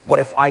What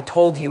if I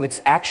told you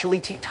it's actually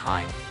tea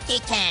time? Tea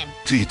time.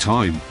 Tea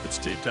time. It's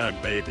tea time,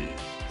 baby.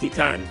 Tea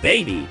time,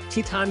 baby.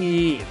 Tea time,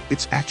 yeah.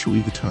 It's actually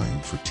the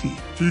time for tea.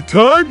 Tea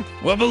time?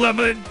 Well,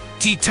 beloved,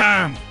 tea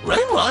time.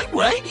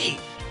 Righty.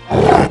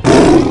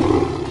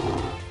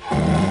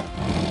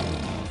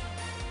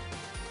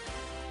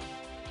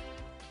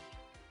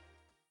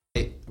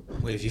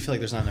 Wait, if you feel like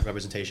there's not enough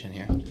representation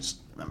here, just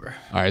remember.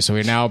 All right, so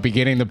we're now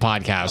beginning the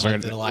podcast.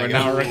 We're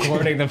now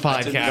recording the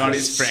podcast.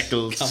 His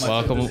freckles.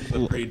 Welcome,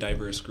 A pretty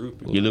diverse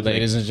group. You look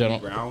ladies like and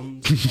gentlemen.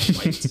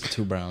 Browns, whites.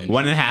 Two browns.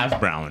 1.5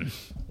 brown.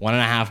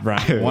 1.5 brown.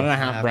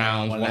 1.5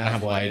 browns.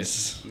 1.5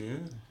 whites. Yeah.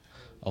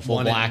 A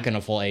full black and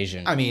a full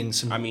Asian. I mean,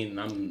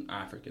 I'm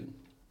African.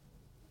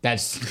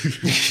 That's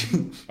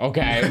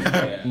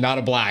okay. Not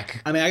a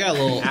black. I got a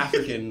little.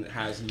 African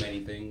has many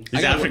things.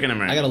 He's African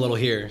American. I got a little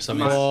here, so I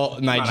mean, Well,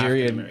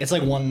 Nigerian. it's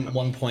like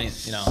one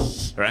point, you know.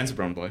 Ryan's a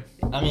brown boy.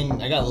 I mean,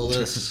 I got a little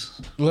this.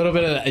 A little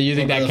bit of. You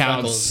think that little bit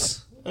of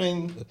counts? freckles. I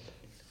mean,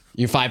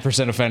 You're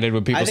 5% offended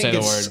when people say the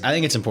word. I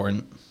think it's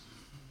important.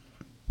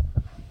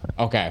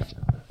 Okay.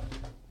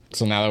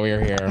 So now that we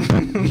are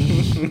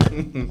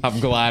here, I'm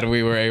glad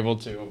we were able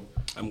to.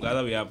 I'm glad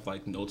that we have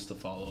like notes to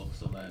follow,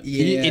 so that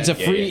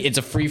It's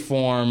a free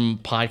form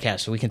podcast,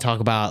 so we can talk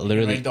about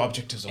literally the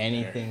objectives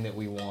anything that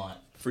we want.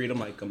 freedom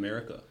like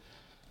America.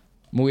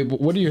 Muib,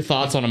 what are your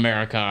thoughts on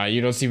America?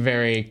 You don't seem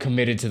very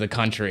committed to the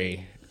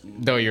country,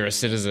 though you're a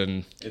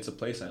citizen. It's a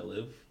place I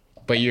live.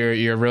 But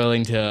you're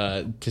willing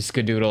to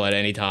skadoodle at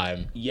any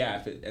time. Yeah,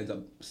 if it ends up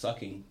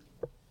sucking,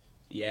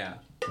 yeah,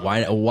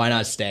 Why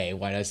not stay?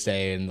 Why not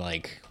stay and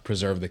like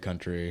preserve the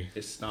country?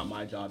 it's not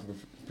my job to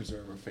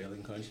preserve a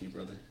failing country,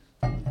 brother.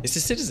 It's the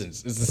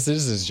citizens. It's the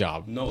citizens'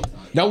 job. No, it's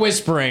not. No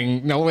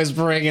whispering. No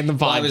whispering in the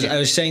podcast. I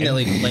was saying that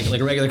like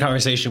a regular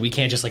conversation, we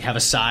can't just like have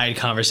a side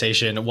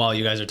conversation while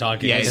you guys are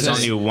talking. Yeah, it's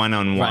only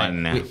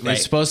one-on-one now. Right.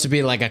 It's supposed to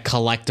be like a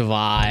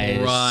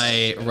collectivized.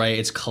 Right.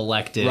 It's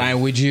collective.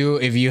 Ryan, would you,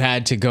 if you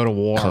had to go to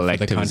war for the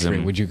country,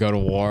 Collectivism. would you go to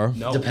war?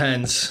 No,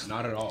 Depends.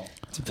 not at all.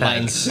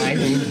 Depends.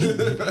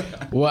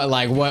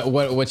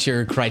 What's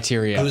your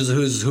criteria?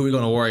 Who are we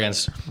going to war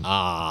against?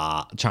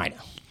 China.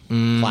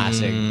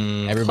 Classic.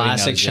 Everybody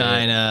Classic knows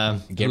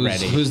China. Get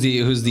ready. Who's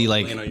the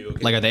like? Elaine, are you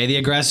okay? Like, are they the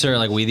aggressor? Or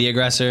like we the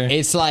aggressor?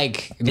 It's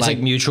like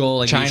mutual,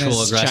 like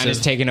mutual aggressive.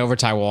 China's taking over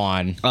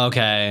Taiwan.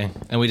 Okay,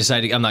 and we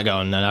decided I'm not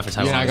going. No, not for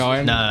Taiwan. You're not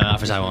going? No, not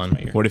for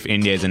Taiwan. What if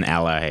India is an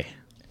ally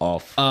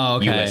of Oh,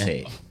 okay.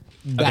 USA?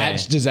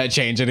 Does that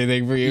change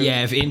anything for you?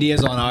 Yeah, if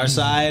India's on our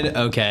side,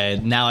 okay.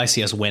 Now I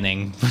see us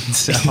winning.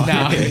 So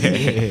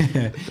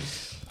I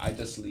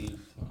just leave.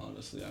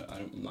 Honestly,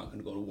 I'm not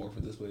gonna go to war for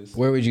this place.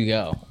 Where would you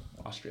go?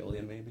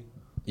 Australia, maybe.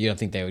 You don't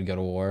think they would go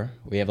to war?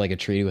 We have like a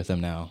treaty with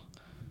them now.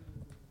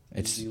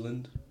 New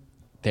Zealand.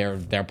 They're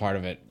part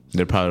of it.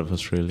 They're part of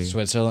Australia.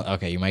 Switzerland?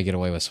 Okay, you might get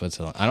away with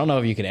Switzerland. I don't know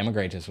if you could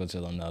emigrate to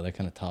Switzerland though. They're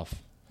kind of tough.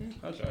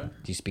 I'll try. Do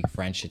you speak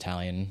French,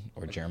 Italian,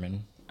 or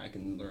German? I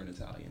can learn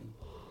Italian.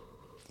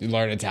 You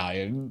learn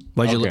Italian.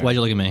 why'd you Okay.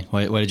 look at me?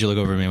 Why did you look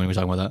over at me when we were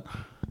talking about that?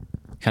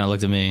 Kind of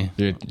looked at me.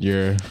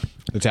 You're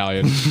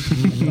Italian.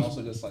 I can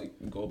also just like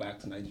go back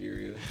to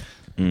Nigeria.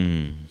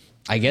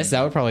 I guess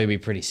that would probably be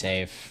pretty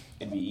safe.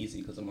 It'd be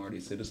easy because I'm already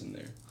a citizen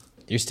there.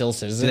 You're still a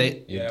citizen? Do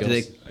they- You're Yeah,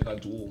 still- I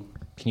got dual.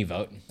 Can you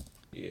vote?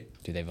 Yeah.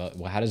 Do they vote?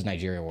 Well, how does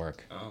Nigeria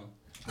work? Oh.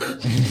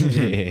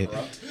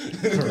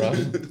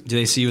 Do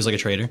they see you as like a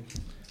traitor?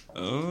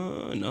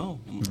 No.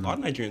 A lot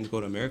of Nigerians go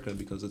to America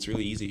because it's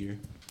really easy here.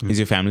 Is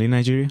your family in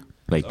Nigeria?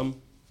 Like Some.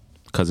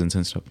 cousins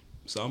and stuff?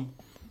 Some.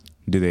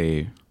 Do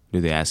they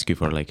ask you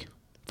for like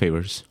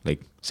favors?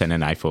 Like send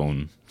an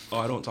iPhone? Oh,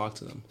 I don't talk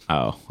to them.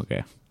 Oh,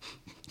 okay.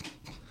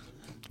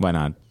 Why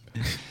not?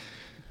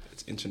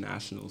 It's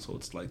international, so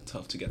it's like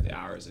tough to get the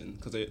hours in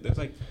because there's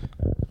like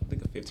I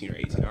think a 15 or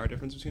 18 hour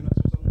difference between us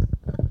or something.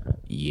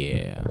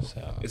 Yeah.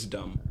 So It's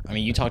dumb. I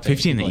mean, you talk to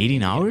 15 people and in 18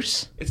 India.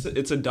 hours?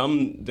 It's a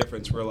dumb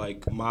difference where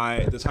like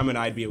the time when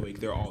I'd be awake,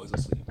 they're always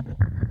asleep.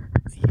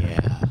 Yeah.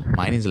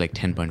 Mine is like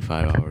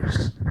 10.5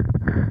 hours.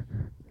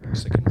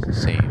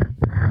 Same.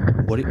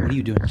 What are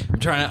you doing? I'm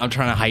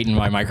trying to heighten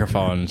my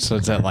microphone so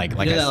it's at like You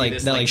know I that see like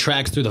this, that like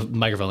tracks through the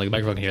microphone. Like the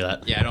microphone can hear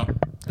that. yeah, I don't.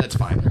 That's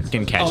fine.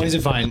 Can catch Oh, it. is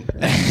it fine?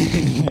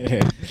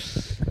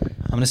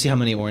 I'm gonna see how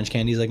many orange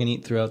candies I can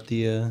eat throughout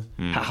the.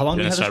 How long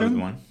do you have this start with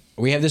room? one?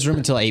 We have this room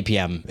until 8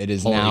 p.m. It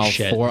is Holy now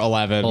shit.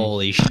 4:11.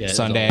 Holy shit! It's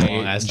a long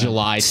Sunday, ass time.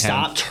 July 10th.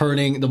 Stop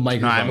turning the No,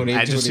 microphone.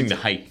 I just think the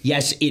height.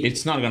 Yes,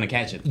 It's not gonna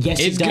catch it. Yes,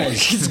 It's it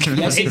does. good.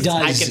 Yes, it does.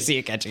 I can see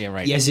it catching it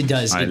right Yes, it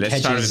does. All right, It let's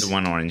start catches- with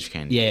one orange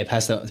candy. Yeah,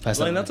 pass that.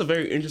 Elaine, that's a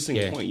very interesting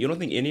Yeah. point. You don't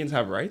think Indians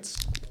have rights?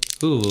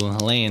 Ooh,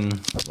 Elaine.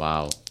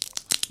 Wow.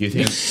 You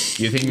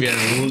think we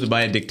are ruled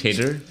by a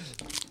dictator?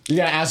 You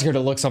gotta ask her to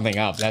look something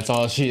up. That's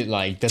all she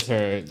like. That's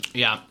her.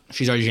 Yeah,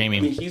 she's already I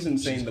mean, Jamie. he's been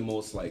saying the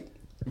most like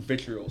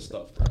vitriol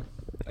stuff, bro.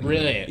 Like,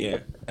 Really? Yeah.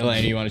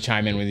 Elaine, you want to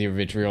chime in with your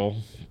vitriol?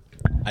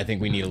 I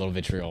think we need a little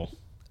vitriol.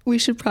 We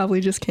should probably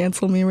just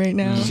cancel me right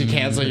now. You should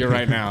cancel you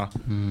right now.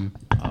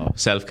 Oh,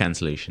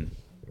 self-cancellation.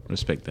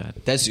 Respect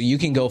that. You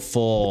can go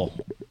full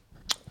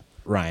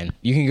Ryan.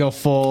 You can go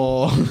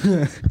full.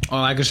 Oh,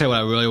 I can say what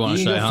I really want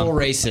You to can say, go full huh?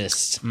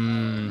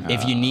 racist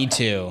if you need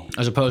to.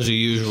 As opposed to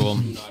usual.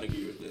 Not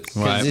agree with this. Because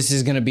Right. this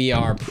is going to be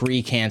our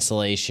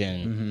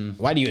pre-cancellation.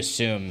 Why do you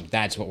assume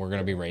that's what we're going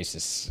to be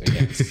racist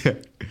against?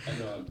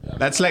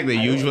 That's like the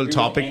usual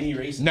topic. Any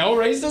race. No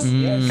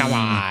racist? Come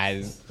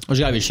on. There's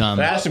gotta be some.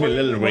 There has to be a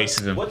little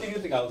racism. What do you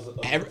think I was?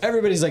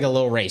 Everybody's like a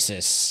little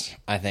racist,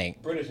 I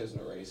think. British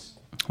isn't a race.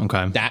 Okay.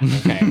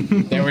 Okay.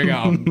 There we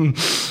go.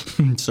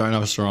 Starting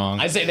off strong.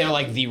 I'd say they're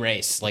like the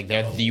race. Like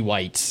they're the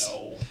whites.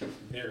 No,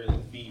 they're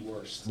the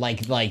worst.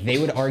 Like they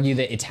would argue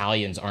that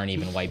Italians aren't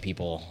even white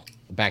people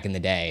back in the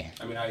day.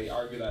 I mean, I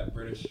argue that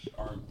British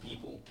aren't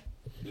people.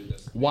 They're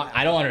just- Why?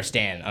 I don't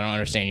understand. I don't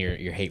understand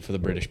your hate for the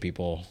British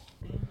people.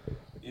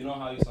 You know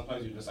how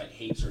sometimes you just like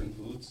hate certain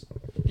foods?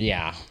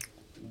 Yeah.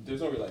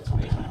 There's no real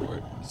explanation for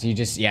it. So you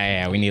just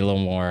yeah. We need a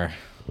little more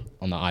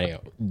on the audio.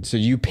 So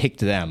you picked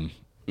them.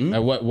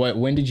 What?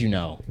 When did you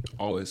know?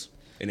 Always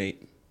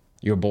innate.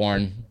 You were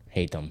born.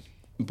 Hate them.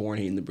 Born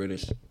hating the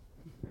British.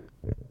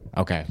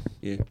 Okay.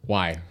 Yeah,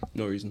 Why?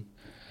 no reason.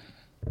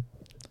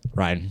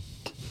 Ryan.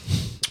 I'm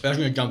just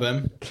gonna jump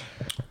in.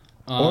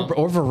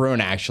 Or Varun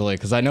actually,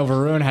 because I know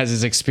Varun has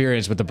his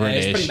experience with the Yeah,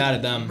 he's British. pretty mad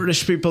at them.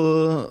 British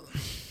people,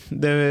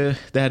 they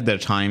had their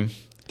time.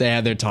 They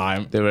had their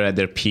time. They were at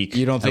their peak.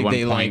 You don't at think one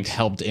they like point.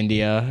 helped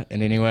India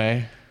in any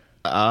way?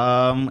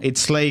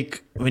 It's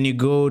like when you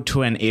go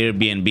to an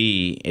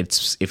Airbnb,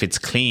 if it's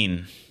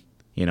clean,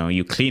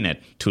 you clean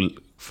it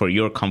for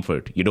your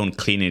comfort. You don't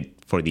clean it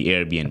for the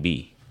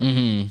Airbnb.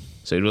 Mm-hmm.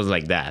 So it was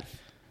like that.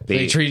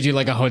 They treated you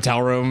like a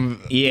hotel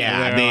room.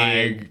 Yeah,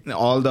 They're like,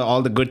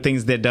 all the good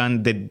things they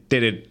done, they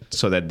did it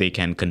so that they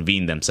can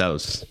convene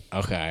themselves.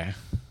 okay.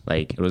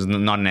 Like it was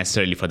not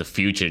necessarily for the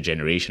future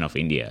generation of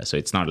India. So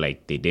it's not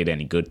like they did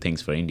any good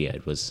things for India.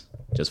 It was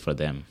just for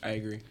them. I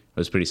agree. It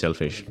was pretty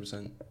selfish.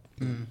 100%.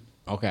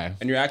 Okay.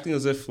 And you're acting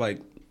as if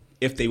like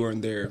if they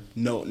weren't there,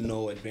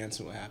 no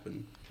advancement would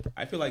happen.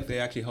 I feel like they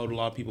actually held a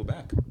lot of people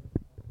back.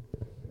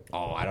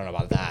 Oh, I don't know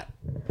about that.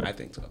 I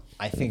think so.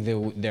 I think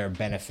there are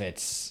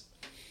benefits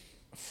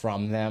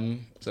from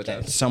them Such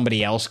that as?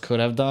 somebody else could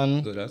have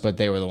done, Such as? but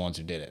they were the ones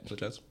who did it.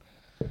 Such as?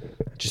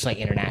 Just like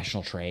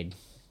international trade.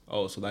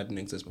 Oh, so that didn't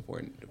exist before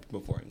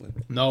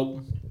England.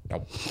 Nope.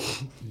 Nope.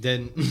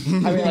 Didn't.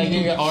 I mean, like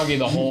you can argue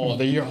the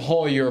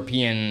whole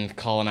European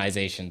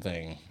colonization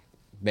thing.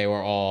 They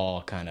were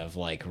all kind of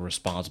like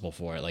responsible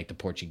for it, like the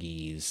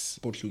Portuguese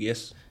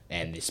Portuguese.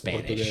 and the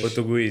Spanish,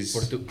 Portuguese.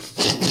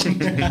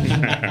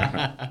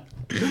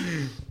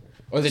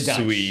 or the Dutch.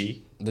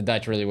 Sweet. The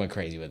Dutch really went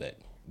crazy with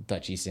it.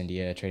 Dutch East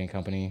India Trading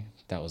Company.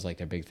 That was like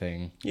their big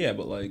thing. Yeah,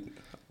 but like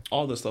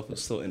all this stuff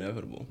is still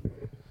inevitable.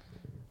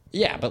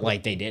 Yeah, but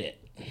like they did it.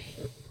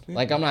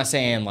 Like I'm not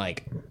saying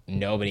like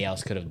nobody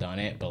else could have done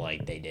it, but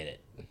like they did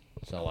it.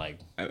 So like,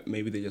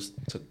 Maybe they just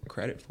took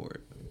credit for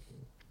it.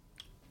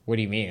 what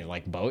do you mean?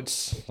 Like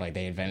boats? Like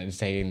they invented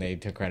saying they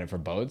took credit for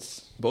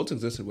boats? Boats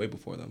existed way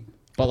before them.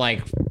 But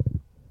like,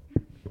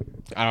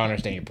 I don't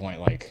understand your point.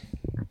 Like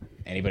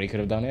anybody could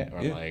have done it,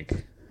 or Yeah. like,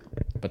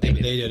 but they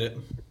did. They did it.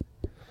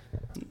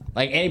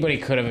 Like anybody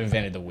could have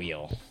invented the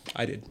wheel.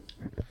 I did.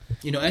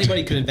 You know,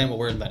 anybody could invent what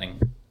we're inventing.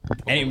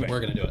 Anyway. We're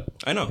gonna do it.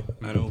 I know.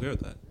 I don't agree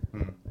with that.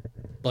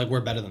 But like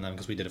we're better than them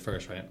because we did it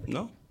first, right?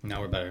 No.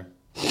 Now we're better.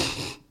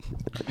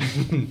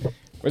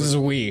 This is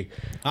a we.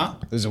 Huh?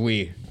 This is a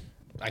we.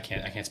 I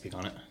can't speak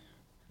on it.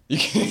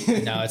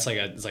 No, it's like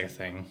a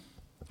thing.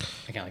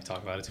 I can't like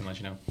talk about it too much,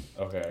 you know.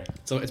 Okay.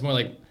 So it's more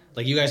like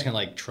you guys can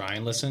like try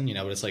and listen, you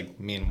know, but it's like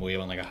me and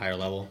Muib on like a higher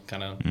level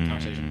kind of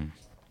conversation.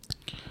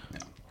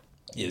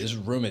 Yeah, this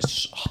room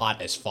is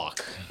hot as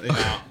fuck.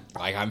 Yeah.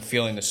 Like I'm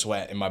feeling the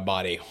sweat in my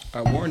body.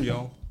 I warned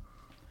y'all.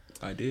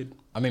 I did.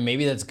 I mean,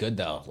 maybe that's good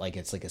though. Like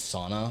it's like a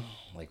sauna.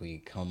 Like we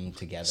come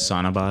together.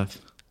 Sauna bath.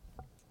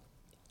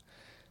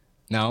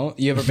 No,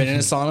 you ever been in a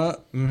sauna?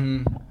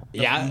 Mm-hmm.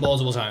 Yeah.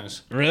 Multiple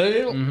times.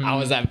 Really? How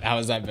was that? How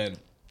has that been?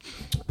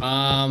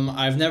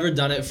 I've never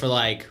done it for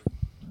like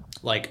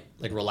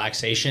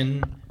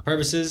relaxation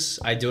purposes.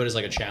 I do it as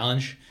like a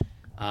challenge.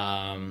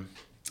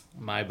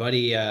 My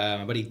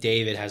buddy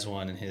David has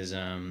one in his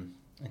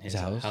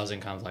house? housing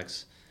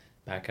complex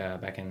back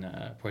in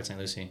Port St.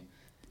 Lucie.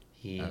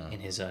 In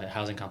his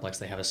housing complex,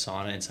 they have a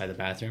sauna inside the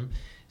bathroom.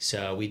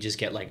 So we just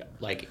get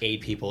like 8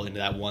 people into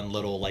that one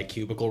little like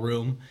cubicle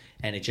room,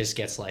 and it just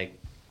gets like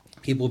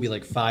people will be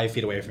like 5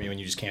 feet away from you, and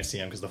you just can't see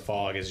them because the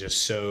fog is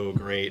just so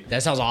great.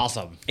 That sounds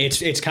awesome.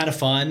 It's kind of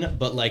fun,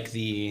 but like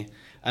I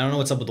don't know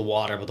what's up with the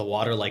water, but the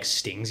water like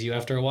stings you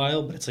after a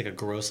while. But it's like a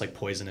gross like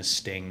poisonous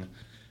sting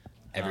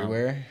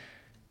Everywhere.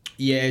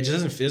 Yeah, it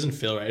just doesn't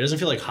feel right. It doesn't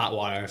feel like hot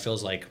water. It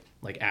feels like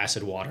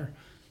acid water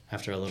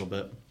after a little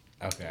bit.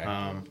 Okay.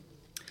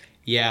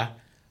 Yeah.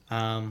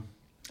 In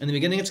the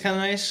beginning, it's kind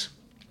of nice.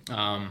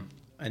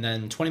 And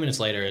then 20 minutes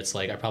later, it's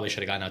like I probably should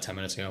have gotten out 10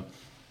 minutes ago.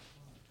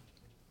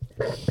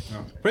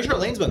 Pretty sure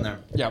Elaine's been there.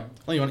 yeah.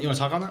 Oh, you want to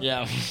talk on that?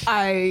 Yeah.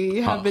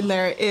 I have been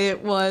there.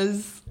 It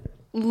was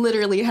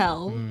literally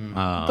hell.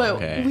 Oh, But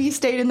okay. we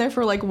stayed in there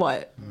for like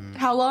what?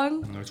 How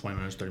long? Another 20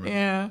 minutes, 30 minutes.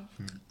 Yeah.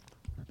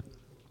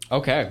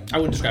 Okay. I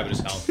wouldn't describe it as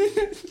hell.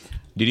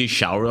 Did you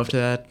shower after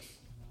that?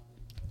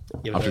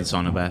 Yeah, but After the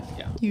sauna bath?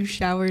 Yeah. You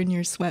shower in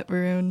your sweat,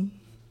 Varun.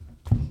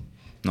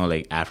 No,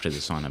 like after the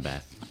sauna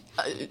bath.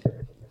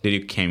 Did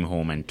you came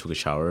home and took a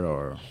shower,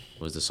 or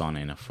was the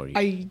sauna enough for you?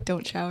 I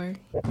don't shower.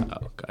 Oh,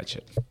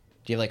 gotcha. Do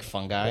you have like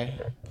fungi?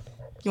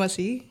 You want to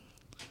see?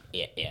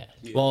 Yeah.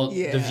 Well,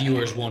 Yeah. the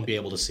viewers won't be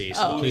able to see,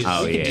 so please.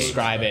 Oh, yeah.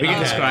 Describe it. We can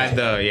describe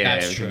the,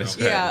 That's we can true.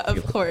 describe Yeah, it.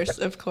 of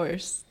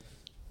course.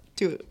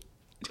 Do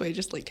I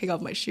just like take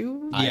off my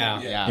shoe? Yeah.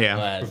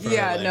 Yeah. But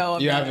Yeah, no,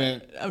 I'm You not.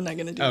 haven't- I'm not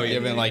gonna do Oh, it. you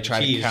haven't like tried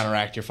to Jeez.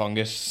 counteract your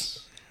fungus,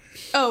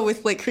 Oh,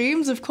 with like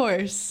creams, of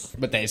course.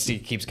 but then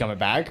it keeps coming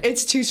back.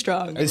 It's too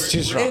strong. It's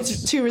too strong.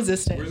 It's too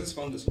resistant. Where's this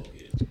fungus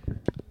located?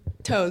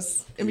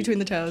 Toes, in between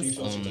the toes.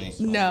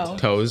 No,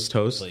 Toes.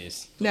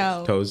 Please.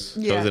 no. Toes,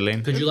 Yeah.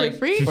 Elaine. Could you For like?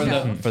 free? For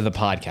No. the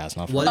podcast,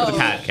 not for What? Oh, the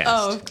podcast.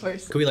 oh, of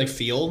course. Could we like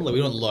feel? Like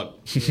we don't look.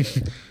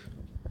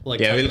 Like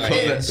Yeah, touch our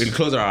hands. we'll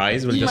close our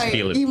eyes. We'll You just might,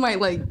 feel it. you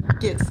might like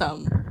get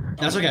some.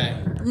 That's okay.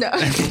 No.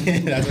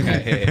 That's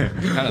okay.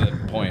 Kind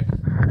of the point.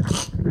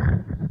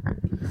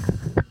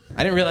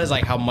 I didn't realize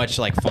like how much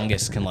like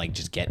fungus can like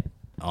just get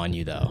on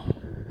you though.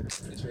 It's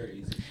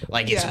very easy.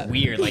 Like it's Yeah.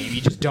 weird. Like if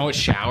you just don't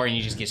shower and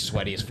you just get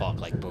sweaty as fuck,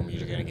 like boom,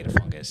 you're gonna get a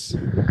fungus.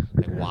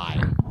 Like why?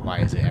 Why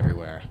is it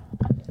everywhere?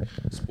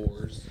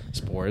 Spores.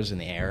 Spores in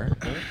the air.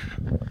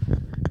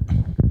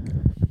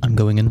 I'm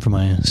going in for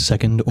my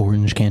second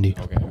orange candy.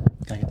 Okay.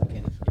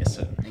 Yes,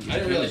 sir. I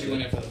didn't realize you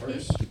went in for the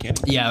first.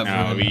 Yeah.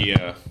 No, we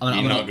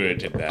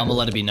inaugurated that. I'm gonna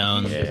let it be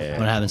known Yeah.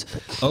 what happens.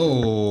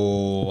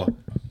 Oh,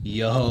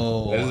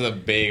 yo. This is a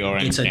big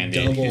orange It's a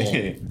candy.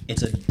 double.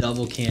 It's a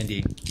double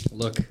candy.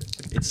 Look,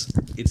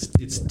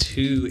 it's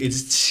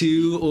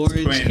two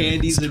orange Twin.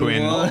 candies in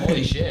Twin. one.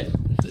 Holy shit.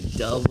 It's a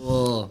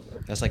double.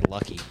 That's like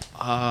lucky.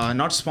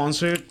 Not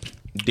sponsored.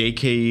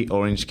 DK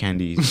orange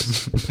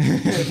candies.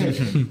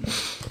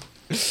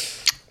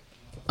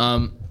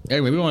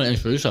 Anyway, we want to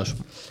introduce us.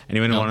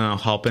 Anyone want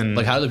to hop in?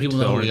 Like, how do the people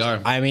know who we are?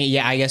 I mean,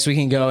 yeah, I guess we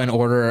can go in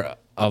order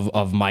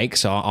of mic.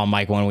 So on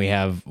mic 1 we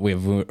have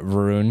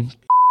Varun.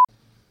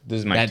 This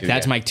is my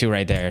That's mic 2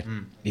 right there.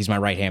 He's my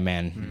right hand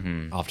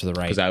man off to the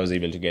right. because I was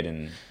able to get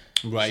in,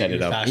 Right, set it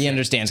you're up. fast. He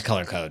understands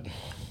color code.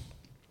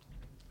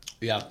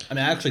 Yeah, I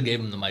mean, I actually gave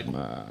him the mic.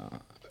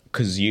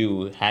 Because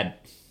you had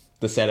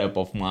the setup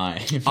of my.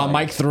 On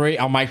mic 3,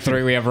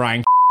 we have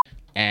Ryan,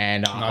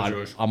 and Not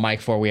Jewish. on mic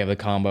 4 we have the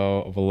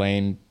combo of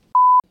Elaine.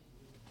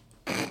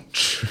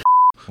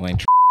 Elaine.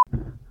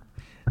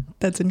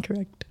 That's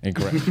incorrect.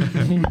 Incorrect.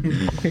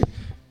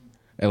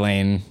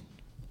 Elaine.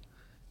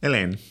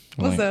 Elaine.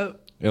 What's up?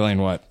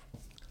 Elaine what?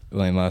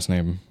 Elaine last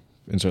name.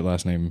 Insert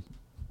last name.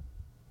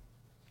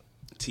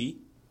 T.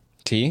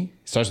 T?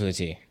 Starts with a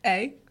T.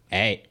 A.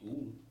 A.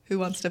 Who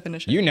wants to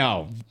finish it? You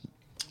know.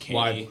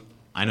 Why?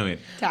 I know it.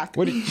 Tack.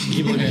 What do you,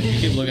 You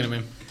keep looking at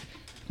me.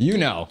 you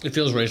know. It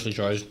feels racially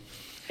charged.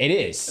 It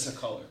is. It's a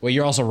color. Well,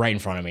 you're also right in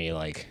front of me,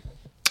 like.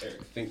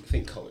 Eric,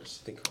 think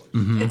colors. Think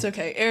colors. It's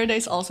okay.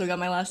 Eredice also got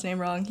my last name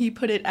wrong. He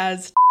put it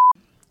as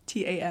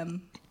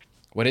Tam.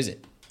 What is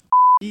it?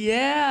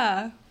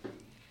 Yeah.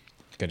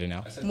 Good to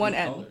know. I said One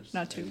think N, colors.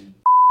 not two.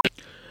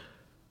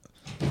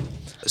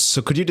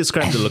 So could you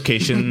describe the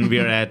location we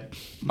are at?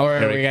 Or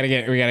Eric. we gotta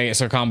get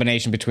so a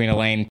combination between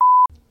Elaine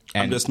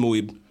I'm and just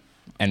Muib.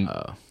 Okay.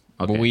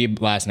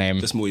 Muib last name.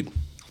 Just Muib.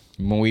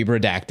 Muib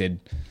redacted.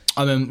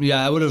 I mean,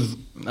 yeah, I would have,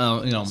 It's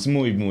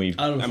Muib.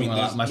 I would have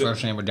there's- my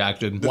first name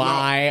redacted.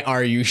 Why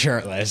are you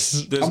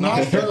shirtless? There's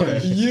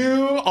not.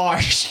 You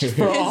are,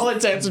 for all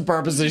intents and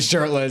purposes,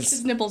 shirtless.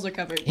 His nipples are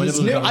covered.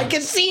 I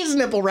can see his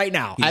nipple right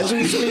now. As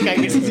we speak, I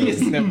can see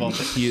his nipple.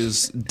 He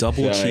is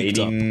double cheeked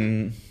up.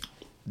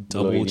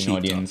 Double cheeked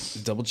audience.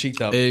 Double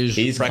cheeked up.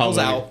 Is Freckles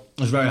covered. out.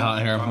 It's very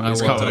hot here. I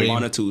It's worked covered already.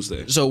 on a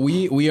Tuesday. So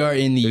we are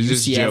in the This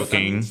is UCF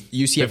joking.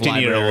 UCF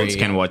 15-year-olds library.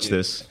 can watch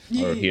this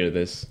or hear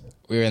this.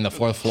 We're in the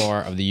 4th floor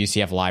of the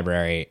UCF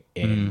library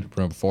in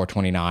room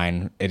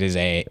 429. It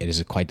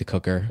is quite the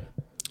cooker.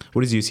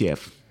 What is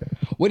UCF?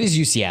 What is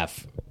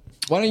UCF?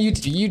 Why don't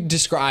you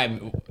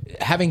describe,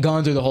 having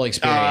gone through the whole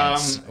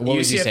experience? What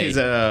would you UCF say? is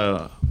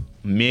a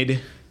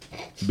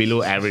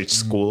below average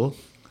school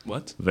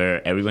What?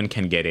 where everyone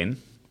can get in,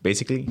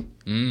 basically.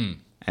 And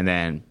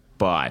then,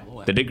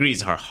 but the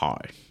degrees are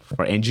hard.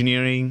 For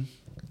engineering,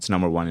 it's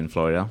number 1 in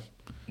Florida.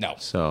 No,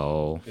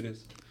 So, It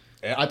is.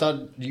 I thought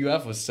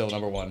UF was still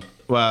number 1.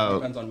 well,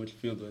 Depends on which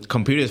field you're in.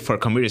 computer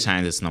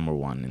science is number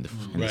 1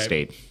 in the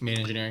state. Main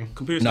engineering.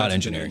 Computer Not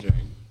science is engineering.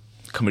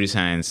 Computer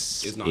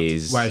science It's not.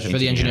 is Right, so for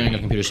the engineering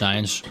of computer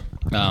science,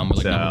 we're like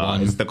So number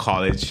one. it's the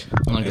college.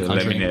 Like the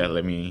let me country.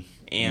 let me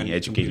And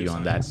educate you computer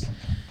on science. that.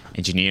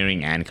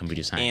 Engineering and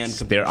computer science. And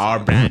computer there are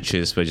science.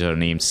 branches which are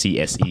named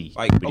CSE.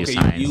 Like, computer okay,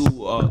 science. you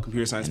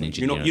computer science. and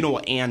You know engineering.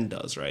 what "and"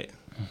 does, right?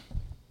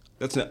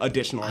 That's an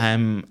additional.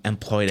 I'm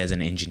employed as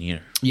an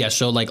engineer. Yeah,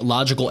 so like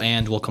logical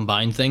and will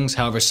combine things.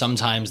 However,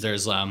 sometimes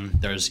there's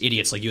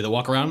idiots like you that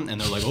walk around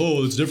and they're like,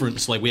 oh, it's different.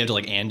 So like we have to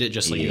like and it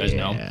just so you guys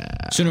know.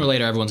 Sooner or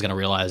later, everyone's gonna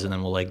realize, and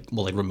then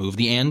we'll remove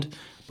the and.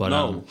 But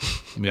No.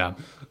 yeah.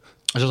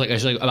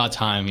 It's like about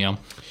time, you know.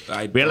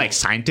 We're like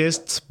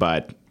scientists,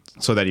 but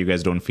so that you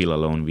guys don't feel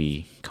alone,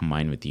 we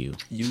combine with you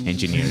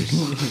engineers.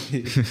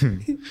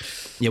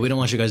 Yeah, we don't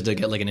want you guys to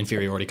get like an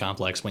inferiority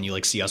complex when you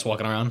like see us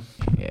walking around.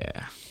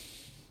 Yeah.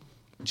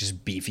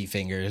 Just beefy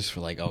fingers for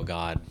like, oh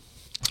god.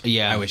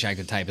 Yeah, I wish I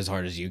could type as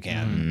hard as you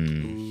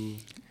can.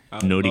 I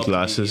would Nerdy love to be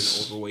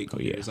glasses. an overweight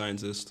computer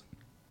scientist.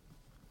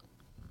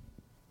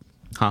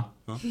 Huh?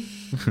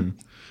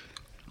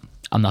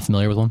 I'm not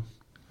familiar with one.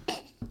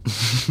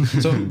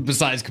 So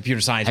besides computer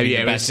science, Have being you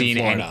the ever best in seen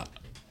Florida?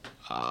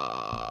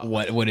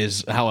 What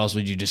is? How else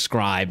would you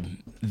describe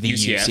the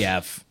UCF?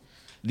 UCF,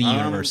 the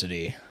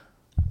university?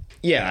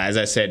 Yeah, as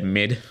I said,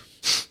 mid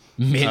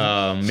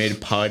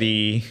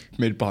party,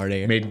 Mid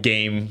party. mid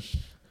game.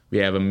 We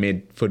have a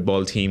mid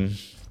football team.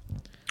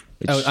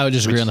 I would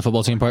disagree on the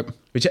football team part.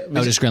 Which I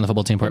would disagree on the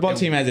football team part. football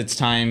team has its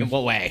time.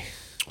 What way?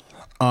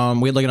 We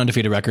had like an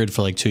undefeated record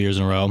for like 2 years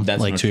in a row.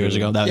 That's like not 2 years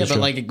true. ago. That Yeah, is but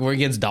true. like we're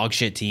against dog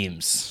shit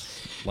teams.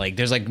 Like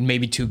there's like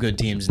maybe 2 good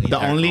teams in the entire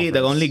The conference.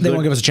 only they won't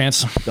good give us a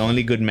chance. the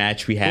only good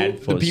match we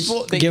had The was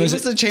people they Give gave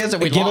us us a chance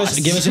that we Give lost.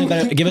 us. We That was won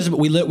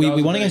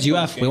a against very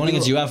UF. close We won game.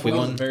 against UF. We That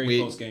was won. a very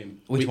close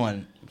game. Which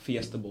one?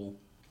 Fiesta Bowl.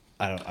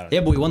 I don't. Yeah,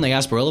 but we won the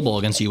Gasparilla Bowl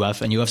against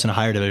UF, and UF's in a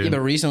higher division. Yeah,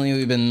 but recently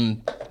we've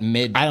been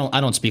mid. I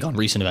don't speak on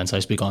recent events. I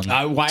speak on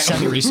Why?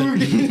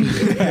 semi-recent.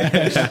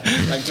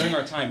 Like during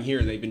our time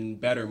here, they've been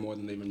better more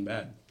than they've been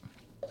bad.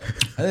 I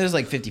think it was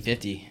like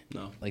 50-50.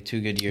 No. Like 2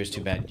 good years,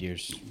 2 bad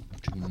years,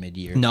 2 mid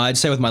years. No, I'd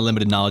say with my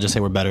limited knowledge, I'd say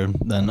we're better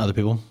than other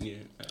people. Yeah.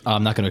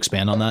 I'm not going to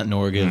expand on that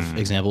nor give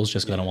examples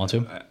just because I don't want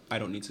to. I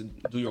don't need to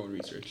do your own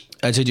research.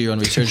 I'd say do your own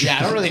research. Yeah,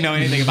 I don't really know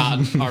anything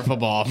about our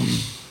football,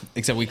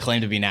 except we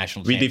claim to be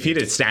national we champions.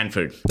 defeated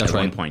Stanford That's at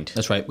right. one point.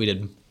 That's right. We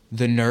did.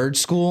 The nerd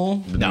school,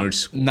 The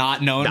nerds.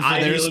 not known The for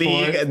their Ivy sport.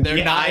 League- They're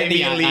the not in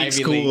the Ivy League Ivy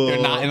school. League.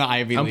 They're not in the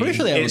Ivy I'm League. pretty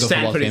sure they have a good football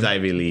Stanford is team.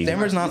 Ivy League.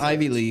 Stanford's not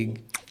Ivy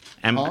League.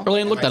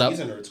 Elaine, look that up.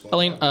 MIT's a nerd school.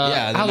 Elaine,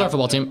 Yeah, how's our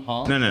football team?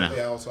 Huh? No.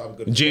 They also have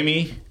a good.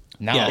 Jimmy,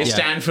 No. Yeah, is yeah.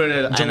 Stanford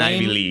an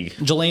Ivy League?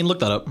 Jelaine, look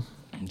that up.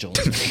 Joel.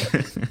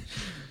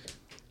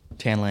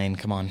 Tan Lane,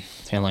 come on.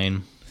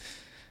 Elaine.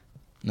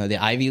 No, the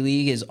Ivy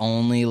League is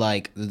only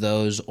like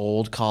those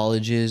old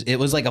colleges. It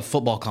was like a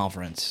football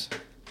conference.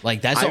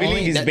 Like that's Ivy the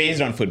only. League is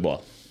based on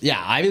football.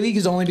 Yeah, Ivy League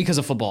is only because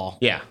of football.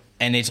 Yeah.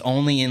 And it's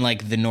only in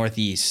like the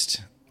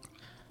Northeast.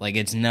 Like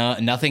it's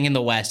nothing in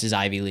the West is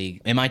Ivy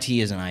League. MIT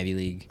is an Ivy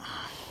League.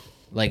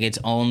 Like it's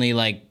only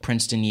like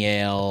Princeton,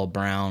 Yale,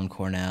 Brown,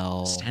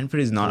 Cornell. Stanford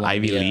is not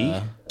Ivy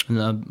Columbia.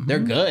 League. They're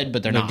good,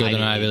 but they're They're not good Ivy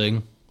in Ivy League.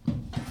 League.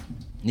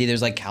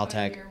 Neither's like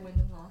Caltech. Your wins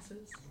and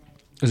losses.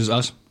 This is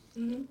us.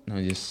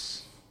 No,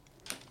 just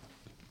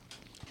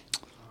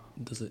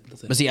Does it?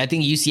 But see, I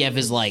think UCF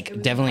is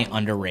like definitely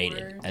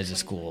underrated as a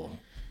school.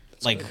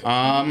 Like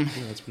Yeah,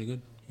 that's pretty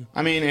good.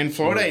 I mean, in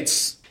Florida,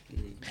 it's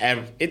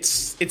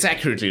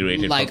accurately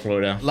rated like for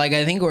Florida. Like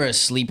I think we're a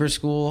sleeper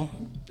school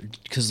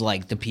because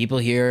like the people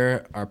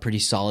here are pretty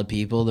solid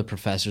people. The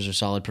professors are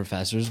solid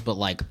professors, but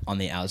like on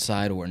the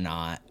outside, we're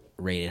not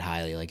rated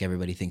highly. Like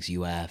everybody thinks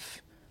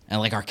UF, and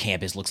like our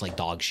campus looks like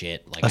dog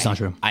shit. Like That's not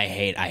true. I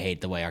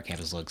hate the way our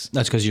campus looks.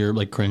 That's because you're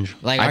like cringe.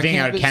 Like I think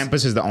our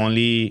campus is the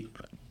only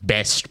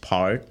best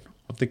part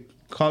of the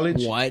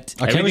college. What?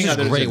 Our campus Everything is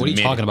other great. is What are you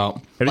mid. talking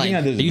about? Everything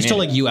Like, other is Are you still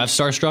mid. like UF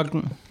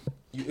starstruck?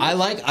 I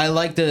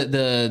like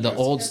the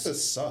old.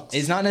 Campus sucks.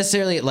 It's not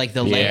necessarily like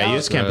the Yeah, layout.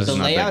 US campus the is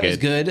not that layout is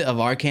good. good of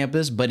our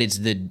campus, but it's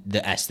the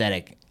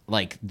aesthetic.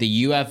 Like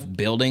the UF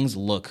buildings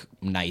look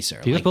nicer.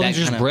 UF Like, buildings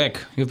that are just kinda- brick.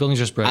 UF buildings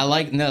are just brick. I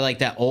like like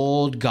that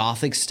old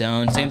Gothic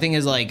stone. Same thing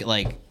as like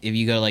if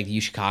you go to like U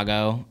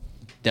Chicago,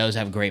 those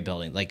have great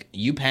buildings. Like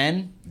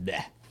UPenn,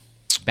 bleh.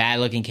 Bad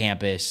looking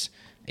campus.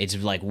 It's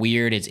like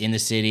weird. It's in the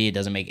city. It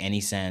doesn't make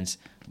any sense.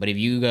 But if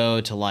you go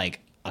to like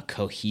a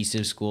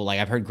cohesive school, like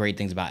I've heard great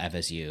things about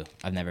FSU.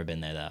 I've never been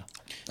there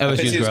though. OSU's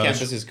FSU's gross.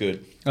 campus is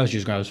good.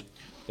 OSU's gross.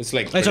 It's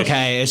like It's British.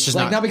 okay. It's just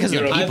Like not because of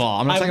the Europe. people.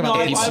 I'm not talking about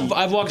the people.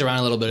 I've walked around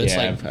a little bit. It's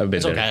Yeah, like I've been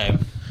it's there. okay.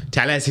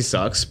 Tallahassee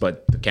sucks,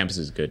 but the campus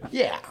is good.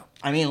 Yeah,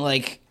 I mean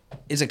like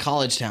it's a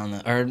college town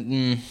though. Or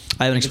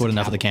I haven't explored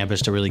enough of the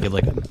campus to really give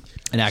like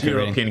an accurate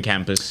rating. European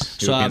campus,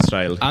 So European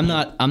style. I'm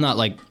not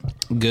like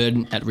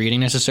good at reading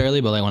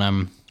necessarily, but like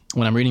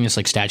when I'm reading this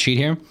like stat sheet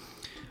here,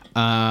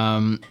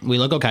 we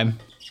look okay.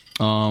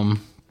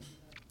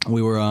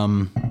 We were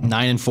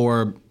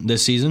 9-4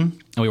 this season,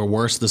 and we were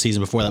worse the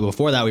season before that.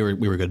 Before that, we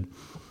were good,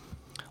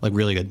 like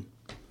really good.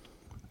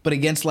 but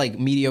against like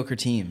mediocre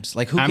teams.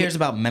 Like who cares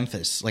about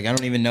Memphis? Like I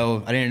don't even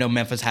know. I didn't know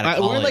Memphis had a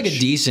college. We're in like a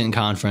decent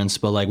conference,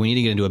 but like we need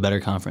to get into a better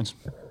conference.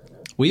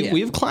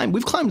 We've climbed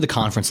the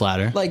conference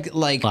ladder. like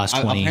last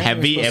 20. apparently Have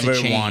we're we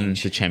supposed to ever won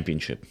change. the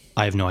championship?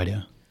 I have no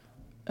idea.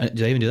 Do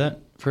they even do that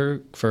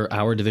for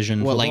our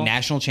division? What football? like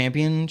national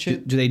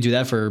championship? Do they do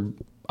that for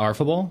our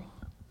football?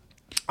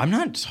 I'm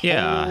not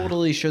Yeah.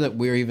 totally sure that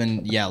we're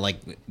even like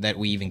that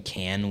we even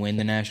can win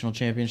the national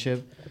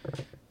championship.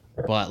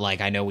 But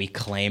like I know we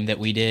claim that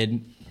we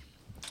did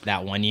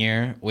that one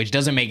year, which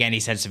doesn't make any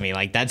sense to me.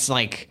 Like that's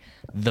like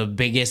the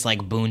biggest like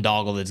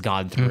boondoggle that's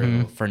gone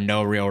through for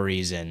no real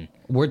reason.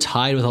 We're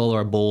tied with all of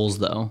our bowls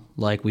though.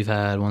 Like we've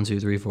had 1, 2,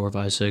 3, 4,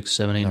 5, 6,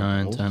 7, 8,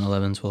 9, 10,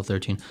 11, 12,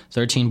 13.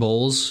 13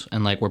 bowls,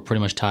 and like we're pretty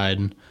much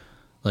tied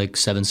like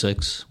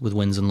 7-6 with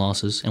wins and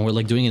losses. And we're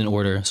like doing it in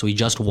order. So we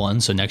just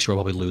won, so next year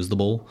we'll probably lose the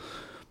bowl.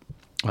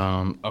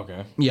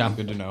 Okay. Yeah.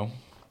 Good to know.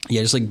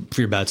 Yeah, just like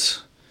for your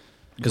bets.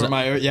 I'm a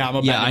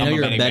I know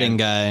you're a betting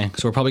guy.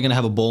 So we're probably gonna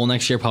have a bowl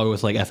next year, probably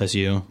with like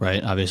FSU,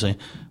 right? Obviously.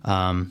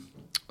 Sure.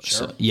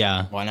 So,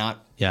 yeah. Why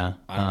not? Yeah.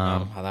 I don't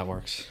know how that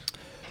works.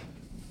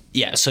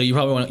 Yeah, so you're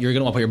gonna want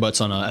to put your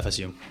butts on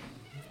FSU.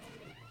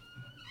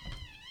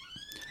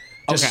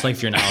 Just Okay. like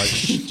for your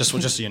knowledge, just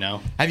so you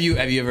know. Have you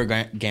ever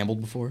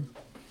gambled before?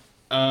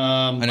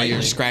 I know you're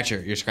a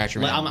scratcher. You're a scratcher.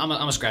 Like, Man.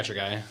 I'm a scratcher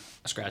guy.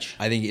 I scratch.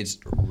 I think it's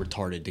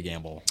retarded to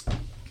gamble.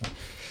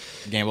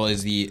 Gamble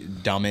is the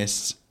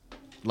dumbest.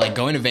 Like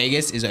going to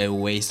Vegas is a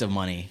waste of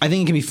money. I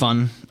think it can be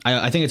fun.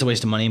 I think it's a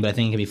waste of money, but I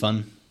think it can be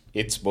fun.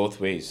 It's both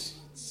ways.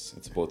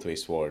 It's both way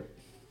sword.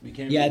 We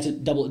can't. Yeah, it's a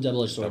double-edged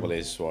sword.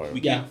 Double-edged sword.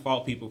 We Yeah. can't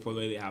fault people for the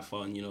way they have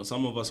fun. You know,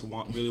 some of us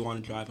really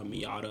want to drive a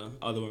Miata.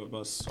 Other of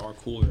us are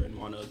cooler and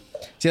want to.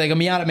 See, like a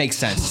Miata makes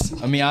sense.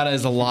 A Miata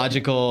is a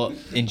logical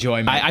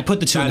enjoyment. I put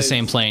the two in That the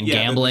same is- plane: yeah,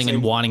 they're the gambling and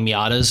same- wanting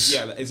Miatas.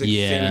 Yeah, it's like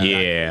yeah,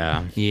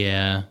 same-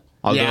 Yeah.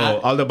 yeah.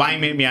 Although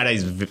buying Miata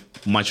is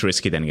much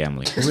risky than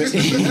gambling.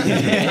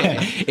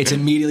 It's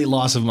immediately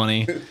loss of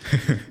money.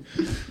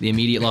 The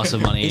immediate loss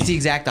of money, It's the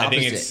exact I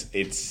opposite.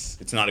 think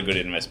it's not a good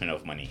investment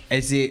of money.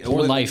 It's the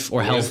or life, or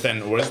Worse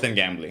health. worse than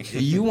gambling.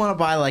 You want to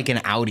buy like an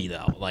Audi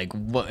though, like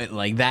what?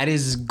 Like that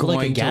is going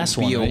Like a gas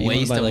to one, be right? a You wanna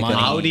waste buy of like money. an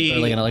Audi- or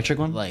like an electric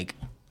one. Like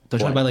Don't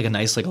you want to What? buy like a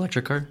nice like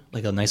electric car,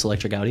 like a nice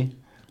electric Audi?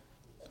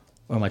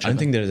 Or am I I don't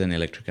think there's an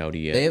electric Audi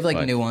yet. they have like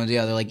but- new ones.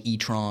 Yeah, they're like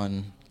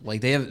e-tron.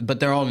 Like they have, but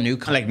they're all new.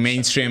 Like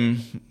mainstream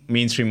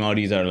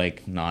Audis are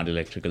like not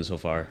electrical so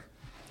far.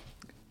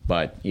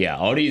 But yeah,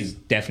 Audi is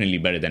definitely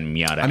better than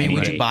Miata. I mean, would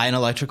anyway. you buy an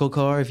electrical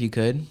car if you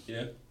could?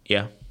 Yeah.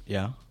 Yeah.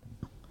 Yeah.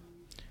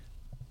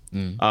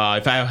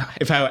 If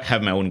I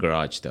have my own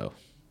garage though,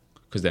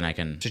 because then I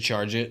can. To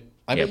charge it,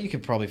 I Yep. bet you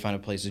could probably find a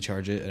place to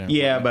charge it. At an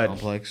Yeah, apartment but-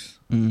 complex.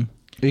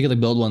 Or you could like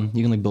build one.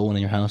 You can like build one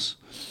in your house.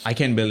 I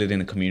can build it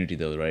in a community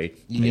though, right?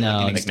 You need No. like an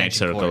Like Like night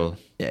extension circle. cord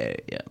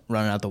Yeah.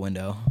 running out the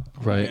window.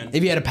 Right.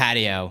 If you had a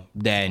patio,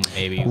 then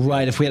maybe.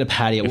 Right. If we had a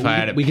patio, If I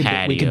had a we could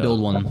patio.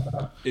 build one.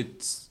 Yeah,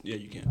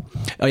 you can.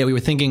 Oh yeah, we were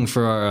thinking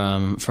for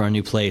our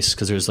new place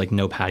because there's like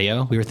no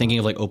patio. We were thinking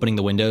of like opening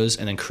the windows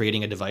and then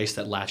creating a device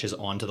that latches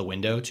onto the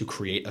window to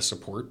create a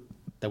support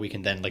that we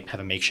can then like have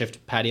a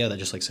makeshift patio that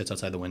just like sits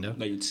outside the window.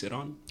 That you'd sit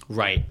on.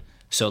 Right.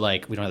 So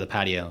like we don't have the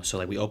patio, so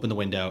like we open the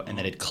window and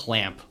then it'd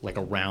clamp like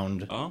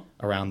around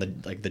the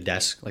like the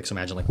desk. Like so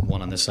imagine like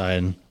one on this side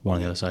and one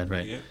on the other side,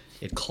 right? Yeah.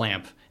 It'd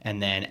clamp, and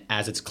then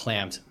as it's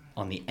clamped,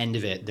 on the end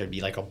of it there'd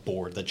be like a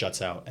board that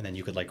juts out, and then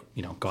you could like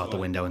go out the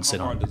window and sit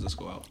How far on. does this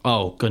go out?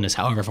 Oh goodness,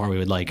 however far we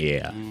would like.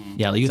 Yeah.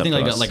 Yeah, like, you It's think up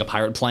to like us. like a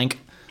pirate plank.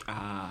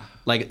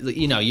 Like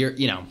you're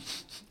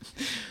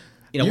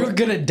You're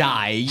gonna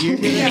die. You're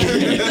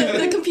gonna.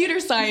 The computer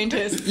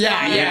scientist.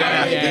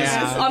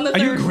 Yeah. On the Are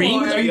you third agreeing?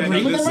 floor. Are you Yeah,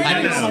 agreeing with this them is-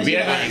 right now? No, we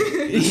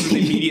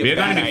are We're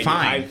gonna be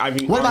fine. I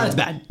mean, What about it's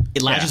bad?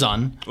 It latches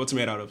on. What's it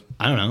made out of?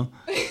 I don't know.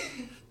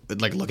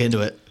 Like look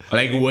into it.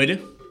 Like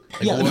wood.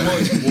 Yeah.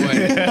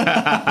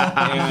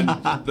 And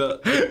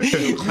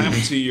the clamp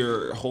to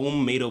your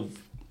home made of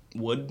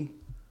wood.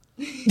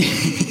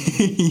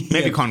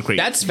 Maybe concrete.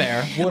 That's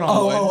fair. Wood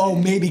on wood. Oh,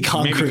 maybe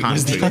concrete. Maybe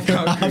is the concrete.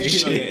 other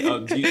option.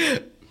 Okay,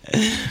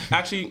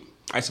 actually,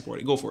 I support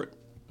it. Go for it.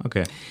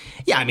 okay.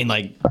 Yeah, I mean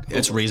like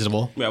it's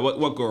reasonable. Yeah.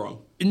 What go wrong?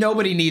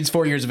 Nobody needs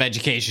 4 years of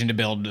education to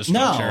build a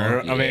structure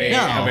of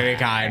any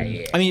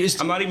kind. I mean,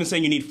 it's I'm not even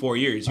saying you need 4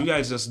 years. You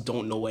guys just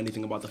don't know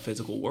anything about the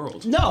physical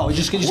world. no,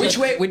 just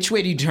Which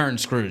way do you turn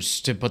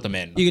screws to put them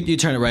in? You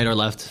turn it right or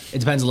left. It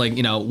depends, like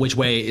which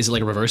way is it,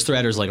 like a reverse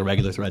thread or is it like a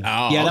regular thread?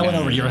 Oh, yeah, that okay. went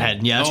over your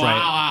head. Yeah, that's Oh, right.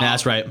 wow. Yeah,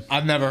 that's right.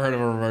 I've never heard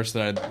of a reverse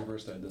thread.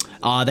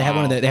 They had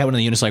one. They had one in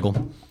the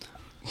unicycle.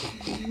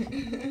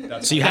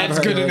 So you have That's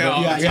heard good to of it.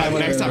 know. Yeah, yeah, whatever.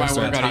 Next time I Reverse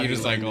work thread. on a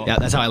unicycle. Yeah,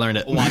 that's how I learned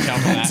it. Watch out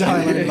for that. That's how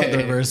I learned about the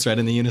reverse thread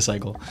in the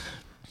unicycle.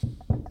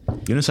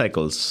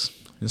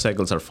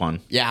 Unicycles are fun.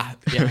 Yeah.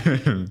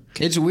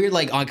 It's weird,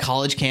 like on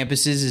college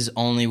campuses is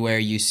only where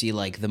you see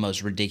like the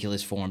most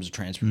ridiculous forms of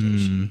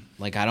transportation.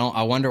 Like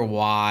I wonder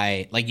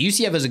why, like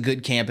UCF is a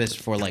good campus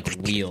for like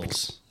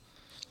wheels.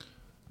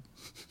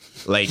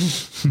 Like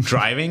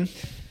driving.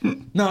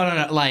 No,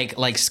 like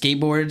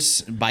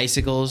skateboards,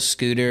 bicycles,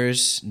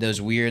 scooters, those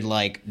weird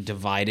like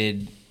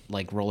divided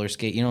like roller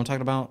skate, you know what I'm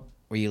talking about?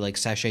 Where you like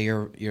sashay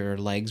your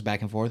legs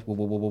back and forth, whoa,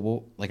 whoa, whoa, whoa,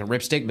 whoa. Like a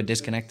ripstick but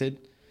disconnected.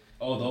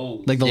 Oh,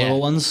 those. Like the Yeah. little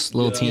ones,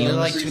 little teeny They're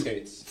ones. like Free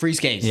skates. free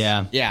skates.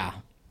 Yeah. Yeah.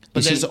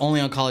 But You there's see- only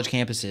on college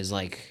campuses,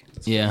 like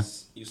Yeah.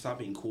 You stop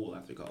being cool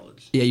after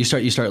college. Yeah, you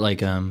start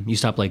like you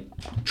stop like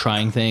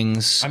trying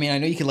things, I mean I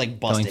know you could like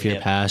bust going a for your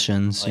hip.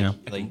 passions.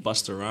 Like, Like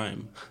bust a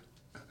rhyme.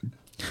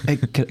 Hey,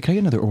 can I get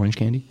another orange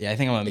candy? Yeah, I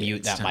think I'm gonna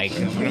mute that mic.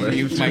 I'm gonna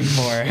mute mic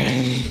 4.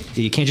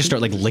 You can't just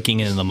start like licking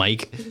it in the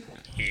mic.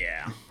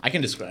 Yeah. I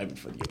can describe it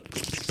for you.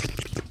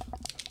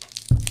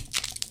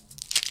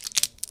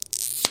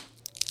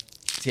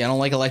 See, I don't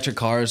like electric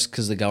cars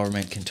because the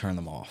government can turn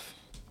them off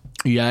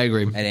Yeah, I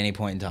agree. at any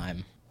point in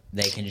time.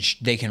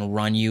 They can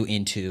run you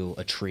into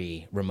a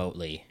tree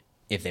remotely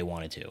if they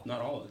wanted to.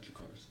 Not all electric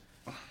cars.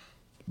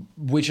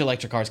 Which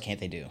electric cars can't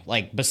they do?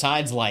 Like,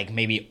 besides, like,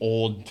 maybe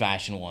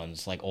old-fashioned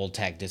ones, like old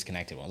tech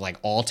disconnected ones. Like,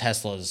 all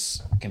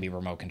Teslas can be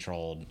remote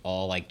controlled.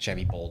 All, like,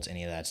 Chevy Bolts,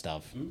 any of that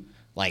stuff.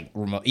 Like,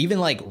 remote. Even,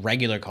 like,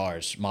 regular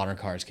cars, modern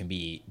cars can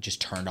be just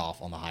turned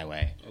off on the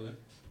highway. Okay.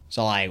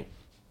 So, like,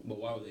 But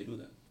why would they do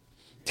that?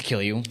 to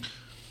kill you.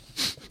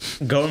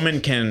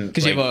 Government can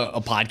Because you have a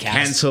podcast.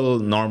 cancel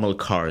normal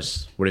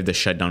cars. What if they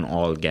shut down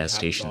all gas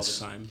Happens all stations?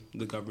 the time.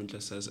 The government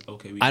just says,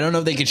 okay, I don't know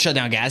if they could shut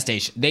down gas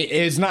stations.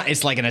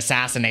 It's like an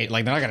assassinate.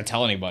 Like, they're not going to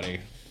tell anybody.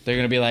 They're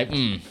going to be like,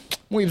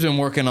 we've been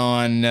working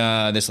on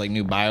this, like,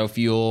 new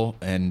biofuel.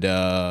 And,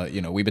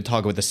 we've been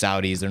talking with the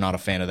Saudis. They're not a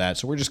fan of that.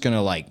 So we're just going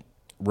to, like,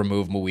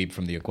 remove Muib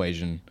from the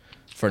equation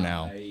for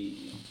now. I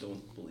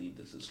don't believe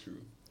this is true.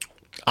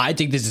 I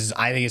think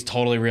it's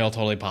totally real,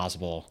 totally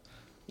possible.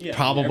 Yeah,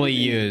 probably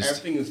everything- used.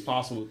 Everything is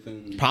possible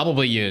within.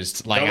 Probably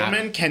used. Like,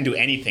 Government can do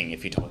anything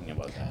if you're talking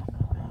about that.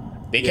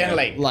 They can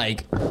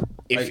like,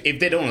 if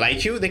they don't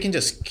like you, they can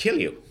just kill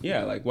you.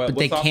 Yeah, like but what's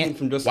they stopping can't.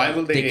 from just Why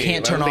will They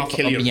can't why turn will they off a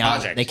kill your Miata.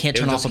 project? They can't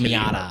They'll turn off just a kill you.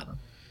 Miata.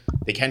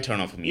 They can't turn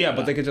off a Miata. Yeah,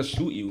 but they could just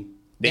shoot you.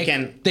 They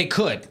can. They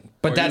could,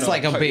 but Or, that's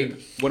like a cut big. your-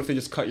 what if they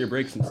just cut your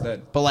brakes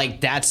instead? But like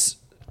that's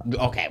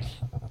okay.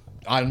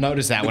 I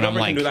noticed that The when I'm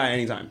government like can do that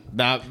anytime.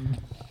 that.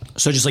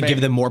 So just like give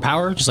them more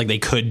power, just like they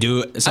could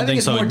do something.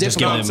 it's So more just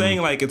give No, difficult. I'm them.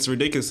 saying like it's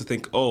ridiculous to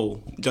think,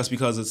 oh, just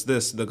because it's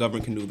this, the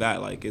government can do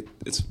that. Like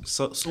it's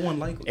so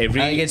unlikely. I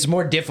think it's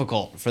more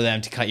difficult for them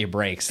to cut your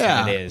brakes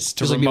Yeah. than it is to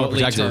Just, like, be more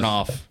remotely protective. turn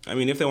off. I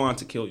mean, if they wanted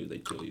to kill you,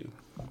 they'd kill you.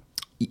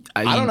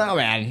 I don't know,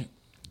 man.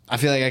 I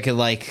feel like I could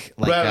like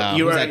Well,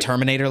 you who's are- that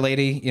Terminator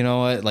lady? You know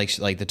what?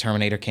 Like the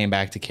Terminator came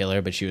back to kill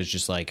her, but she was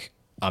just like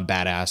I'm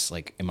badass,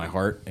 like in my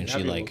heart, and They she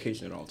have your like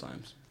location at all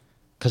times,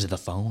 because of the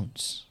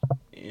phones.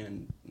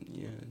 and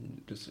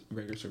just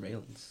regular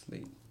surveillance.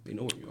 They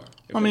know where you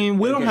are. I mean,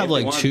 we don't have,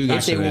 like, two If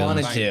they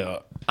surveillance. wanted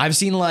to. I've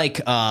seen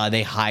like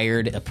they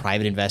hired a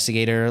private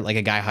investigator, like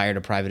a guy hired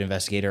a private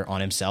investigator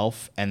on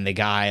himself, and the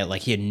guy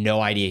like he had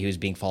no idea he was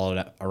being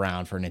followed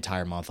around for an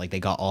entire month. Like they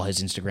got all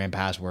his Instagram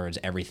passwords,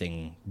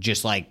 everything,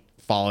 just like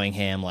following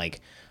him,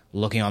 like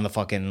looking on the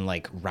fucking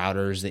like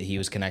routers that he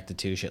was connected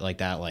to, shit like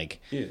that.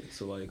 Like Yeah,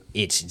 so like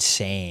it's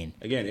insane.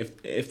 again,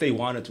 if they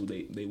wanted to,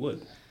 they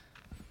would.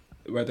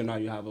 Whether or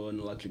not you have an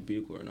electric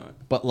vehicle or not,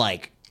 But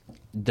like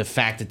the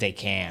fact that they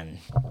can,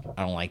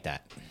 I don't like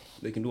that.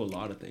 they can do a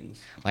lot of things.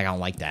 Like I don't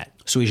like that.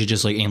 So we should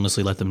just like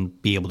aimlessly let them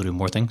be able to do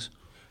more things.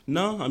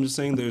 No, I'm just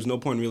saying there's no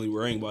point really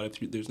worrying about it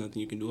if there's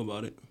nothing you can do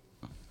about it.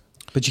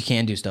 But you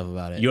can do stuff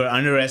about it. You're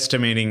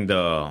underestimating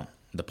the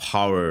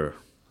power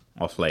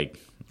of like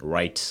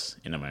rights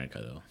in America,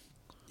 though.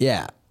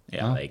 yeah.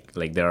 Yeah,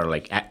 like there are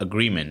like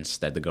agreements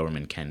that the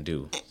government can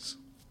do.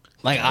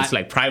 Like It's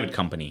like private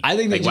company. I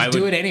think they Like, why just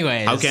do it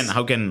anyways.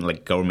 How can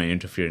like government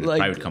interfere in a Like-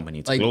 private company?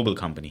 It's like, a global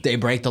company. They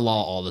break the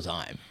law all the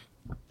time.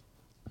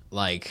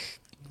 Like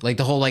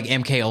the whole like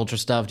MK Ultra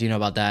stuff. Do you know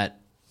about that?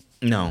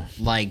 No.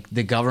 Like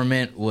the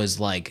government was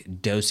like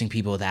dosing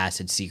people with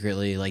acid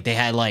secretly. Like they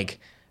had like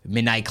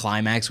midnight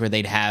climax where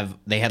they had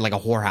like a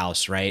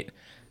whorehouse, right?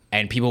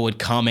 And people would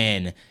come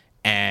in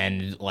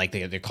and like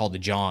they're called the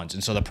Johns,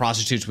 and so the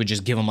prostitutes would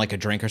just give them like a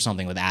drink or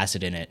something with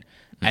acid in it,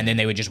 and then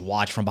they would just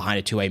watch from behind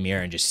a two-way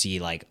mirror and just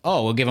see like,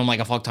 oh, we'll give them like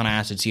a fuck ton of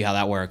acid, see how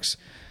that works.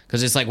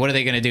 Because it's like, what are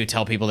they gonna do?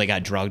 Tell people they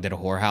got drugged at a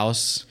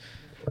whorehouse?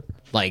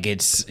 Like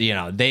it's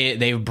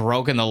they've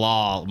broken the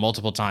law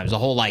multiple times. The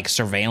whole like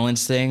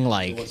surveillance thing,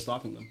 like So what's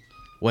stopping them?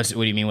 what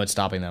do you mean? What's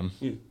stopping them?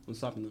 Yeah, what's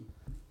stopping them?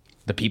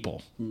 The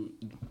people.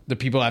 The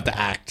people have to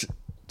act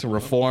to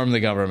reform the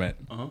government.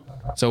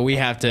 So we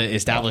have to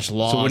establish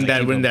laws. So wouldn't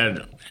keep them-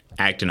 that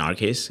act in our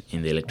case,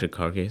 in the electric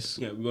car case?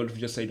 Yeah, what if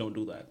you just say don't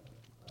do that?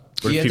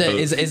 What You if have to,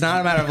 people- it's not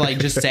a matter of like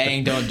just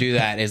saying don't do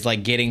that. It's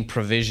like getting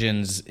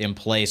provisions in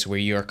place where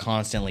you're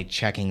constantly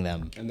checking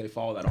them. And they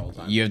follow that all the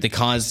time. You have to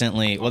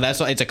constantly. Well, that's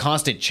why it's a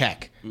constant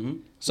check.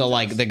 So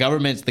like the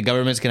government's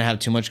gonna have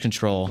too much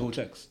control. Who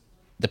checks?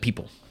 The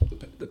people.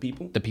 The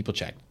people? The people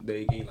check.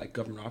 They ain't like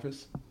government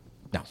office?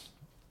 No,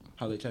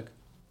 How they check?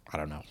 I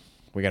don't know.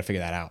 We gotta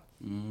figure that out.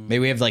 Maybe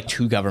we have like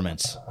two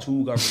governments Two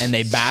governments. and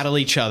they battle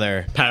each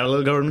other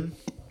Parallel government?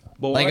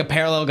 But like what? a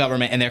parallel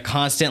government, and they're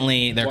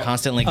constantly going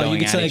Oh, you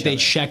could at say like each they other.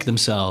 check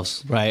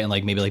themselves, right, and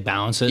like maybe like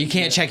balance it. You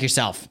can't check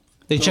yourself.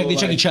 They check like-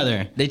 each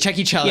other. They check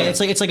each other. Yeah, it's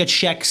like a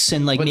checks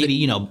and like But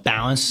maybe the-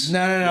 balance.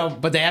 no.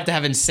 But they have to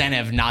have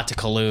incentive not to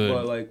collude.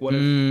 But like,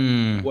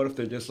 what if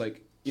they're just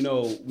like,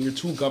 we're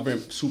two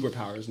government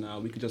superpowers now.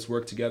 We could just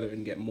work together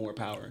and get more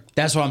power.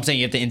 That's what I'm saying.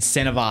 You have to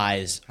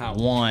incentivize How?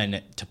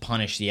 one to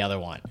punish the other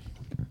one,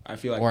 I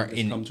feel like Or we just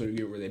in- come to an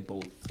agreement where they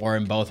both. or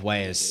in both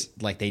ways.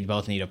 Like they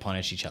both need to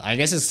punish each other. I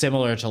guess it's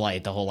similar to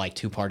like the whole like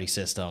two-party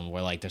system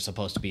where like they're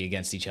supposed to be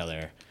against each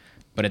other,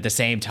 but at the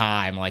same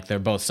time, like they're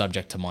both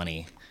subject to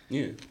money.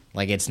 Yeah.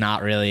 Like it's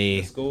not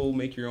really. Let's go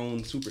make your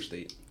own super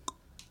state.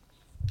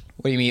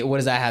 What do you mean? What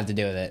does that have to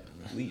do with it?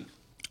 Leave.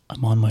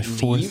 I'm on my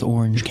fourth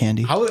orange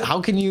candy.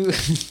 How can you?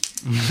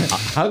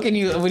 How can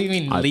you? What do you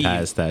mean I'll leave?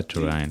 pass that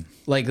to Ryan.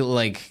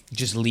 Like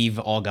just leave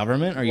all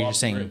government, or are you just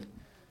saying?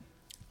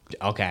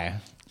 Okay,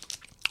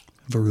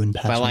 Varun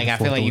passed. but like my I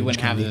feel fourth like you orange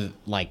wouldn't have candy.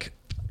 the like.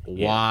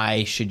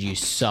 Why should you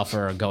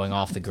suffer going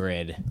off the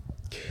grid?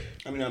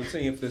 I mean, I'm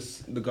saying if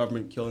the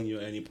government killing you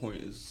at any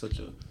point is such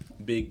a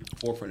big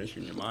forefront issue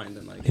in your mind,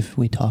 then like If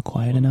we talk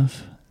quiet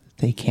enough,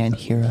 they can't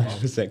hear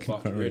us.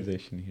 Second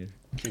conversation here.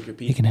 drink your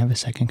We pee. can have a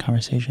second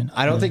conversation.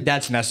 I don't think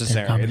that's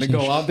necessary. In the conversation.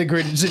 go off the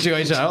grid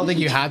situation, I don't think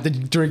you have to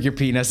drink your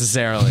pee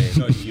necessarily.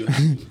 No,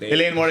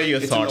 Elaine, what are your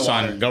It's in the thoughts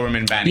water. on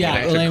government banning Yeah,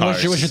 electric Elaine,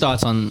 cars? what's your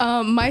thoughts on?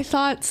 My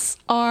thoughts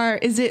are: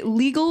 is it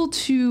legal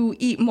to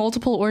eat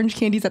multiple orange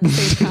candies at the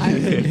same time?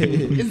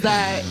 is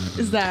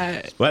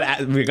that?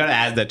 Well, we gotta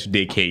add that to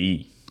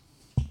DKE.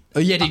 Oh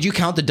yeah, did you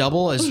count the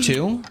double as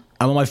 2?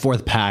 I'm on my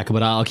fourth pack,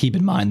 but I'll keep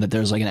in mind that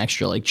there's like an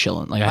extra like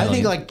chilling. Like I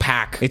think like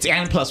pack. It's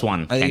N plus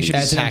one. I think you should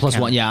candies. just It's an plus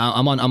count. one. Yeah,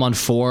 I'm on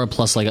 4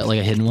 plus like a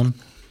hidden one.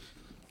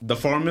 The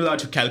formula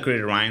to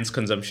calculate Ryan's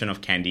consumption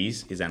of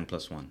candies is N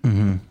plus one.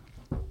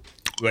 Mm-hmm.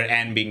 Where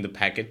N being the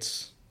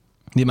packets.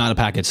 The amount of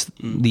packets,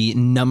 the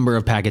number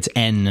of packets,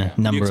 n Can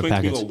you number of explain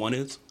to me packets. what one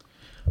is?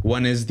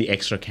 One is the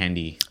extra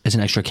candy. It's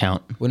an extra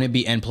count. Wouldn't it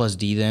be N plus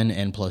D then?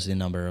 N plus the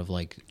number of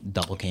like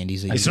double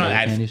candies. That It's you not.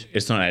 get? candies?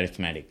 It's not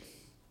arithmetic.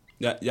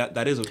 Yeah,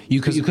 that is. You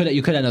could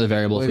add another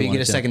variable What if if you you get a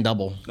wanted to. second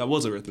double? That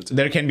was arithmetic.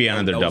 There can be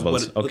another That was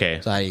doubles. what- Okay.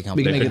 So how do you count?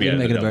 We can There make could it- be we can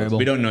make other it a doubles. variable.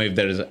 We don't know if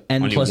there is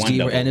N only plus one D,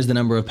 double. where N is the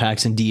number of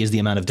packs and D is the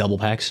amount of double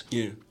packs.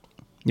 Yeah.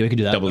 Yeah, we could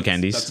do that. Double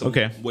candies. That's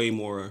Okay. way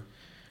more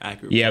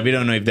accurate. Yeah, we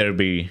don't know if there'll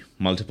be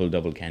multiple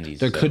double candies.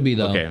 There so- could be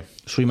though. Okay.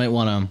 So we might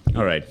want to.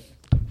 All right.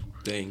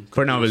 Dang.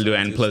 For now, we'll do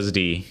N plus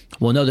D.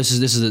 Well, no, this is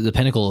the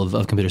pinnacle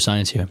of computer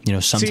science here. You know,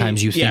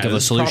 sometimes See, you think yeah, of a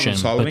this problem solution,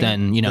 solving, but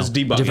then you know this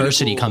debugging.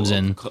 diversity comes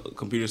in.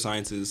 Computer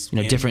sciences.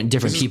 You know, different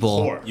This is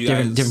people, core. You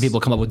different guys-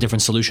 people come up with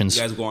different solutions.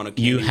 You guys go on a.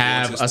 You candy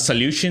have board a system.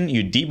 solution,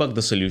 you debug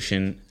the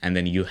solution, and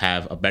then you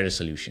have a better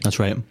solution. That's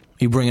right.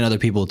 You bring in other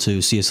people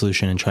to see a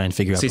solution and try and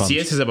figure out See, problems.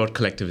 CS is about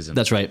collectivism.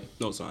 That's right.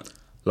 No, it's not.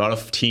 A lot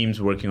of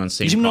teams working on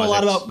same You seem to know a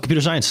lot projects. about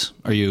computer science.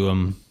 Are you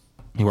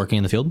you working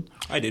in the field?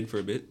 I did for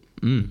a bit.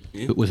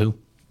 With who?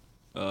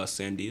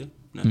 Sandia.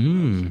 No,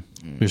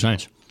 Computer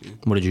science.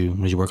 What did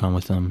you work on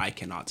with them? I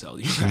cannot tell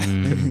you.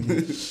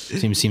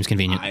 Seems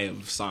convenient. I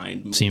have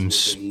signed. multiple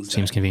Seems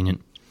things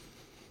convenient.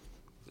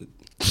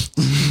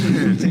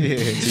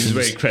 Seems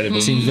very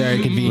credible. Seems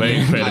very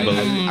convenient. Very credible.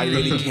 I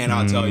really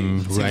cannot tell you.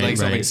 Seems Right, like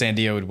something right.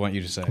 Sandia would want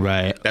you to say.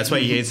 Right. That's why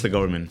he hates the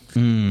government.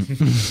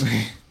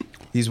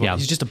 He's Yeah.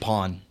 he's just a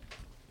pawn.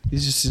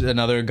 He's just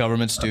another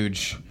government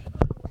stooge.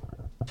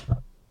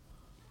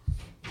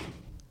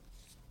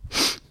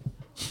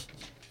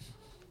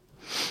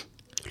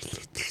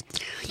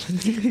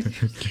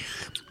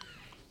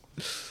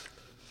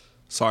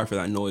 Sorry for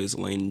that noise.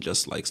 Elaine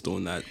just likes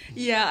doing that.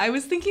 Yeah, I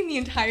was thinking the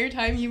entire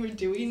time you were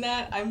doing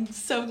that. I'm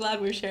so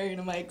glad we're sharing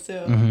a mic,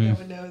 so no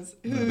one knows.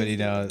 Nobody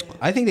knows.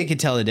 I think they could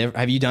tell the difference.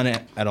 Have you done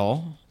it at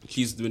all?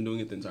 She's been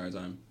doing it the entire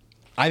time.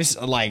 I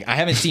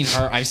haven't seen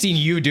her. I've seen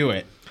you do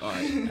it. All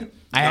right.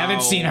 I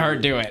haven't seen her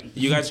do it.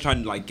 You guys are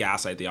trying to like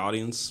gaslight the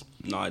audience.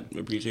 Not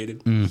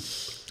appreciated.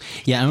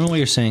 Yeah, I don't know why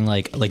you're saying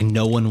like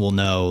no one will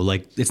know.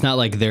 Like it's not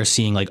like they're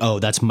seeing like, oh,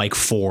 that's mic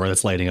 4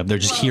 that's lighting up. They're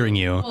just hearing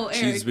you. Well,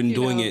 She's Eric, been you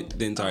doing know, it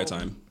the entire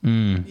time.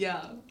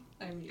 Yeah,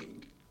 I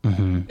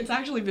mean, it's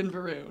actually been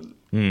Varun.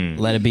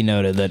 Let it be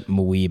noted that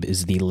Muib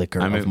is the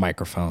liquor I'm of a-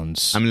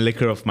 microphones. I'm a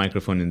liquor of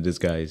microphone in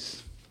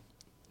disguise.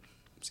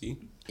 See,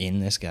 in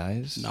this,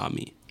 guys. not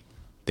me.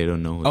 They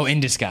don't know. Oh, in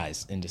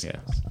disguise. In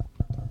disguise.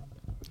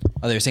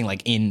 Oh, they were saying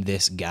like in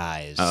this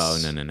guise. Oh,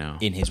 no.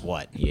 In his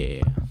what?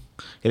 Yeah.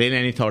 Elaine,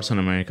 any thoughts on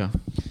America?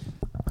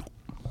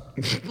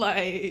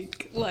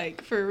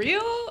 Like for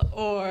real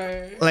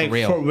or Like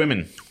real. for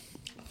women.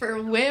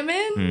 for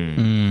women?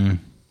 Hmm.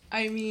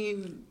 I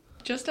mean,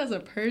 just as a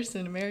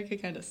person, America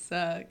kind of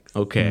sucks.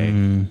 Okay.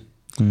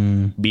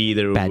 Be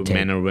either Bad take.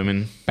 men or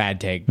women. Bad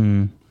take.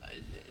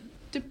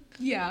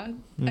 Yeah.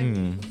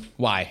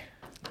 Why?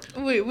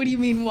 Wait, what do you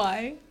mean?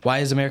 Why? Why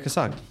does America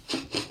suck?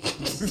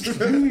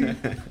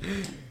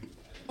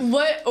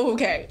 What?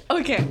 Okay.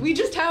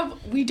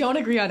 We don't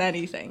agree on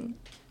anything.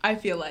 I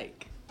feel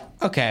like.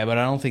 Okay, but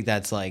I don't think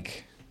that's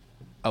like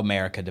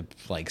America to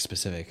like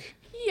specific.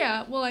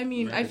 Yeah. Well, I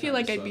mean, I feel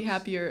like kinda I'd be sucks.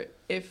 happier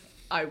if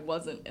I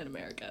wasn't in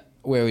America.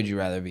 Where would you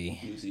rather be?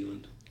 New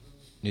Zealand.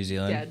 New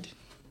Zealand? Dead.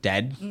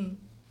 Dead?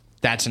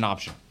 That's an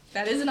option.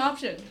 That is an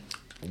option.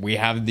 We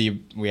have the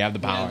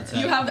power.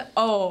 You have.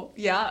 Oh,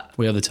 yeah.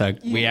 We have the tech.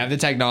 We have the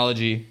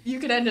technology. You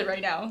could end it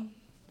right now.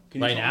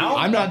 Right now?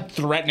 I'm not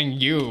threatening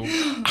you.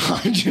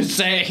 I'm just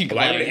saying.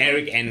 Why would like-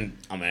 Eric end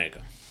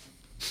America?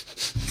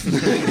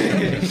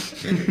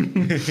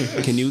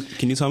 Can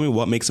you tell me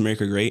what makes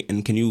America great,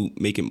 and can you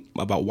make it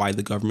about why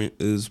the government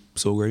is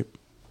so great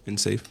and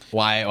safe?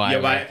 Why Yeah,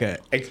 America?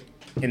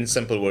 in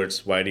simple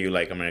words, why do you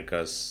like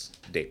America's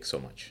dick so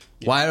much?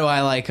 Why do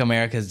I like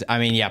America's? I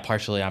mean, yeah,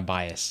 partially I'm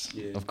biased.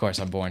 Yeah. Of course,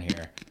 I'm born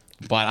here.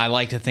 but I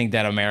like to think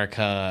that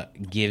America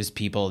gives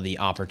people the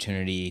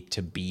opportunity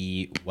to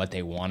be what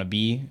they want to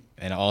be,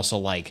 and also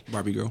like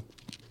Barbie girl.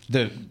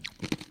 the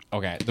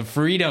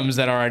freedoms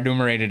that are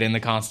enumerated in the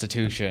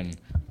Constitution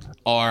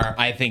are,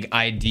 I think,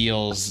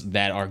 ideals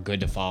that are good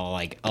to follow,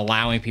 like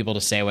allowing people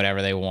to say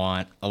whatever they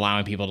want,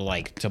 allowing people to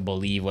like to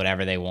believe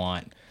whatever they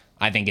want.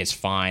 I think it's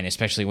fine,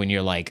 especially when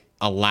you're like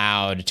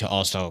allowed to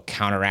also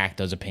counteract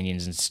those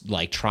opinions and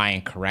like try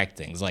and correct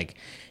things. Like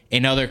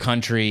in other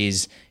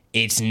countries,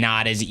 it's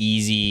not as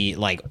easy.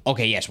 Like,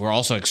 okay, yes, we're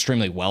also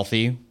extremely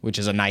wealthy, which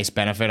is a nice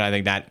benefit. I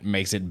think that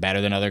makes it better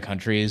than other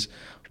countries.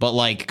 But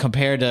like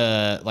compared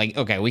to like,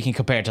 okay, we can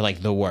compare it to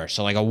like the worst.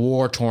 So like a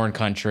war-torn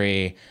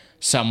country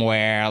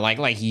somewhere like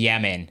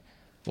Yemen.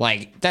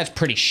 Like, that's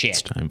pretty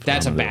shit.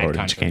 That's a bad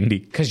country.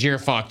 Because you're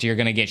fucked. You're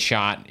going to get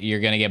shot. You're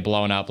going to get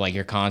blown up. Like,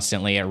 you're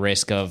constantly at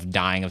risk of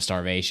dying of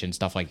starvation,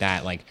 stuff like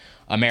that. Like,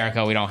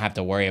 America, we don't have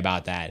to worry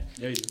about that.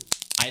 Yeah, you do.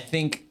 I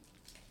think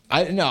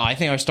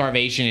our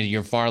starvation is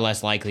you're far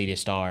less likely to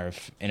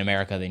starve in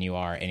America than you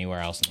are anywhere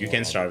else in the world. You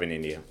can starve in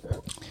India.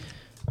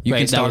 You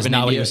can starve in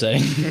not what India. you're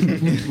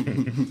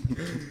saying.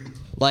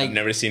 Like, I've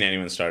never seen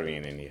anyone starving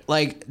in India.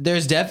 like,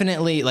 there's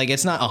definitely, like,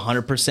 it's not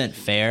 100%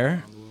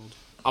 fair.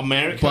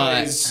 America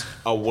But- is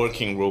a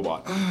working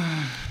robot.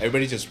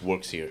 Everybody just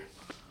works here.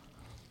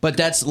 But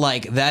that's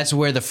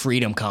where the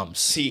freedom comes.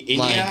 See,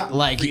 India,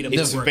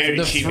 it's very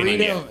cheap in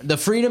India. The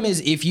freedom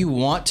is if you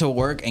want to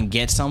work and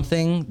get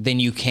something, then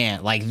you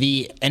can.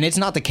 And it's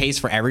not the case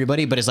for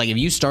everybody, but it's like if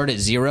you start at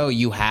zero,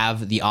 you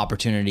have the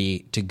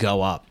opportunity to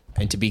go up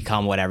and to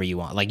become whatever you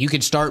want. Like you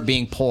could start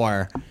being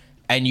poor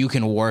and you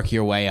can work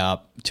your way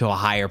up to a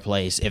higher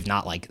place, if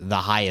not like the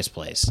highest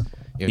place.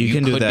 You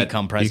can do could that.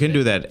 become You president. can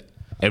do that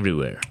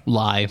everywhere.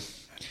 Lie.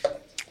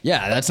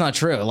 Yeah, that's not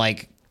true.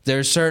 Like,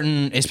 there's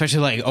certain, especially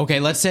like, okay,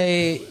 let's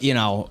say,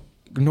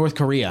 North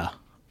Korea,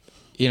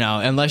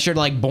 unless you're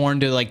like born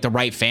to like the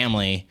right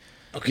family,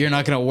 you're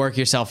not going to work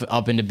yourself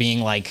up into being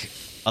like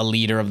a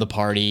leader of the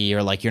party,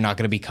 or like you're not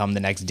going to become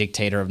the next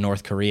dictator of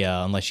North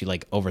Korea unless you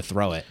like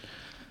overthrow it.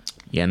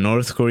 Yeah,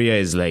 North Korea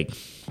is like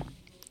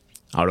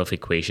out of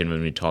equation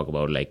when we talk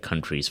about like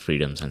countries'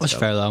 freedoms and That's stuff.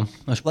 fair though.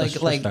 That's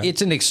fair.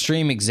 It's an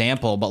extreme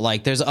example, but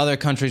like there's other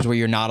countries where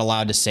you're not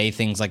allowed to say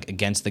things like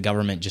against the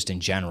government just in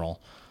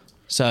general.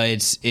 So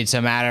it's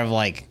a matter of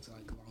like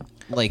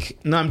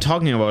No, I'm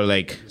talking about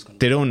like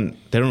they don't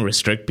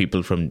restrict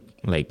people from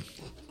like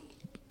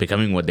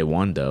becoming what they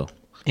want though.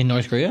 In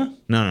North Korea?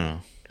 No.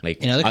 Like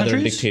In other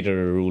countries?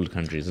 dictator-ruled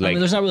countries, I like mean,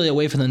 there's not really a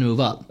way for them to move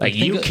up. like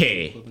think of-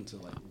 UK.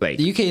 Like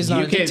The UK is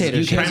not a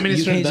dictatorship. Prime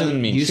Minister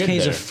doesn't mean shit UK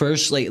is a there.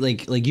 first like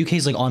UK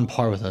is like on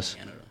par with us.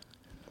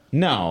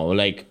 No,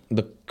 like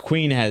the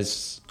Queen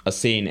has a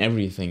say in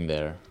everything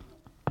there,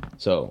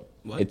 so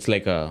it's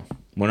like a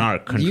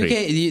monarch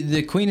country.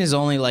 The Queen is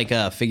only like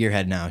a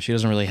figurehead now. She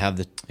doesn't really have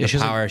the she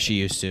doesn't- power she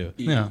used to.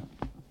 Yeah.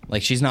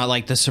 Like she's not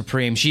like the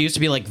supreme. She used to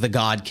be like the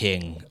God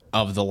King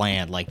of the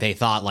land. Like they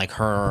thought like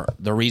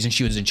the reason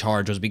she was in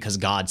charge was because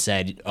God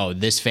said, "Oh,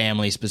 this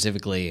family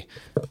specifically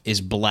is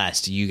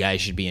blessed. You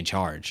guys should be in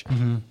charge."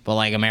 Mm-hmm. But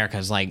like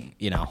America's like,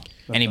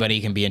 anybody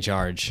can be in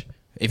charge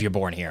if you're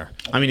born here.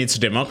 I mean, it's a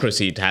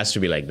democracy. It has to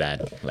be like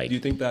that. Like Do you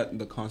think that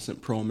the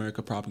constant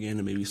pro-America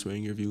propaganda may be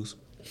swaying your views?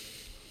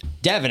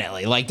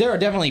 Definitely. Like there are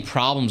definitely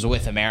problems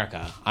with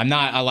America.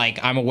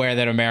 I'm aware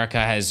that America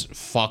has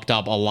fucked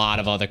up a lot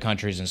of other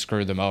countries and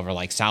screwed them over.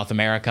 Like South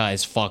America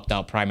is fucked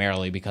up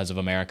primarily because of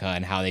America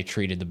and how they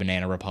treated the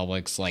banana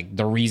republics. Like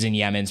the reason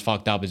Yemen's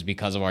fucked up is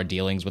because of our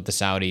dealings with the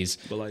Saudis.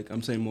 But like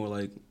I'm saying more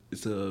like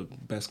it's the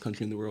best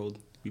country in the world.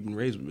 We've been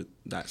raised with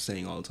that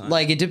saying all the time.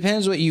 Like it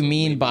depends what you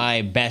mean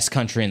by best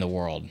country in the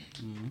world.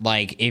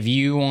 Like if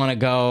you want to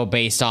go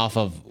based off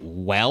of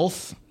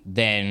wealth,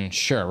 then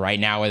sure, right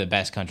now we're the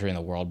best country in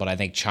the world, but I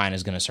think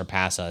China's going to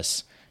surpass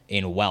us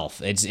in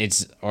wealth.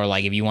 Or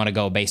like if you want to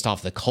go based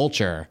off the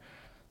culture,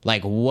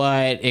 like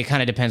it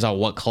kind of depends on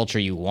what culture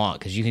you want,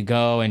 because you could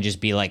go and just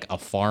be like a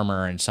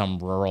farmer in some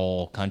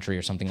rural country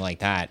or something like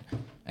that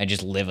and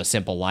just live a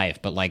simple life.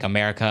 But like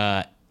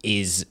America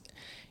is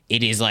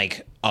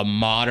like a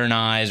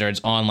modernized, or it's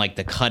on like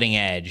the cutting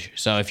edge.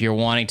 So if you're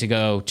wanting to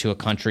go to a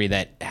country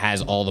that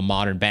has all the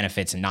modern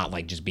benefits and not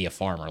like just be a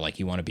farmer, like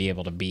you want to be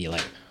able to be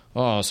like,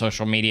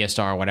 social media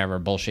star, whatever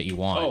bullshit you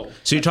want.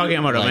 so you're talking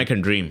about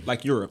American dream.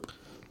 like Europe.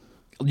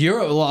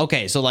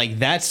 Okay, so like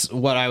that's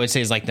what I would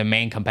say is like the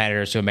main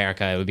competitors to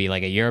America. It would be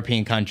like a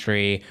European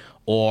country,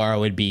 or it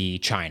would be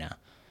China.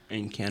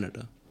 And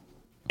Canada.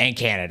 And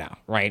Canada,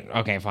 right?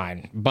 Okay,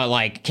 fine. But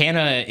like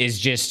Canada is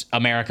just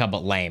America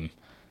but lame.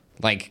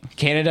 Like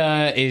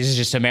Canada is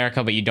just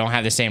America, but you don't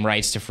have the same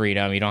rights to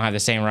freedom. You don't have the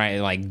same right,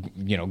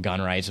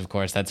 gun rights. Of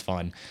course, that's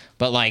fun.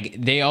 But like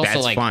they also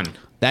That's like fun.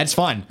 That's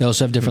fun. They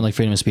also have different like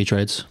freedom of speech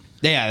rights.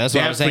 Yeah, that's They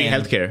what I'm have free saying.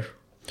 healthcare.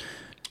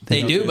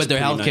 They do, Healthcare but their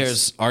is pretty healthcare nice.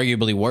 is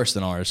arguably worse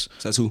than ours.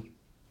 Says who?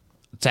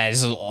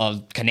 Says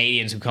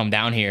Canadians who come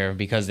down here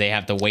because they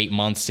have to wait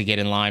months to get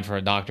in line for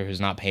a doctor who's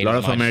not paid. A lot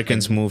as of much.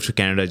 Americans move to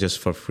Canada just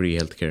for free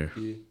healthcare.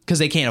 Because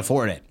they can't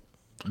afford it.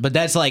 But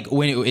that's like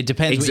when it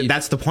depends. what you-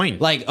 That's the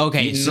point. Like,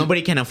 okay, so-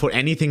 nobody can afford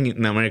anything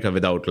in America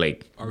without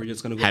like Are we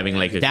just gonna go having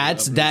like a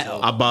That's that.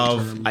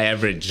 above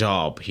average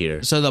job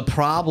here. So the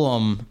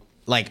problem,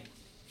 like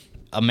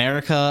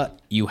America,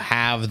 you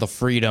have the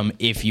freedom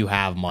if you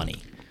have money.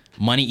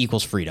 Money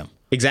equals freedom.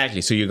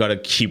 Exactly. So you got to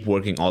keep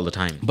working all the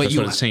time. But That's you,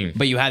 what it's saying.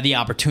 but you have the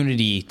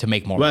opportunity to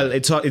make more. Well, money.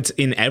 it's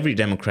in every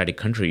democratic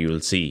country. You will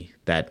see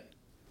that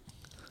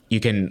you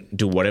can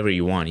do whatever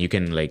you want. You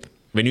can like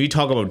when we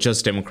talk about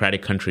just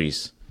democratic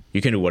countries,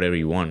 you can do whatever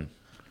you want.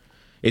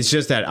 It's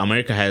just that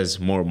America has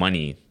more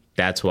money.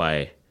 That's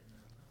why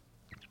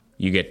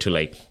you get to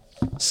like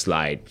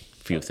slide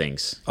a few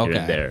things here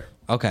and there.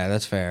 Okay,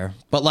 that's fair.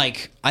 But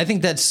like, I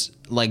think that's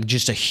like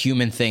just a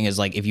human thing. Is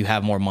like if you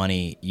have more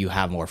money, you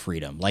have more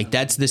freedom. Like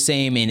that's the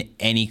same in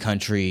any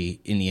country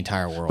in the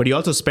entire world. But you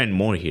also spend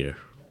more here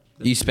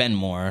you spend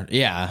more.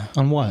 Yeah.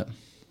 On what?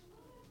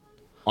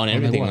 on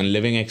everything, what? on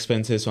living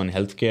expenses, on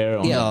healthcare.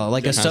 On Yeah,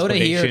 like a soda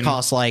here transportation.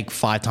 costs like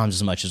 5 times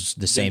as much as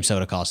the same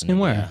soda costs in In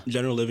India. where?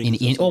 General living. In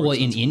expenses oh more well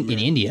in expensive than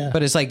India.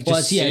 But it's like Well,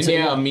 just it's- yeah,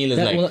 India, a meal is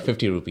that- like well,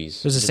 50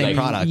 rupees. It's the same like,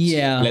 product.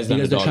 Yeah, Less than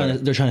because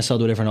 $1. they're trying to sell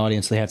to a different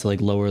audience. They have to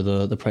like lower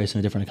the price in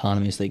a different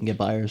economy so they can get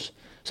buyers.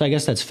 So I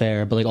guess that's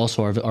fair, but like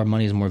also our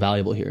money is more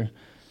valuable here.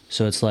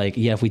 So it's like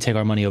yeah, if we take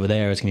our money over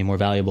there, it's gonna be more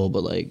valuable.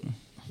 But like,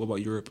 What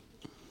about Europe?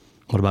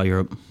 what about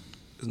Europe?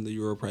 Isn't the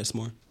euro price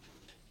more?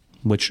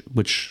 Which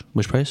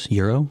price?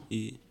 Euro?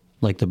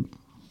 Like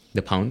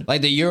The pound?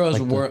 Like the euros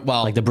Like the- were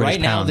well like the British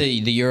right now pound.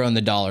 the euro and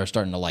the dollar are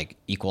starting to like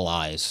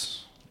equalize.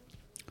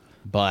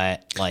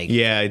 But like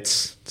Yeah,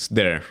 it's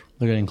there.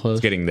 they're getting close.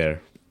 It's getting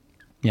there.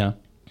 Yeah.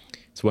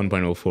 It's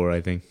 1.04,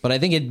 I think. But I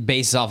think it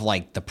bases off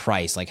like the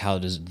price, like how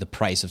does the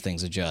price of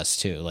things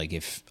adjust too? Like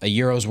if a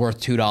euro's worth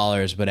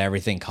 $2, but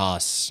everything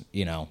costs,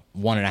 1.5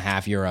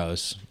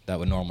 euros, that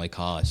would normally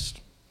cost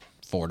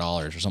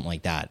 $4 or something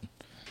like that.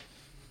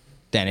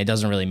 Then it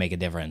doesn't really make a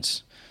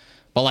difference.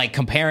 But like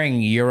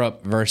comparing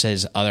Europe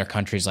versus other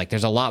countries, like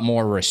there's a lot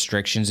more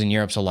restrictions in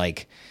Europe. So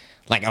like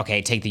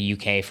okay, take the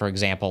UK for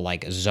example.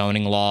 Like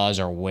zoning laws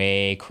are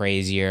way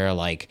crazier.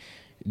 Like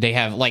they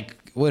have like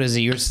what is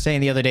it? You were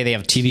saying the other day they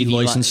have TV TV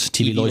license,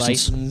 TV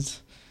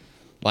license.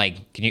 Like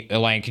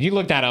Elaine, can you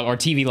look that up? Or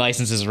TV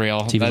license is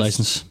real. TV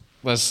license.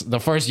 That's the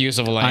first use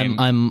of Elaine.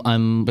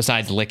 I'm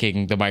besides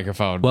licking the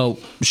microphone. well,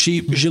 she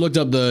looked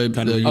up the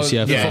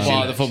UCF.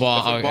 the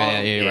football. Oh,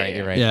 yeah,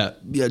 you're right. Yeah,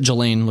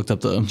 Jelaine looked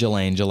up the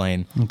Jelaine.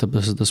 looked up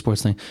the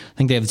sports thing. I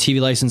think they have the TV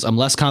license. I'm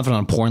less confident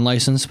on porn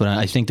license, but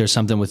I think there's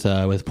something with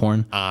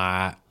porn.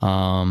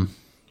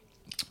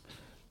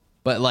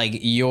 But like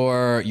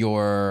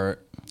your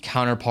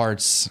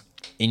counterparts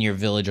in your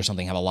village or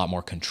something have a lot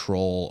more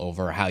control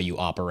over how you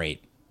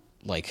operate.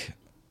 Like,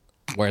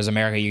 whereas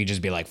America, you could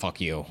just be like,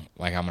 "Fuck you!"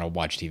 Like I'm gonna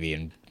watch TV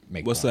and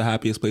make. What's porn. the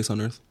happiest place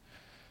on earth?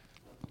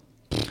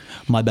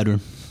 My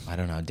bedroom. I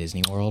don't know,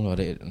 Disney World.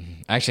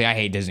 Actually, I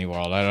hate Disney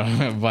World. I don't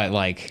know, but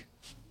like,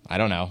 I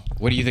don't know.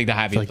 What do you think the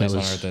happiest like that place on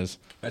was- earth is?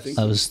 I think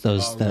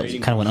That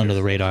kind of went under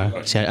the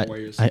radar. See,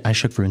 I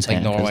shook Varun's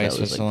hand because Norway, that was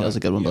Switzerland. that was a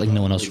good one, but like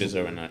no one else You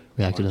deserve a nut.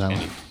 reacted to that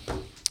one.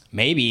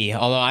 Maybe,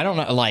 although I don't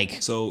know.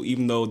 Like, so.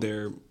 Even though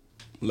they're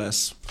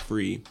less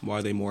free, why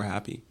are they more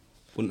happy?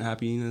 Wouldn't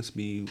happiness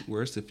be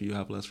worse if you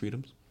have less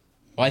freedoms?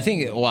 well, I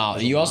think.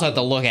 Well, you also have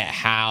to look at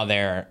how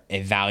they're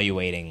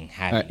evaluating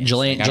happiness.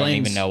 Jelaine- Like, I don't Jelaine's-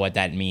 even know what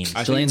that means.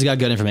 Jelane's got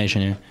good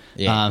information here.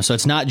 Yeah. So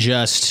it's not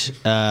just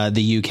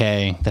the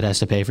UK that has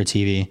to pay for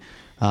TV,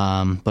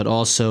 but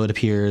also it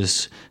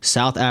appears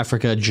South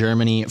Africa,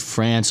 Germany,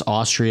 France,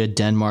 Austria,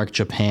 Denmark,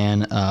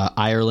 Japan,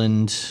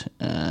 Ireland,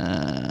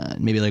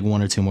 maybe like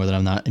one or two more that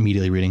I'm not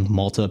immediately reading.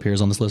 Malta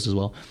appears on this list as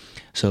well.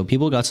 So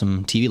people got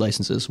some TV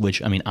licenses,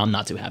 which I mean, I'm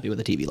not too happy with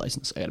a TV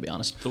license. I got to be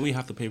honest. Don't we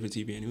have to pay for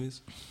TV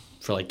anyways?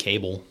 For like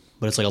cable,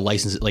 but it's like a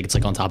license, like it's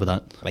like on top of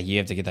that Like, you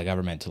have to get the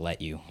government to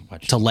let you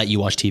watch. to let you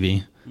watch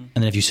TV, and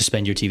then if you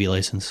suspend your TV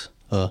license,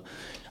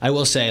 I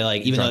will say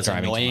like even though it's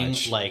Driving too annoying,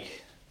 much.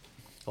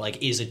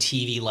 like is a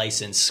TV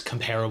license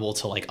comparable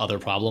to like other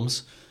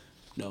problems?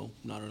 No,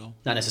 not at all.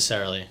 Not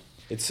necessarily.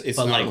 It's But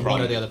not like, a what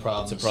problem. are the other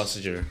problems? It's a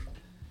procedure.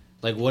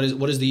 Like what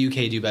does the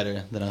UK do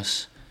better than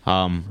us?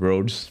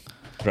 Roads,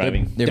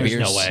 driving. Their There's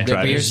beer's, no way.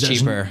 Their beer's There's-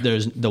 cheaper.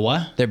 There's the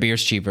what? Their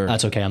beer's cheaper.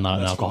 That's okay. I'm not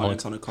an Less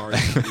alcoholic. reliance on a car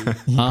economy.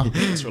 Huh?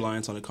 Less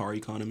reliance on a car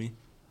economy.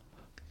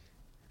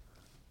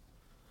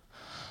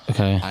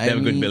 Okay. They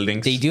have good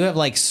buildings. They do have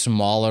like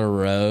smaller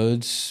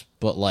roads,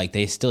 but like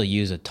they still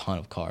use a ton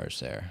of cars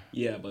there.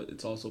 Yeah, but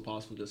it's also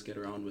possible to just get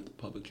around with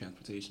public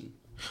transportation.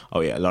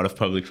 Oh yeah, a lot of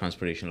public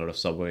transportation, a lot of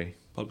subway.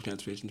 Public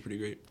transportation is pretty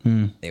great.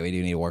 Yeah, we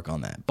do need to work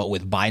on that. But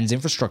with Biden's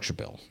infrastructure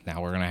bill,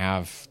 now we're gonna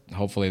have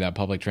hopefully that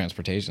public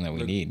transportation that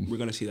we need. We're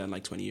gonna see that in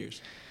like 20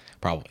 years.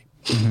 Probably.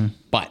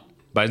 But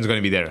Biden's going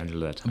to be there until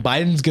that time.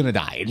 Biden's gonna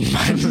die.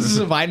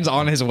 Biden's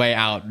on his way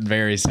out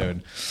very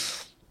soon.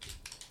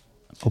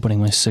 Opening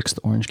my 6th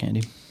orange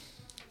candy.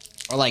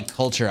 Or like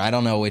culture. I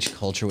don't know which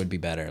culture would be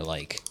better.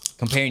 Like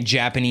comparing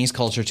Japanese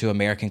culture to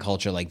American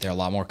culture, like they're a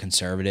lot more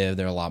conservative.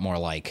 They're a lot more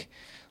like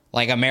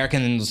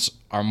Americans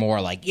are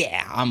more like,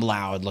 yeah, I'm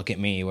loud, look at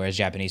me. Whereas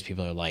Japanese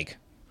people are like,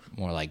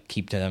 more like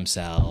keep to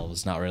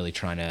themselves, not really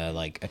trying to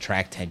like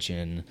attract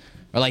attention,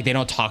 or like they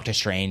don't talk to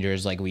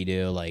strangers like we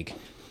do. Like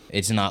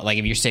it's not like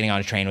if you're sitting on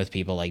a train with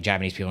people, like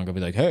Japanese people are gonna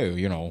be like, hey,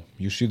 you know,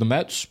 you see the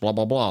Mets, blah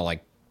blah blah.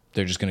 Like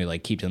they're just gonna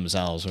like keep to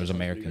themselves. Whereas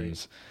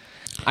Americans,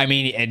 I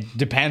mean, it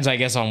depends, I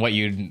guess, on what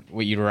you'd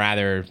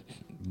rather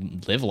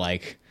live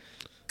like.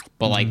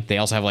 But like they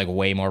also have like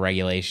way more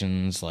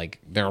regulations. Like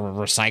their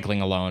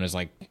recycling alone is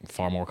like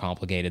far more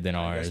complicated than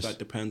I ours. guess that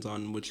depends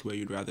on which way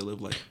you'd rather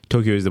live like.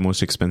 Tokyo is the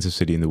most expensive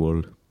city in the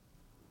world.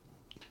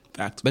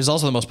 Fact. But it's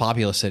also the most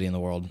populous city in the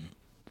world.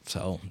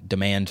 So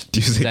demand You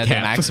is said at the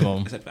cap.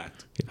 maximum. I said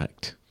fact.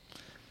 Fact.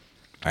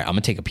 All right, I'm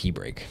gonna take a pee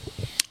break.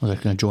 I was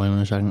gonna join in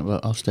a second,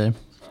 but I'll stay.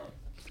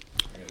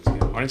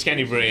 Orange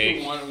candy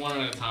break.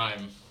 One at a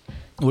time.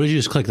 What did you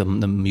just click the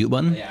mute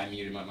button? Yeah, I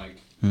muted my mic.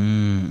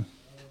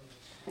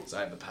 So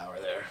I have the power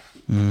there.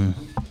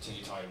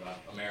 Continue talking about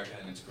America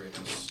and its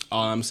greatness.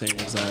 All I'm saying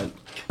is that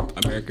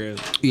America is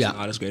Yeah.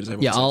 not as great as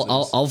everyone Yeah, says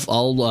it is.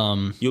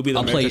 I'll You'll be the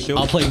I'll play America show?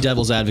 I'll play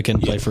devil's advocate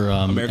and play for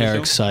America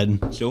Eric's show?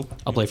 side. Sure.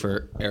 I'll play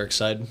for Eric's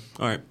side.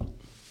 All right.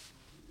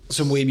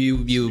 So Weeb,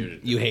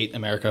 you hate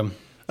America.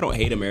 I don't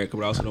hate America,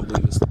 but I also don't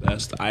believe it's the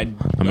best.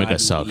 America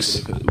I'd sucks.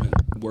 believe it if it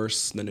went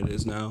worse than it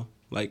is now.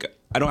 Like,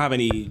 I don't have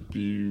any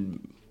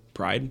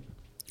pride,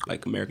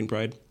 like American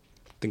pride.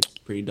 I think it's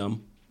pretty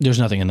dumb. There's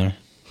nothing in there.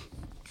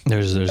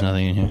 There's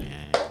nothing in here.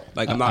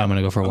 Like, I'm not. I'm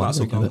gonna go for a I'm walk. not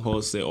so Look at it. gung ho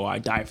to say, "Oh, I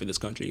die for this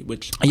country."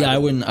 Which Yeah, I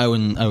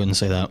wouldn't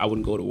say that. I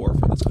wouldn't go to war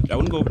for this country. I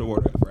wouldn't go to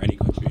war for any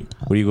country.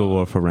 Would you go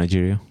war for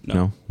Nigeria?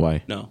 No.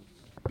 Why? No,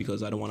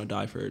 because I don't want to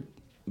die for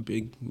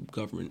big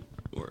government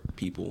or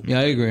people. Yeah,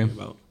 I agree.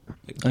 About,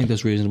 like, I think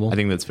that's reasonable. I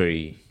think that's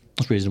very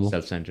That's reasonable.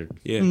 self-centered.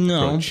 yeah.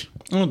 No, approach.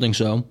 I don't think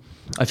so.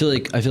 I feel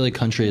like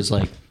country is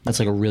like that's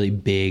like a really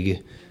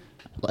big,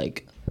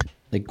 like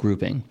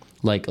grouping.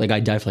 Like I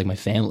die for like my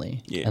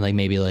family Yeah. and like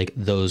maybe like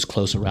those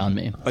close around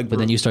me. Like, but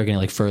then you start getting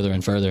like further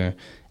and further,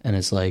 and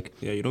it's like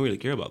Yeah, you don't really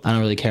care about I that.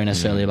 don't really care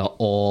necessarily about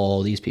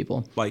all these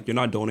people. Like, you're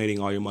not donating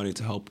all your money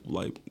to help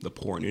like the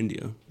poor in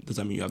India. Does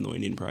that mean you have no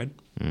Indian pride?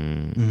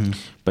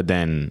 But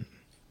then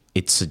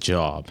it's a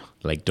job.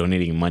 Like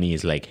donating money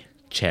is like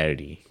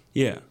charity.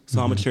 Yeah. So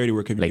how much charity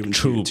work have you Like given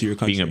true, to your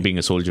country? being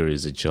a soldier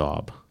is a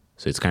job.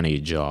 So it's kind of your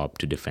job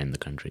to defend the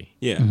country.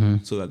 Yeah,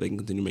 so that they can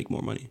continue to make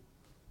more money.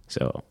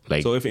 So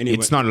like, So if anyone-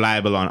 it's not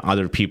liable on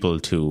other people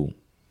to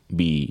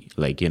be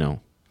like,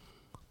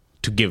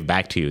 to give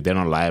back to you. They're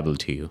not liable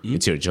to you.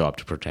 It's your job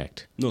to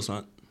protect. No, it's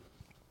not.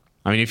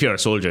 I mean, if you're a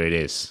soldier, it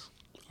is.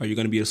 Are you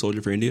going to be a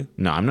soldier for India?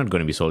 No, I'm not going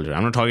to be a soldier.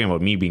 I'm not talking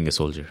about me being a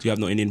soldier. Do you have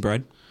no Indian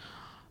pride?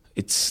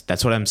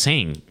 That's what I'm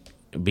saying.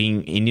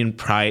 Being Indian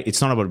pride, it's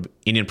not about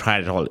Indian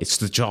pride at all. It's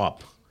the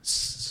job.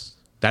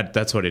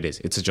 That's what it is.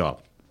 It's a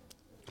job.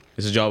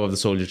 It's a job of the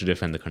soldier to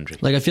defend the country.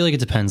 Like I feel like it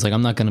depends. Like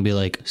I'm not gonna be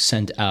like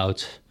sent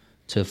out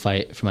to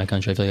fight for my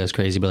country. I feel like that's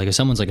crazy. But like if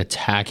someone's like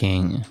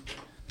attacking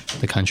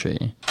the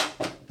country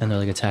and they're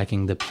like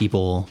attacking the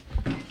people,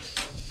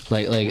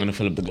 like I'm gonna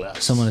fill up the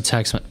glass. someone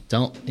attacks my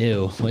don't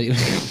ew. What you,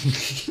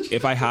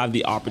 If I have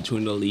the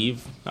opportunity to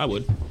leave, I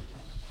would.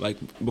 Like,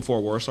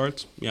 before war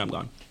starts, yeah, I'm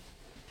gone.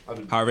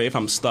 However, if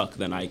I'm stuck,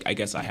 then I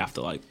guess I have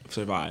to, like,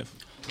 survive.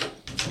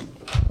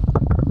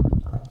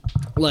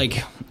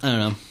 like I don't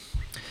know.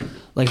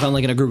 Like if I'm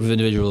like in a group of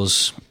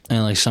individuals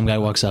and like some guy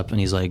walks up and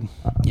he's like,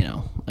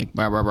 like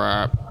blah blah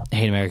blah, I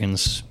hate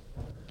Americans.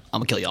 I'm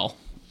gonna kill y'all.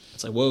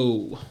 It's like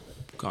whoa,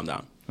 Calm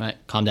down. right?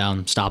 Calm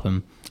down, stop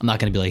him. I'm not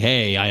gonna be like,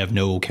 hey, I have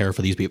no care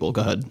for these people.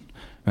 Go ahead,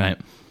 right?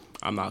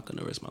 I'm not going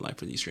to risk my life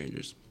for these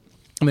strangers.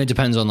 I mean, it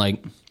depends on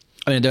like,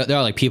 I mean, there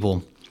are like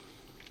people,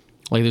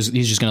 like he's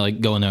just gonna like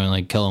go in there and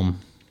like kill him.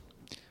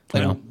 You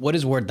know, What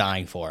is worth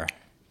dying for?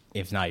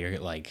 If not, you're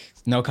like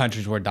no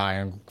country's worth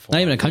dying for.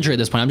 not even a country at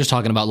this point. I'm just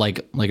talking about like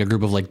a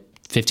group of like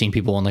 15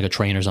 people on like a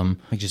train or something.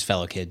 like just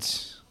fellow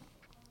kids.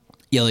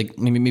 Yeah, like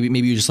maybe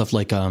you just left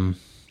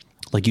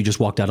like you just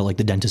walked out of like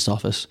the dentist's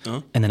office,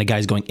 and then a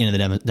guy's going into the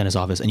dentist's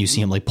office, and you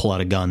see him like pull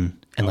out a gun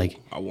and like.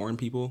 I warn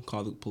people,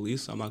 call the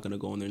police. I'm not going to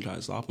go in there and try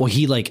to stop them. Well,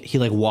 he like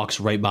walks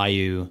right by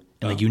you,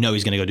 and like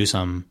he's gonna go do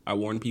something, I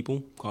warn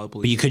people, call the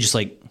police. but you could just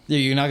like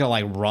You're not gonna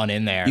like run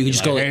in there. you could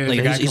just go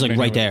like he's like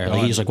right there,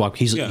 like he just like walk.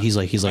 He's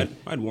like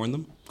I'd warn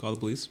them, call the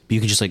police. but you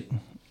could just like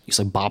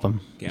bop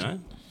him. Can I?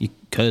 You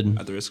could.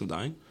 At the risk of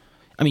dying?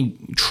 I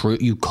mean, true,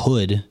 you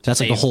could. That's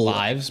like the Save whole.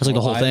 lives, That's like the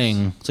more whole lives.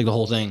 thing. It's like the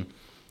whole thing.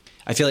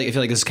 I feel like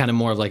this is kind of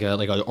more of like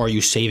a are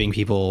you saving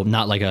people?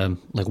 Not like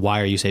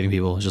why are you saving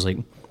people? It's just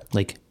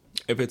like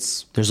If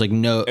it's there's like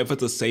no. if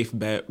it's a safe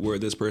bet where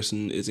this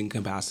person is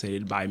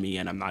incapacitated by me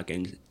and I'm not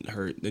getting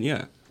hurt, then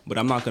yeah. But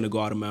I'm not going to go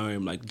out of my way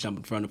and like jump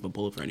in front of a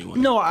bullet for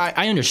anyone. No,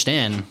 I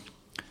understand.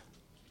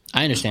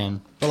 I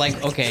understand. But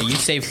like, okay, you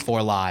saved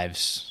 4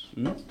 lives.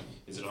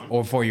 Is it on?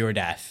 Or for your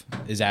death.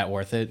 Is that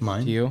worth it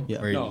Mine? to you?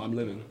 Yeah. Or No, I'm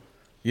living.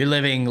 you're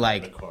living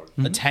like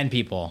 10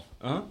 people.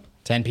 Huh?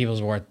 10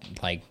 people's worth,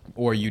 like,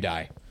 or you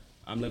die.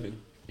 I'm living.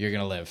 You're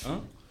gonna live. Huh?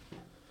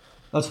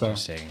 That's fair.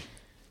 Interesting.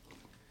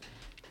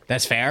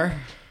 That's fair.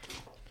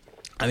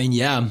 I mean,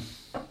 yeah.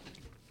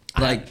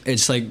 Like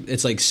it's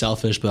like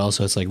selfish, but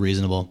also it's like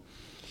reasonable.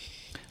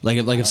 Like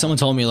if someone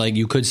told me like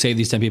you could save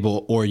these 10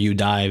 people or you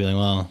die, I'd be like,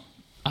 well,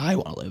 I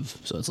want to live.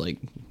 So it's like,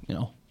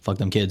 fuck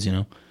them kids,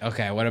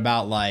 Okay, what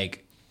about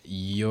like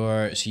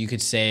so you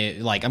could say,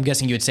 like, I'm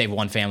guessing you would save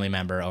one family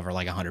member over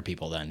like 100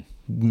 people then.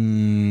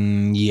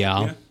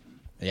 Yeah.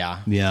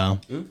 Yeah.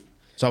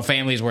 So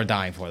families worth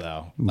dying for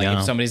though. Like Yeah.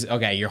 if somebody's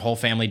your whole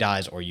family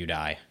dies or you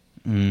die.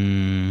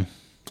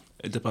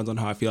 It depends on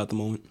how I feel at the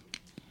moment.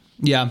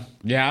 Yeah.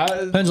 Yeah.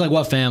 Depends like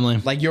what family.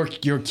 Like your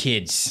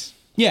kids,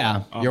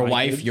 Yeah. your my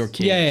wife, kids? your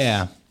kids.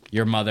 Yeah.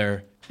 Your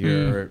mother,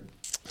 your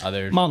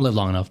other Mom lived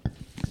long enough.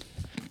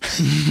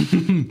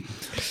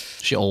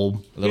 She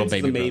old. little Kids,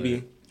 baby the baby.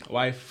 brother.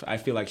 Wife, I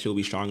feel like she'll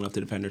be strong enough to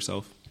defend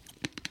herself.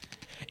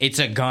 It's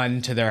a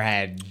gun to their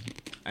head.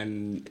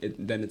 And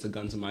then it's a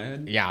gun to my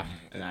head. Yeah.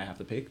 And I have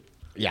to pick.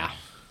 Yeah.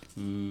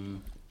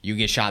 You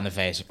get shot in the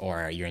face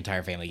or your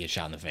entire family gets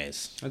shot in the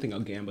face. I think I'll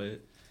gambit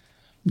it.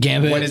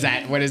 Gambit. What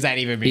does that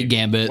even mean? He'd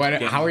gambit.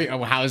 How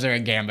is there a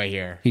gamba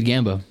here? He'd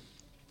gamba.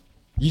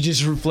 You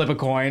just flip a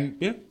coin.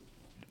 Yeah.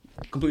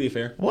 Completely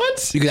fair.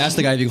 What? You could ask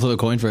the guy if you can flip a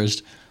coin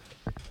first.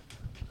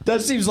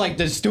 That seems like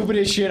the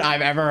stupidest shit I've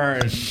ever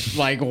heard.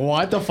 Like,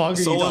 what the fuck are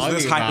So you was talking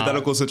this about?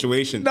 hypothetical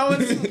situation? No,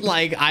 it's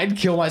like I'd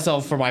kill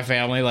myself for my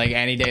family like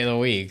any day of the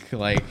week.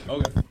 Like,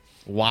 Okay.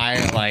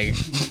 why? Like,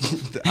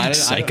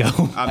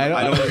 Psycho. I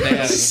don't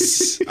really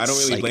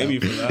Psycho. blame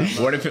you for that.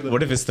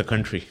 What if it's the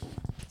country?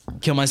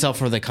 kill myself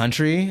for the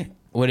country.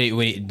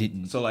 Wait,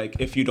 So like,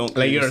 if you don't,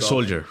 Like kill you're a yourself-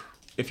 soldier.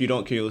 If you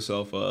don't kill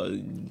yourself,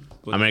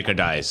 America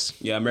dies.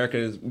 yeah,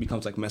 America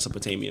becomes like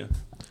Mesopotamia,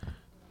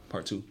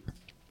 part 2.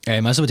 Hey,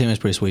 Mesopotamia is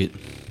pretty sweet.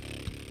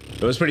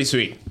 It was pretty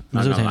sweet.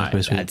 Not gonna Mesopotamia is lie.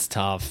 pretty sweet. that's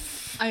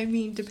tough. I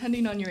mean,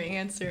 depending on your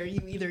answer,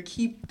 you either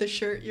keep the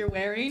shirt you're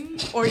wearing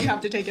or you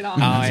have to take it off.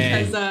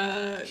 yeah.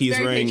 Because He's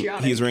very wearing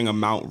patriotic. a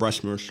Mount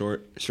Rushmore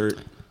shirt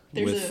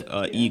There's with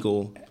a-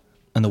 eagle.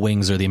 And the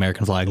wings are the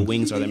American flag. The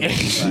wings are the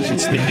American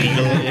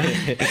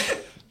flag.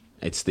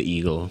 It's the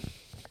eagle.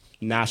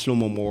 National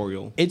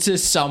Memorial. It's a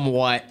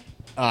somewhat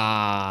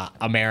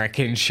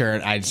American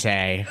shirt, I'd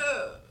say.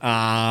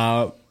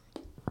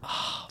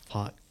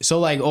 Fuck. So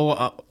like,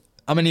 I'm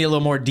gonna need a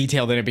little more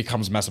detail than it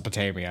becomes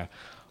Mesopotamia.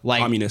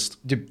 Like Communist.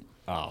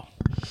 Oh,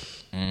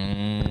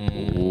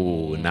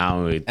 Ooh,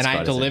 now it's. and I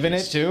have to live in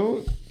it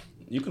too.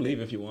 You can leave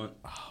if you want,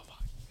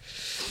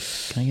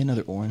 Can I get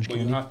another orange but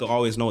you candy? have to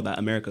always know that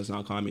America is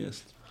not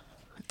communist.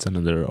 It's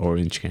another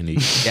orange candy.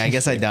 Yeah, I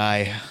guess I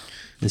die.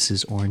 This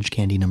is orange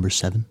candy number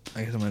 7.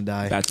 I guess I'm gonna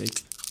die. Bad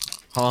take.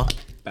 Huh?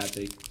 Bad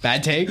take.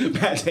 Bad take.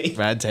 Bad take.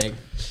 Bad take.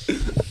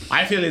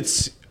 I feel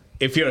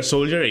if you're a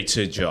soldier, it's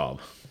a job.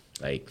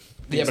 Like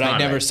Yeah, it's but I not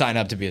never like- signed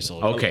up to be a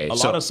soldier. Okay, A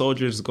so lot of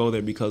soldiers go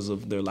there because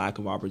of their lack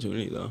of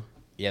opportunity, though.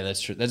 Yeah,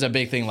 that's true. That's a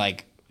big thing.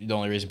 Like the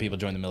only reason people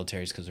join the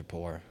military is because they're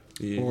poor.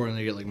 Yeah. Or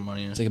they get like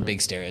money. It's like a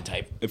big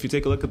stereotype. If you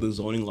take a look at the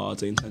zoning laws,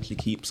 they intentionally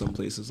keep some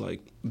places like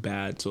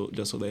bad, so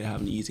just so they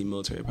have an easy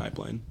military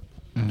pipeline.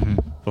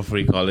 for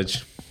free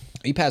college,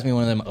 You pass me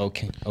one of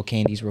them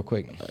candies real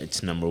quick.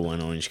 it's number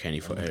 1 orange candy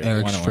for Eric.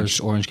 Eric's One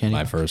first orange candy.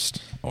 My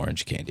first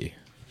orange candy.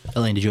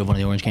 Elaine, did you have one of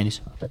the orange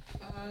candies?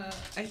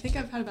 I think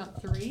I've had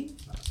about 3.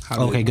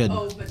 Okay, good.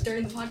 Oh, but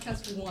during the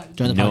podcast, 1.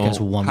 During the podcast,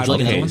 one. Would you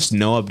like Okay, another one? it's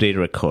no update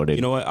recorded.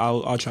 You know what?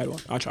 I'll try one.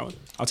 I'll try one.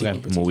 I'll take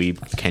one.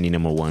 Muib, candy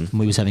number 1,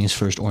 He was having his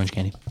first orange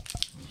candy.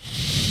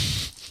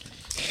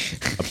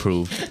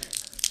 approved.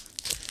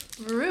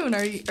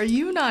 Varun, are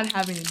you not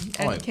having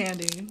any Oh,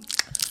 candy?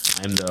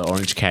 I'm the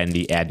orange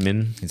candy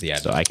admin, He's the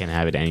admin. so I can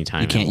have it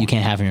anytime. You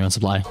can't have it in your own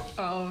supply.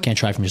 Oh, Can't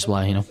try from your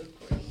supply.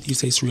 These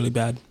taste really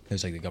bad. It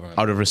was like the government.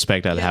 Out of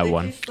respect, I'll yeah, have they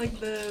one. taste like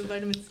the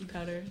vitamin C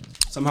powder.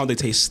 Somehow they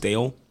taste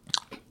stale.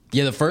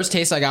 Yeah, the first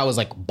taste I got was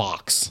like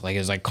box, like it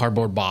was like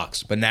cardboard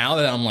box. But now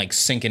that I'm like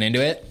sinking into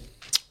it,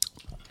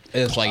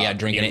 it's like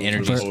drinking an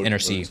inner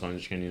C.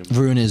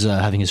 Varun is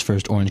having his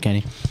first orange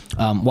candy.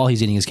 While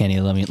he's eating his candy,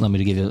 let me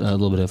to give you a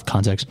little bit of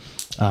context.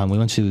 We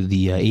went to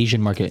the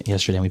Asian market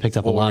yesterday, and we picked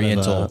up a lot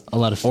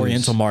of foods.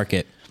 Oriental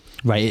market.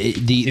 Right.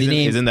 The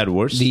name Isn't that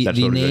worse? The, That's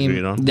the what we're name.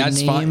 agreed on? the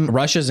That's fine. name-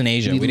 Russia's in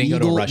Asia. The We didn't go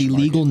to a legal, Russian the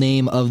market. legal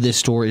name of this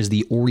store is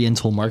the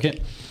Oriental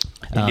Market.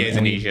 Yeah, it's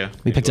and in Asia.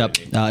 We picked up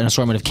an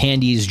assortment of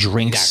candies,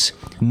 drinks,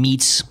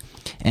 meats,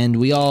 and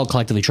we all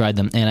collectively tried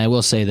them. And I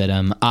will say that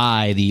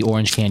I, the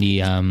orange candy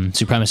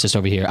supremacist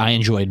over here, I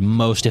enjoyed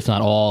most, if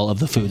not all, of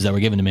the foods that were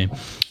given to me.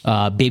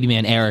 Baby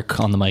man Eric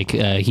on the mic,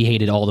 he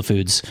hated all the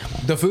foods.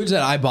 The foods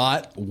that I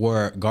bought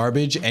were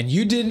garbage, and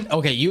you didn't.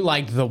 Okay, you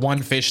liked the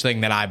one fish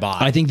thing that I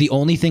bought. I think the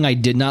only thing I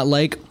did not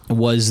like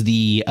was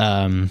the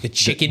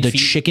chicken the feet?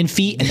 chicken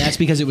feet, and that's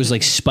because it was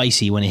like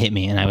spicy when it hit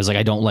me, and I was like,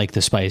 I don't like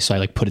the spice, so I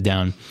like put it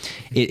down.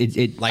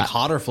 It like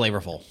hot or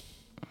flavorful.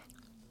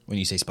 When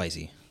you say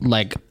spicy.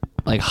 like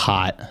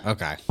hot.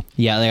 Okay.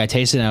 Yeah, like I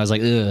tasted it and I was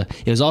like, ugh.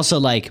 It was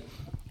also like,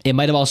 it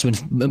might have also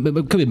been, it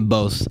could have been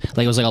both.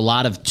 Like it was like a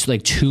lot of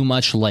like too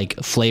much like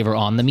flavor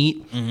on the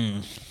meat,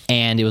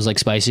 and it was like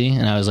spicy,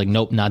 and I was like,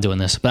 nope, not doing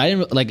this. But I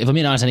didn't like, if I'm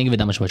being honest, I didn't give it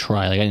that much of a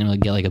try. Like I didn't really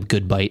get like a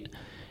good bite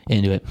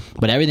into it.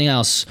 But everything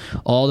else,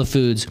 all the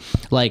foods,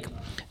 like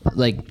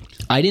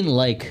I didn't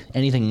like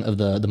anything of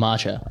the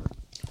matcha.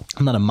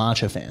 I'm not a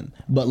matcha fan,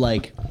 but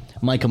like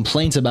my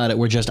complaints about it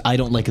were just I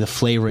don't like the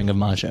flavoring of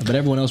matcha. But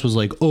everyone else was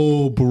like,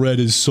 "Oh, bread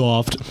is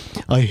soft.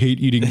 I hate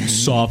eating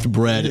soft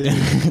bread."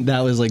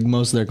 That was like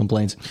most of their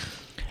complaints.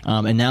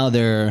 And now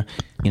they're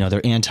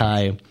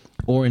anti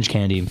orange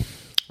candy.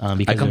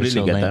 Because I completely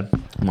so get lame. that.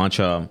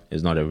 Matcha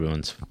is not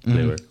everyone's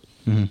flavor.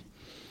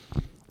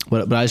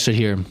 But I sit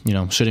here,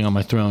 sitting on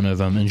my throne of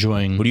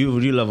enjoying. Would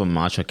you love a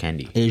matcha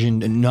candy?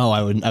 Asian? No,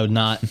 I would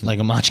not like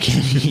a matcha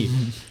candy.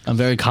 I'm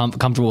very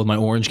comfortable with my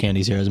orange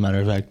candies here. As a matter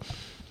of fact,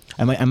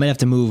 I might have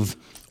to move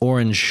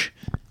orange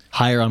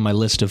higher on my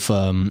list of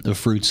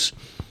fruits.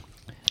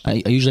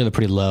 I usually have a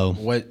pretty low.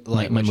 What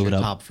might what's move your it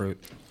up. top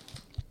fruit?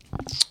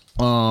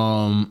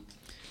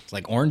 It's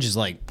like orange is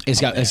like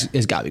It's got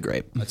to be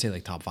grape. I'd say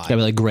like top 5. It's got to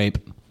be like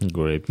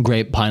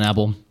grape,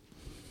 pineapple.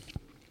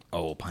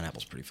 Oh,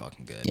 pineapple's pretty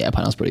fucking good. Yeah,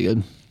 pineapple's pretty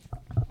good.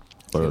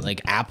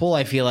 Like apple,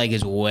 I feel like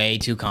is way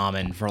too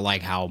common for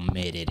like how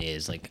mid it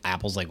is. Like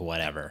apple's like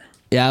whatever.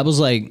 Yeah, I was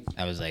like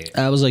I was like B.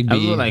 I was like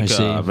I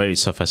see. a very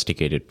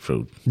sophisticated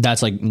fruit.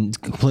 That's like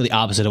completely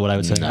opposite of what I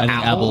would say. I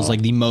think apple is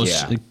like the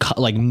most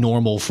like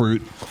normal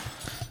fruit.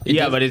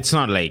 But it's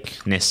not like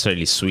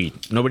necessarily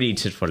sweet. Nobody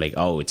eats it for like,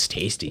 oh, it's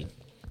tasty.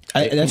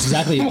 That's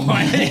exactly.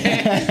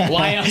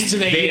 why else do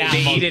they eat They apple?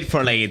 eat it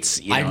for like it's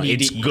need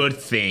it's to eat- good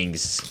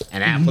things.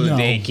 An apple a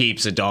day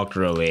keeps a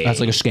doctor away. That's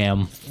like a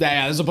scam.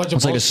 Yeah, there's a bunch of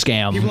It's like a bullshit.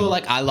 scam. People are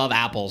like, I love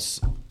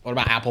apples. What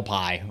about apple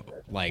pie?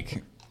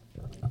 Like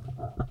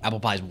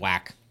apple pie's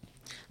whack.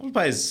 apple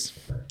pie is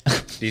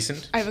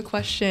decent. I have a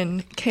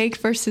question. Cake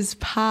versus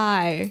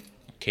pie.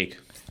 Cake.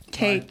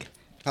 Cake.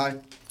 Pie.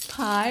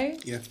 Pie?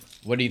 Yeah.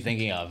 What are you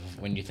thinking of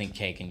when you think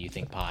cake and you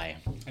think pie?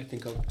 I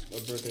think of a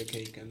birthday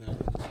cake and then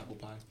apple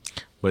pie.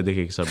 Birthday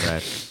cakes are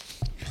bad.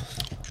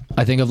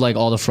 I think of like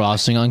all the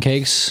frosting on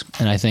cakes,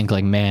 and I think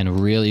like man,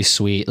 really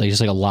sweet, like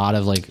just like a lot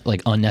of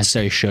like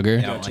unnecessary sugar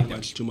Yeah,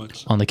 too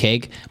much. on the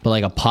cake. But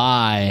like a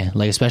pie,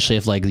 like especially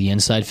if like the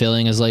inside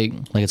filling is like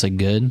it's like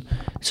good,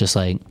 it's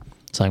like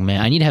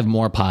man, I need to have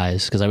more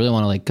pies because I really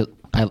want to like.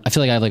 I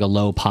feel like I have like a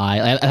low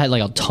pie. I had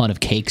like a ton of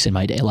cakes in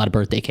my day, a lot of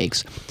birthday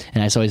cakes,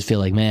 and I just always feel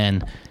like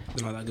man,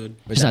 They're not that good.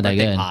 it's not that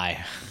Birthday good.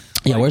 pie.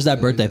 Yeah, where's that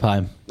birthday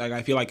pie? Like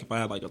I feel like if I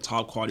had like a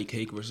top quality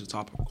cake versus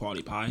top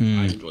quality pie, Mm.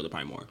 I enjoy the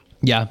pie more.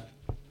 Yeah,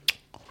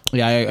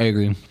 I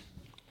agree.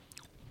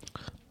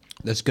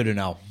 That's good to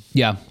know.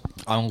 Yeah,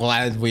 I'm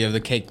glad we have the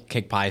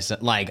cake pies.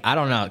 Like I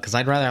don't know, because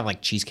I'd rather have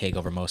like cheesecake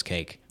over most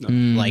cake.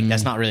 Like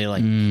that's not really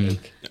like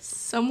cake.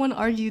 Someone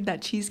argued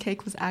that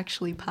cheesecake was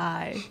actually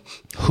pie.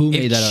 who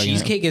made If that argument?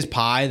 cheesecake is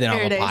pie, then I'm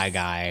There a it pie is.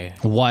 guy.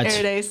 What? There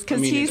it is. Because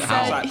I mean, he it has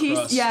said that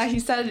crust. he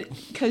said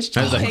because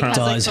Has the cheesecake crust.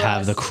 has Does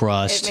have the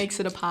crust. It makes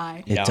it a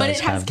pie. It but does it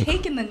has have the-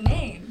 cake in the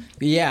name.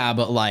 Yeah,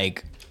 but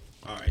like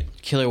All right.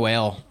 killer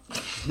whale.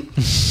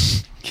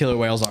 Killer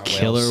whales aren't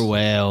Killer whales.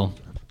 whale.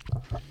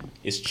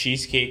 Is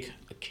cheesecake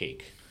a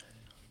cake?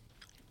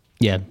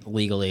 Yeah,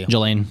 Legally.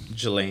 Jelaine,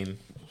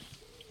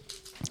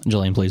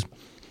 please.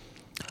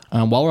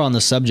 While we're on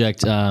the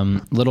subject,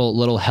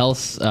 little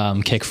health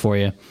kick for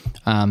you.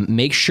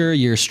 Make sure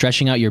you're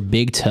stretching out your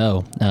big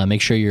toe.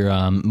 Make sure you're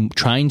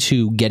trying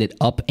to get it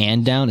up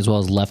and down as well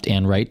as left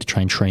and right to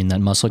try and train that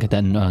muscle, get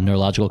that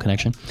neurological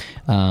connection.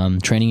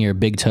 Training your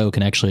big toe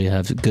can actually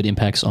have good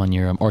impacts on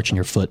your arch in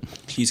your foot.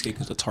 Cheesecake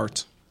is a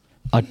tart.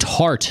 A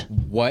tart.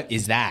 What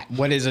is that?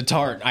 What is a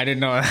tart? I didn't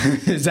know.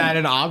 Is that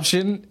an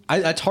option?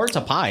 A tart's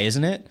a pie,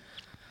 isn't it?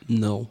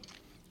 No.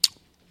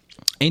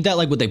 Ain't that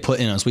like what they put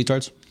in on sweet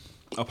tarts?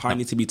 A pie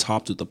needs to be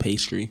topped with the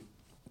pastry.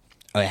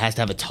 Oh, it has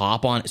to have a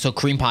top on it. So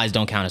cream pies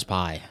don't count as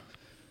pie.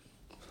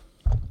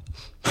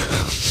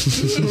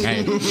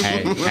 hey.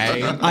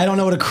 I don't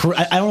know what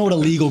I don't know what a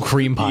legal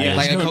cream pie is.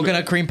 Like a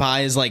coconut cream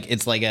pie is like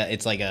it's like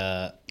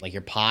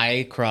your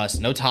pie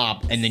crust, no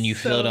top, and then you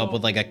fill it up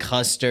with like a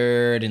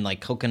custard and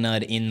like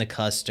coconut in the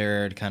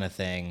custard kind of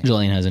thing.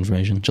 Jelaine has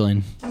information.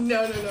 Jelaine.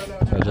 No.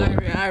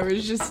 I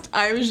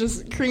was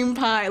just cream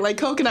pie. Like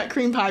coconut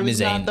cream pie was Ms.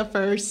 Zane. not the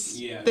first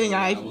thing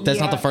I. That's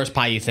not the first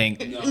pie you think.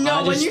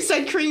 No, when you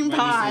said cream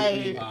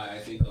pie. I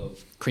think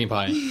of Cream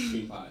pie.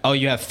 cream pie. Oh,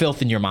 you have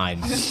filth in your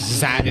mind. Is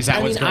that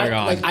what's going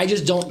on? I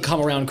just don't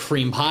come around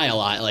cream pie a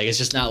lot. Like it's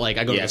just not like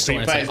I go to Yeah, the store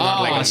cream and pie it's is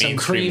not like a some mainstream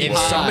cream If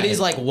pie. somebody's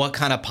like, "What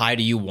kind of pie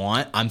do you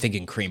want?" I'm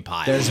thinking cream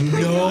pie. There's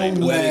no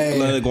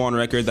Let it go on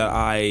record that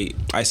I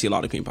see a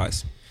lot of cream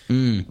pies.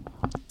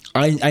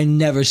 I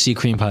never see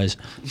cream pies.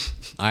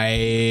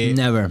 I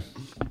Never.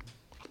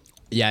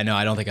 yeah, no,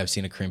 I don't think I've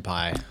seen a cream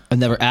pie. I've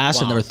never asked.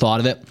 I've Wow. never thought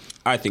of it.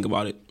 I think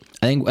about it.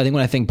 I think when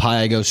I think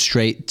pie, I go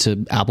straight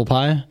to apple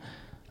pie.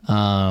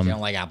 I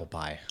don't like apple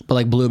pie. But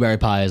like blueberry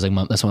pie is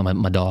like that's one of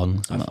my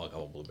dog. I fuck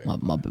up with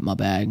blueberry. My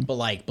bag. But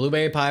like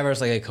blueberry pie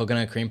versus like a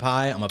coconut cream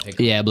pie, I'm gonna pick.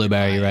 Yeah,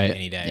 blueberry. You're pie right.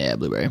 Any day. Yeah,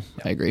 blueberry.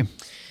 I agree.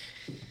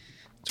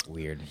 It's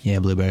weird. Yeah,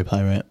 blueberry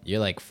pie. Right. You're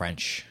like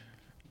French,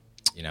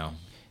 you know.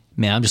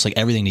 Man, I'm just like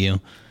everything to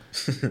you.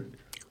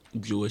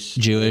 Jewish.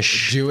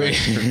 Jewish.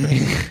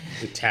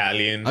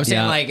 Italian. I'm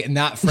saying Yeah. like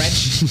not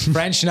French,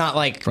 French not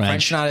like French.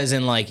 French not as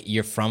in like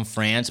you're from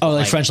France. Oh, but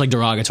like French, like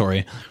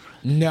derogatory.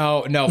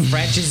 No,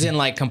 French is in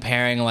like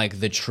comparing like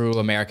the true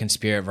American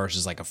spirit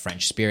versus like a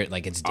French spirit.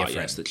 Like it's different.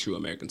 Yes, the true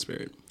American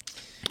spirit.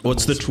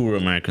 What's the true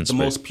American The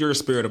spirit? most pure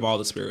spirit of all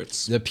the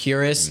spirits. The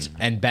purest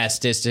and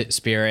bestest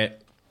spirit.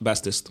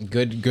 Bestest.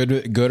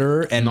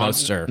 Gooder and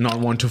moster. Not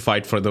want to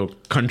fight for the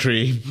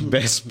country.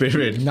 Best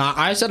spirit.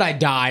 I said I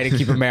die to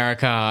keep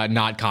America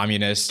not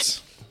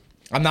communist.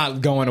 I'm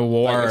not going to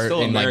war It's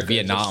still in America, like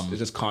Vietnam. It's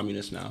just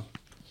communist now.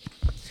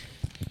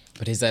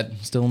 But is that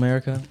still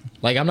America?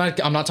 Like I'm not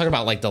talking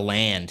about like the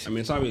land. I mean,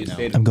 it's not really a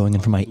state. I'm going in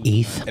for my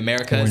 8th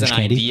America orange is an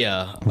candy.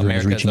 idea. Everyone's America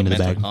is reaching a into the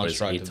mental bag.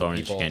 construct Eat of orange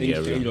people. candy Things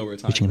everywhere. change over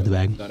time. Reaching into the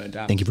bag. Gotta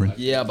adapt. Thank you, Varun.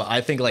 Yeah, but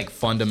I think like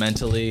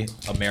fundamentally,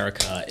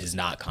 America is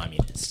not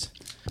communist.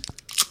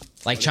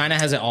 Like China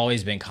hasn't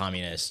always been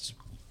communist.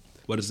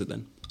 What is it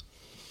then?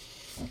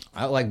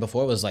 Like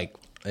before it was like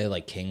they had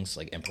like kings,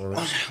 like emperors.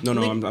 No,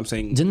 I'm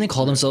saying. Didn't they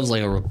call themselves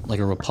like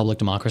a republic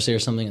democracy or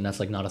something? And that's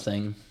like not a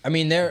thing. I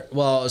mean,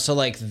 so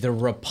like the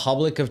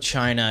Republic of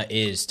China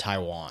is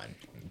Taiwan,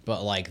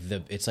 but like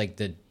it's like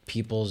the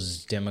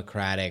People's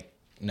Democratic.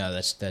 No,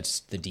 that's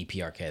the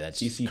DPRK.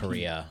 That's CCP.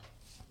 Korea.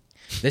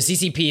 The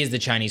CCP is the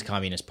Chinese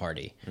Communist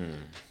Party.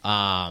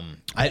 No,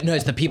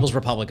 it's the People's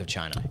Republic of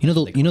China. You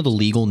know the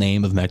legal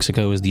name of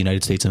Mexico is the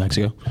United States of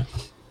Mexico.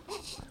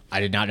 I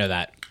did not know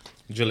that.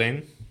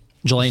 Jelaine?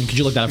 Jelaine, could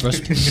you look that up for us?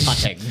 Hot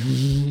take.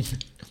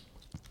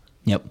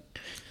 Yep.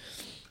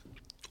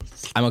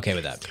 I'm okay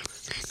with that.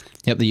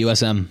 Yep. The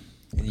USM.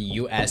 The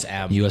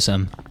USM.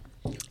 USM.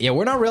 Yeah,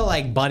 we're not real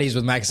like buddies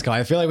with Mexico.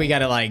 I feel like we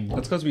gotta like.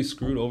 That's because we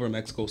screwed over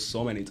Mexico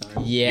so many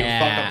times. You fuck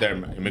Yeah. up their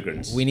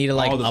immigrants. We need to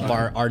like All the up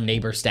time. our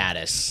neighbor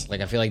status.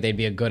 Like I feel like they'd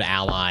be a good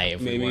ally if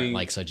Maybe- we weren't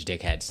like such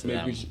dickheads to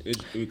Maybe them.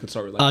 we could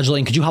start with like.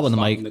 Jelaine, could you hop on the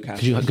stopping mic? the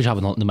Could you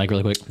hop on the mic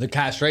really quick? The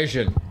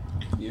castration.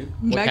 Yeah.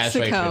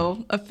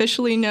 Mexico,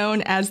 officially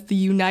known as the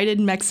United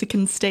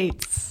Mexican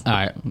States. All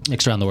right,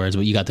 mix around the words,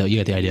 but you got the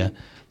idea.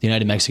 The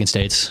United Mexican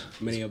States,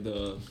 Many of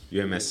the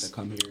UMS. that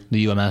come here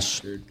the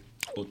UMS.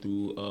 go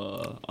through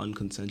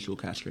unconsensual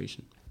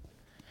castration.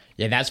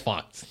 Yeah, that's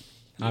fucked.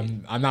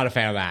 I'm not a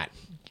fan of that.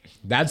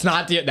 That's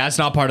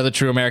not part of the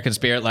true American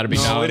spirit. Let it be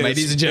No, known, it is.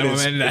 ladies and It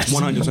gentlemen. is. That's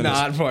 100%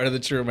 not part of the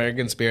true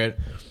American spirit.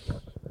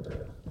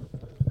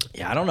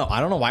 Yeah, I don't know. I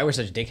don't know why we're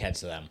such dickheads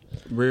to them.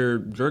 We're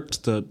jerks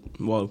to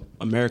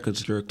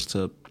America's jerks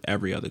to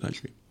every other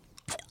country.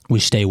 We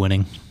stay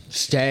winning.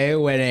 Stay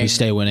winning. We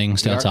stay winning.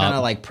 Stay on We're kind of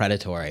top. like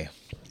predatory.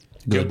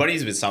 Your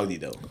buddies with Saudi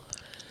though.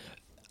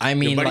 I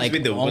mean, buddies like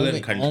with the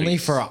villain countries.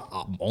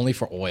 only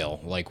for oil.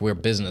 Like we're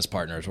business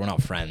partners. We're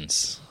not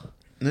friends.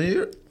 No,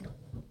 you're.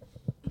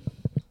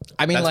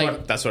 I mean,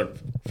 That's what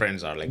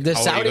friends are like. The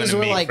How are you Saudis gonna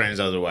were make like friends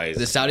otherwise.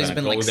 the Saudis have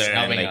been Gonna like go there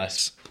and, snubbing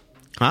us.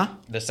 Huh?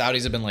 The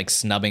Saudis have been like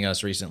snubbing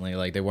us recently.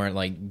 Like they weren't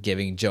like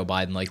giving Joe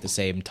Biden like the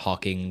same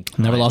talking.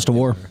 Never lost a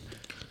war.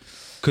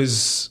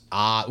 Because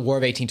War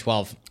of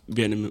 1812.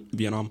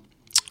 Vietnam.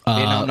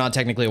 Vietnam, not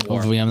technically a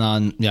war.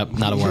 Vietnam, yep,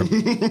 not a war.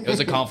 It was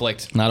a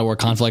conflict. Not a war.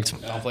 Conflict.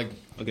 Conflict.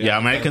 Okay. yeah,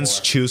 Americans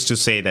choose to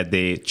say that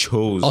they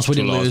chose Also, we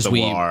to didn't lose lose. the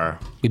war.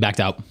 We backed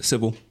out.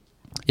 Civil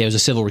Yeah, it was a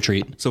civil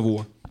retreat.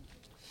 War.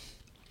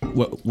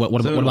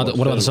 What about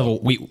the civil?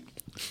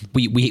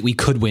 We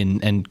could win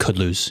and could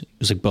lose. It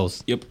was like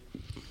both. Yep.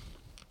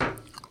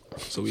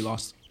 So we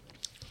lost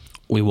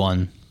We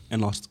won.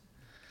 and lost.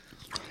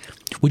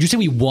 Would you say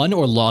we won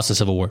or lost the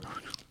Civil War?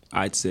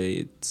 I'd say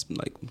it's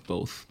like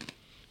both.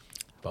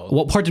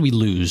 What part did we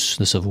lose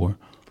the Civil War?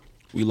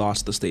 We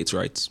lost the states'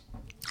 rights.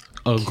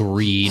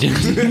 Agreed.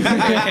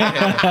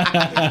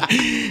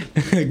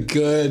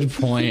 Good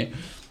point.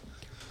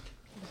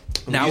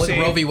 Now with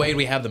Roe v. Wade,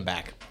 we have them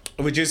back.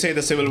 Would you say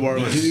the Civil War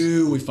was?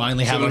 Dude, we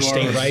finally have our Civil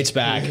War state was- rights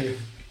back.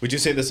 Would you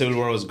say the Civil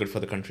War was good for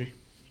the country?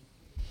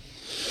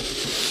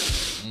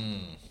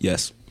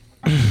 Yes.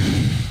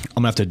 I'm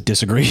gonna have to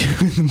disagree.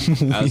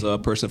 As a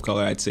person of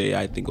color, I'd say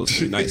I think it was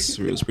pretty nice.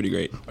 It was pretty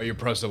great. Are you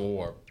pro Civil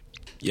War?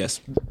 Yes.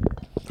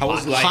 How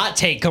was life? Hot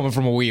take coming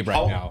from a weeb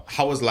right now.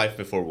 How was life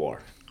before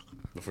war?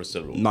 Before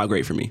Civil War? Not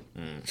great for me.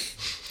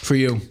 For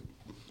you,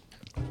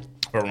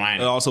 For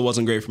Ryan. It also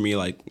wasn't great for me,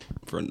 like,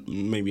 for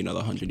maybe another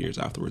 100 years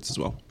afterwards as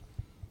well.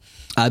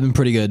 I've been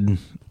pretty good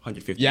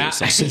 150 Yeah. years.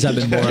 So. since I've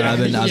been born. I've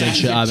been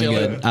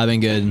good. I've been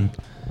good.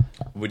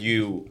 Would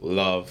you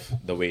love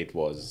the way it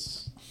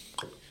was?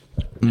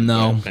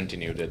 No,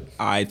 Continued it.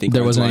 I think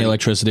there Ryan's wasn't any lying.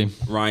 electricity.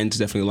 Ryan's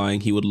definitely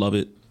lying. He would love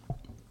it.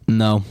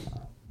 No,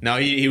 No,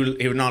 he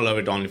would not love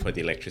it only for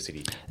the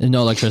electricity. there's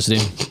no electricity.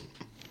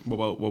 What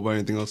about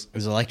anything else?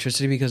 Was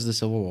electricity because of the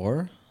Civil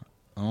War?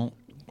 Oh.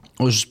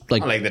 It was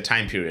like Not like the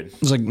time period. it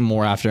was like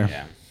more after.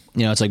 Yeah.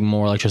 You know, it's like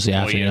more electricity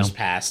More after. You know, years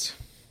passed.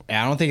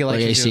 Yeah, I don't think like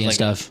electricity AC and was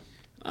like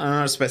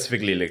stuff.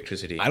 Specifically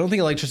electricity. I don't think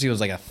electricity was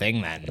like a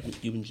thing then.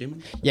 You and Jimmy?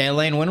 Yeah,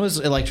 Elaine, when was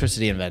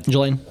electricity invented?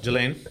 Jelaine,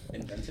 Jelaine?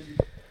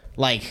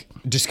 Like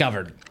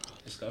discovered.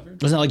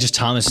 Discovered? wasn't that like just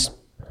Thomas?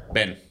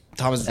 Ben.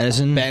 Thomas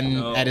Edison?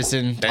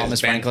 Edison,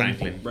 Thomas Ben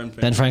Franklin.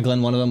 Ben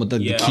Franklin, one of them with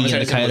the Yeah. key Thomas and the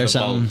Edison kite or was a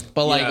something. bulb.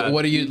 But like,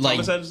 what do you like?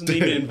 Thomas Edison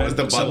didn't even invent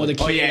the Someone with a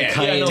bulb. key and a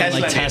kite, Yeah, no, like Tesla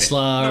did it. Tesla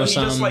or No, he just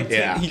something. like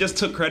Yeah. he just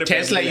took credit for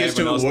Tesla everything used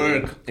to everyone else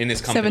did. work in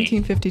his company.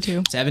 1752.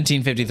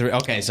 1753.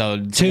 Okay, so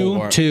Civil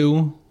Two,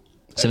 War.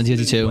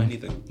 1752.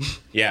 Anything.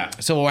 Yeah.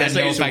 Civil War had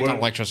Tesla no used to effect on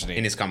work electricity.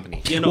 in his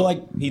company. You know, Well,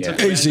 like he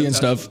took AC and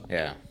Tesla. stuff.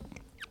 Yeah.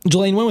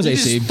 Jelaine, when was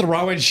AC? Just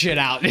throwing shit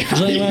out.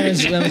 Jelaine,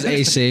 when was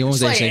AC? When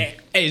was It's AC? like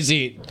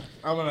AC.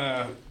 I'm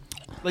gonna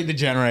like the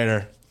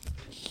generator.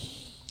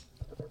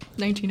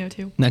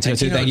 1902.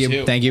 1902. Thank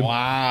you. Thank you.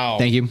 Wow.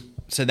 Thank you.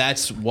 So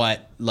that's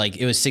what, like,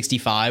 it was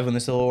 65 when the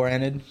Civil War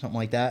ended, something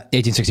like that.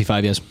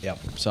 1865. Yes. Yep.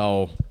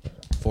 So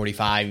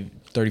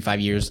 35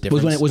 years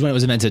difference. Was when it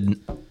was invented.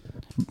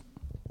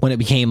 When it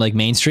became like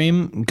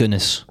mainstream.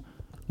 Goodness,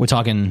 we're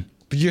talking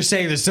But you're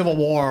saying the Civil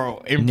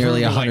War improved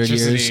nearly 100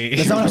 years. electricity.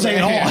 That's not what I'm saying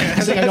at all.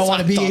 I'm saying I don't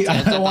want to be.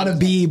 I don't want to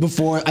be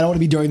before. I don't want to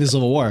be during the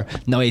Civil War.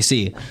 No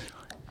AC.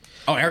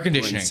 Oh, air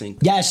conditioning. Sync.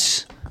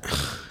 Yes.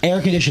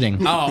 Air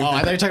conditioning. Oh, I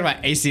thought you were talking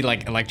about AC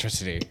like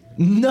electricity.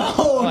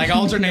 No. Like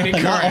alternating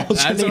current.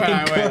 That's where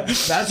I Alternating went.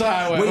 That's why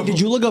I went. Wait, did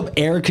you look up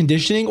air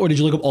conditioning or did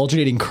you look up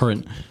alternating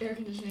current? Air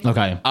conditioning.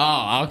 Okay.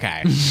 Oh,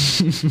 okay.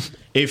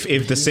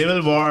 If the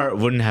Civil War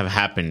wouldn't have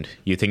happened,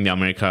 you think that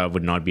America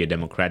would not be a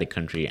democratic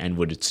country and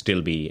would it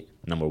still be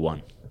number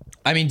one?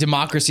 I mean,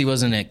 democracy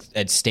wasn't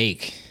at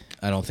stake.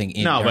 I don't think.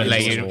 No, but during the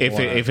like Civil if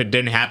War. if it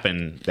didn't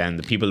happen, then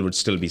the people would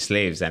still be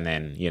slaves, and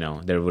then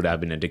there would have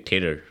been a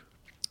dictator.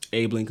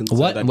 Abe Lincoln said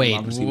What? that Wait.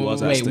 democracy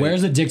was at Wait. stake.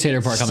 Where's the dictator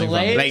part coming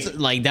Slaves? from?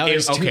 Like that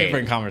was two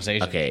different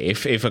conversations. Okay,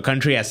 if a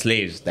country has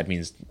slaves, that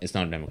means it's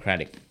not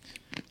democratic.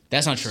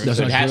 That's not true. That's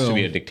So not it has true. to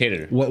be a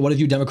dictator. What if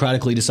you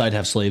democratically decide to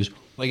have slaves?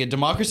 Like a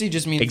democracy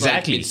just means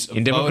Exactly. Like it's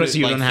In democracy,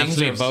 you voted, don't have things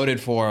slaves. are voted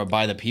for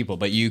by the people,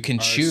 but you can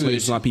choose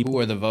slaves not people? who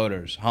are the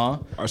voters, huh?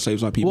 Are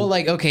slaves not people? Well,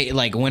 like okay,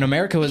 like when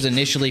America was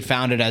initially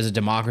founded as a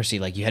democracy,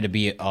 like you had to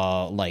be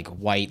like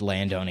white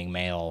landowning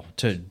male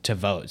to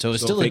vote, so it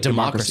was So still a fake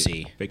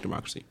democracy. Fake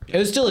democracy. It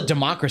was still a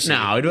democracy.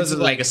 No, it was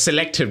like a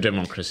selective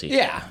democracy.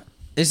 Yeah.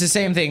 It's the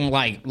same thing.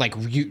 Like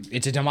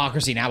it's a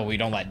democracy now, but we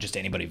don't let just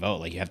anybody vote.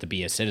 Like you have to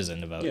be a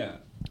citizen to vote. Yeah.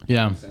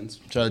 Yeah. Sense.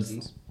 So it's-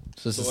 Sense.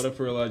 So this So is- what if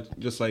we're like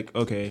just like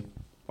okay,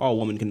 all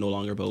women can no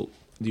longer vote?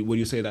 Would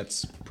you say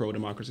that's pro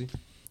democracy?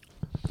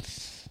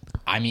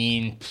 I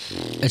mean,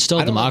 It's still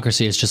a I don't know.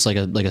 democracy. It's just like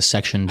a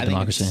sectioned I think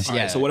democracy. it's- Yeah.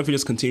 Yeah. So what if we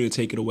just continue to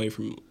take it away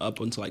from up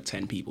until like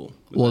 10 people?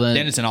 Well,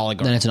 then it's an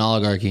oligarchy. Then it's an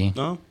oligarchy.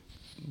 No,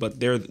 but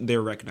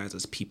they're recognized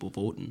as people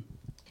voting.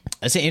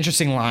 That's an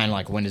interesting line.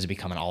 Like, when does it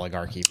become an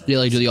oligarchy? Yeah,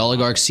 like do the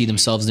oligarchs see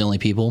themselves the only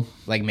people?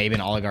 Like, maybe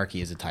an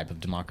oligarchy is a type of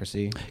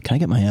democracy. Can I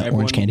get my Everyone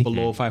orange candy?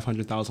 below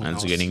 500,000 And now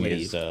it's getting slave,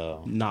 his,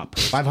 not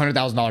person.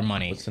 $500,000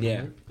 money.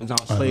 Yeah, it's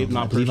not slave, I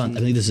not believe person. I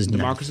believe this is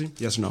democracy.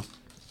 Yes or no?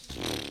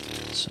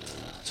 It's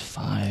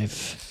 5. I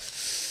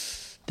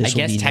This will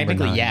guess be number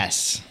technically 9.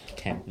 yes.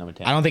 Number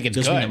 10. I don't think it's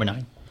This good. will be number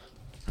 9.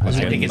 I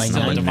think it's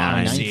still a Nine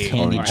democracy.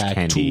 candy Orange pack.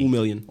 candy. 2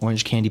 million.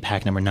 Orange candy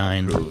pack number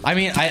 9. I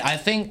mean, I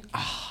think.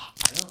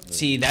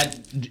 See that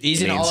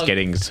is an Elaine's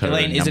getting her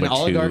Elaine is an number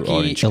 2 oligarchy.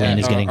 orange Elaine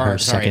is getting her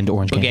sorry, second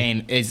orange candy.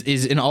 Again,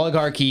 is an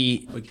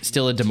oligarchy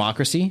still a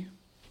democracy?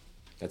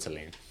 That's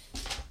Elaine.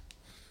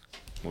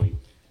 Muib.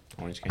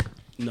 Orange candy.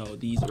 No,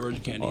 these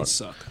orange candies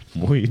suck.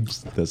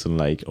 Muib doesn't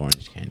like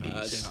orange They're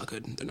candies. not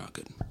good. They're not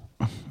good.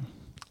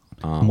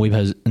 Muib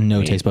has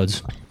no taste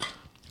buds.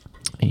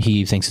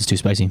 He thinks it's too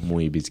spicy.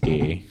 Muib is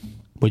gay.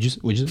 Would you?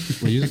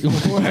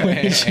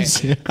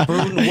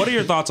 Varun, what are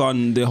your thoughts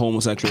on the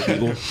homosexual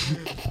people?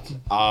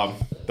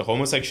 The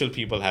homosexual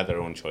people have their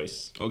own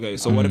choice. Okay,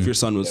 so what if your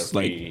son was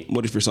They're like? free.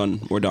 What if your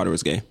son or daughter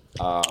was gay?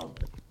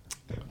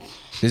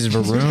 This is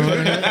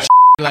Varun.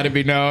 Let it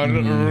be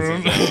known.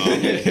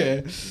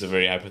 It's a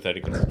very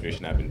hypothetical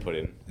situation I've been put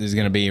in. This is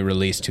gonna be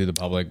released to the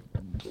public.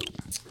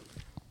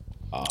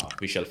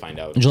 We shall find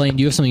out. Jelaine,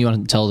 do you have something you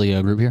want to tell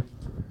the group here?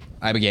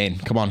 I began.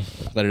 Come on,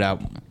 let it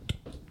out.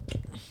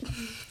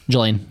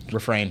 Jelaine,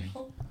 Refrain.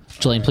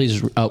 Jelaine,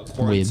 please. Oh,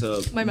 According wait.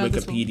 to My mouth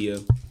is full.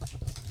 Wikipedia,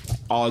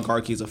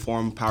 oligarchy is a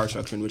form of power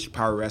structure in which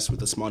power rests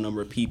with a small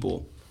number of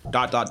people. ...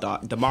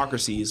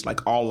 Democracies,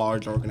 like all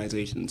large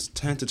organizations,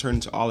 tend to turn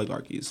into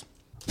oligarchies.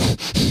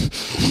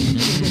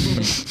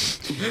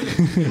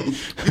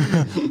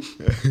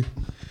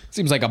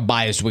 Seems like a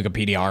biased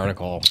Wikipedia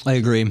article. I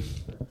agree.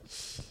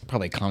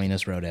 Probably a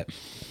communist wrote it.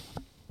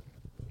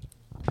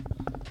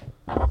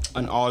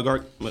 An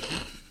oligarch.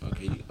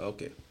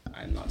 Okay.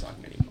 I'm not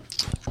talking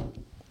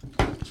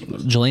anymore.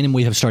 Jelaine and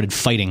we have started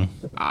fighting.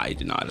 I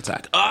did not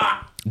attack.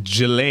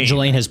 Jelaine.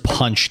 Jelaine has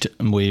punched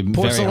Muib very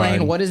Porcelain,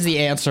 hard. what is the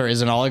answer?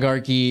 Is an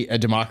oligarchy a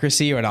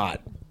democracy or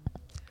not?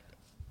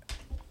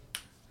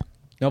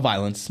 No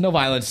violence. No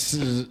violence.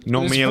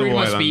 No This is male freedom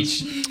of violence.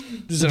 speech.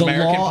 This is an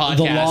American podcast.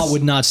 The law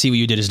would not see what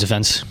you did as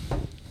defense.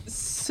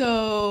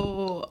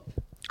 So,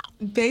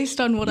 based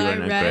on what You're I an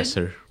read,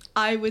 aggressor.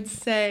 I would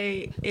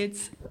say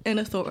it's an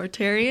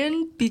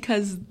authoritarian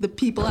because the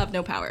people have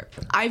no power.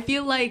 I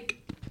feel like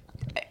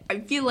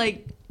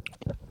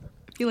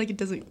feel like it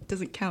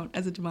doesn't count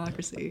as a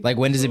democracy. Like,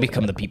 when does it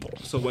become the people?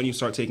 So when you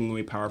start taking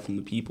away power from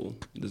the people,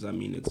 does that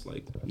mean it's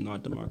like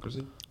not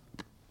democracy?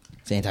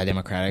 It's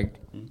anti-democratic.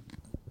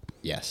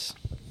 Yes.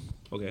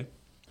 Okay.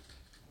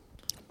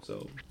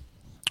 So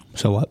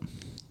what?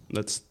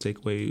 Let's take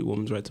away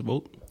women's right to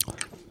vote.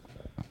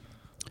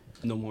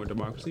 No more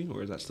democracy,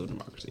 or is that still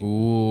democracy?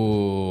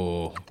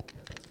 Ooh.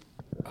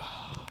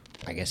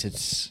 I guess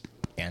it's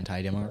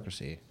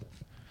anti-democracy.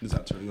 Does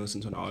that turn us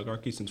into an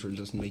oligarchy since we're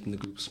just making the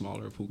group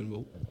smaller of who can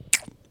vote?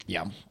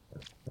 Yeah.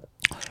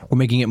 We're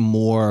making it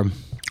more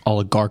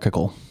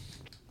oligarchical.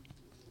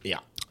 Yeah.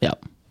 Yeah.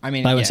 I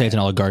mean, I would say it's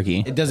an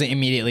oligarchy. It doesn't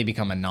immediately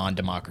become a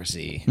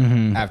non-democracy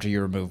after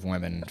you remove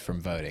women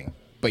from voting,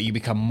 but you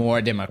become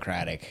more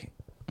democratic.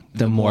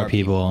 The more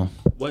people.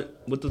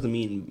 What does it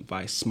mean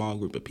by small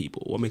group of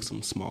people? What makes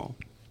them small?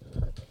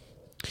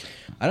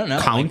 I don't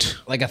know. Count?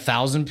 Like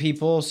 1,000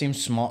 people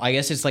seems small. I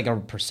guess it's like a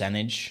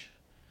percentage.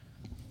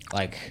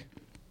 Like,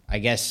 I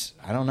guess,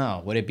 I don't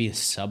know. Would it be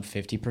sub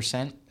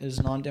 50% is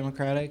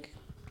non-democratic?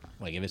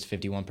 Like, if it's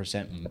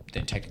 51%,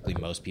 then technically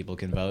most people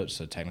can vote.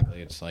 So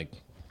technically it's like,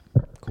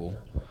 cool.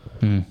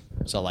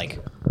 So like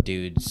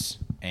dudes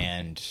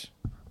and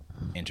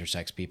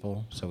intersex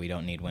people. So we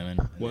don't need women.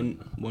 When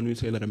we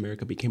say that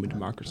America became a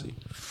democracy?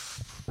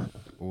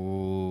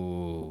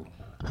 Ooh.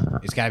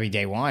 It's got to be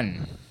day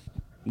one.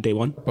 Day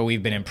one? But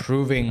we've been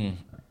improving.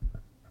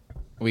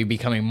 We're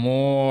becoming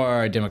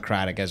more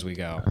democratic as we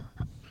go.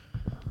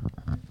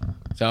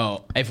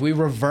 So if we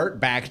revert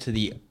back to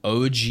the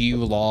OG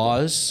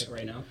laws,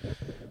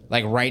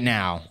 Like right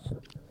now?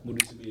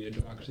 would this be a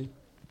democracy?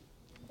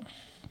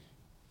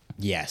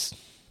 Yes.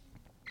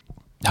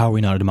 How are we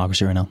not a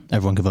democracy right now?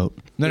 Everyone can vote.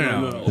 No.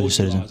 Who's a Old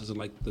citizen? laws, is it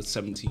like the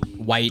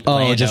 17? White.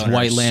 Oh, just landowners.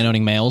 white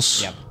landowning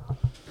males? Yep.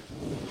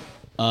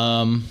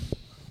 I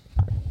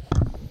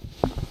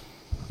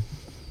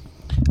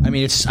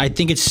mean, I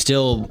think it's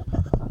still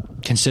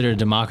considered a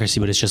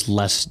democracy, but it's just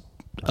less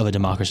of a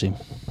democracy.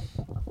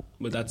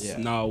 But that's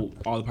now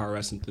all the power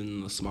rests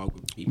within a small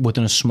group of people.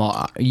 Within a small...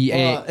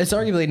 Well, it's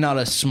arguably not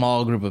a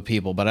small group of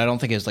people, but I don't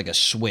think it's like a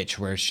switch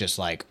where it's just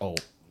like, oh,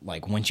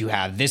 like once you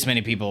have this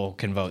many people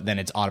can vote, then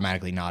it's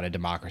automatically not a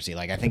democracy.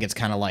 Like I think it's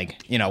kind of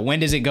like, when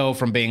does it go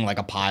from being like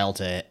a pile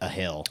to a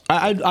hill?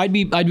 I'd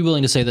be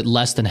willing to say that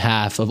less than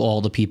half of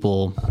all the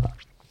people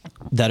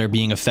that are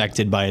being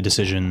affected by a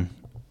decision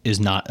is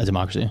not a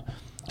democracy.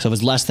 So if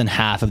it's less than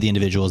half of the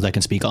individuals that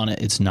can speak on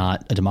it, it's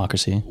not a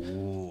democracy.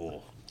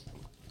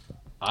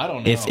 I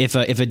don't know.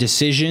 If a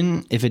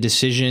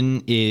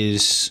decision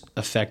is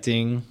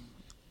affecting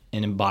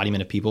an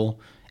embodiment of people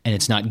and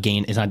it's not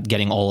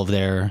getting all of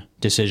their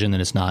decision, then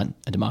it's not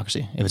a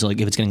democracy. If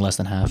it's getting less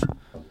than half,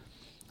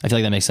 I feel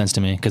like that makes sense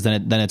to me, because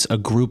then it's a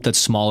group that's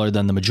smaller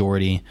than the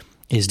majority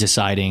is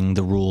deciding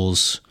the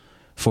rules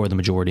for the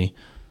majority.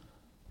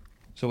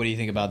 So what do you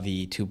think about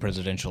the two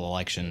presidential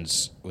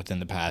elections within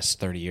the past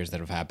 30 years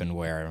that have happened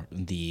where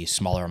the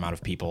smaller amount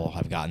of people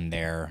have gotten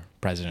their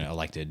president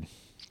elected?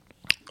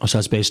 Oh, so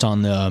that's based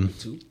on the...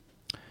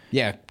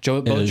 Yeah,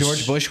 both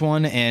George Bush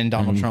won and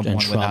Donald Trump won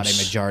without a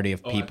majority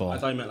of people. I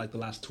thought you meant like the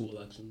last two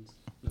elections.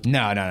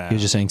 No. He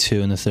was just saying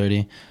 2 in the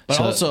 30. But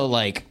also,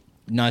 like,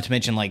 not to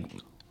mention, like,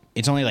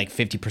 it's only like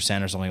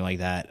 50% or something like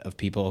that of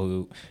people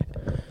who...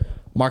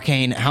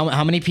 Marcane,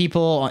 how many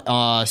people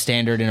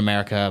standard in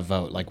America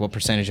vote? Like, what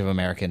percentage of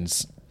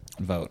Americans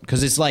vote?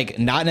 Because it's like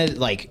not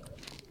like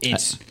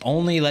it's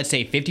only, let's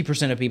say,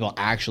 50% of people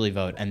actually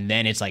vote, and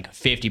then it's like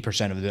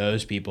 50% of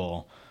those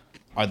people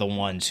are the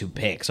ones who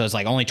pick. So it's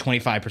like only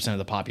 25% of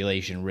the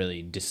population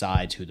really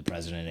decides who the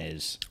president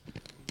is.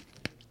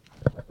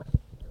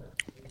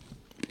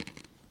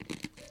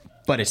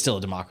 But it's still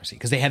a democracy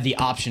because they have the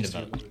option to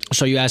vote.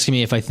 So you asking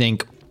me if I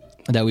think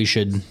that we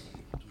should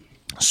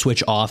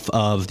switch off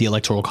of the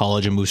electoral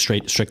college and move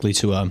strictly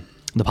to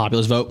the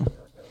populist vote?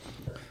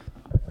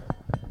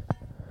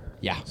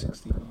 Yeah.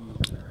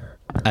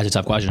 That's a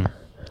tough question.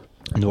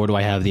 Nor do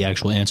I have the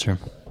actual answer.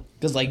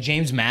 Because like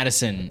James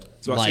Madison,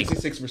 So like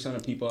 66%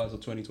 of people as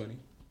of 2020.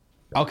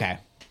 okay,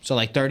 so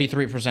like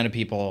 33% of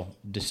people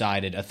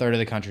decided, a third of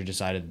the country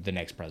decided the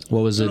next president.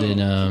 What was it in?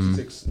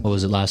 66. What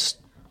was it last?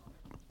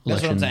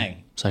 That's what I'm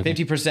saying. Cycle?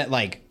 50%,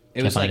 like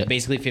it was find like it.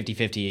 basically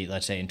 50-50.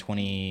 Let's say in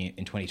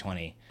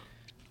 2020.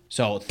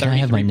 So 33% Can I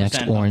have my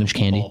next of orange the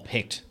people candy?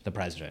 picked the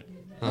president,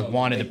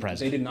 wanted the They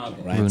president. did not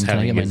vote. Varun, can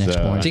I get my next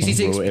orange?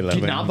 66 Rule did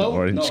 11 not vote?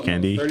 Orange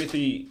candy.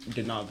 33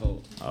 did not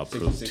vote.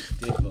 Approved. 66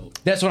 did vote.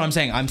 That's what I'm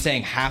saying. I'm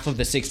saying half of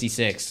the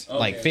 66,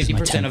 like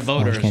 50% of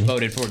orange voters candy.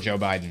 voted for Joe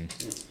Biden,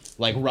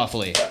 like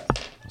roughly.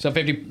 So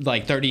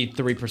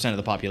 33% of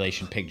the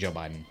population picked Joe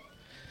Biden.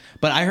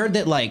 But I heard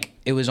that like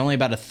it was only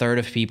about a third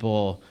of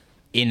people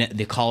in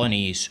the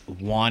colonies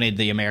wanted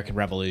the American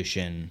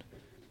Revolution,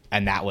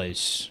 and that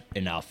was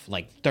enough.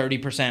 Like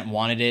 30%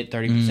 wanted it,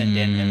 30%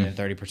 didn't, and then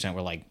 30%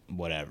 were like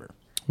whatever.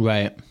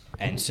 Right.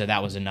 And so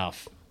that was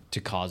enough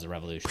to cause the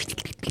revolution.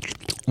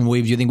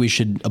 Wave, do you think we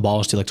should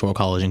abolish the electoral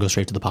college and go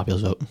straight to the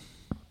populist vote?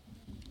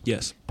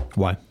 Yes.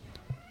 Why?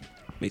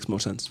 Makes more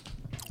sense.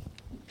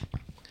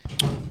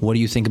 What do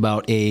you think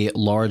about a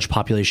large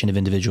population of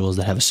individuals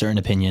that have a certain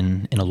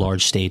opinion in a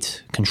large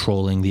state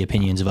controlling the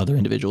opinions of other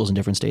individuals in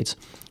different states?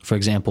 For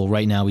example,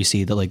 right now we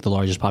see that like the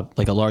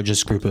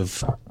largest group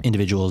of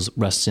individuals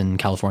rests in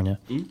California,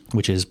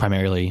 which is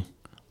primarily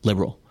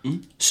liberal.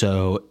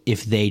 So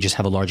if they just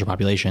have a larger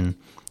population,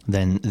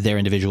 then they're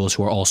individuals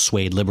who are all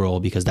swayed liberal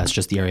because that's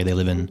just the area they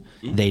live in.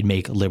 They'd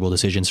make liberal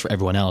decisions for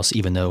everyone else,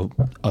 even though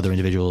other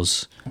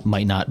individuals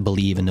might not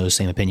believe in those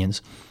same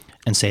opinions.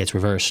 And say it's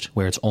reversed,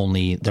 where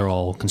they're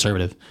all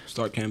conservative.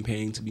 Start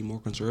campaigning to be more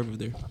conservative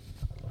there.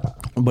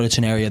 But it's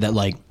an area that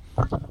like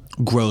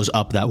grows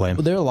up that way.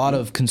 Well, there are a lot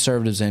of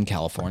conservatives in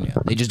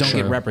California. They just don't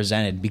get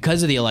represented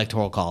because of the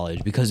Electoral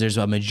College, because there's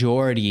a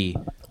majority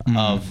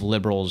of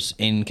liberals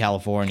in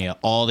California.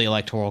 All the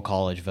Electoral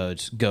College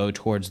votes go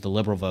towards the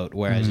liberal vote,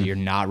 whereas you're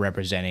not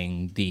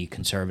representing the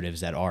conservatives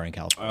that are in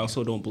California. I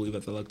also don't believe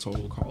that the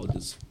Electoral College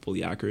is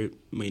fully accurate,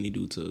 mainly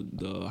due to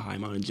the high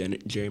amount of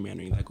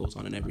gerrymandering that goes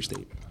on in every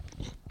state.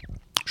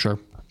 Sure.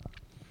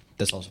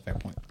 That's also a fair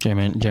point.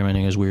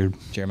 Gerrymandering is weird.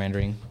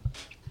 Gerrymandering,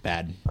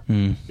 bad.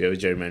 We have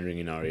gerrymandering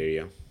in our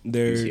area.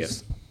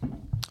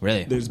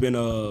 Really? There's been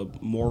a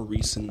more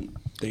recent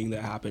thing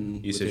that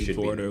happened within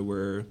Florida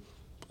where,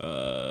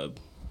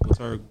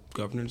 what's our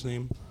governor's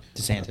name?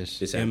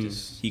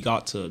 DeSantis. He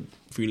got to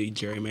freely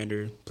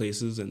gerrymander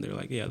places, and they're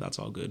like, yeah, that's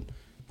all good.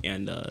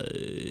 And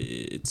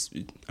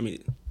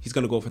he's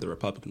going to go for the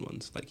Republican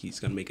ones. Like, he's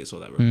going to make it so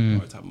that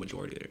Republicans have a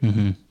majority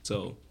there.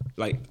 So,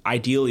 like,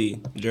 ideally,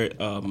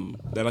 the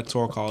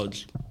Electoral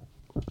College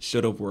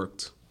should have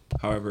worked.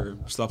 However,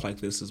 stuff like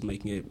this is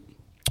making it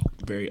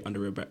very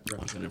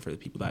underrepresented for the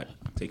people that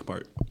take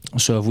part.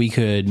 So if we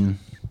could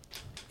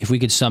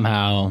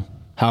somehow,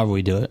 however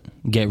we do it,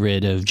 get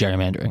rid of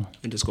gerrymandering.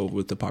 And just go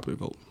with the popular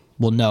vote.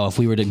 Well, no, if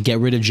we were to get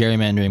rid of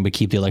gerrymandering but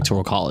keep the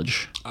Electoral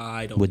College,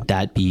 would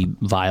that be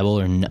viable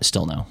or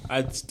still no?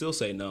 I'd still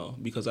say no,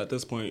 because at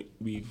this point,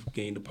 we've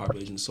gained a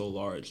population so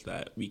large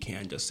that we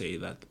can't just say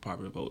that the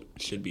popular vote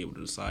should be able to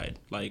decide.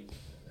 Like,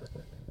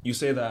 you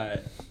say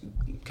that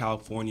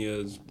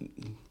California's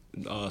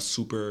a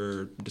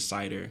super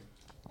decider.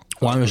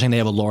 Well, I'm saying they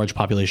have a large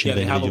population of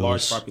individuals. Yeah, they have a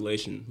large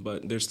population,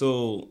 but they're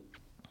still,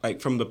 like,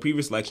 from the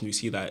previous election, you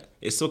see that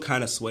it still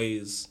kind of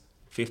sways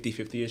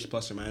 50-50-ish,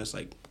 plus or minus,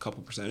 like, a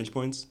couple percentage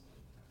points.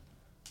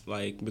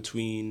 Like,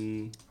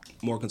 between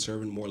more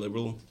conservative, more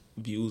liberal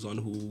views on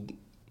who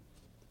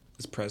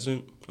is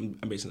president. I'm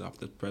basing it off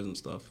the president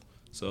stuff.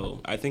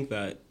 So I think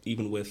that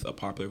even with a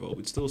popular vote,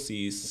 we'd still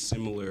see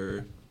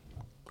similar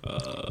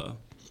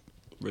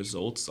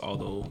results,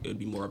 although it would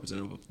be more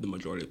representative of the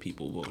majority of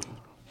people voting.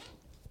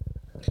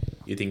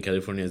 You think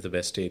California is the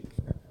best state?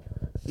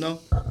 No.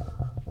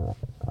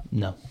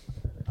 No.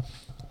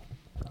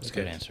 That's a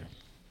good answer.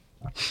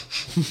 I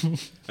mean,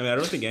 I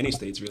don't think any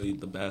state's really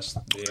the best.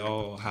 They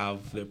all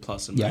have their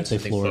plus and Yeah, I'd minus. say I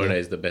think Florida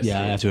is the best state.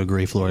 Yeah, I have to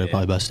agree. Florida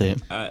probably best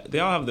state. They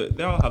all have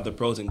the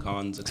pros and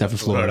cons, Except for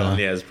Florida.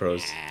 Only has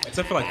pros.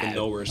 Except for like the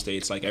nowhere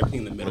states, like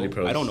everything in the Only middle.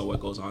 pros. I don't know what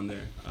goes on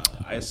there.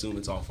 I assume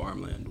it's all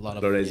farmland.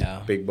 Florida is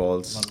big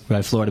balls.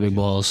 Right, Florida big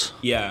balls.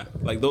 Yeah,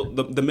 like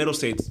the middle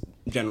states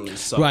generally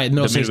suck. Right,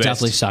 middle The states Midwest-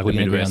 definitely suck. We the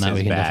can agree on Midwest that. We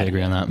is can bad. definitely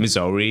agree on that.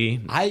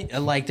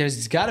 Missouri.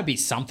 There's got to be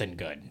something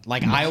good.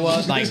 Like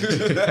Iowa,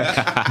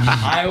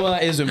 Iowa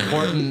is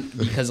important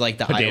because like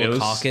the Iowa Potatoes.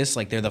 caucus,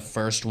 like they're the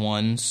first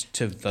ones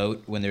to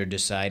vote when they're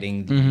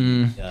deciding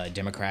the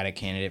Democratic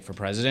candidate for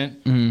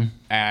president,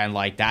 and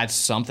like that's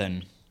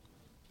something.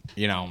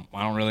 You know,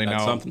 I don't really know.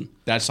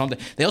 That's something.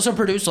 They also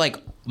produce like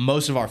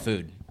most of our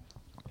food.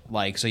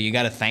 Like, so you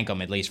got to thank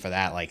them at least for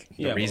that. Like,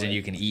 the reason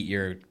you can eat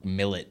your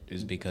millet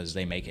is because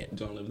they make it.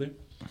 Don't live there.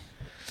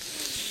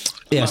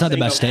 Yeah, it's not the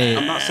best state.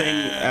 I'm not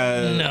saying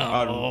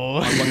on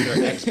what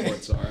their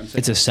exports are. I'm saying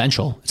It's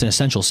essential. It's an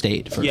essential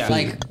state for Yeah. food.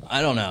 Like,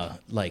 I don't know.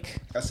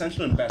 Like,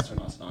 essential and best are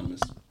not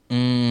synonymous.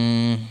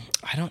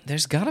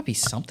 there's got to be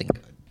something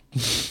good.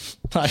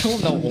 I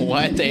don't know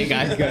what they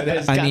got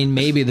good. I mean,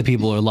 maybe the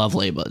people are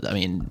lovely, but I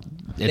mean,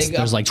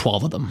 there's like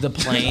 12 of them. The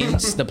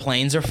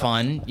planes are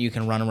fun. You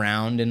can run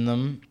around in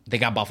them. They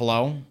got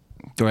buffalo.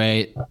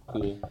 Great.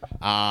 Cool.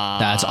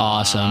 That's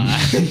awesome.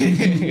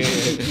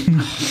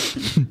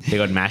 They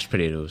got mashed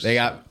potatoes. They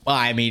got. Well,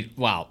 I mean,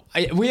 wow.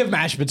 We have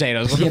mashed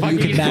potatoes. Yeah, but you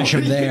can mash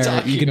them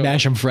there. You can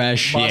mash them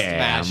fresh.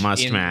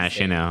 Must mash,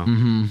 you know.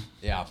 Mm-hmm.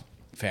 Yeah,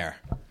 fair.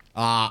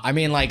 I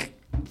mean, like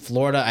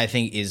Florida, I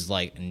think is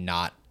like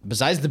not.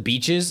 Besides the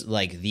beaches,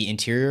 like the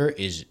interior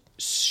is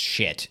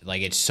shit.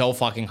 Like it's so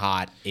fucking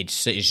hot.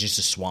 It's just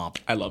a swamp.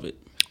 I love it.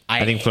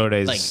 I think Florida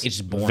is like it's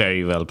boring.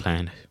 very well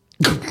planned.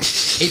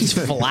 It's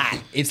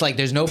flat. It's like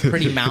there's no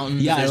pretty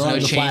mountains. Yeah, I there's love no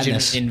the change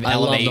flatness. in I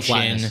love the elevation.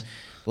 flatness.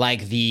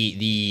 Like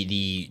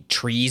the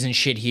trees and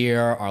shit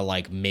here are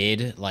like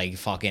mid, like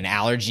fucking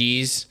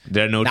allergies.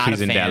 There are no Not a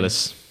trees in fan.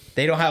 Dallas.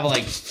 They don't have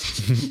like.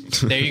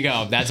 There you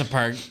go. That's a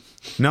perk.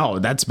 No,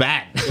 that's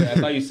bad. Wait,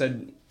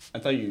 I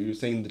thought you were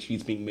saying the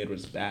trees being made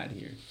was bad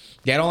here.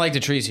 Yeah, I don't like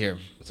the trees here.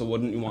 So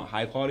wouldn't you want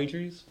high quality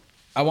trees?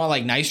 I want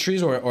like nice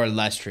trees or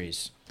less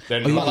trees.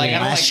 Then But, like,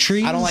 less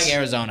trees? I don't like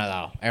Arizona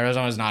though.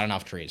 Arizona's not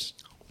enough trees.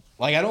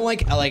 Like I don't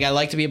like I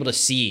like to be able to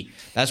see.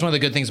 That's one of the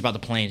good things about the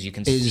plains. You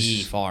can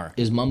see far.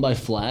 Is Mumbai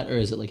flat or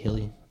is it like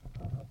hilly?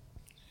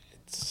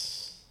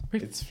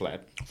 It's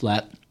flat.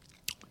 Flat.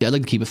 Yeah, I'd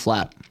like to keep it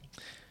flat.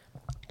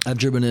 I've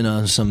driven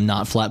in some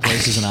not flat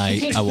places, and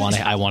I want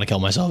to kill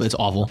myself. It's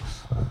awful.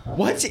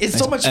 What? It's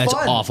so much fun. It's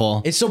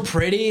awful. It's so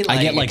pretty.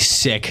 I get like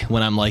sick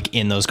when I'm like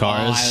in those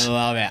cars. I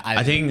love it.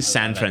 I think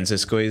San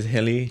Francisco is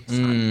hilly.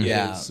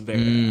 Yeah. It's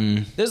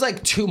very There's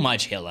like too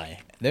much hilly.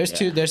 There's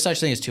such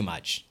thing as too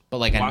much. But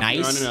like a walking around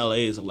nice in LA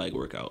is a leg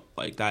workout.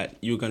 Like that,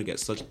 you're gonna get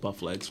such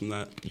buff legs from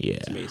that. Yeah.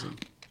 It's amazing.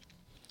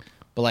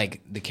 But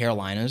like the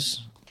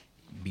Carolinas,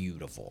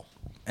 beautiful.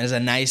 There's a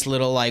nice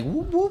little like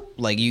whoop whoop.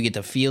 Like you get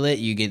to feel it.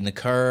 You get in the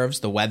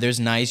curves. The weather's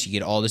nice. You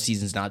get all the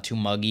seasons, not too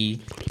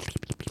muggy.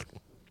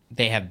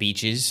 They have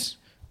beaches.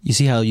 You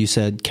see how you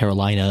said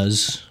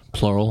Carolinas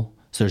plural?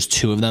 So there's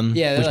two of them,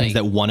 Yeah, which they're means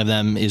like- that one of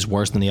them is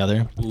worse than the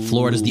other.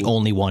 Florida's the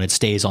only one; it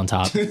stays on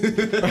top.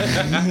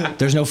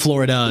 There's no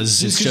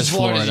Floridas; it's just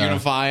Florida's Florida.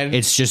 unified.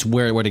 It's just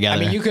we're together. I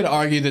mean, you could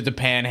argue that the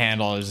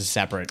Panhandle is a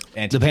separate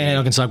entity. the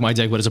Panhandle can suck my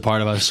dick, but it's a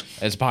part of us.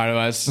 It's part of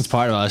us. It's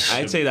part of us.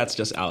 I'd say that's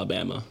just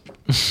Alabama.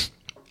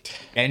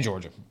 And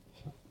Georgia.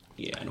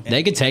 Yeah, I know.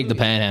 They could take the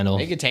Panhandle.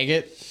 They could take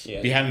it.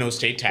 Yeah. We have no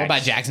state tax. What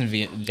about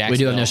Jacksonville? We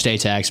do have no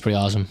state tax. Pretty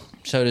awesome.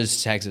 So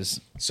does Texas.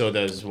 So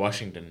does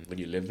Washington. Would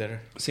you live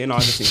there? St.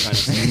 Augustine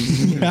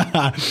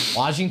kind of sucks.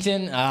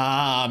 Washington,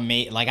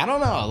 like I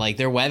don't know. Like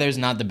their weather's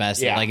not the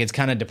best. Yeah. Like it's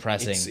kind of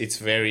depressing. It's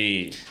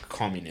very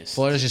communist.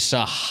 Florida's just so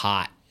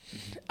hot.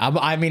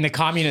 I mean, the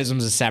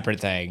communism's a separate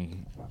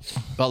thing.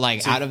 But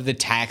like out of the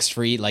tax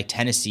free, like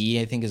Tennessee,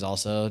 I think is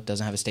also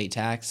doesn't have a state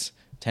tax.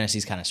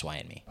 Tennessee's kind of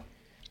swaying me.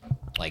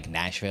 Like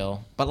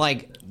Nashville, but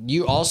like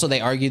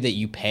they argue that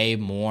you pay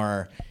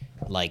more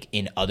like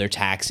in other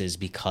taxes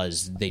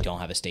because they don't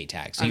have a state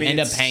tax. So you end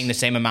up paying the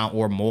same amount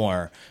or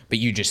more, but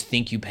you just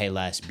think you pay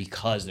less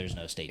because there's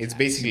no state It's tax.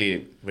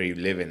 basically where you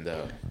live in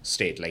the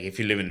state. Like if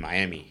you live in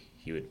Miami,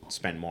 you would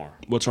spend more.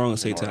 What's wrong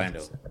with than state Orlando.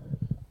 tax?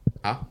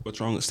 Huh? What's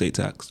wrong with state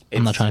tax?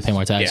 I'm not trying to pay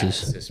more Yeah,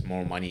 taxes. it's just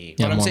more money.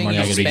 Yeah, But I'm more saying money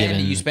I could be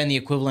given. you spend the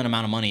equivalent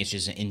amount of money. It's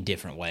just in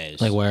different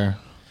ways. Like where?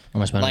 How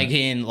much money? Like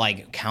in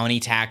like county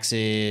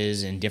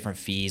taxes and different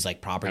fees,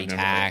 like property I've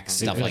never tax,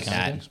 heard of stuff like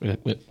that. I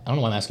don't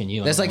know why I'm asking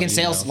you. That's I like don't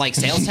in know what sales, you know. like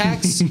sales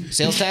tax.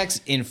 Sales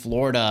tax in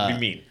Florida What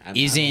do you mean? I'm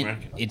isn't.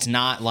 American. It's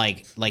not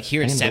like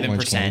here it's I didn't know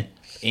Orange 7%.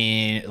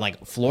 In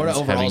like Florida It's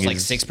overall is having like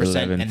his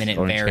 6%, and then it 11th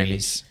orange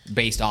varies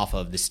based off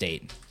of the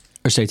state.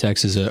 Our state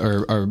tax is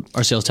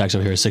our sales tax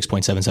over here is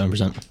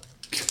 6.77%.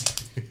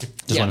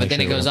 Yeah, but then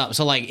it goes up.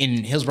 So like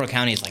in Hillsborough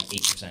County, it's like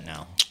 8%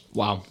 now.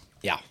 Wow.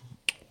 Yeah.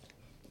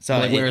 So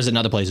Like, where is it in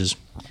other places?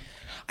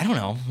 I don't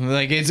know.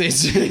 Like it's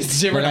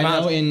different Like,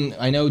 amounts.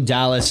 I know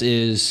Dallas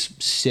is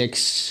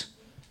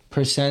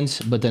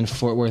 6%, but then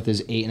Fort Worth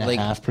is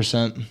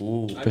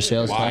 8.5% for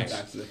sales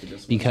tax.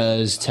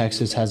 Because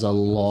Texas has a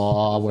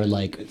law where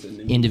like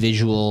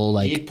individual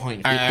like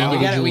 8.5.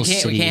 individual we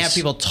can't have cities-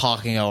 people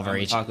talking over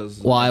each other.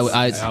 Well,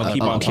 I'll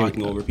keep on okay.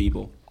 talking over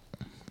people.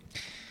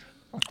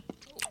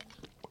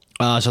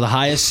 So the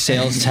highest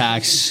sales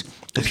tax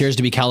appears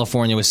to be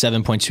California with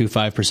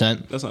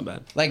 7.25%. That's not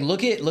bad. Like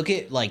look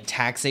at like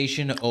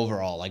taxation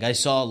overall. Like I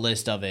saw a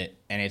list of it,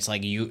 and it's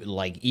like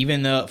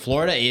even though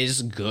Florida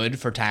is good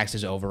for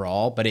taxes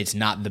overall, but it's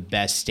not the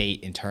best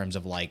state in terms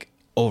of like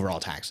overall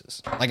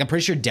taxes. Like I'm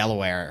pretty sure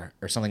Delaware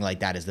or something like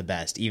that is the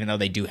best, even though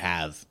they do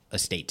have a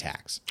state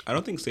tax. I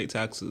don't think state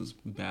tax is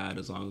bad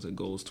as long as it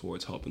goes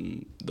towards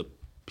helping the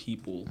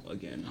people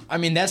again. I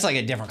mean, that's like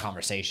a different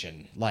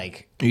conversation.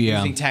 Like Yeah.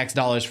 using tax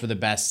dollars for the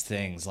best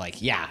things.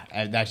 Like, yeah,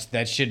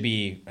 that should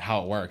be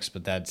how it works.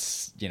 But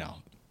that's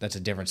a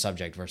different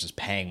subject versus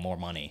paying more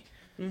money.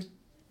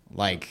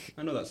 Like,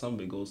 I know that some of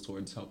it goes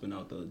towards helping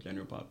out the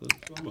general population.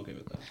 So I'm okay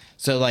with that.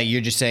 so like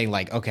you're just saying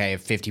like, okay,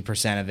 if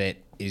 50% of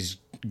it is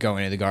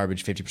going to the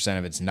garbage, 50%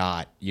 of it's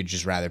not. You'd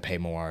just rather pay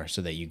more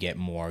so that you get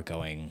more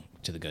going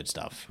to the good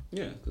stuff.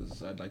 Yeah,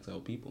 because I'd like to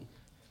help people.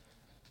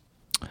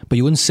 But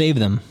you wouldn't save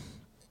them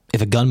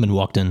if a gunman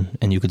walked in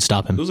and you could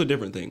stop him. Those are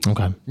different things.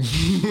 Okay.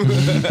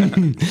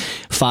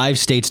 5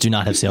 states do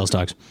not have sales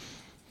tax.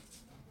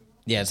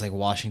 Yeah, it's like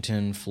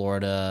Washington,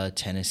 Florida,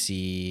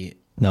 Tennessee,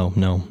 No.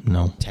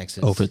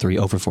 Texas. 0 for 3,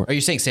 0 for 4. Are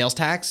you saying sales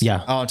tax?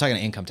 Yeah. Oh, I'm talking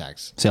income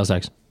tax. Sales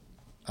tax.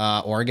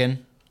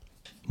 Oregon.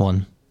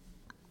 1.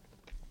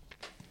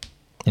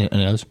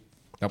 Any others?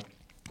 Nope.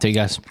 Take a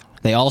guess.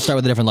 They all start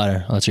with a different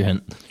letter. That's your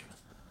hint.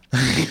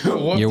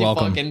 You're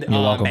welcome. You're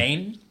welcome.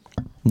 Maine,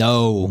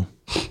 No.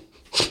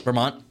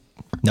 Vermont,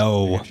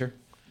 No. New Hampshire.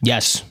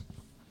 Yes.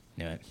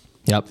 Knew it.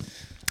 Yep.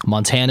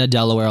 Montana,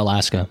 Delaware,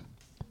 Alaska.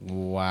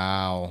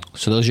 Wow.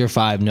 So those are your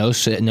 5. No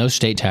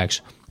state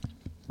tax.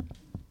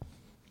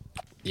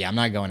 Yeah, I'm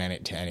not going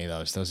to any of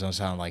those. Those don't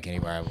sound like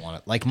anywhere I want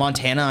it. Like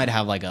Montana, I'd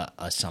have like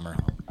a summer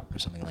home or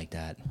something like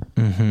that.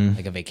 Mm-hmm.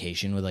 Like a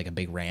vacation with like a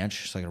big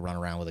ranch, so I could run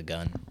around with a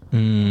gun,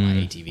 on my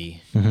ATV.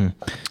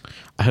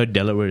 I heard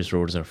Delaware's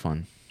roads are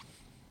fun.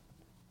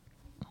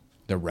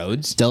 The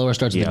roads. Delaware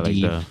starts with Yeah, a like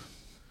D. the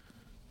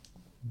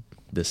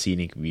the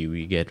scenic view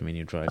you get when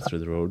you drive through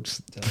the roads.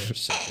 Those are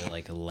such a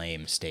like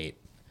lame state.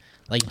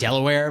 Like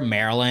Delaware,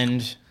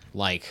 Maryland,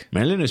 like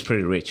Maryland is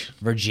pretty rich.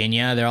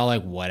 Virginia, they're all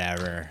like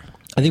whatever.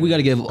 I think we got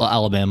to give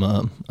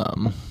Alabama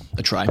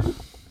a try.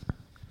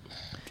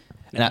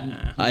 And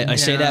I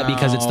say that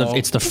because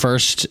it's the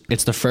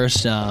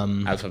first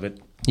Alphabet.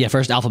 yeah,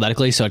 first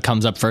alphabetically, so it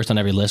comes up first on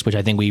every list, which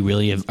I think we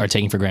really are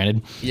taking for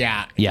granted.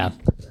 Yeah. Yeah.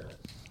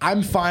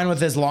 I'm fine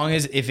with as long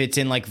as if it's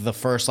in like the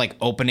first like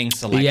opening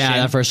selection. Yeah,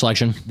 that first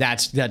selection.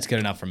 That's good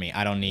enough for me.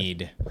 I don't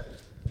need.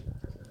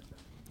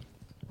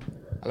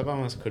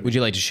 Alabama's could. Would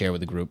you like to share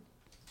with the group?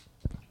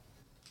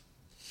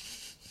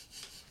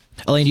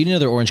 Elaine, do you need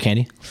another orange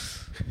candy?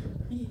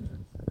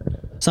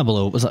 It's not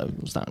below.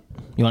 It's not.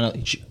 You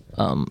want to?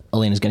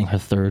 Elaine is getting her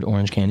third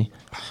orange candy.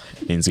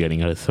 Elaine's getting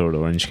her third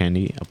orange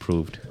candy.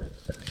 Approved.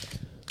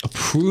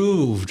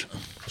 Approved.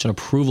 It's an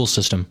approval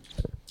system.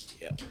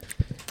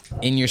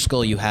 In your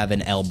skull, you have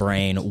an L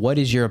brain. What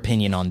is your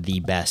opinion on the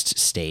best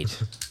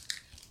state?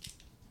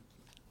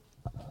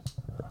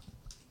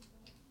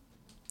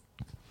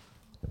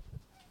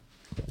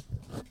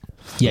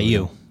 Yeah,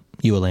 you,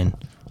 Elaine.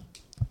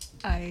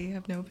 I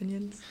have no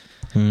opinions.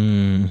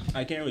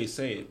 I can't really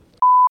say it.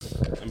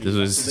 I mean, This you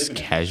was have to live in it.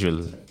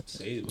 casual.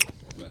 Say it.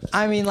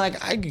 I mean,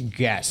 like I could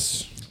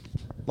guess.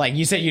 Like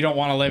you said, you don't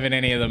want to live in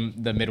any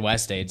of the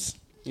Midwest states.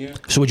 Yeah.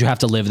 So would you have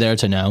to live there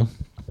to know?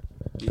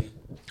 Yeah.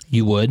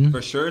 You would.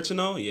 For sure to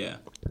know. Yeah.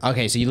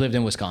 Okay, so you lived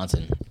in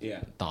Wisconsin.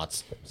 Yeah.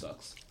 Thoughts?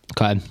 Sucks.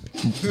 Okay.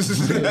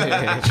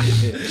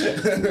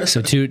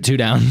 So two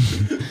down.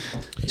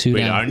 Two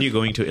Wait, down. aren't you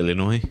going to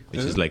Illinois,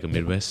 which is like a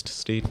Midwest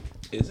state?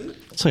 Is it?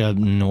 It's like a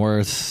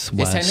northwest.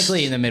 It's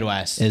technically in the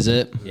Midwest. Is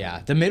it?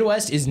 Yeah, the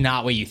Midwest is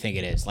not what you think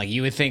it is. Like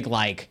you would think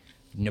like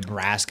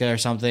Nebraska or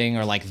something,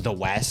 or like the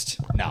West.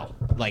 No,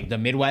 like the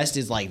Midwest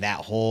is like that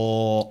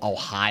whole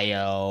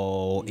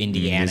Ohio,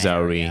 Indiana,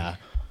 Missouri. area.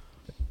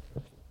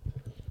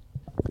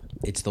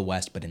 It's the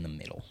West, but in the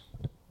middle.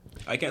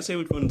 I can't say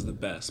which one's the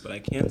best, but I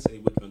can say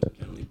which ones are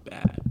generally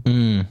bad.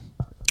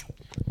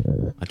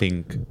 I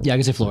think. Yeah, I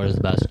can say Florida's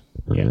the best.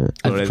 Yeah.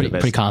 Florida's the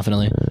best. Pretty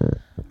confidently.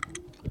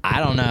 I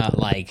don't know,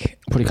 like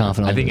Pretty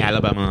confidently. I think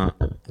Alabama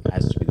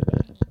has to be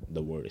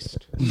the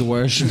worst. the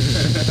worst.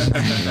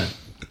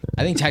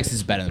 I think Texas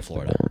is better than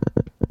Florida.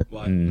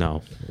 Why?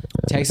 No.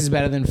 Texas is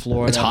better than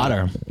Florida. It's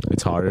hotter.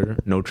 It's harder.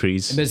 No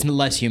trees. but it's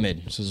less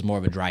humid, so it's more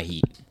of a dry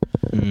heat.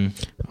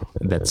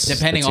 That's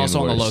Depending that's also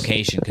on even the worse.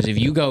 location, because if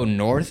you go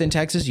north in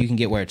Texas, you can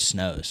get where it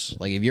snows.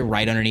 Like if you're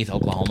right underneath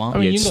Oklahoma, I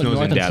mean, Yeah, you it can go snows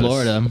north in in Dallas.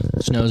 Florida.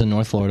 It snows in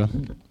North Florida.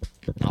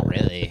 not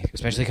really.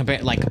 Especially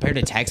compared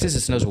to Texas,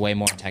 it snows way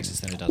more in Texas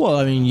than it does. Well,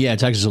 I mean, yeah,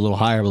 Texas is a little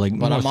higher, but like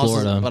but North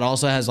Florida. but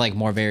also has like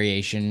more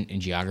variation in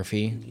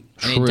geography. And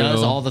True. it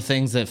does all the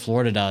things that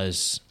Florida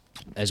does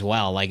as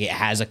well. Like it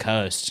has a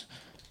coast.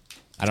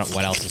 I don't.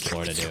 What else does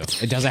Florida do?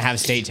 It doesn't have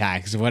state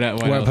tax. What We're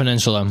a else?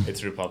 peninsula.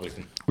 It's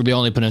Republican. We're the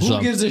only peninsula.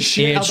 Who gives a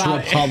shit It's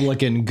about it?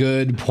 Republican.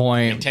 Good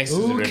point. Texas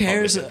is Who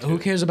cares? Republican. Who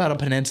cares about a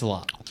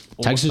peninsula?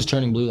 Texas is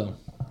turning blue though.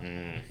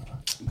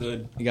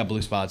 Good. You got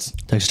blue spots.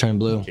 Texas turning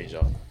blue. Change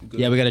off.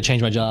 Yeah, we got to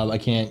change my job. I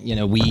can't.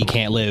 We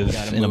can't live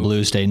in a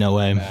blue state. No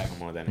way.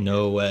 More than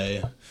No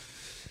way.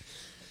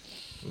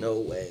 No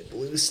way.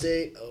 Blue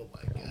state. Oh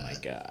my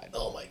god.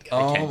 Oh my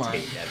god. I can't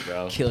take that,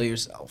 bro. Kill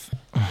yourself.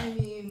 I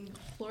mean,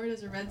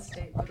 Florida's a red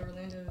state, but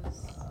Orlando's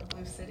a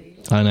blue city.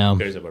 I know.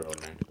 Cares about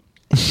Orlando.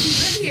 Live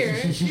here.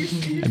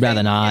 You're I'd rather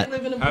saying not. you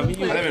can't live in a blue Haven't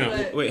you,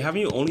 place, but- wait,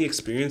 haven't you only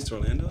experienced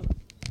Orlando?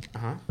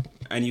 Uh-huh.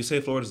 And you say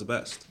Florida's the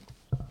best.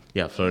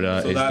 Yeah,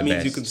 Florida So is that the means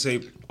best. you can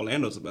say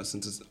Orlando's the best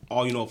since it's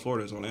all you know of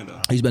Florida is Orlando.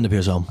 He's been to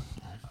Pearsall.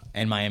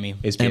 And Miami.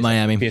 Is And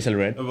Miami. PSL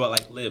red? But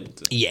like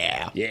lived.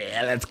 Yeah.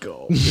 Yeah, let's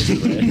go.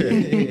 PSL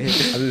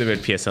red. I live at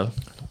PSL.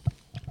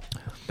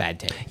 Bad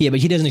take. Yeah, but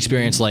he doesn't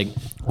experience like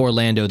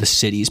Orlando, the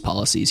city's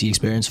policies. He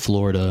experienced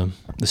Florida,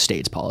 the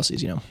state's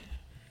policies. You know,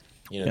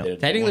 Yeah. they're-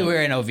 Technically,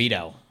 we're in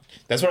Oviedo.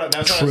 That's what I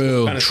was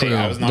True. trying to say.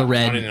 I was not The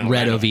not in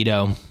red Orlando.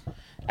 Oviedo.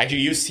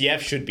 Actually,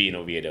 UCF should be in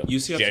Oviedo.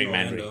 UCF's in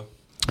Gerrymandering. Orlando.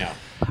 No.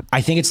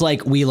 I think it's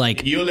like You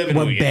live in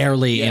we're Oviedo.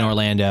 barely in Yeah.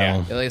 Orlando.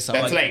 Yeah. That's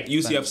That's like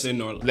UCF's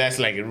in Orlando. that's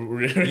like Yeah,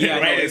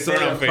 right no, in it's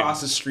front of across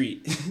it. the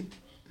street.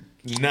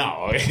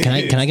 No. Can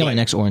I get my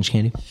next orange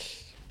candy?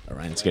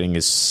 Ryan's getting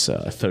his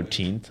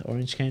 13th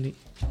orange candy.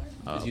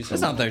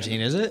 That's not 13,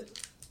 is it?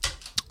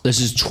 This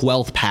is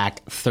 12th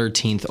pack,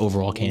 13th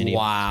overall candy.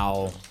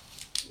 Wow.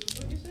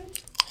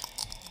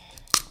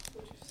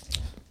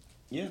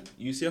 Yeah,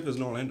 UCF is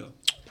in Orlando.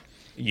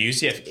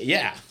 UCF,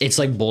 yeah. It's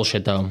like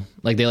bullshit though.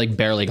 Like they like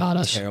barely got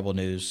us. Terrible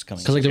news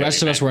coming. Because like the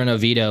rest of us were in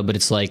Oviedo, but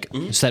it's like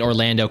it's that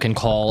Orlando can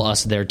call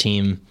us their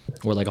team.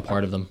 We're like a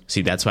part of them.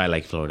 See, that's why I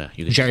like Florida.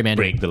 You can Gerrymandering.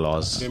 break the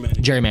laws.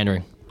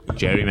 Gerrymandering.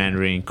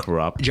 Gerrymandering,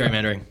 corrupt.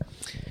 Gerrymandering.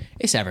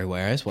 It's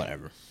everywhere. It's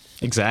whatever.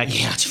 Exactly.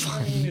 Yeah, it's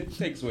fun. I mean, it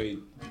takes away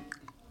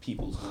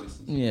people's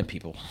voices. Yeah,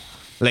 people.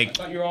 Like,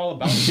 But you're all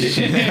about it.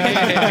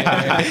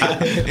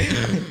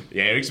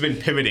 yeah, Eric's been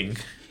pivoting.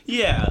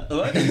 Yeah.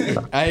 What?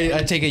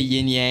 I take a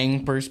yin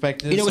yang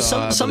perspective. You know,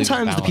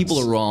 sometimes the people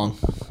are wrong.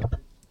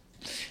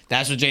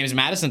 That's what James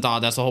Madison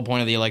thought. That's the whole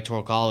point of the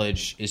Electoral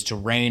College, is to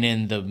rein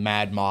in the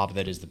mad mob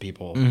that is the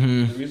people.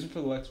 The reason for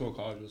the Electoral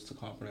College was to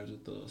compromise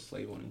with the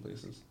slave-owning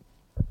places.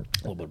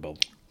 A little bit of both.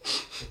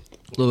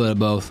 A little bit of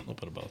both. A little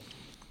bit of both.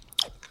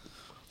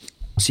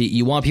 See,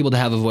 you want people to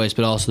have a voice,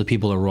 but also the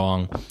people are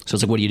wrong. So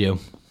it's like, what do? You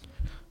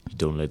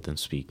don't let them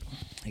speak.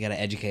 You gotta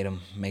educate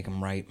them, make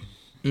them right.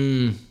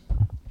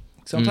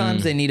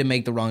 Sometimes they need to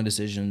make the wrong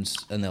decisions,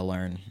 and they'll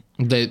learn.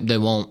 They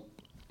won't.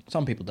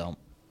 Some people don't.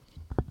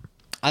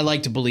 I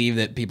like to believe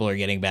that people are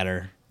getting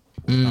better.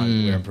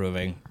 We're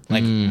improving.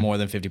 Like more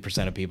than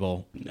 50% of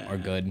people are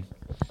good.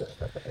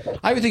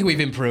 I would think we've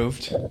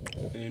improved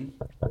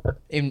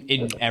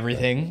in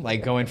everything.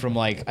 Like going from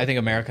like, I think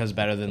America's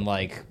better than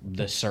like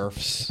the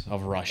serfs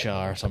of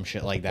Russia or some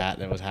shit like that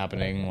was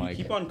happening. Like,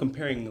 Keep on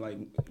comparing like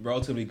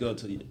relatively good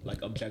to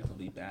like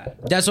objectively bad.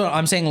 that's what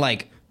I'm saying.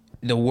 Like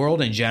the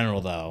world in general,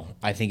 though,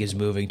 I think is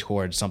moving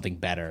towards something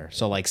better.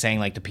 So like saying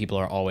like the people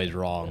are always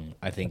wrong,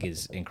 I think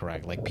is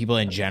incorrect. Like people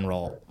in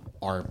general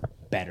are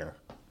better.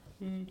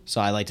 So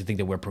I like to think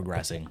that we're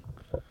progressing.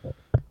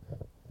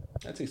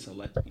 I'd say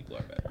select people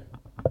are better.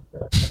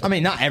 I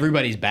mean, not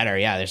everybody's better.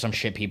 Yeah, there's some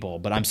shit people,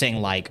 but I'm saying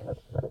like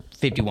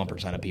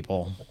 51% of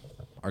people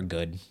are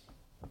good.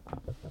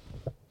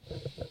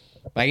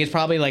 Like it's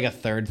probably like a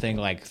third thing.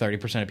 Like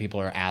 30% of people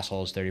are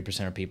assholes,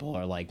 30% of people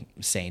are like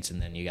saints, and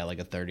then you got like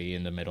a 30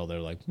 in the middle. They're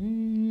like,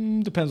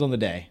 depends on the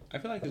day. I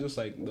feel like it's just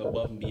like the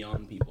above and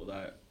beyond people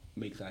that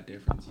make that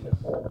difference, you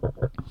know?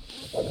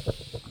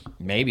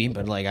 Maybe,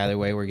 but like either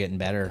way, we're getting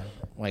better.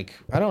 Like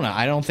I don't know.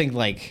 I don't think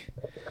like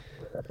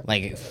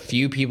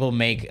few people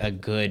make a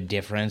good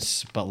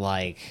difference, but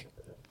like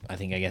I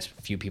guess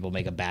few people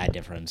make a bad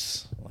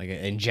difference. Like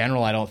in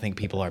general, I don't think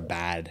people are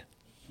bad.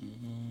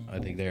 I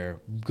think they're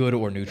good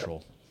or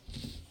neutral.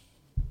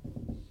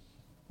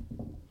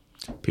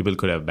 People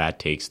could have bad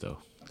takes, though.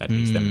 That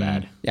makes them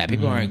bad. Yeah,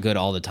 people aren't good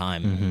all the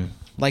time.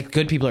 Like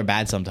good people are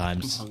bad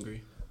sometimes.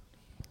 Hungry.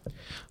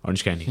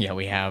 Orange candy. Yeah,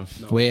 we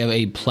have. We have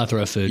a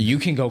plethora of food. You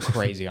can go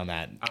crazy on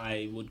that.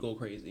 I would go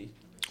crazy.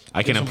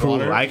 I can approve.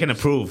 water? I can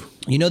approve.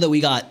 You know that we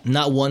got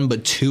not one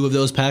but two of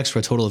those packs for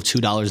a total of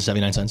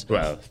 $2.79.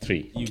 Well,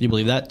 3. Can you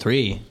believe that?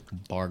 3.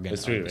 Bargain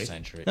That's true, of the right?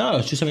 century. No,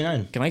 it's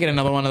 $2.79. Can I get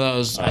another one of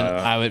those?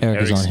 I would.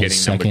 Eric is Eric's on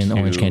his getting number second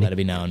orange 2. candy. Let it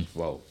be known.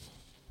 Whoa.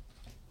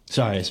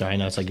 Sorry. I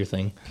know it's like your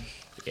thing.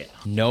 Yeah.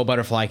 No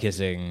butterfly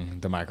kissing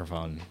the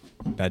microphone.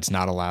 That's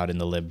not allowed in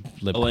the lib.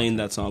 Elaine,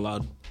 that's not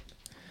allowed.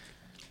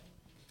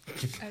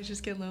 I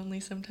just get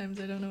lonely sometimes.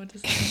 I don't know what to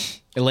say.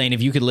 Elaine,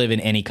 if you could live in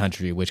any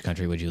country, which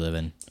country would you live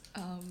in?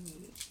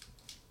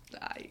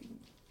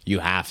 You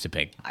have to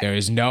pick. There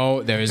is no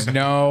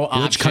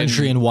option. Which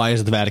country and why is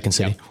it the Vatican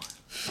City?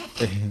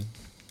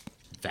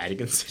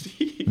 Vatican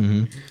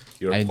City.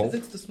 You're a pope.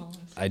 It's the smallest.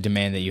 I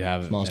demand that you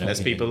have.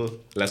 Less people,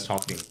 less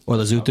talking. Or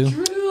Lesotho?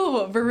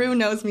 True. Varun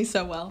knows me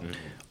so well.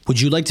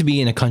 Would you like to be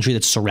in a country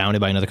that's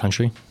surrounded by another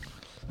country?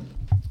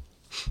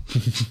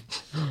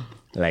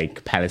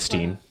 Like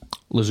Palestine.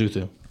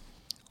 Lesotho.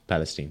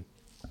 Palestine.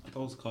 I thought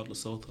it was called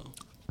Lesotho.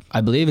 I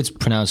believe it's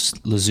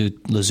pronounced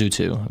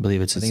Lesotho. I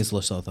believe it's. I think it's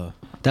Lesotho.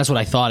 That's what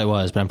I thought it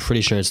was, but I'm pretty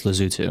sure it's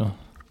Lesotho.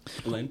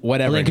 Elaine?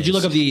 Whatever. Elaine, it could you is.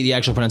 look up the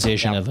actual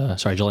pronunciation of?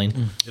 Sorry,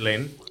 Jolene.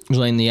 Elaine.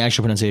 Jolene, the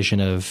actual pronunciation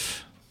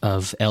of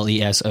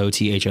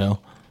Lesotho.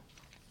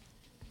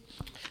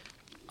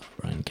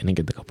 Ryan, can I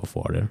get the cup of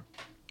water?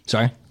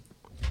 Sorry.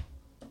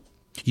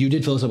 You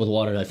did fill us up with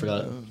water. I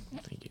forgot.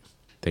 Thank you.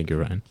 Thank you,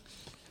 Ryan.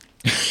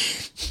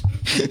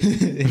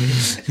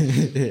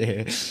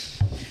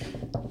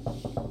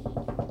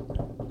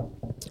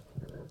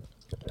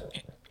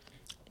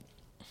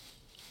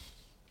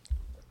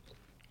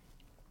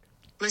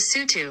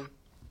 Lesotho.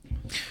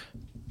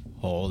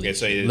 Holy Okay,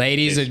 so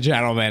ladies and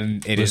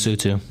gentlemen, it is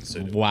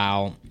Lesotho.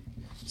 wow.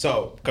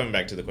 So, coming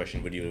back to the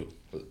question, would you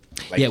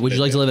Yeah, would you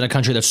like to live in a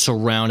country that's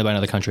surrounded by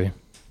another country?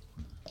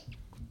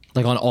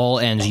 Like on all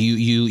ends,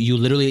 you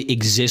literally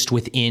exist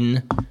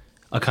within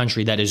a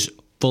country that is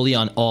fully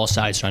on all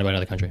sides surrounded by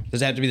another country.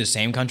 Does it have to be the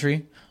same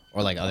country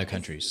or like other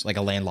countries, like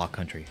a landlocked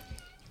country?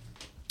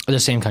 The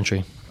same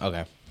country,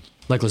 Okay,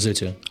 like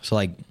Lesotho so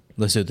like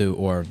Lesotho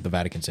or the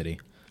Vatican City.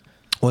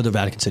 or the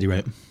Vatican City,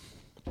 right?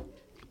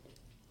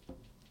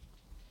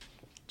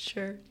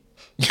 Sure.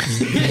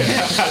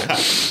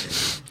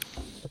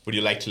 Would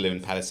you like to live in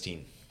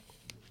Palestine?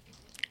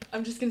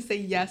 I'm just gonna say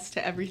yes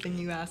to everything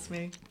you asked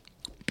me.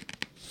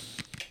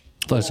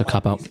 I thought it's a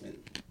cop out.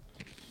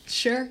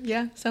 Sure.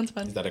 Yeah. Sounds Is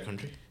fun. that a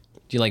country?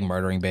 Do you like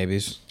murdering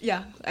babies?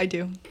 Yeah, I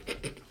do.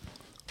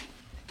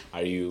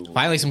 Are you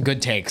Finally, some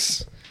good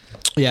takes.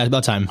 Yeah, it's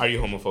about time. Are you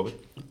homophobic?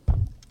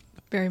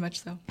 Very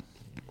much so.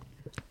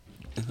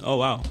 Oh,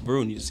 wow.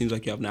 Varun, it seems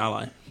like you have an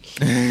ally.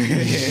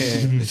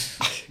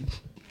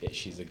 Yeah,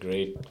 she's a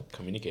great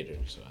communicator.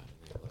 So.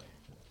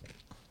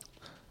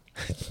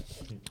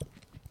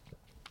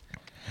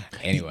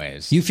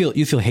 Anyways, You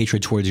feel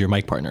hatred towards your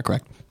mic partner,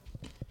 correct?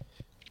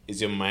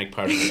 Is your mic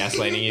partner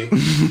gaslighting you?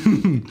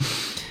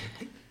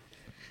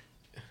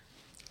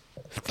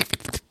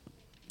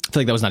 I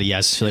feel like that was not a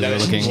yes. I feel like we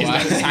were looking. Is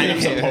that a sign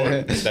of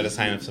support? Is that a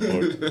sign of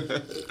support?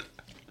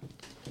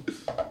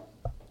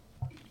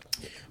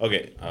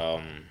 Okay.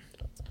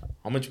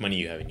 How much money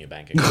you have in your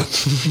bank account?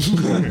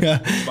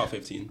 About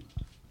 15.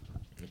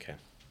 Okay.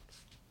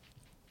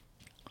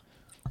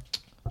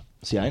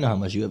 See, I know how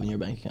much you have in your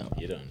bank account.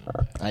 You don't know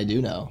that. I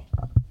do know.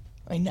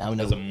 I now know.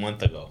 That was a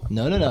month ago.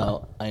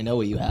 No. I know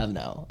what you have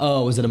now.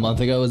 Oh, was it a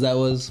month ago?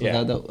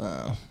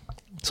 Yeah.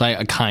 So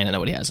I kind of know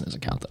what he has in his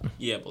account then.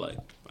 Yeah, but like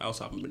I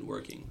also haven't been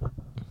working.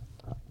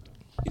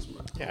 He's been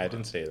working. Yeah, I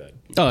didn't say that.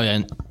 Oh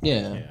yeah,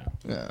 yeah, Yeah.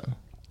 yeah.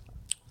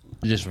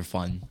 Just for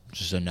fun.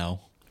 Just a no.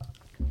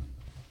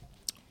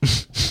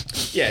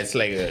 Yeah, it's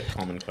like a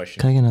common question.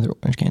 Can I get another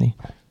orange candy?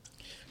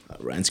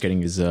 Ryan's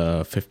getting his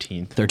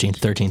 15th.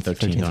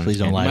 13th. Please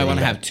don't You lie. might to want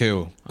me. to have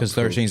 2 because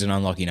 13 is an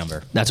unlucky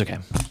number. That's okay.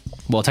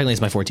 Well, technically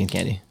it's my 14th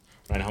candy.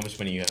 Ryan, how much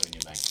money you have in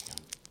your bank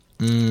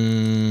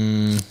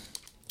account?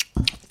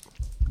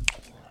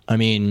 I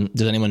mean,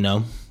 does anyone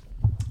know?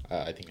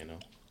 I think I know.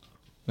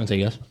 I'll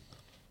take a guess.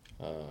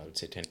 I would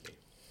say 10K.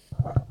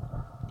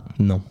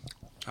 No.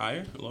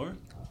 Higher? Lower?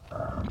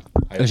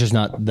 It's just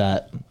not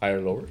that. Higher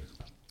or lower?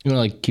 You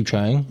want to like keep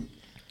trying?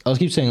 I'll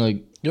keep saying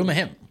like, Do him a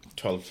him.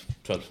 12.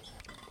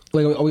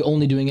 like, are we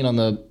only doing it on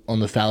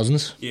the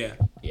thousands? Yeah.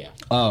 Yeah.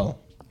 Oh.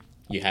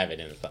 You have it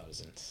in the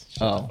thousands. Shut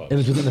the Oh. fuck If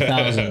it's up. within the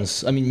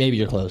thousands, I mean, maybe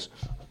you're close.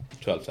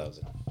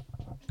 12,000.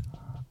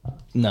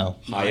 No.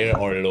 Higher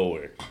or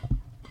lower?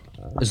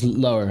 It's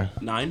lower.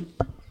 9?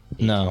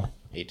 No.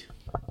 8.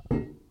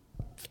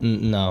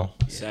 No.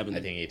 7. I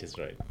think 8 is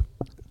right.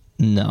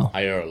 No.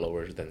 Higher or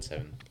lower than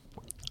 7?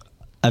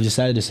 I've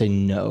decided to say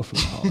no from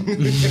now on.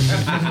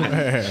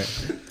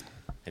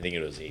 I think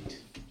it was 8.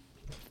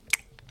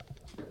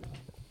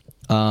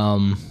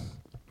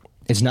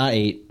 It's not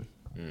 8.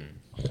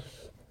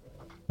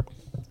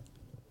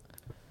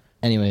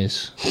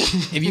 Anyways,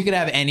 If you could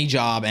have any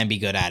job and be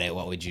good at it,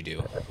 what would you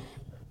do?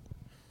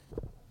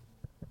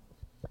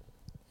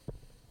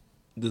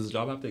 Does the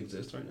job have to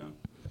exist right now?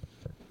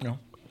 No.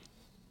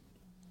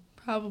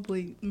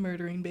 Probably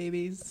murdering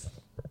babies.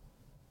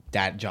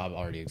 That job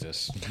already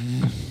exists.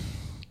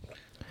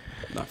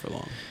 Not for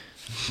long.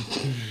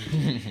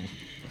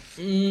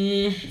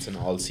 It's an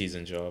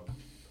all-season job.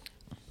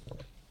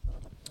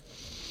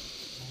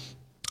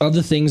 of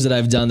the things that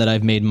I've done that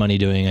I've made money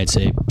doing, I'd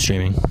say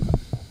streaming.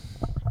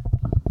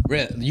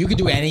 Really? You could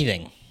do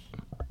anything.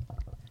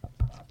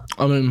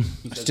 I mean,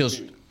 Still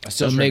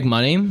to make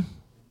money.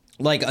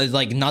 Like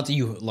not that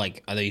you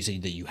like. I thought you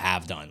said that you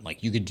have done.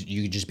 Like you could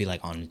just be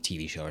like on a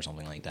TV show or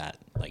something like that.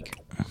 Like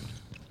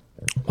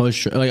I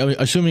mean,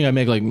 assuming I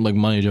make like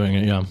money doing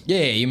it, yeah.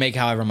 yeah, you make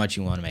however much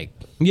you want to make.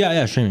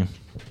 Yeah, streaming.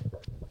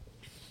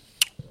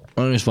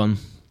 I think it's fun.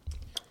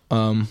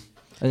 I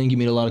think you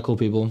meet a lot of cool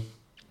people.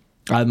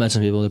 I've met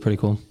some people; they're pretty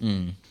cool.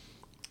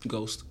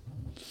 Ghost.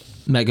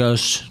 Met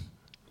Ghost.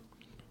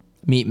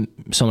 Meet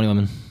so many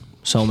women.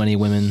 So many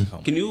women.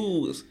 Can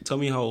you tell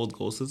me how old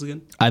Ghost is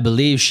again? I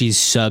believe she's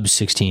sub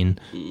 16.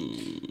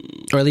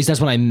 Or at least that's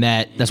when I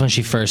met. That's when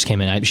she first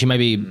came in. She might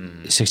be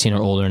 16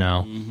 or older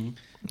now.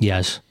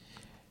 Yes.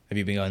 Have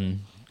you begun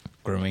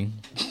grooming?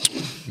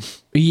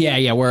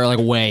 Yeah, we're like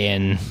way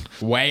in.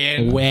 Way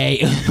in. Way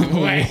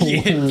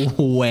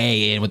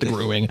in with the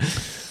grooming.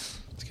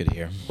 It's good to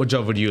hear. What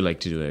job would you like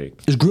to do, Eric?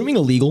 Is grooming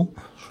illegal?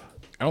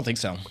 I don't think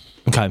so.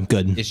 Okay,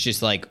 good. It's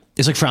just like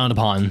Frowned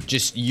upon.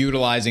 just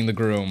utilizing the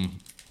groom.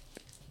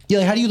 Yeah,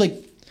 like how do you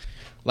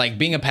Like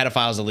being a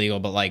pedophile is illegal,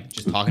 but like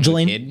just talking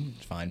Jelaine? to a kid,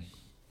 it's fine.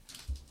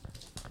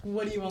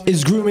 What do you want me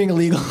is grooming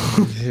illegal?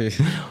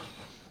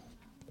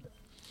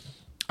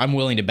 I'm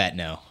willing to bet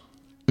no.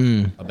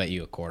 I'll bet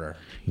you a quarter.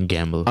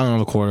 Gamble. I don't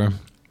have a quarter.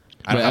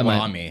 I don't But have one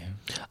might- on me.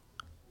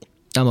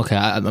 I'm okay.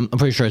 I'm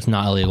pretty sure it's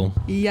not illegal.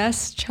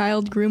 Yes,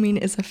 child grooming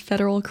is a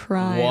federal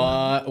crime.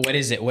 What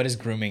is it? What is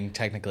grooming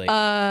technically?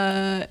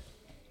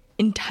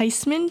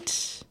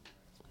 Enticement.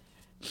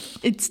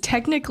 It's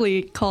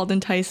technically called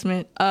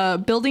enticement.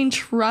 Building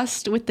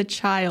trust with the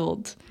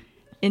child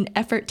in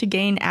effort to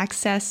gain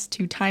access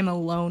to time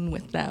alone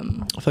with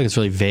them. I feel like it's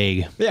really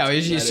vague. yeah,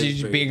 it's That just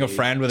is very being a vague.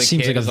 friend with a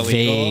Seems kid like a is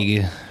illegal.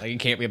 vague. Like you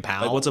can't be a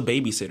pal. Like, what's a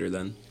babysitter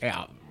then?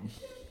 Yeah.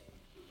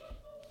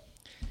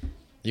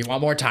 You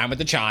want more time with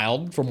the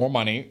child for more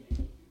money.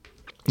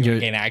 You're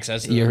Gain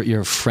access to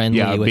you're friendly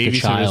Yeah, with the babysitter's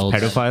child.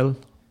 pedophile,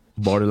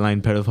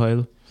 borderline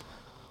pedophile.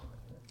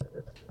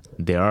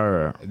 They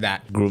are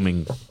that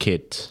grooming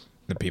kids.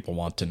 the people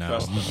want to know.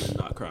 Trust them and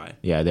not cry.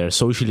 Yeah, they're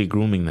socially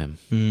grooming them.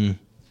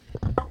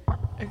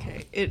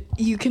 Okay,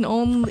 you can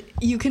only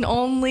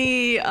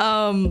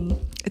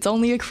it's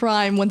only a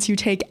crime once you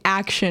take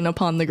action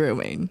upon the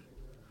grooming.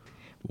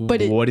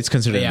 But What is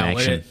considered Yeah, an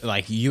action?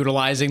 like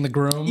utilizing the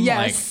groom.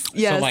 Yes, like,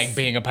 yes. So like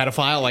being a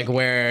pedophile, like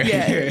where.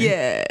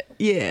 yeah.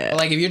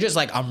 Like if you're just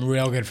like I'm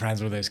real good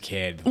friends with this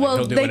kid. Like, Well,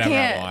 he'll do they whatever I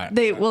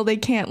can't. want. They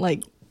can't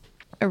like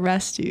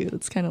arrest you.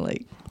 It's kind of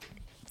like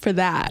for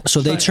that. So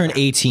they But- turn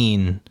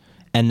 18,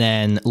 and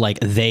then like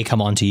they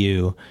come onto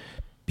you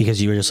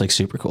because you were just like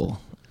super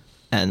cool,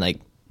 and like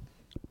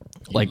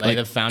lay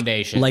the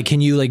foundation. like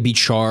can you like be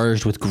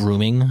charged with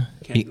grooming?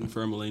 Can't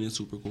confirm Elaine is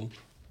super cool.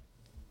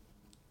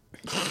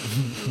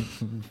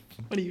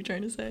 What are you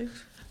trying to say?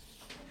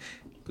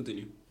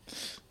 Continue.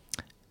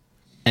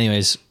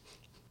 anyways,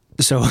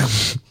 so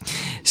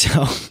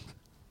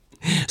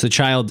the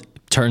child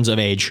turns of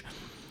age,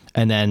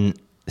 and then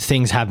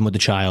things happen with the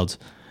child,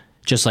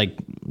 just like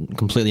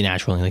completely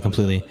naturally, like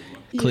completely.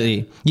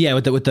 Yeah,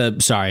 with the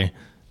sorry,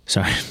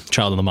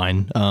 child on the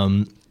mind.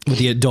 With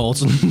the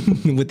adults,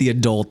 with the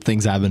adult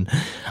things happen.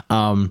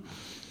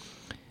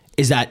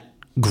 Is that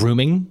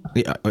grooming?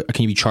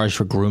 Can you be charged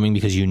for grooming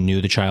because you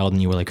knew the child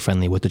and you were like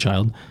friendly with the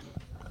child?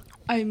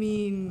 I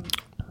mean,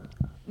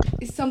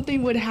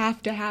 something would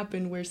have to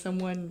happen where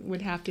someone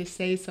would have to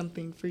say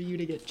something for you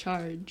to get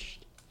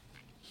charged.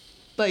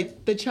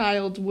 Like, the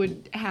child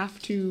would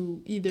have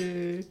to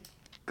either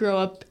grow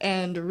up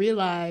and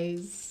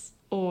realize,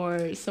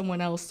 or someone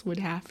else would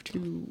have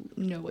to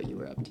know what you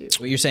were up to.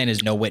 What you're saying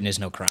is no witness,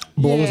 no crime.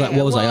 But what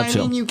was I up to?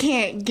 I mean, you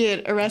can't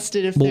get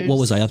arrested if What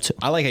was I up to?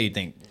 I like how you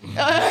think.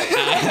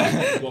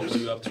 What were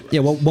you up to?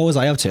 Yeah, what was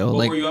I up to? What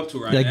like, were you up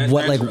to, Ryan?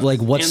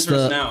 What's Answer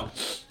us the now.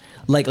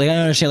 like I don't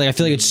understand. Like I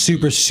feel like it's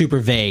super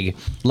vague.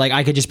 Like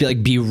I could just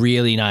be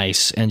really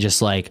nice and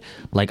just like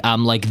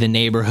I'm like the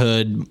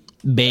neighborhood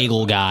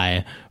bagel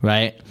guy,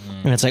 right?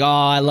 And it's like, oh,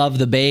 I love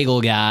the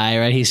bagel guy,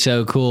 right? He's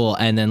so cool.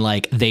 And then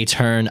like they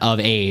turn of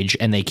age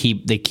and they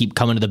keep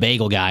coming to the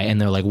bagel guy and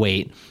they're like,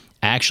 wait,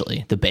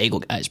 actually, the bagel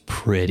guy's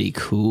pretty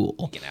cool.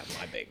 He can have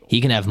my bagel.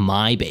 He can have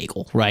my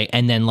bagel, right?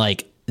 And then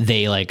like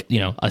they like, you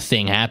know, a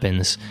thing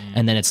happens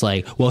and then it's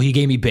like, well, he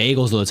gave me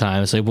bagels all the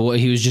time. It's like, well,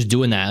 he was just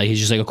doing that. Like he's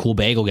just like a cool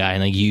bagel guy.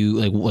 And like you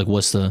like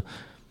what's the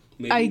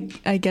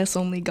I guess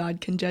only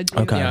God can judge you.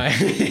 Okay.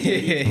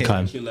 Yeah.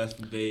 Okay. Left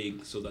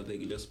vague so that they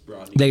can just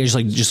broaden. They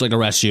can just like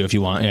arrest you if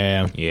you want.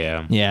 Yeah.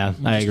 Yeah.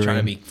 I agree. Trying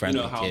to be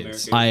friendly You know how with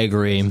kids. American I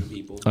agree.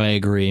 people. I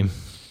agree.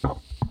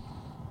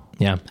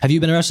 Yeah. Have you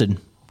been arrested?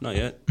 Not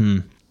yet.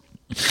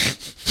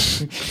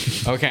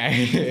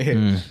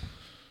 Okay.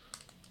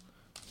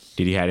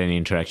 Did you had any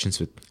interactions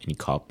with any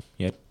cop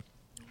yet?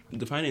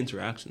 Define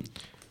interaction.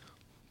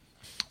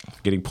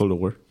 Getting pulled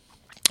over?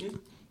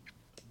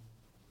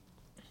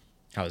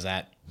 How was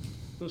that?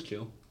 It was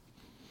chill.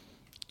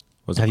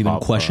 Was Have a you been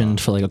cop,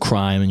 questioned for like a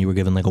crime and you were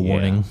given like a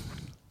warning?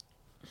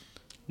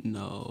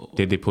 No.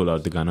 Did they pull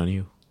out the gun on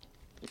you?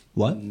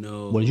 What?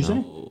 No. What did you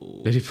say?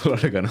 say? Did he pull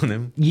out a gun on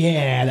them?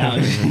 Yeah,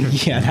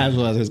 that's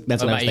what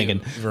I was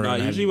thinking. No,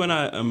 usually when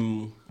I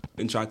am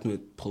interacting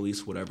with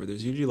police, whatever,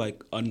 there's usually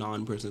like a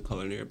non-person of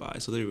color nearby,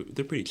 so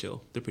they're pretty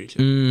chill. They're pretty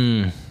chill.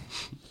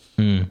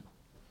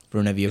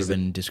 Varun, have you ever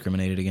been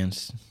discriminated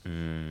against?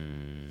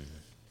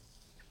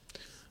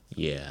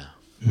 Yeah.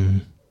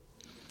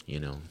 You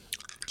know.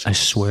 I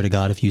swear to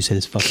God, if you say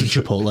this fucking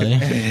Chipotle,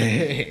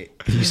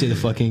 if you say the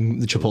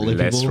Chipotle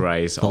Less people,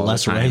 rice the all the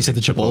less time. rice at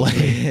the Chipotle.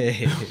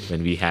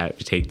 When we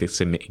take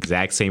the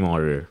exact same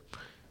order,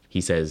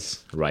 he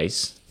says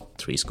rice,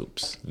 3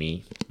 scoops.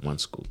 Me, 1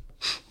 scoop.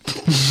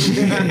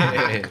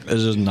 This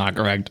is not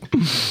correct.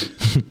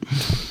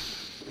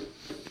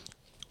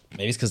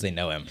 Maybe it's because they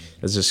know him.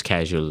 It's just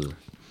casual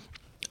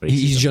racism.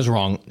 He's just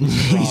wrong.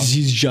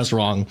 He's just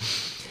wrong.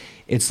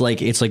 It's like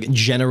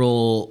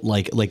general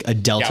like a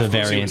delta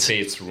variant. Say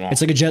it's wrong.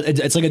 It's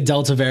like a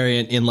delta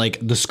variant in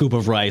like the scoop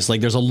of rice. Like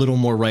there's a little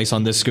more rice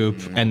on this scoop,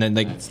 and then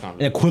like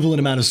an equivalent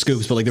amount of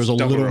scoops, but like there's a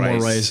Double little more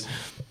rice.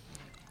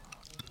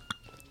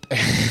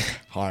 rice.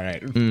 All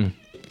right.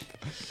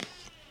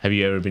 Have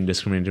you ever been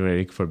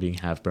discriminated for being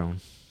half brown?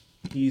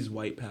 He's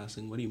white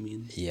passing. What do you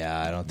mean?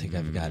 Yeah, I don't think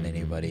I've gotten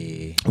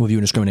anybody Have you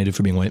been discriminated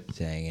for being white?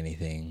 saying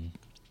anything.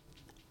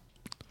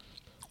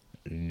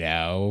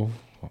 No,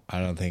 I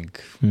don't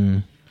think.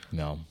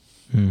 No.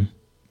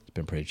 It's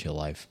been a pretty chill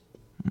life.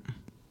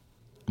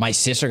 My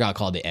sister got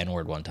called the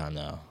N-word one time,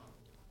 though.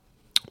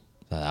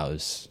 So that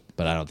was,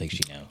 but I don't think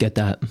she knew. Get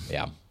that?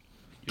 Yeah.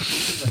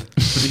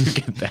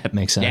 Get that?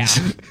 Makes Yeah.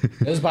 sense.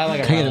 It was by like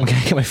a Can I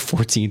relative. get my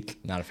 14th?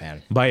 Not a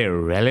fan. By a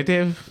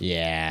relative?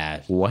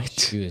 Yeah. What?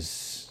 She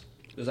was.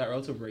 Is that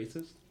relative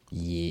racist?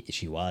 Yeah,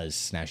 she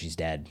was. Now she's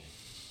dead.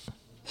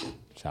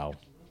 So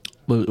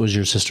What was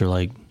your sister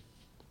like?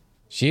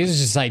 she was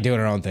just like doing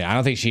her own thing. I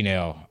don't think she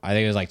knew. I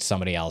think it was like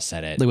somebody else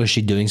said it. Like was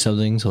she doing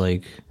something to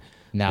like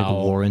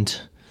No,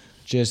 warrant?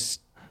 just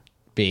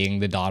being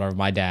the daughter of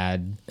my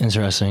dad.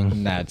 Interesting.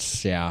 And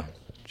that's yeah.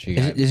 She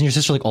got, Isn't your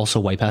sister like also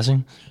white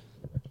passing?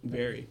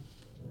 Very.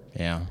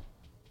 yeah.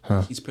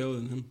 He's paler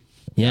than him.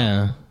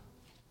 Yeah.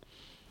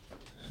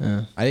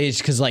 I think it's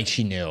because like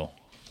she knew.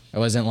 It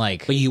wasn't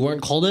like But you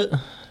weren't called it?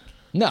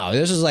 no.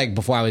 This was like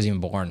before I was even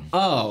born.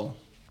 Oh.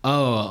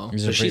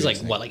 was So a she's like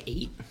previous what, like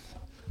 8?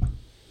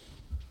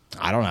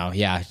 I don't know.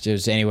 Yeah,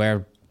 just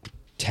anywhere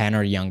 10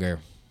 or younger.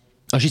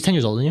 Oh, she's 10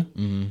 years older than you?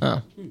 Mm-hmm.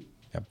 Oh.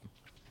 Yep.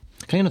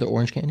 Can I get another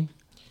orange candy?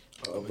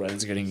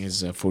 Brian's getting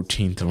his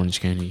 14th orange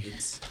candy.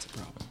 It's a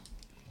problem.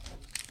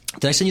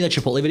 Did I send you that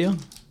Chipotle video?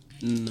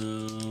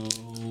 No.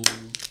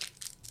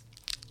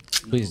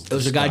 Please. It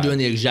was a guy doing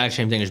the exact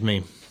same thing as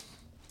me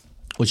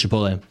with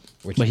Chipotle,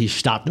 but he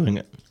stopped doing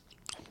it.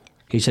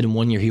 He said in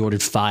 1 year he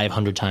ordered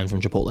 500 times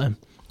from Chipotle,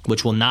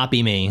 which will not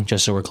be me,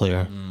 just so we're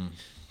clear.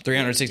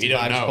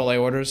 365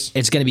 Chipotle orders.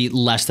 It's going to be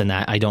less than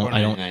that. I don't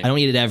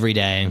eat it every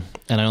day,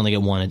 and I only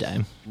get one a day.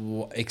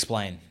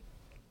 Explain.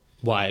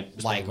 Why?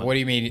 Like, what do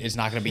you mean it's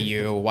not gonna be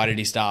you? Why did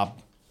he stop?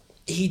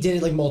 He did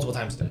it like multiple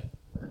times a day.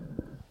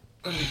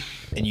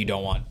 And you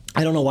don't want?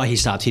 I don't know why he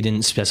stopped. He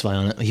didn't specify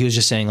on it. He was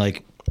just saying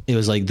like it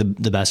was like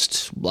the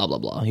best blah blah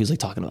blah. He was like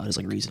talking about his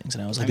like reasonings,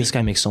 and I was like, this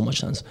guy makes so much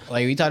sense.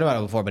 Like we talked about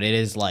it before, but it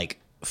is like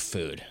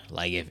food.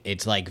 Like if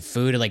it's like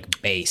food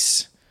like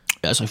base.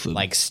 That's like food.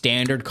 Like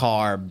standard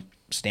carb,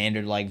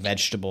 standard like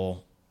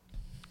vegetable,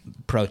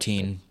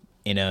 protein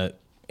in a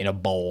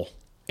bowl.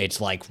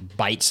 It's like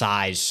bite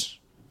size.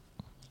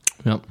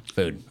 Yep.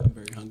 Food. I'm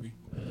very hungry.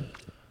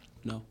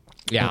 No.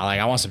 Yeah, like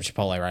I want some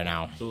Chipotle right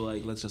now. So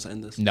like, let's just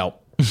end this.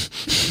 Nope.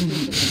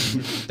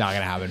 Not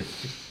gonna happen.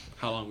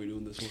 How long are we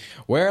doing this for?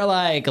 We're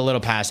like a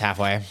little past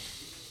halfway.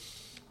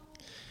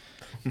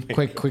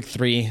 quick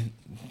 3.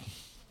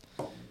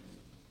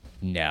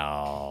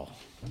 No.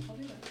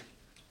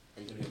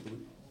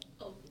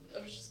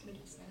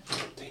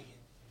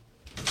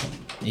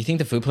 You think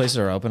the food places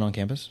are open on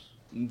campus?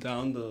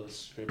 Down the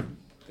strip.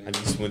 I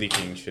think Smoothie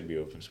King should be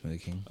open.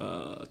 Smoothie King.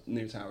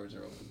 Near towers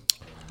are open.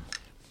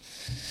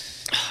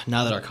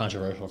 Now that our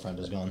controversial friend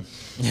is gone,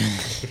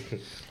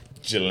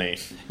 Elaine.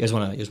 you guys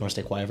want to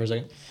stay quiet for a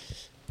second?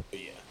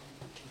 Yeah.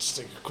 Just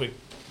take a quick.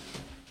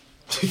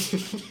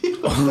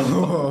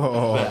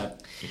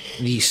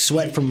 The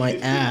sweat from my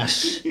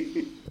ass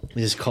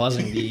is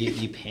causing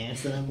the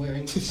pants that I'm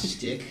wearing to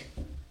stick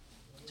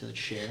to the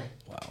chair.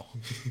 Wow.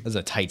 That's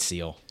a tight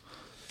seal.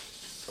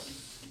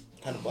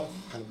 Kind of buff.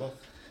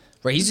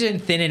 Bro, he's been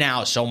thinning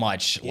out so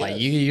much. Yeah. Like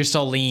you're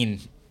so lean.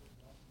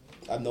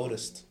 I've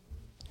noticed.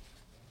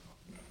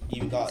 You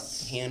even got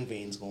hand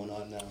veins going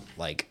on now.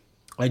 Like,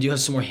 I do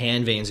have some more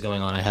hand veins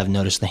going on. I have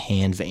noticed the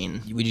hand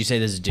vein. would you say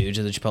this is due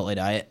to the Chipotle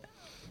diet?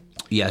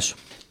 Yes.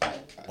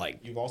 Like,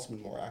 You've also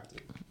been more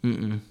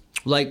active.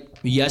 Like,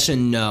 yes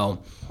and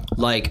no.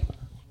 Like,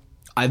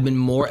 I've been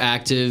more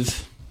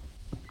active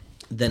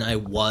than I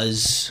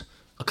was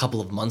a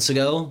couple of months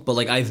ago, but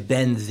like I've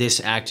been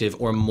this active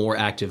or more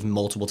active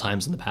multiple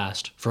times in the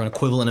past for an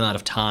equivalent amount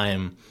of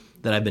time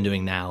that I've been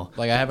doing now.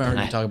 I haven't heard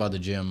And you talk about the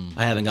gym.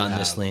 I haven't gotten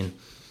this lean.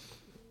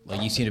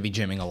 Like, you seem to be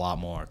gymming a lot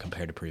more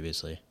compared to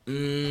previously.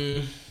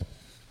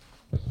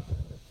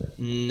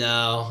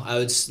 No, I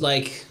would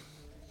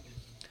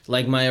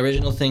like my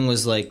original thing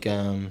was like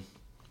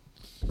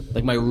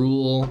my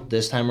rule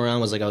this time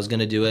around was like I was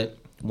gonna do it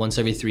once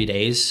every 3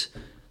 days,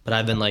 but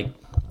I've been like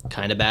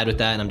kind of bad with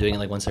that, and I'm doing it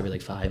like once every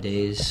like 5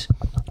 days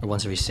or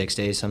once every 6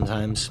 days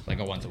sometimes. Like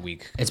a once a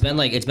week. It's been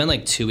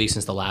like 2 weeks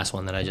since the last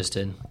one that I just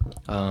did,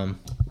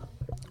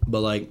 but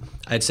like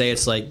I'd say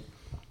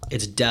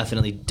it's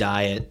definitely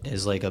diet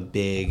is like a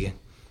big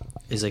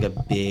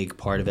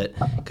part of it,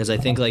 because I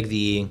think like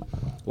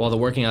while the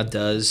working out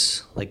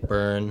does like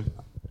burn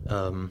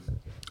a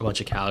bunch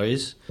of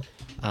calories,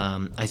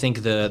 I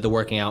think the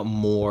working out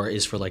more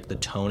is for like the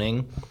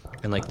toning,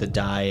 and like the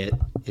diet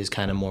is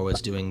kind of more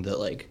what's doing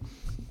the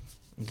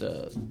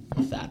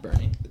fat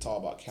burning. It's all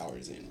about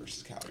calories in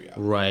versus calorie out.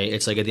 Right.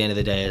 It's like at the end of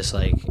the day, it's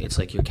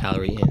like your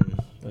calorie in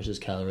versus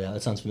calorie out.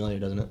 That sounds familiar,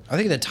 doesn't it? I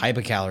think the type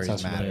of calories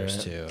Sounds familiar, matters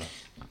right? too.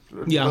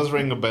 Yeah. Does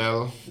ring a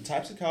bell. The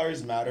types of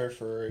calories matter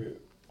for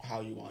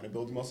how you want to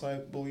build your muscle, I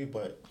believe,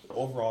 but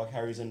overall,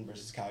 calories in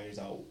versus calories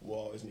out will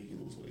always make you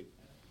lose weight.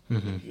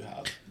 If you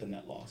have the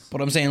net loss.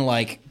 But I'm saying,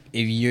 like,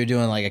 if you're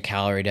doing like a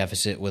calorie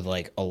deficit with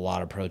like a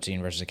lot of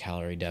protein versus a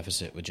calorie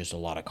deficit with just a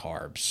lot of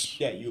carbs.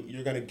 Yeah,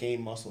 you're going to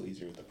gain muscle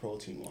easier with the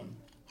protein one.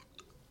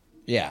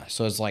 Yeah,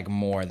 so it's like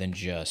more than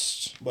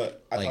just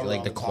But I thought we were like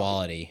on the topic-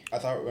 quality. I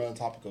thought we were on the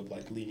topic of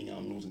like leaning out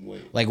and losing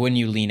weight. Like, when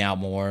you lean out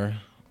more,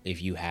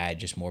 if you had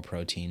just more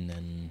protein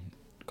than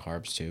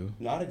carbs too.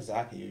 Not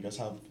exactly. You just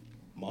have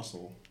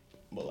muscle,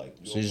 but like.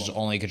 So you just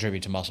only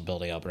contribute to muscle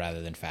building up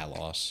rather than fat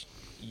loss.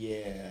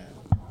 Yeah.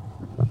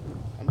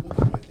 I'm looking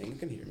at my thing. You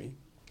can hear me.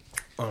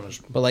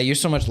 But like you're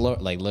so much lower.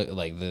 Like look,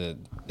 like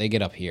they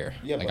get up here.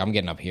 Yeah, like but I'm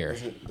getting up here.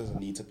 Doesn't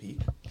need to peak.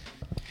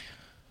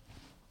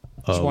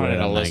 Just wanted to I'm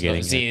not listen.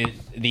 getting See,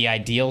 the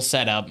ideal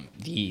setup,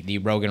 the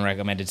Rogan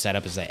recommended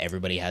setup is that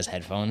everybody has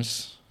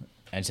headphones,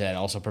 and so that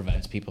also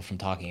prevents people from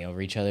talking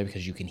over each other,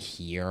 because you can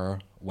hear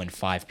when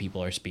 5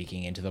 people are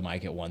speaking into the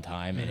mic at one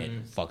time, and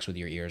it fucks with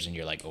your ears, and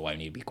you're like, oh, I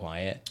need to be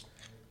quiet,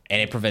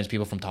 and it prevents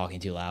people from talking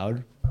too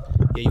loud.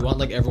 Yeah, you want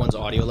like everyone's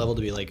audio level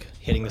to be like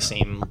hitting the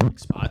same like,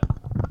 spot.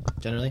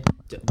 Generally,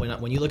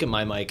 when you look at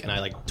my mic and I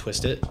like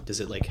twist it, does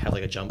it like have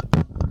like a jump?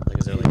 Like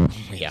is there like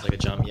Yeah. like a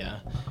jump? Yeah.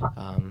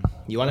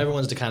 You want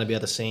everyone's to kind of be at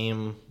the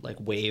same like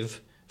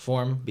wave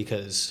form,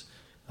 because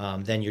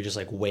then you're just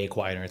like way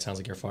quieter. It sounds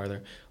like you're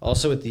farther.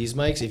 Also with these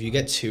mics, if you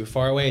get too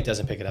far away, it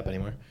doesn't pick it up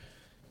anymore.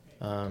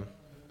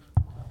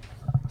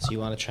 So you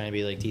want to try and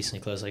be like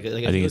decently close. Like if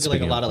think you look it's at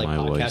like a picking lot of up like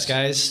my podcast voice.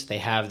 guys, they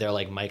have their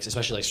like mics,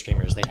 especially like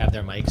streamers. They have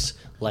their mics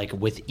like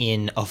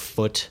within a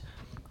foot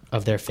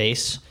of their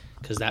face,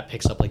 because that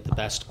picks up like the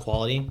best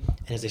quality.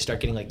 And as they start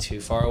getting like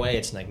too far away,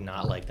 it's like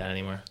not like that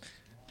anymore.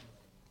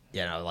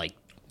 You know, like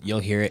you'll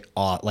hear it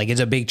all. Like it's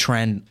a big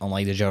trend on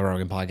like the Joe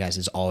Rogan podcast.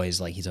 It's always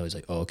like he's always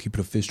like, oh, keep it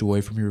a fist away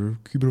from your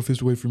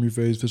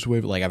face, fist away.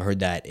 Like I've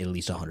heard that at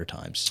least 100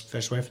 times.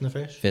 Fist away from the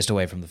face. Fist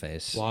away from the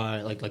face.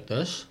 Why? Like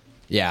this?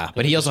 Yeah,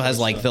 but he also has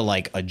like the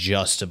like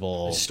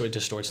adjustable It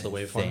distorts the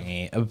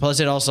waveform. thingy. Plus,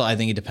 it also I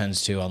think it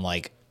depends too on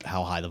like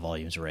how high the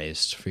volume's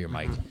raised for your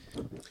mic.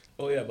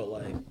 Oh yeah, but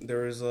like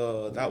there was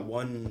that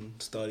one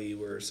study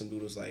where some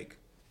dude was like,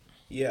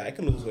 "Yeah, I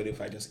can lose weight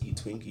if I just eat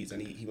Twinkies,"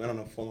 and he went on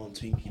a full on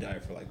Twinkie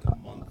diet for like a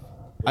month.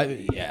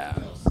 Yeah.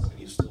 And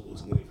he's still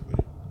losing weight from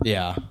it.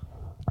 Yeah.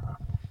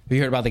 Have you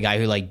heard about the guy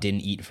who like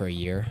didn't eat for a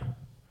year?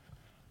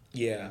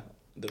 Yeah,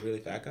 the really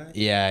fat guy.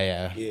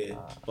 Yeah. Yeah,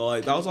 but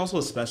like that was also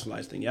a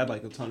specialized thing. He had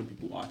like a ton of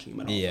people watching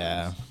him. At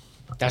all times.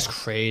 That's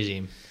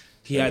crazy.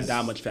 He had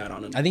that much fat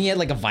on him. I think he had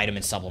like a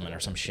vitamin supplement or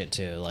some shit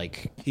too.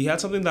 Like He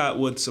had something that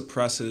would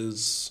suppress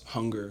his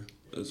hunger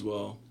as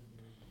well.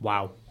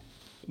 Wow.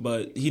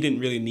 But he didn't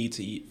really need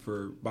to eat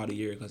for about a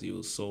year because he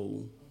was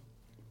so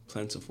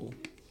plentiful.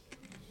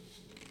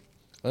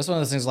 that's one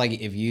of those things. Like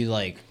if you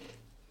like,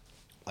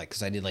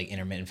 because I did like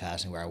intermittent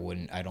fasting where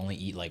I'd only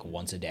eat like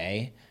once a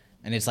day,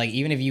 and it's like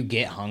even if you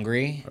get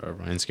hungry,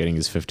 Ryan's getting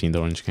his 15th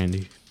orange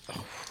candy.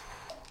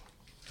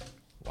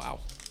 wow.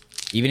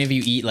 Even if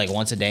you eat like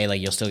once a day,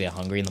 like you'll still get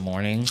hungry in the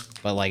morning.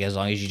 But like as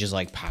long as you just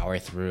like power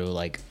through,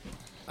 like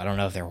I don't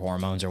know if they're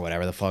hormones or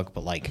whatever the fuck,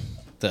 but like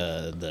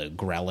the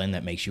ghrelin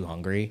that makes you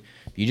hungry,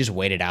 if you just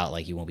wait it out,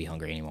 like you won't be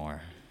hungry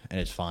anymore, and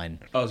it's fine.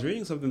 I was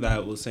reading something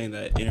that was saying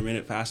that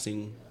intermittent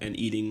fasting and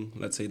eating,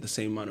 let's say, the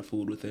same amount of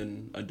food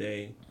within a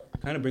day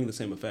kind of bring the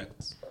same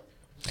effects.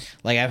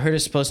 Like I've heard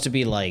it's supposed to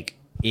be like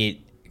it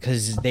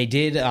because they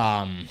did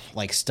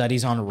like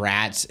studies on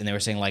rats, and they were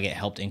saying like it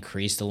helped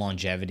increase the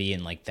longevity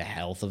and like the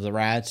health of the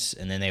rats.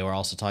 And then they were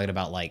also talking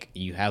about like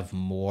you have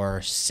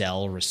more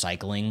cell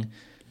recycling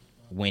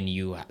when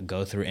you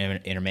go through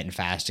intermittent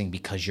fasting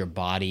because your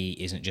body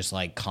isn't just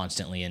like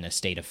constantly in a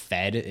state of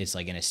fed. It's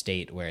like in a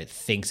state where it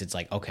thinks it's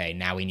like, okay,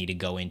 now we need to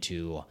go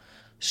into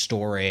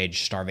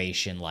storage,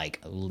 starvation, like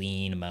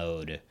lean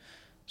mode.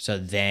 So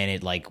then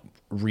it like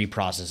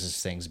reprocesses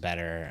things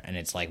better, and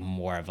it's like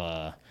more of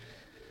a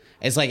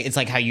it's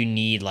like how you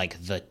need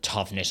like the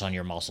toughness on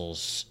your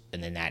muscles,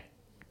 and then that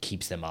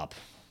keeps them up,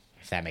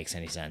 if that makes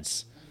any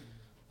sense.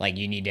 Like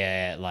you need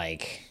to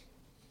like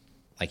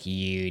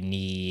you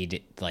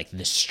need like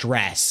the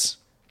stress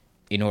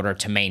in order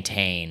to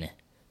maintain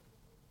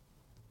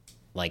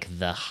like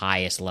the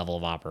highest level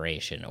of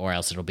operation, or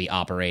else it'll be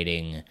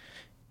operating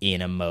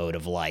in a mode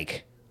of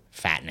like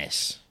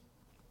fatness,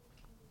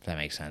 if that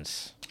makes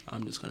sense.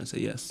 I'm just gonna say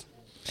yes.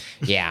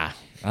 Yeah,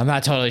 I'm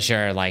not totally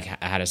sure like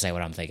how to say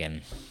what I'm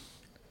thinking.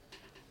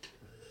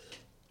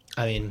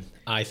 I mean,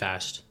 I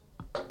fast,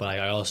 but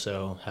I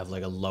also have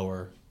like a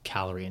lower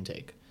calorie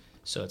intake.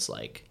 So it's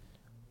like,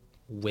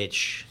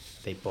 which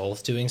they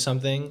both doing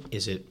something?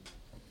 Is it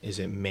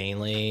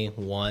mainly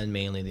one,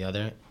 mainly the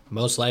other?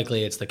 Most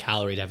likely it's the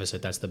calorie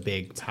deficit that's the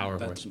big power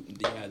force.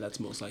 Yeah, that's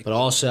most likely. But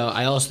also,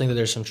 I also think that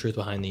there's some truth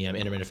behind the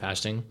intermittent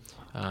fasting.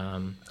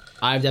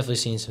 I've definitely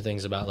seen some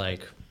things about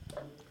like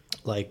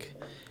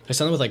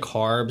something with like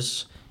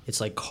carbs.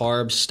 It's like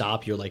carbs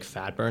stop your like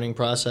fat burning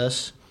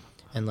process,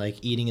 and like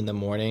eating in the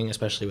morning,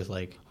 especially with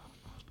like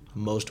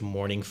most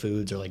morning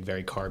foods are like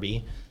very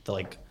carby.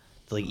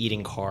 The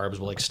eating carbs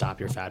will like stop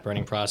your fat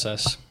burning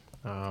process.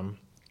 So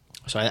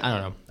I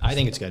don't know. I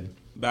think it's good.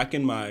 Back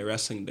in my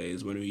wrestling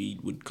days, when we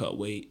would cut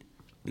weight,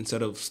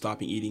 instead of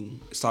stop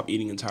eating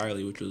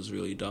entirely, which was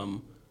really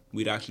dumb,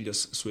 we'd actually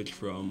just switch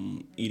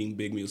from eating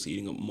big meals to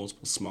eating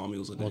multiple small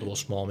meals a day. Multiple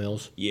small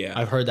meals. Yeah.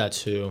 I've heard that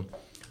too.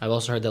 I've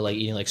also heard that like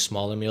eating like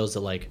smaller meals that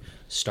like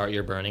start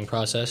your burning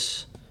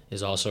process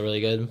is also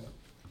really good.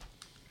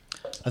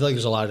 I feel like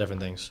there's a lot of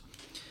different things.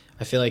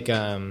 I feel like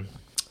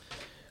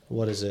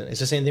what is it?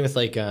 It's the same thing with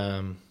like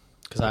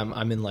because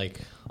I'm in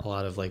like a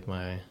lot of like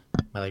my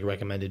like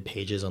recommended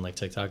pages on like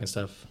TikTok and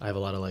stuff. I have a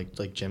lot of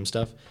like gym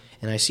stuff,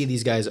 and I see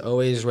these guys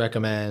always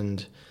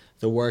recommend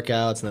the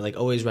workouts, and they like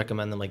always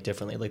recommend them like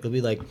differently. Like it'll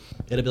be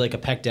like a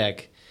pec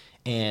deck,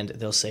 and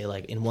they'll say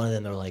like in one of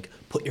them they're like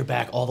put your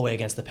back all the way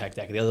against the pec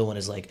deck. The other one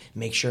is like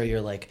make sure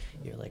you're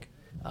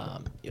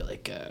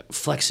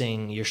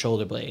flexing your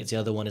shoulder blades. The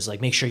other one is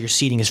like make sure you're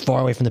seating as far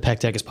away from the pec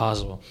deck as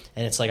possible.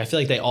 And it's like I feel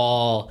like they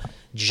all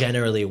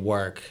generally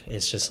work.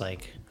 It's just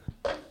like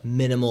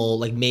minimal,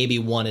 like maybe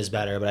one is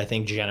better, but I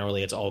think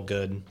generally it's all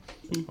good.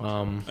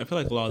 I feel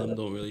like a lot of them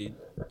don't really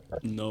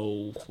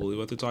know fully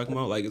what they're talking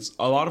about. Like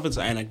a lot of it's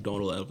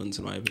anecdotal evidence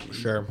in my opinion.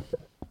 Sure.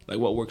 Like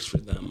what works for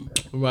them.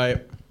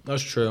 Right.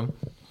 That's true.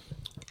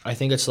 I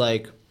think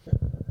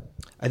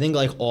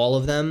like all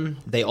of them,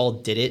 they all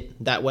did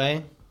it that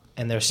way,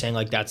 and they're saying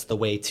like that's the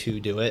way to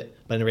do it.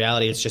 But in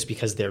reality, it's just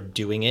because they're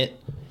doing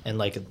it, and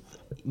like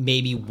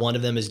maybe one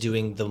of them is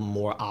doing the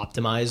more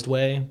optimized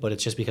way, but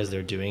it's just because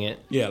they're doing it.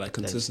 Yeah, like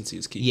consistency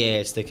is key. Yeah,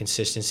 it's the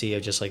consistency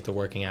of just like the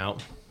working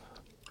out.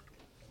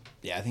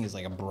 Yeah, I think it's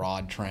like a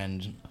broad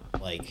trend.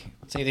 Like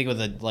same thing with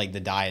the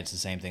diet's the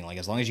same thing. Like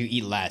as long as you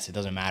eat less, it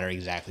doesn't matter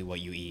exactly what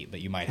you eat,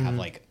 but you might have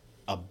like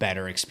a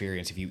better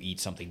experience if you eat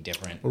something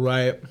different.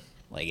 Right.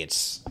 Like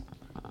it's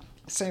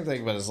same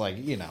thing, but it's like,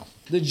 you know,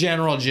 the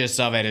general gist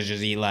of it is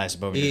just eat less,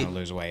 but you're gonna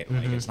lose weight.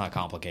 Like it's not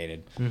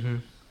complicated.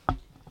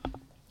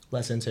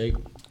 Less intake.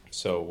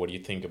 So, what do you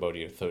think about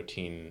your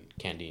 13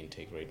 candy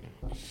intake right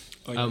now?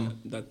 Oh, yeah,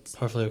 that's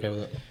Perfectly okay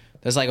with it.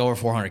 That's like over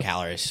 400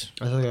 calories.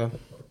 I think yeah.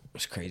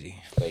 It's crazy.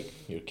 Like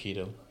your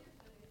keto?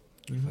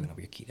 You're fucking up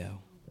your keto.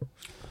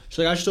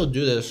 So like I still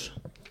do this.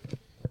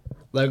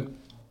 Like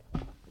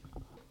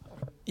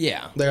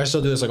Yeah. I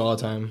still do this like all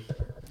the time.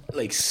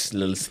 Like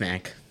little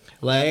snack.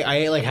 Like I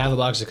ate like half a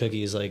box of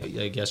cookies like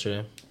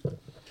yesterday.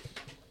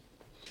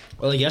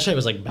 Well, like yesterday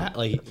was like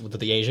like with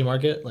the Asian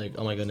market. Like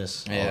oh my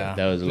goodness. Yeah.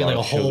 That was a We had lot like a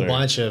of whole sugar.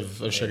 bunch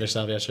of sugar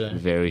stuff yesterday.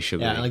 Very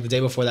sugary. Yeah, and like the day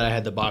before that, I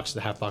had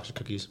the half box of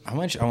cookies. How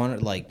much? I wonder,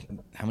 like,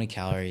 how many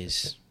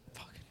calories?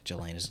 Fuck,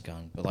 Jelaine is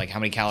gone. But like, how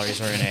many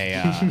calories are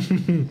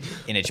in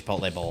a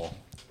Chipotle bowl?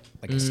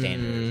 Like a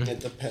standard.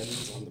 It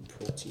depends on the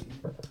protein.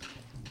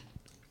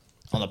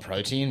 On the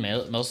protein,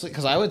 mostly,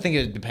 because I would think it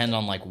would depend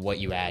on like what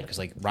you add. Because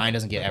like Ryan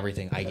doesn't get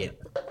everything, I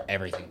get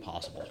everything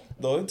possible.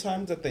 The only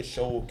time that they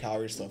show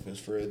calorie stuff is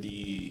for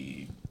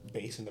the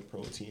base and the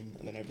protein,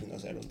 and then everything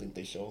else I don't think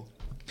they show.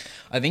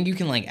 I think you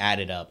can like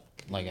add it up.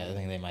 Like I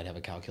think they might have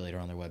a calculator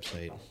on their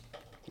website.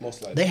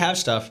 Most likely. They have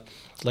stuff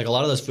like a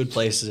lot of those food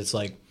places. It's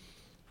like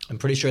I'm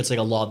pretty sure it's like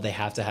a law they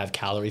have to have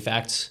calorie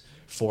facts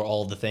for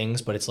all of the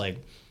things, but it's like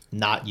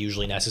not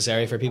usually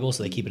necessary for people,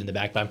 so they keep it in the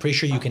back. But I'm pretty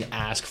sure you can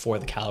ask for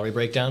the calorie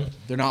breakdown.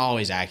 They're not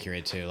always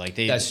accurate too. Like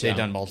they've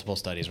done multiple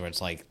studies where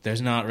it's like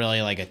there's not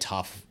really like a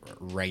tough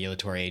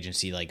regulatory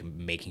agency like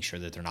making sure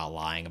that they're not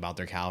lying about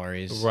their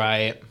calories.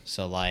 Right.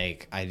 So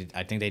like I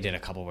think they did a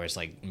couple where it's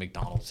like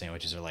McDonald's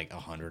sandwiches are like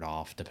 100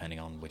 off depending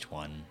on which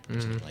one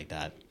or something like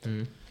that.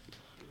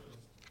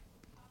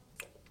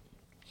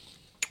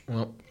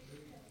 Well,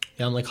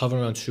 yeah, I'm like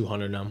hovering around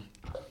 200 now.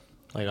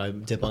 Like I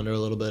dip under a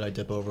little bit, I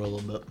dip over a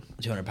little bit.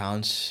 200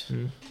 pounds.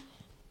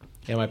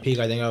 Yeah, my peak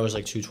I think I was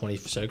like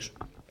 226.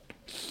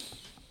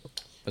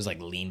 It was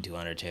like lean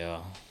 200 too.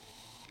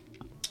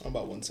 I'm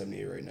about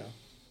 178 right now.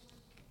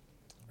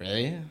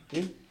 Really?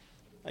 Yeah.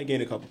 I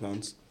gained a couple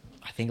pounds.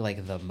 I think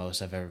like the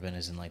most I've ever been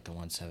is in like the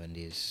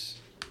 170s.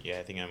 Yeah,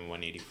 I think I'm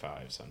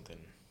 185 something.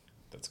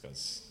 That's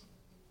because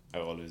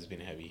I've always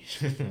been heavy.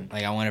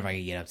 Like I wonder if I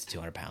could get up to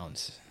 200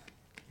 pounds.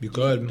 You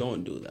could.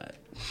 Don't do that.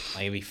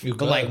 Like it'd be You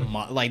but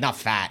could. like not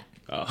fat.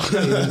 Oh.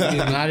 I'm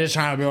not just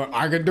trying to be like,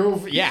 I could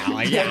do yeah,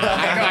 like yeah,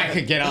 I know I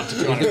could get up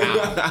to 200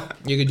 pounds.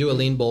 You could do a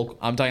lean bulk.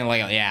 I'm talking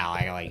like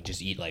like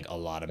just eat like a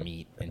lot of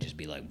meat and just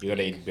be like You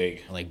gotta eat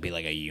big. like be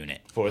like a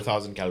unit.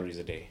 4,000 calories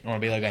a day. I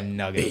want to be like a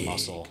nugget of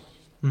muscle.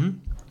 Yeah,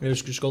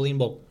 just go lean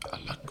bulk.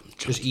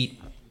 Just eat.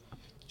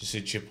 Just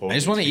eat Chipotle. I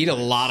just want to eat a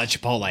lot of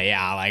Chipotle.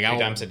 Yeah, like 3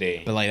 times a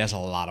day. But like that's a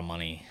lot of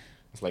money.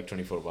 It's like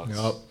 $24.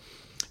 Yup.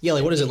 Yeah,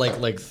 like what is it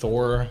like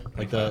Thor,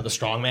 like the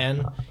strong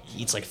man?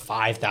 He eats like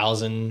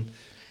 5,000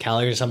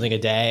 calories or something a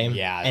day.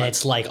 Yeah, and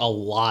it's like a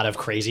lot of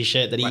crazy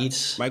shit that he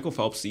eats. Michael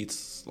Phelps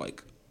eats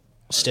like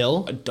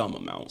Still, a dumb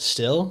amount.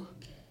 or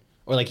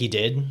like he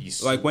did.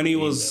 Like when he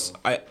was,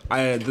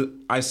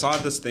 I saw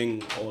this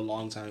thing a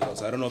long time ago,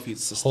 so I don't know if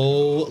he's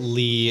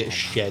Holy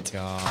shit,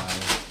 God.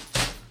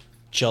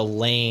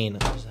 Elaine.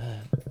 What was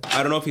that?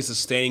 I don't know if he's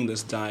sustaining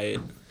this diet,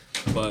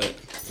 but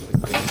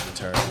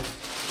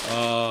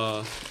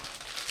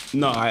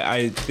no,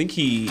 I think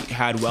he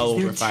had well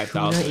over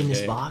 5,000 in a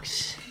this day.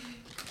 box?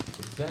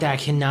 That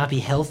cannot be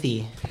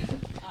healthy.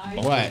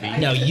 What?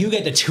 No, you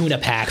get the tuna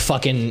pack,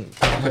 fucking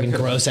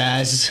gross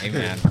ass. Hey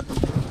man,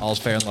 all's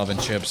fair in love and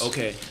chips.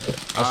 Okay,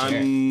 I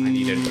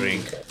need a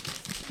drink.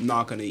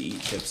 not gonna eat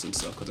chips and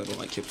stuff because I don't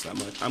like chips that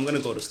much. I'm gonna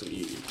go to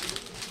sleep.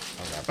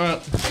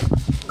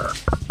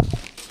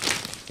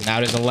 Now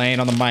there's Elaine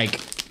on the mic.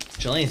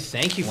 Jelaine,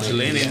 thank you for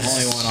Elaine is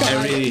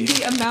God,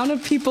 the amount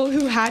of people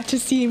who had to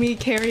see me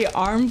carry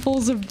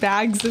armfuls of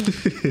bags of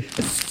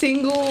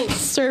single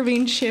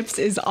serving chips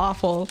is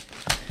awful.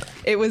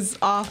 It was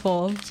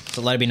awful.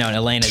 So let it be known,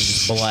 Elaine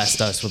has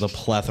blessed us with a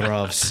plethora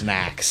of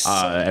snacks.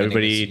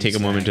 Everybody take a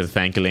moment to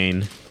thank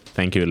Elaine.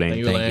 Thank you,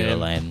 Elaine. Thank you,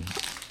 Elaine.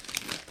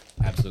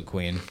 Absolute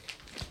queen.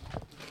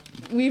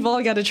 We've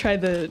all got to try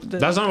the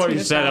That's not what you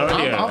tuna said salad.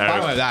 earlier. I'm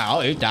fine with that.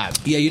 I'll eat that.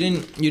 Yeah, you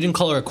didn't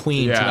call her a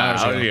queen 2 Yeah,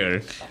 hours ago.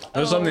 earlier.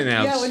 There's something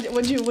else. Yeah,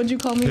 what'd you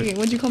call me?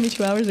 What'd you call me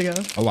 2 hours ago?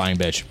 A lying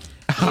bitch.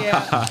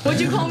 Yeah.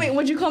 What'd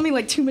you call me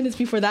like 2 minutes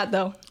before that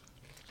though?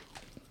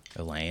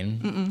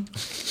 Elaine?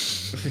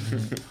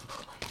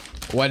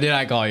 What did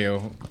I call you?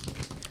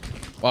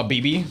 What,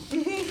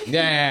 BB?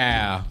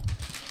 Yeah.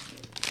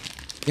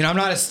 You know, I'm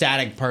not a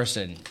static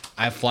person.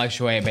 I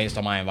fluctuate based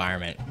on my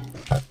environment.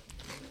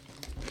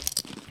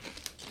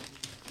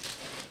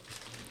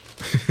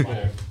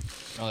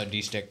 Another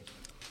D-stick.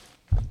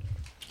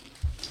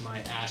 My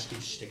ass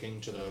keeps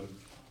sticking to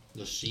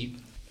the seat.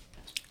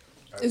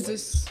 Is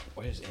this?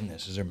 What is in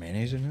this? Is there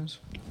mayonnaise in this?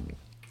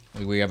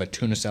 We have a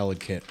tuna salad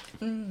kit.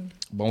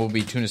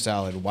 Bumblebee tuna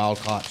salad, wild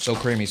caught, so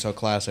creamy, so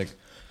classic.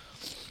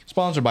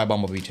 Sponsored by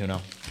Bumblebee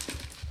Tuna.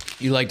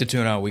 You like the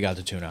tuna, we got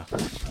the tuna.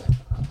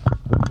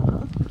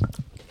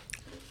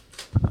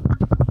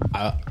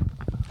 I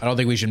don't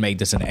think we should make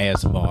this an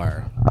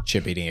ASMR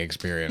chip eating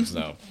experience,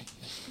 though.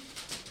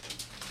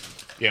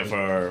 Yeah, for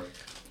our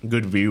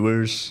good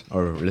viewers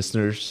or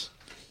listeners,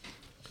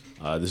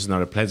 this is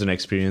not a pleasant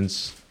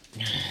experience.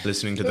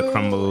 listening to the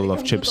crumble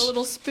of chips. With a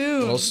little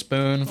spoon. Little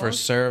spoon for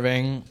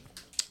serving.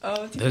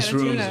 Oh, it's a This can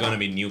of room tuna. is gonna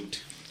be nuked.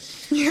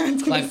 Yeah,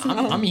 it's gonna Like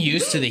smell. I'm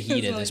used to the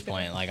heat at It's this like-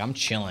 point. Like I'm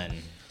chilling.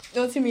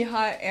 No, it's gonna be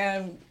hot,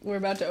 and we're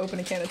about to open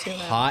a can of tuna.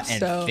 Hot and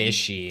so,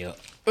 fishy.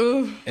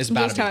 Ooh, It's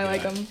about just to be how I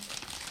like good. them.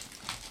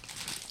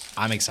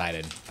 I'm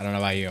excited. I don't know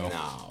about you. No,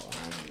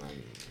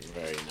 I'm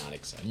very not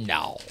excited.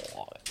 No.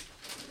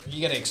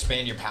 You gotta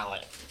expand your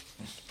palate.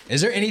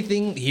 Is there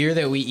anything here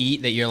that we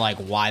eat that you're like,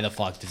 why the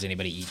fuck does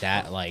anybody eat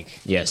that? Like,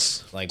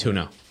 Yes, Like-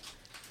 tuna.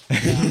 what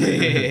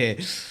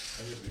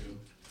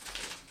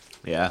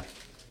Yeah.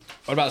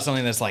 about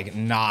something that's like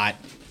not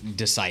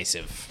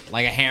decisive?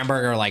 Like a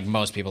hamburger, like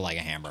most people like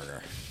a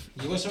hamburger.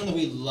 What's something that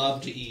we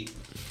love to eat?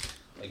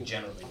 Like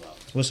generally love.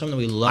 What's something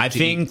we love I to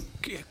think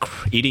eat?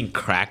 eating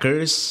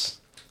crackers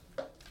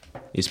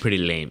is pretty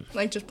lame.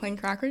 Like just plain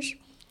crackers.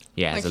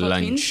 Yeah, Like as a saltines?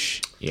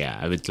 lunch. Yeah,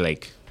 I would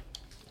like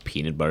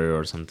peanut butter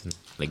or something.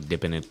 Like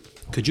dip in it.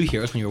 Could you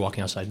hear us when you were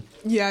walking outside?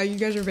 Yeah, you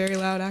guys are very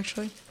loud,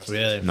 actually.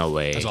 Really? No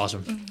way. That's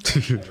awesome.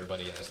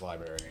 Everybody in this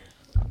library.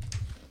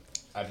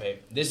 I pay.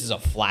 This is a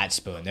flat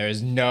spoon. There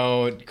is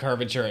no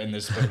curvature in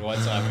this spoon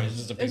whatsoever. It's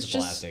just a piece It's of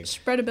just plastic.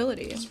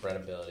 spreadability.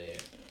 Spreadability.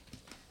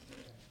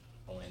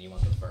 Elaine, you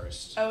want the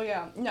first? Oh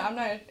yeah. No, I'm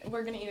not.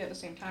 We're gonna eat it at the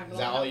same time. Is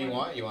that all you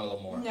want? You want a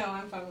little more? No,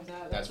 I'm fine with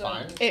that. That's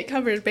fine? It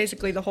covers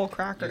basically the whole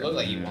cracker. You look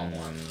like you want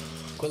one.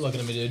 Quit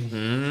looking at me,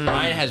 dude.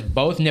 Ryan has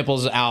both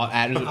nipples out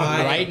at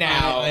right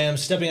now. I am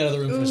stepping out of the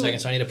room for a Ooh. second,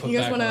 so I need to put You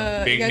guys back wanna?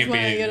 on. You guys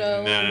wanna nippy. get a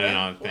No, little no, whiff?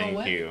 no, Little thank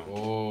whiff? you.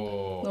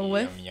 Oh, Little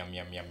whiff? Yum,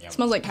 yum, yum, yum.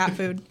 Smells like cat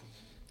food.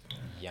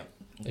 Yum.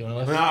 You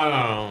want to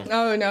No.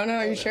 Oh no,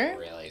 are you sure?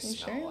 Really You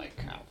smell sure? like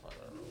cow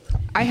fur.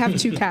 I have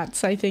 2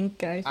 cats. I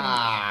think.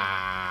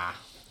 Ah.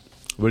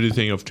 What do you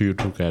think of your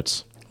 2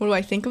 cats? What do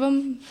I think of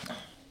them?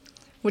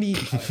 What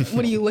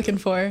are you looking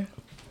for?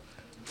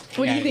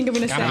 What do you think I'm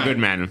gonna Come on. say? Good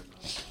man.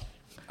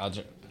 I'll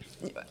just.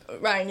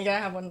 Ryan, you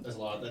gotta have one. There's a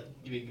lot.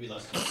 Give me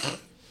less.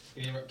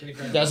 Give me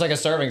credit. That's like a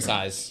serving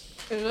size.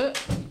 Is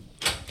it?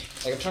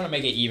 Like I'm trying to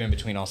make it even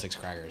between all 6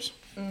 crackers.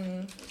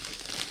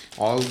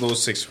 All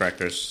those 6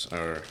 crackers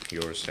are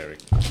yours, Eric.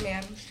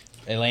 Man.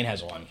 Elaine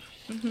has one.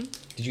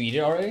 Did you eat it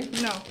already?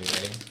 No. Are you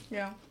waiting?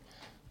 Yeah.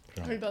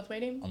 Are we both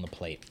waiting? On the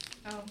plate.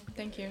 Oh,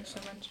 thank you so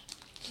much.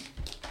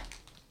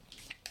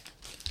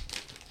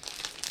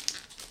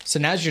 So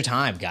now's your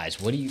time,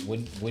 guys. What do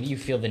you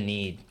feel the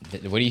need?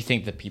 What do you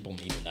think the people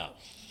need to know?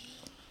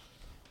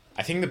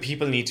 I think the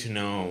people need to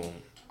know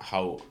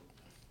how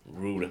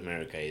rude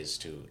America is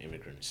to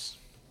immigrants.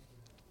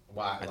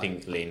 Why? I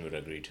think Lane would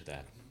agree to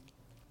that.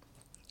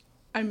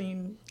 I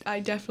mean, I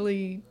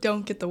definitely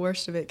don't get the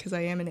worst of it because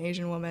I am an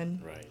Asian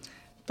woman, Right.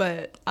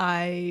 but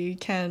I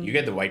can. You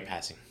get the white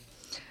passing.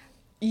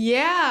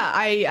 Yeah,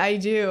 I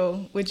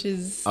do, which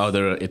is. Oh,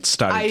 it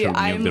started to nuke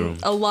I'm the room.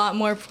 a lot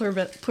more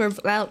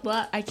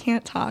I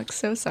can't talk.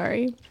 So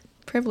sorry,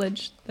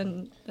 privileged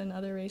than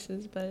other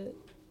races, but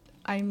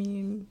I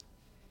mean.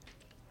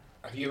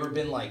 Have you ever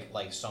been like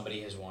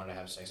somebody has wanted to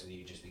have sex with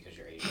you just because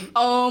you're Asian?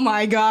 Oh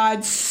my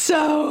God,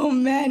 so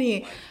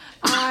many.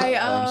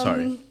 I'm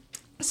sorry.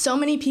 So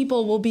many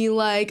people will be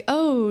like,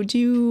 "Oh, do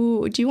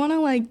you want to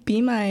like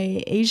be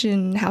my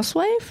Asian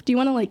housewife? Do you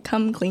want to like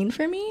come clean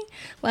for me?"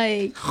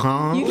 Like,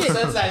 Huh? you get,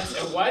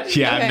 What?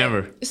 Yeah, okay, I've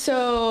never.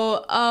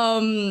 So,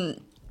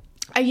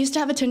 I used to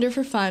have a Tinder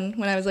for fun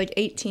when I was like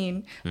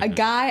 18. A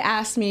guy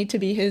asked me to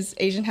be his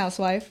Asian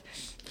housewife.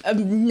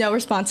 No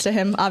response to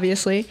him,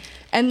 obviously.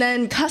 And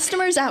then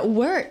customers at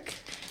work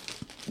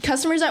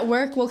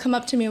will come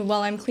up to me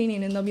while I'm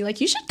cleaning, and they'll be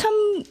like, "You should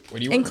come Where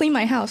do you and work? clean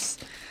my house."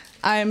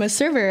 I'm a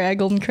server at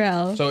Golden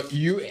Corral. So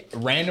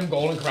random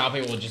Golden Corral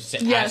people will just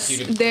Yes, ask you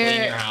to clean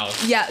they're your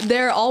house. yeah,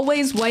 they're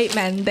always white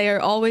men. They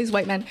are always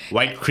white men.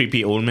 White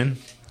creepy old men,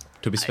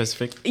 to be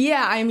specific.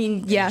 Yeah, I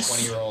mean, yes.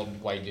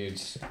 20-year-old white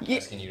dudes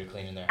asking you to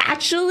clean in their house.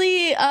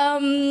 Actually,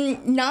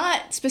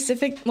 not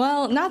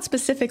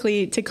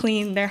specifically to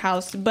clean their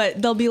house,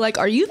 but they'll be like,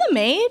 "Are you the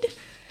maid?"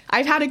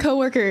 I've had a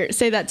coworker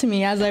say that to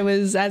me as I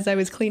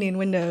was cleaning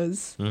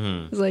windows.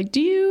 I was like, "Do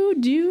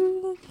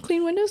you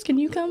clean windows? Can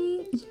you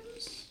come?"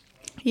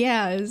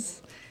 Yeah, it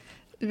was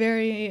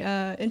very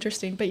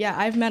interesting. But yeah,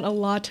 I've met a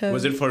lot of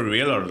Was it for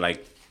real or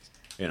like,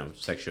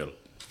 sexual?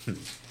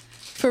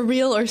 for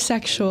real or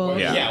sexual.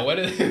 Yeah. Yeah, what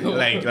is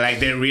like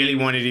they really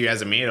wanted you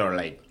as a maid, or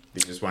like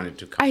they just wanted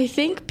to come? I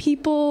think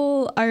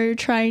people are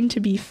trying to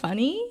be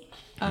funny.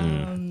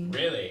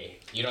 Really?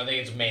 You don't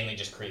think it's mainly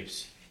just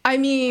creeps? I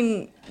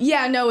mean,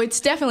 yeah, no, it's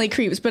definitely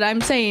creeps, but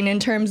I'm saying in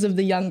terms of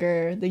the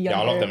younger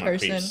all of them are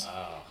person. creeps.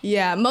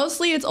 Yeah,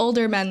 mostly it's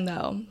older men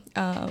though.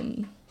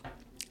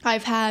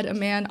 I've had a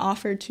man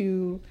offer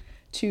to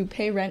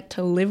pay rent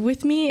to live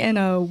with me in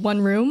a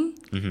one room.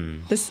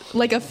 This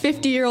like a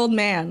 50-year-old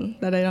man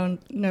that I don't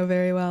know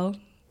very well,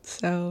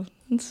 so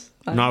it's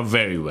fun. Not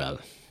very well.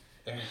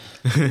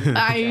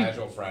 I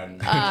Casual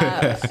friend.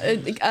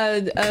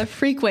 a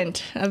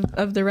frequent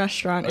of the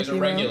restaurant, if He's you a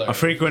will. regular. A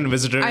frequent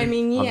visitor I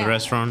mean, of yeah. the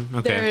restaurant.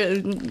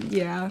 Okay.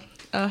 Yeah.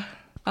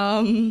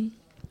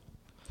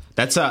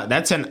 That's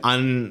an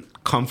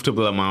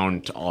comfortable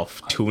amount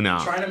of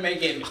tuna. Trying to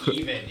make it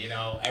even, you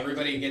know.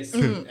 Everybody gets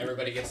their.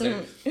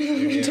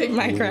 Take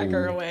my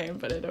cracker away and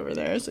put it over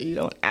there so you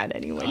don't add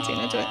any white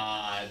tuna to it.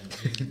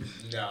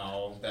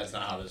 No, that's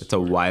not how this. It's a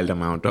wild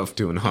amount of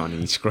tuna on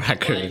each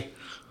cracker. Like,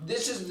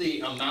 this is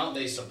the amount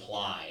they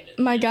supplied.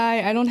 My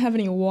guy, I don't have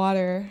any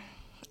water.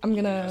 I'm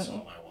gonna. That's all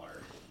my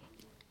water.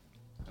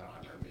 I don't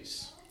have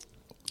herpes.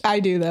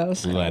 I do though.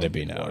 So. Let it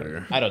be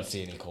known. I don't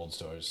see any cold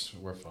stores.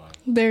 We're fine.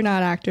 They're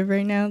not active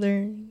right now.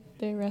 They're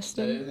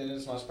resting.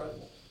 It's not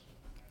spreadable.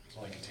 It's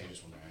only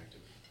contagious when they're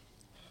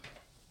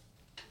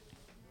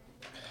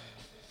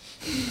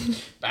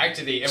active. Back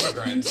to the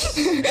immigrants.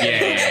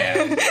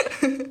 Yeah.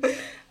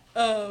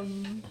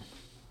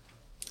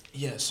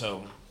 Yeah,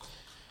 so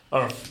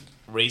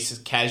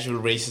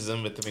casual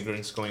racism with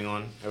immigrants going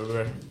on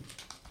everywhere.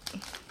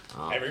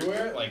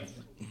 Everywhere? Like,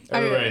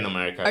 Everywhere in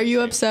America. Are you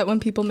upset when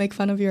people make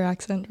fun of your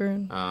accent,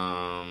 Varun?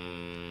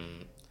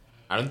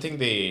 I don't think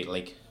they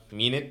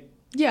mean it.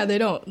 Yeah, they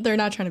don't. They're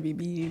not trying to be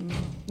mean.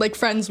 Like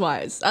friends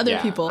wise, other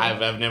people.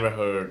 I've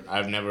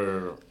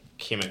never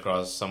came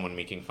across someone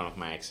making fun of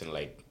my accent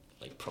like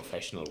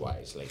professional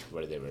wise,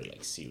 where they were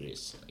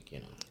serious,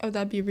 Oh,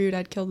 that'd be rude.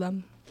 I'd kill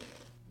them.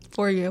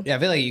 For you. Yeah, I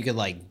feel like you could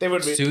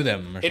sue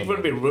them. It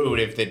would be rude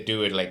if they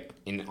do it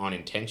on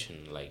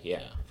intention.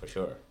 Yeah, for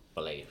sure.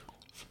 But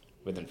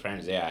within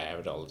friends, yeah, I have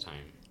it all the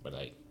time. But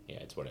yeah,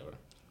 it's whatever. Do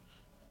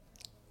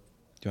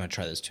you want to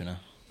try this tuna?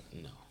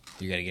 No.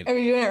 You gotta get. Are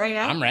we doing it right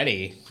now? I'm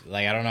ready.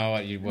 I don't know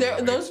what you.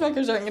 Those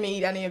fuckers aren't gonna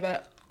eat any of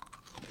it.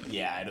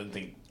 Yeah, I don't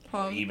think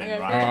even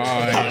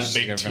Ryan's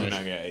big tuna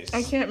guys.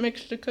 I can't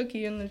mix the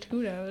cookie and the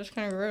tuna. That's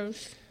kind of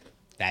gross.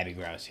 That'd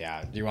be gross.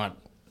 Yeah. Do you want?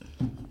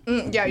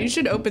 Yeah, you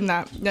should open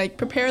that.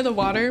 Prepare the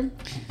water.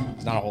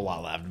 There's not a whole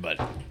lot left, but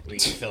we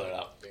can fill it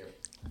up.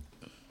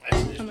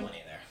 There's plenty in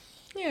there.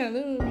 Yeah,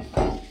 that would be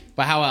fine.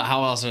 But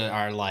how else are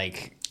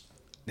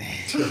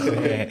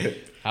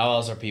how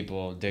else are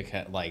people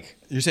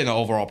you're saying the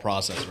overall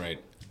process, right?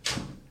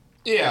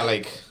 Yeah,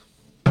 look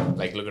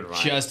at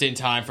Ryan. Just in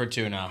time for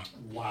tuna.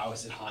 wow,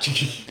 is it hot?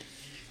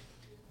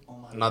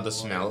 Not the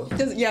smell.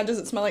 Does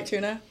it smell like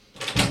tuna?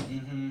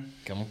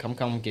 Come,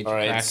 get All your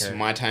right, cracker. it's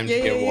my time to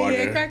get water.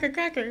 Yeah,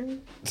 cracker.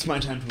 It's my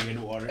time to get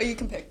water. Oh, you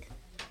can pick.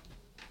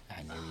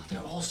 They're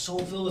all so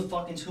filled with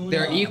fucking tuna.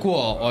 They're equal.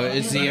 Or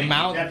it's the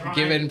amount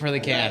given per the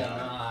can.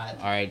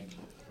 All right,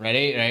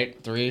 ready?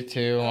 Right, 3,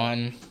 2,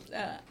 1.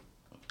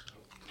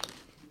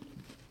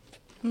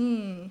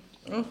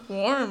 It's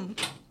warm.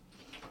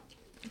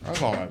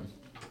 That's all right.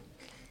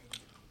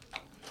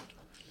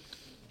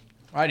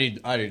 I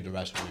need the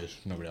rest of these.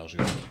 Nobody else is.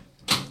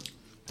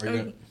 Are you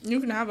good? You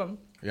can have them.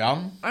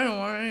 Yeah? I don't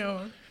want any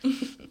more.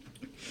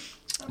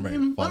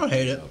 I don't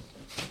hate it.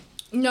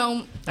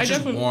 No, I just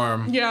definitely.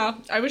 warm. Yeah,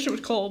 I wish it was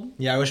cold.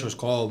 Yeah, I wish it was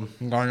cold.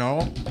 Don't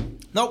know?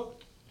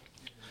 Nope.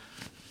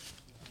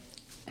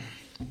 I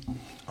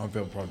don't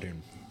feel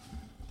protein.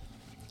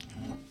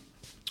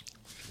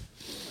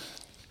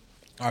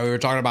 All right, we were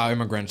talking about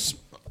immigrants.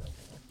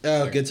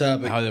 Oh, good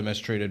topic. How they're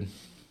mistreated.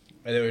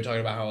 And then we were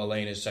talking about how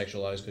Elaine is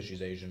sexualized because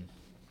she's Asian.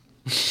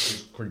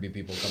 There's creepy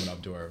people coming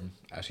up to her,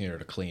 asking her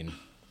to clean.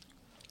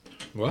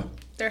 What?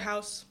 Their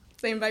house.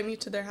 They invite me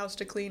to their house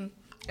to clean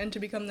and to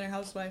become their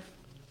housewife.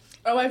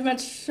 Oh, I've met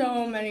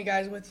so many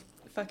guys with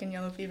fucking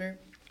yellow fever.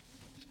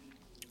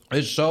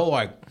 It's so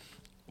like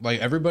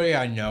everybody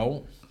I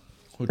know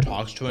who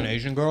talks to an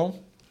Asian girl,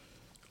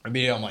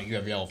 immediately I'm like, you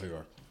have yellow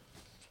fever.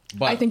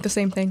 But I think the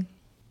same thing.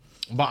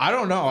 But I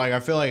don't know. I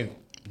feel like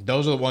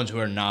those are the ones who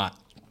are not.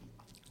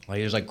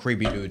 There's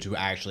creepy dudes who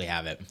actually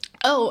have it.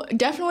 Oh,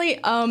 definitely.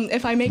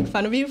 If I make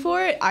fun of you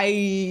for it,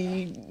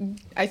 I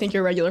think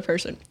you're a regular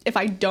person. If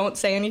I don't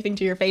say anything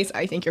to your face,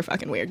 I think you're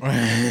fucking weird.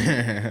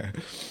 I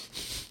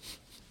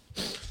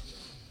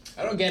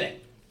don't get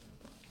it.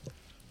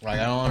 I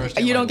don't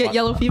understand. You don't get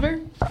yellow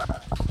fever?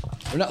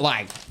 I'm not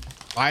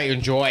I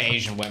enjoy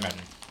Asian women,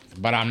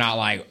 but I'm not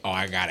oh,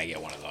 I gotta get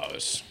one of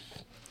those.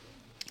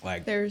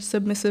 They're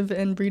submissive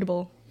and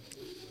breedable.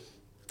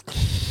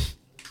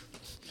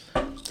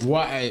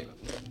 What?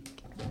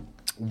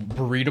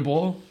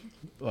 Breedable?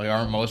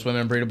 Aren't most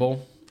women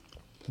breedable?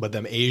 But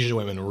them Asian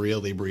women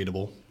really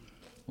breedable.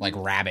 Like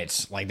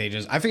rabbits. They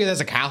just. I figure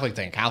that's a Catholic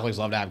thing. Catholics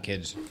love to have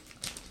kids.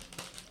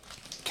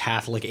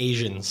 Catholic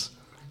Asians.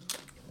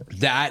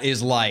 That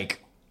is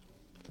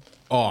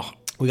oh.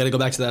 We got to go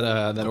back to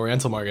that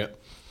Oriental market.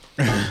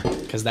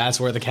 Because that's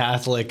where the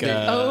Catholic.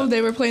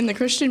 They were playing the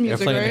Christian music,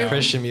 they're playing right? the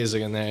Christian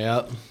music in there,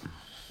 yep.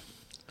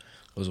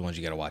 Those are the ones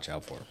you gotta watch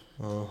out for.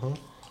 Uh-huh.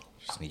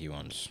 Sneaky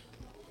ones.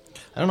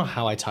 I don't know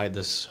how I tied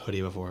this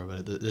hoodie before,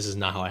 but this is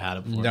not how I had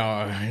it before.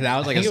 No, that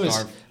was a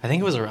scarf. I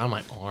think it was around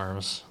my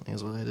arms. I think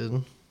is what I did.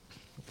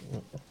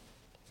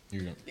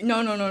 No.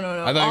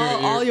 I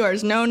thought All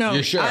yours. No.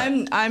 You're sure?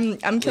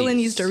 I'm killing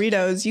these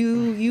Doritos.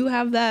 You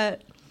have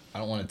that. I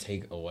don't want to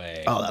take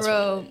away. Oh, that's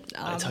Bro,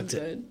 I tucked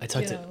good, it. I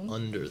tucked you it know.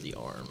 under the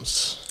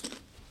arms.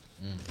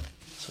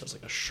 So it's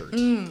like a shirt.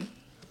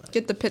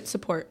 Get the pit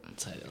support.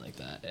 Tied it like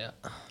that. Yeah.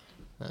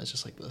 It's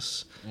just like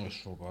this. Oh,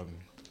 so good.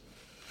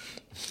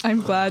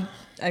 I'm glad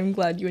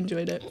you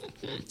enjoyed it.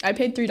 I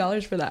paid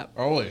 $3 for that.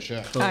 Holy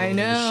shit. I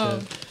know.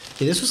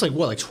 Yeah, this was like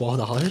what, like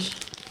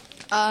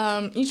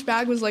 $12? Each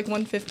bag was like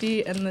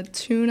 $150, and the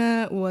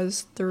tuna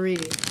was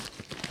 $3.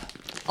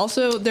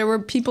 Also, there were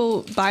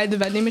people by the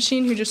vending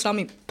machine who just saw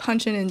me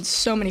punching in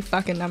so many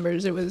fucking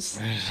numbers. It was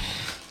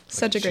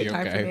such a great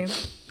time for me.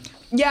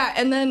 Yeah,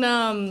 and then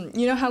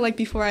you know how like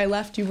before I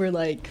left, you were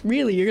like,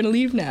 "Really, you're gonna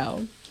leave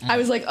now?" I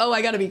was like, "Oh,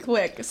 I gotta be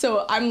quick."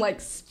 So I'm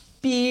like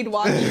speed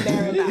walking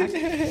there and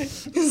back.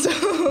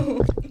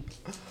 So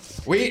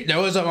There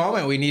was a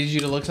moment we needed you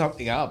to look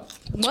something up.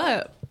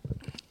 what?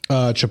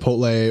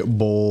 Chipotle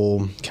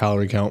bowl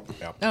calorie count.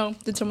 Oh,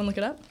 did someone look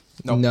it up?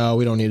 Nope. No,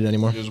 we don't need it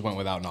anymore. You just went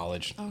without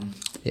knowledge.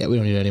 Yeah, we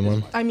don't need it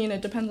anymore. I mean,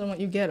 it depends on what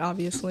you get,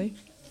 obviously.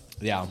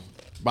 Yeah.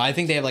 But I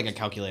think they have like a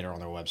calculator on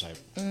their website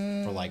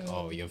for like,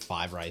 oh, you have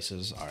 5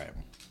 rices. All right.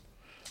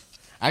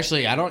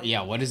 Actually, I don't.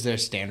 Yeah, what is their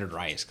standard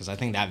rice? Because I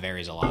think that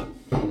varies a lot.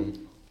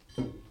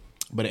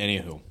 But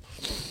anywho,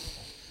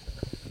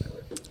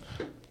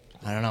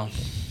 I don't know.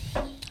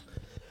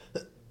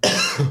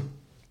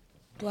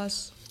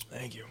 Bless.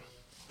 Thank you. What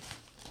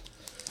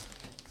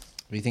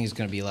do you think is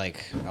gonna be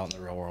like out in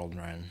the real world,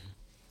 Ryan?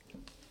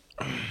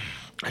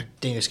 I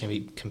think it's gonna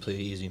be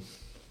completely easy.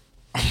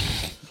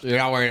 You're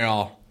not worried at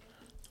all.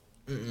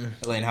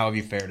 Elaine, how have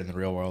you fared in the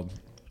real world?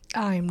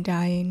 I'm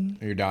dying.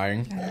 You're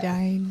dying. I'm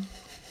dying.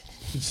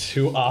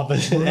 Two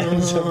opposite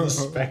ends of the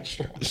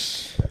spectrum.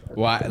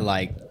 What,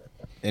 like,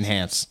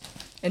 enhance?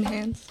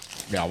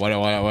 Enhance. Yeah. What?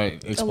 Explain.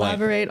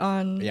 Elaborate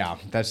on. Yeah,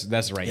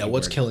 that's right. Yeah,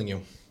 what's killing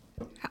you?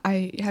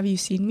 Have you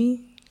seen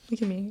me?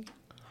 Look at me.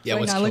 Yeah, Do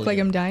I what's not look killing like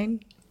you? I'm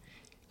dying?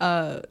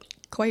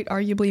 Quite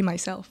arguably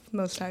myself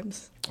most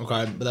times.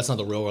 Okay, but that's not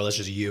the real world. That's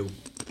just you.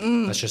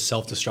 That's just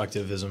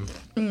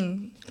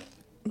self-destructivism.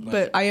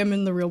 But I am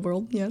in the real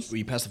world, yes. Will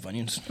you pass the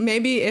Funyuns?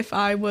 Maybe if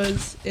I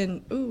was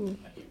in an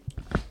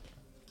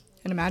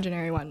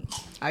imaginary one,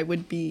 I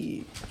would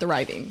be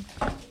thriving.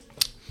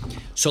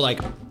 So like,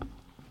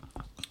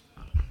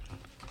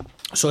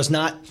 so it's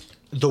not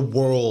the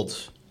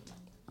world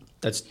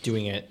that's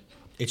doing it.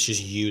 It's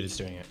just you that's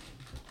doing it.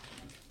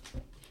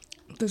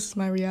 This is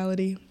my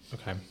reality.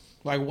 Okay.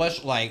 Like,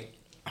 what's like?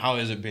 How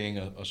is it being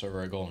a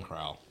server at Golden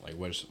Corral? Like,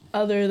 what's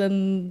Other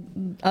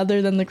than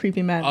the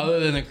creepy men. other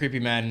than the creepy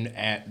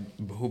men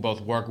who both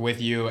work with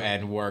you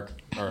and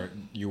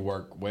you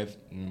work with,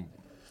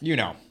 you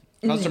know,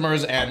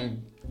 customers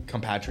and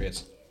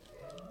compatriots?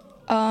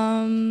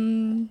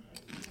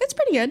 It's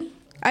pretty good.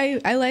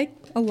 I like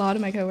a lot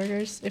of my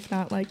coworkers, if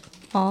not like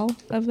all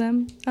of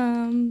them.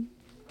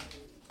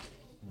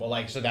 Well,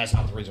 like, so that's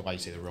not the reason why you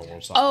see the real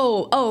world stuff.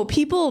 Oh,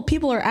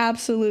 people are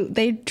absolute.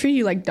 They treat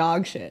you like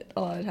dog shit a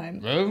lot of the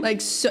time. Really?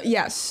 Like,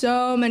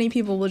 so many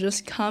people will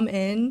just come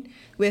in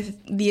with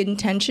the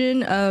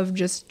intention of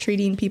just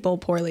treating people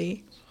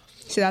poorly.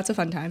 So that's a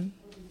fun time.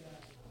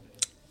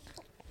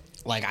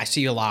 Like, I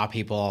see a lot of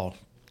people,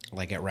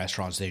 like, at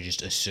restaurants, they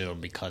just assume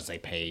because they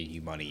pay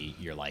you money,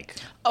 you're like,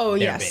 Oh they're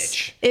yes,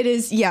 bitch. it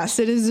is. Yes,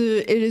 it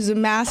is a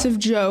massive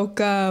joke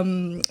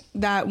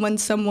that when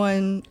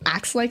someone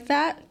acts like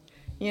that,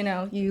 you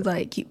know, you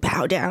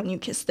bow down, you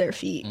kiss their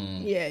feet.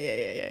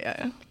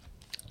 Yeah.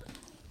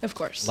 Of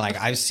course. Like,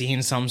 I've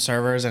seen some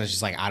servers, and it's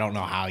just like, I don't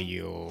know how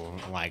you,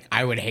 like,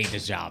 I would hate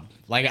this job.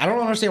 Like, I don't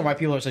understand why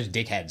people are such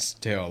dickheads,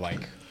 too. Like,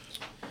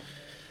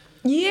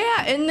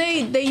 yeah, and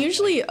they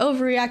usually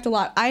overreact a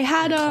lot. I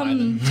had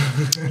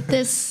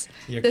this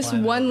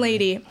one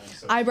lady.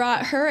 I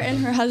brought her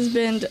and her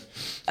husband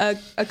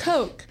a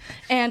Coke,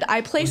 and I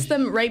placed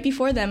them right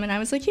before them, and I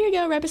was like, "Here you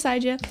go, right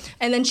beside you."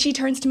 And then she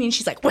turns to me and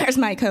she's like, "Where's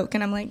my Coke?"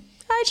 And I'm like,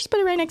 "I just put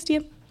it right next to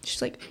you."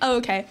 She's like, "Oh,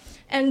 okay,"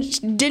 and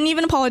she didn't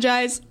even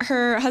apologize.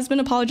 Her husband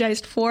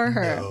apologized for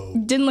her. No.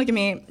 Didn't look at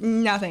me.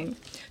 Nothing.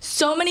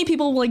 So many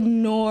people will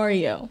ignore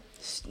you,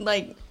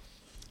 like.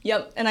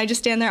 Yep, and I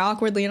just stand there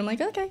awkwardly, and I'm like,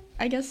 okay,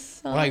 I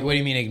guess. like, what do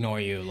you mean ignore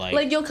you?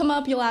 Like you'll come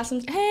up, you'll ask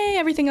them, hey,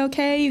 everything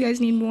okay? You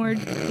guys need more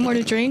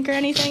to drink or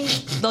anything?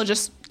 They'll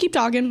just keep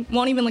talking,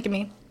 won't even look at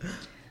me.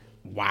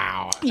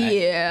 Wow.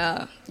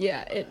 Yeah,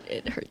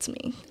 it hurts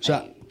me.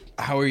 So,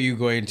 how are you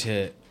going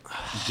to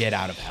get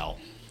out of hell?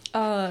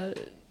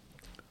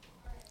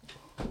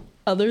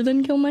 Other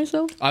than kill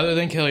myself? Other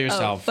than kill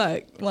yourself. Oh,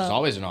 fuck. Well, there's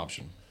always an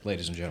option,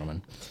 ladies and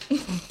gentlemen.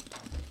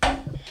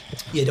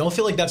 Yeah, don't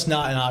feel like that's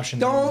not an option.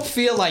 Don't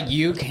feel like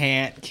you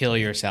can't kill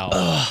yourself.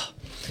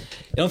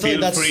 Don't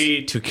Feel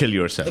free to kill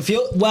yourself.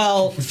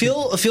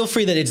 Feel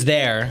free that it's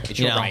there. It's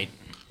your right.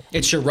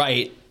 It's your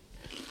right.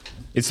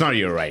 It's not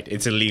your right.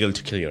 It's illegal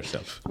to kill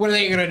yourself. What are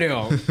they gonna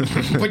do?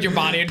 Put your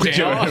body in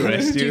jail?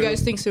 do you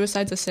guys think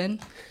suicide's a sin?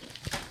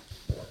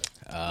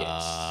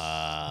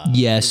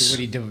 Yes. What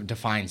do you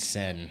define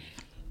sin?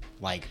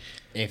 Like,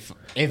 if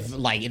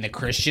like in the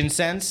Christian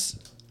sense,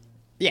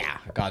 yeah,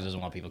 God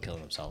doesn't want people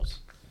killing themselves.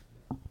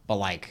 But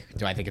like,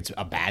 do I think it's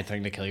a bad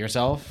thing to kill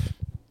yourself?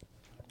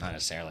 Not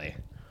necessarily.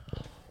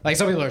 Like,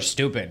 some people are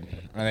stupid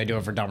and they do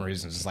it for dumb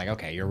reasons. It's like,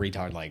 okay, you're a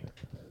retard. Like,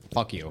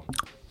 fuck you.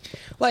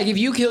 Like, if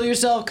you kill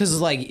yourself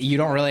because like you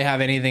don't really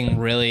have anything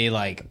really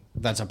like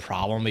that's a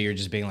problem, but you're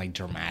just being like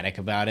dramatic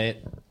about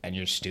it, and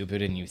you're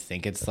stupid, and you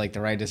think it's like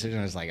the right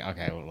decision. It's like,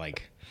 okay, well,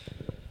 like,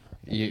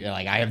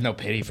 I have no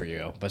pity for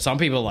you. But some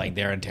people, like,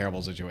 they're in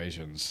terrible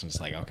situations. It's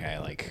like, okay,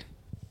 like,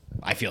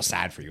 I feel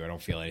sad for you. I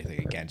don't feel anything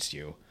against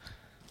you.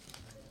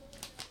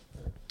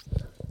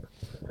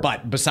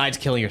 But besides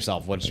killing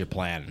yourself, what's your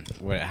plan?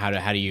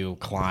 How do you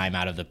climb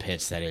out of the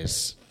pits that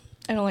is...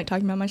 I don't like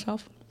talking about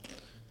myself.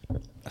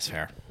 That's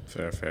fair.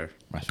 Fair.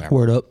 That's fair.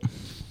 Word up.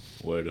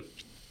 Word.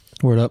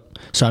 Word up.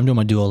 So I'm doing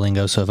my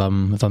Duolingo, so if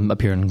I'm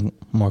appearing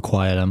more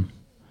quiet, I'm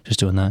just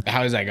doing that.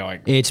 How is that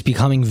going? It's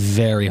becoming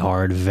very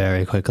hard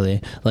very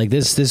quickly. Like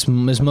this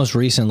most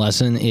recent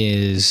lesson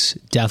is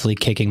definitely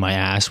kicking my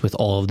ass with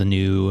all of the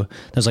new,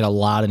 there's like a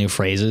lot of new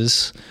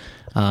phrases.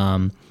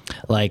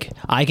 Like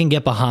I can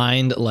get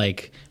behind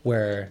like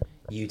where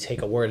you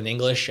take a word in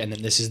English and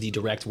then this is the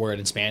direct word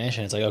in Spanish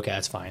and it's like, okay,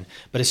 that's fine.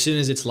 But as soon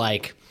as it's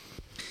like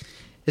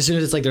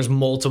there's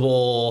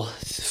multiple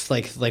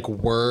like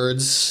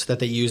words that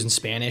they use in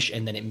Spanish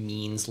and then it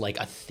means like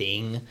a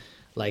thing,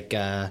 like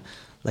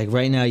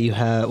right now you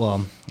have,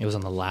 well, it was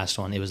on the last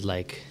one. It was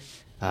like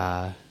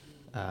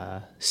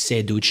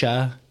se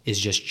ducha is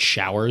just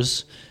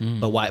showers,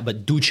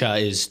 but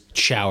ducha is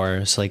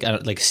shower. So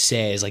like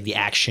se is like the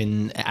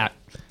action.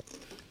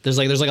 There's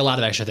like a lot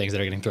of extra things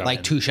that are getting thrown Like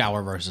in. to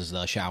shower versus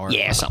the shower.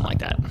 Yeah, something like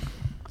that.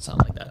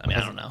 I mean,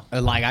 I don't know.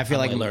 Like I feel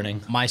like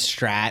learning. My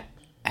strat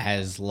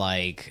has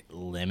like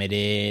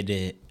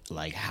limited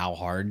like how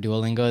hard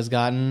Duolingo has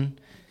gotten,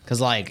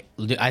 because like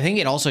I think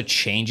it also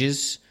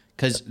changes,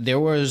 because there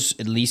was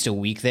at least a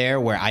week there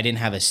where I didn't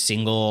have a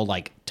single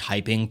like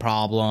typing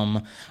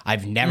problem.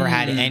 I've never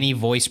had any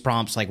voice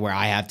prompts like where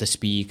I have to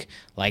speak.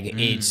 Like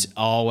it's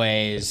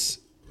always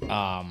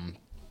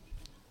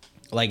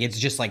like it's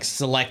just like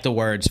select the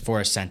words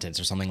for a sentence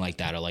or something like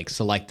that, or like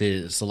select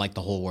the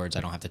whole words. I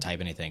don't have to type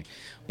anything.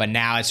 But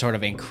now it's sort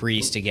of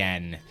increased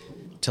again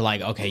to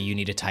like, okay, you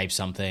need to type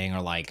something,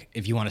 or like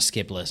if you want to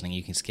skip listening,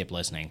 you can skip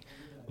listening.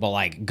 But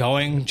like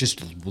going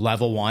just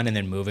level 1 and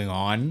then moving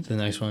on. The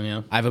next one,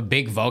 yeah. I have a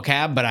big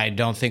vocab, but I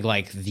don't think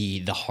like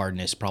the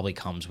hardness probably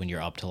comes when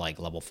you're up to like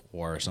level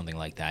 4 or something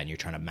like that and you're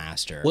trying to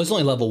master. Well, it's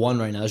only level 1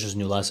 right now. It's just a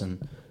new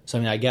lesson. So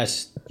I mean, I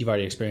guess you've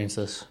already experienced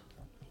this.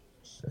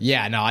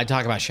 Yeah, no, I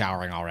talked about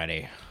showering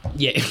already.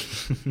 Yeah.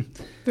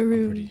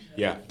 Varun,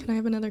 Yeah. can I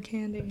have another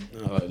candy?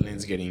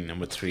 Lynn's getting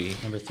number 3.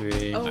 Number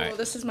 3. Oh,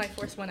 this is my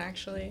fourth one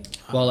actually.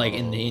 Well, like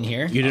in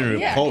here. You didn't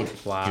yeah.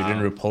 report. Wow. You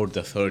didn't report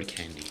the third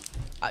candy.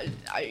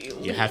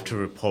 You have to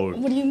report.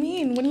 What do you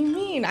mean? What do you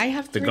mean? I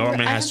have The three,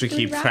 government I has to have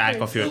three keep track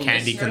rappers. of your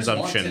candy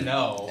consumption.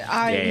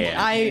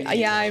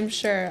 I'm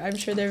sure. I'm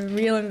sure they're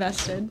real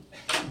invested.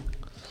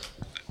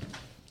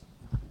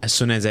 As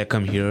soon as I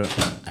come here,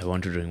 I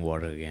want to drink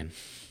water again.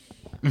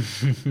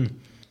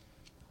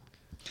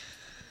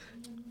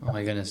 Oh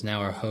my goodness!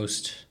 Now our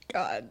host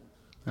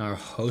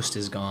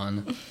is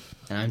gone,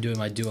 and I'm doing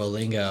my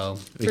Duolingo.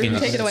 Varun,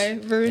 take it away.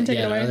 Varun, take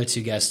it Our away. other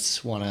 2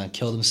 guests want to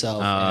kill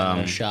themselves and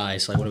they're shy.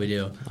 So like, what do we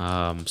do?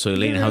 So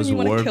Elaine, how's you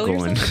wanna work kill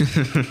going?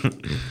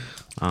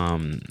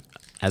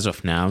 As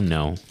of now,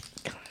 no.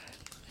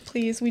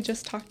 Please, we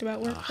just talked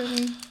about work for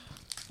me.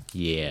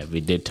 Yeah,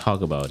 we did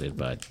talk about it,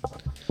 but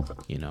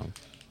we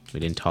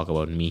didn't talk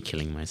about me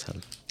killing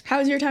myself. How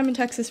was your time in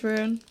Texas,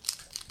 Varun?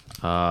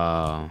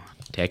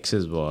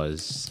 Texas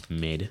was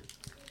mid.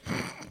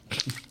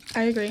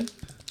 I agree.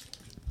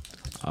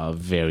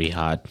 Very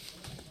hot.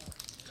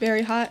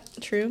 Very hot.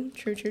 True.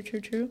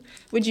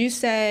 Would you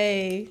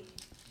say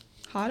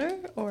hotter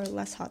or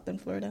less hot than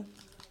Florida?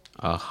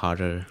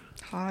 Hotter.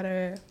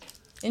 Hotter.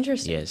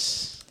 Interesting.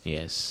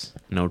 Yes.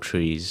 No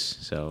trees,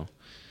 so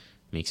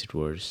makes it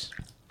worse.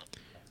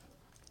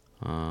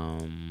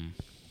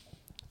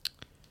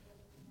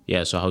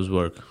 Yeah, so how's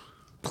work?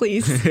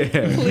 Please. We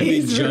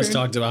Please. just Varun.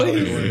 talked about how it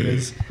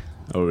is.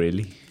 Oh,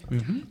 really?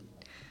 Mm-hmm.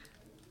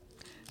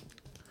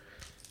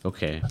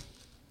 Okay.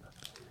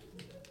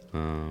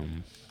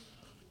 When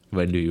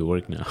do you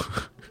work now?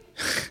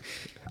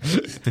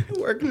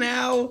 Work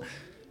now.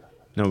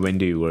 No, when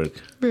do you work?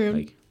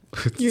 Varun,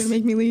 you're gonna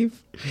make me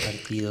leave.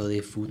 Partido de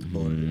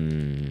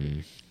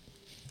fútbol.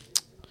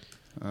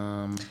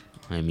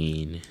 I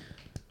mean,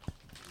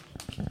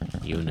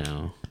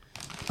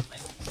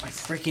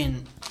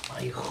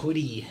 My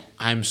hoodie.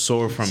 I'm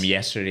sore from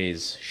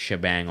yesterday's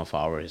shebang of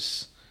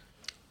ours.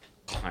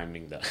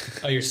 Climbing the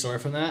Oh, you're sore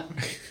from that?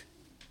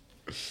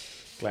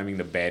 climbing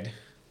the bed.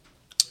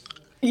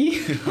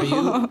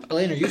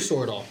 Elaine, are you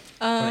sore at all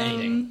from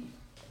anything?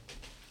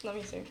 Let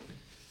me see.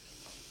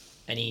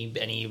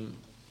 Any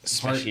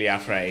Especially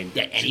after I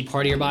any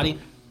part of your body?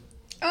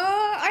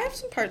 I have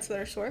some parts that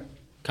are sore.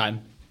 Kai,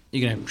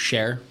 you gonna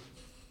share?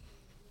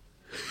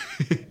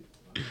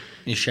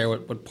 You share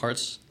what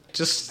parts?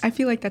 just I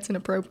feel like that's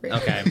inappropriate.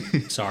 Okay,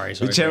 sorry.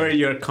 whichever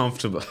you're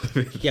comfortable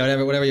with.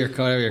 Yeah, whatever you're.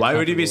 Why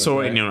would you be comfortable sore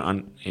with, in right?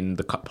 your in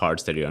the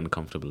parts that you're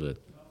uncomfortable with?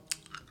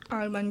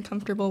 I'm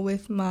uncomfortable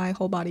with my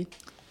whole body.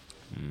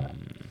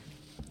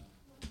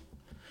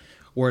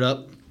 Word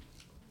up.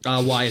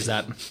 Why is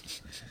that?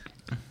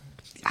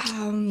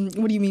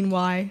 What do you mean,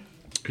 why?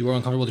 You were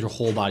uncomfortable with your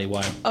whole body.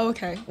 Why?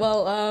 Okay.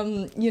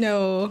 Well,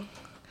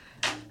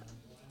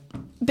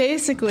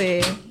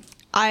 basically,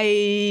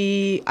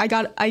 I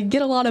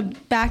get a lot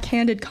of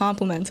backhanded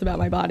compliments about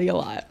my body a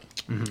lot.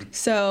 Mm-hmm.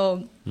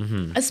 So,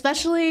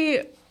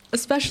 especially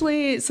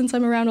since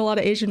I'm around a lot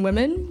of Asian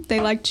women, they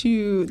like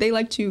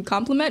to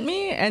compliment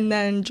me and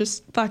then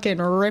just fucking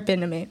rip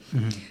into me.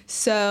 Mm-hmm.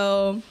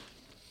 So,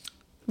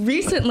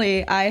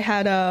 recently I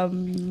had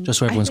Just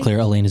so everyone's clear,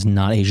 Elaine is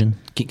not Asian.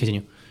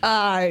 Continue.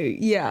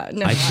 Yeah,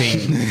 no. I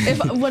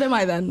think. What am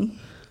I then?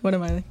 What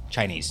am I?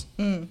 Chinese.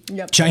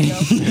 Yep.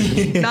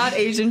 Chinese. No. Not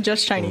Asian,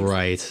 just Chinese.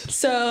 Right.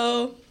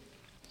 So,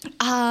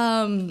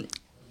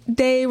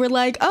 they were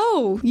like,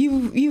 "Oh,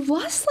 you've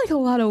lost like a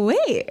lot of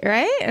weight,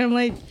 right?" And I'm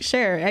like,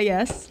 "Sure, I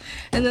guess."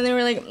 And then they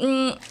were like,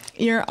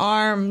 your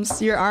arms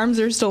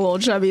are still a little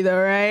chubby though,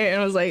 right?"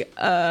 And I was like,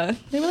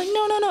 They were like,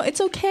 no,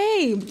 it's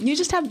okay. You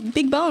just have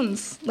big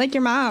bones, like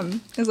your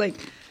mom. I was like,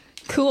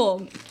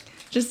 cool.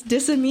 Just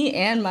dissing me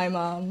and my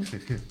mom.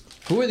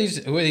 Who are these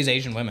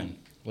Asian women?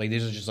 Like,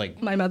 these are just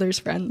like My mother's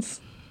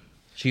friends.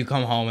 So you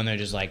come home and they're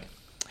just like,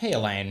 "Hey,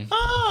 Elaine.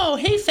 Oh,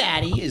 hey,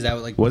 fatty." Is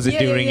that like? Was it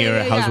during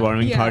your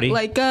housewarming party?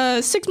 Like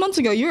 6 months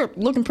ago, you were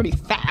looking pretty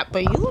fat,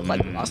 but you look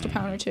like you lost a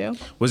pound or two.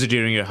 Was it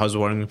during your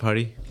housewarming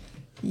party?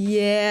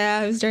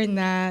 Yeah, it was during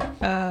that.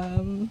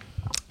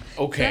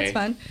 Okay. That's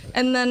fun.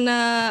 And then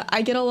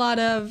I get a lot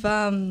of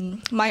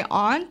my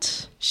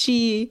aunt.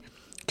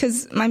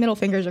 Because my middle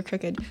fingers are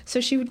crooked, so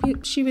she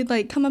would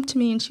like come up to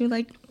me and she would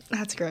like,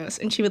 "That's gross,"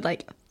 and she would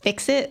like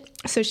fix it.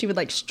 So she would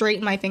like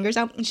straighten my fingers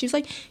out, and she was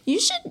like, "You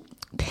should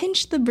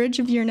pinch the bridge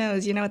of your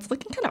nose. It's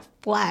looking kind of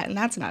flat, and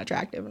that's not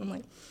attractive." And I'm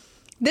like,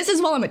 "This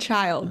is while I'm a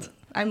child.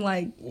 I'm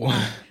like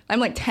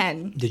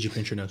 10." Did you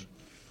pinch your nose?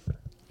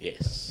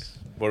 Yes.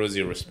 What was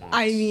your response?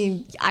 I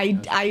mean,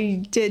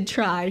 I did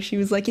try. She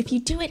was like, "If you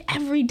do it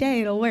every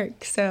day, it'll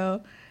work."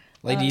 So.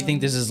 Like, do you think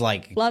this is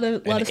like lot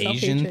of an Asian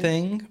self-hatred.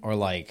 thing, or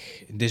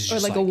like this is Or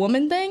just like a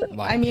woman thing?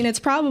 like- I mean, it's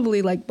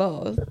probably like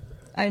both.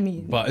 I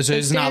mean, But so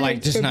it's not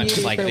like just not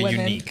just like a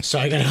women. unique.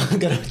 Sorry, I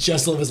gotta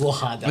adjust a little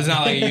hot. It's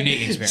not like a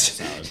unique experience.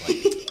 I was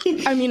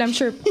like, I mean, I'm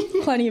sure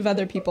plenty of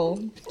other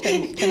people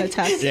can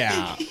attest.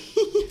 yeah.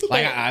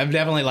 Like I've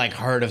definitely like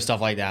heard of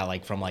stuff like that,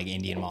 like from like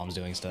Indian moms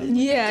doing stuff.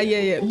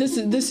 Yeah.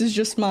 This is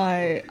just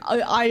my.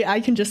 I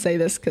can just say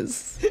this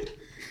because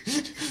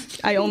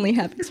I only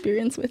have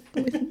experience with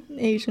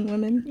Asian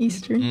women,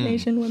 Eastern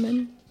Asian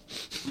women.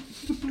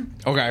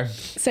 Okay.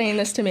 Saying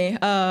this to me.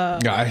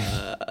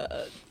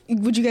 Guy.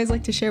 Would you guys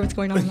like to share what's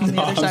going on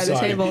the other side of the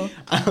table?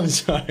 I'm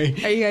sorry.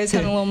 Are you guys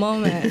having a little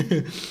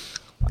moment?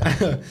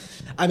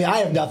 I mean, I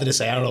have nothing to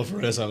say. I don't know if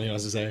Varun has something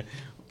else to say.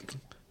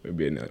 Would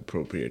be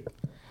inappropriate.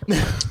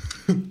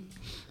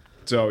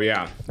 So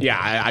yeah,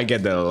 I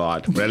get that a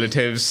lot.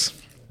 Relatives,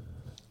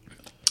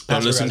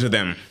 don't listen to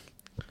them.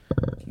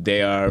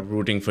 They are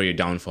rooting for your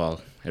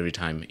downfall every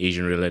time.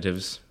 Asian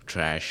relatives,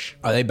 trash.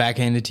 Are they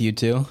backhanded to you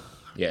too?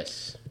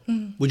 Yes.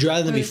 Would you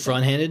rather them be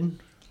front-handed?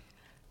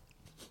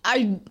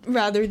 I'd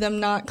rather them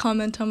not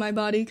comment on my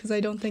body because I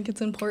don't think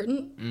it's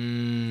important.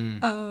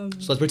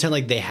 So let's pretend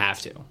like they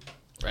have to,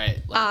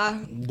 right? Like,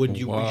 would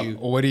you?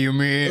 What do you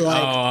mean?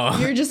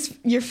 Like,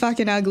 You're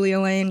fucking ugly,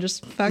 Elaine.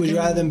 Just fucking. would you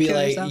rather them be kill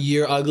like yourself.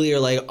 you're ugly, or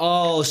like,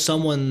 oh,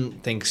 someone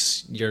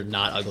thinks you're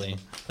not ugly?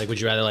 Like, would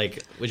you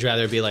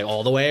rather be like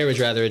all the way, or would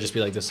you rather it just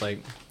be like this, like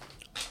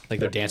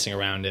they're dancing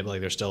around it, but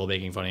like they're still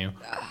making fun of you?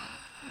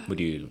 Would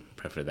you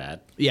prefer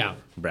that? Yeah.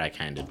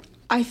 Backhanded.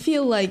 I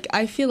feel like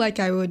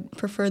I would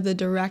prefer the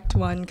direct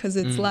one because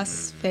it's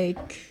less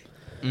fake.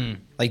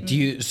 Like, do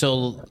you?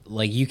 So,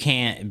 like, you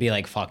can't be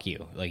like, "Fuck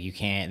you." Like, you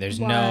can't. There's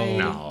Why?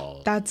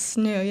 No. That's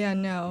new. Yeah,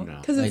 no.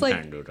 Because it's I like,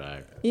 can't do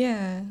that.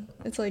 yeah,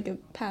 it's like a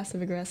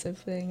passive aggressive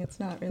thing. It's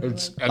not really.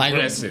 like,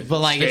 Aggressive. but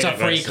like, it's a Straight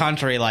free aggressive.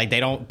 country. Like, they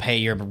don't pay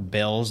your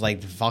bills.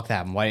 Like, fuck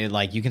them. Why?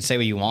 Like, you can say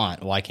what you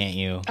want. Why can't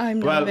you? I'm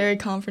not Well- a very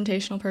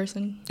confrontational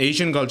person.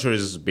 Asian culture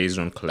is based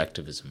on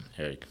collectivism,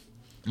 Eric.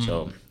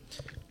 So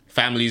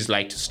families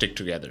like to stick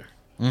together.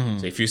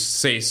 So if you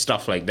say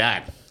stuff like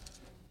that,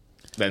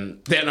 then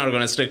they're not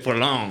going to stick for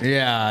long.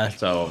 Yeah.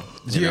 So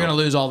You're gonna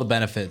lose all the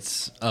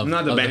benefits of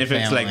not the of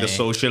benefits like the family.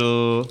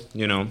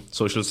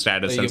 social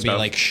status You'll and be stuff.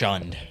 like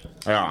shunned.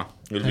 Yeah,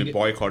 you'll be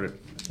boycotted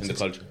in the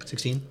culture.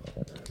 16.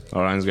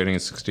 Orion's getting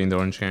his 16th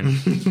orange can.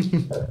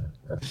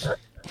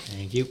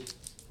 Thank you.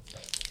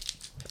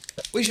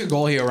 What's your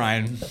goal here,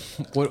 Ryan?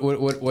 What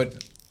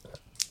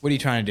are you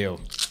trying to do?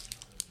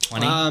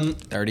 20?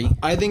 30?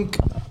 I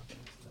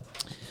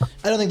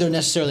don't think there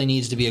necessarily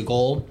needs to be a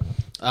goal.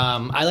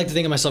 I like to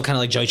think of myself kind of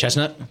like Joey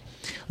Chestnut.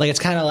 Like, it's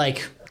kind of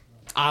like,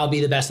 I'll be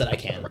the best that I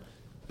can.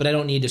 But I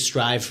don't need to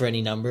strive for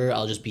any number.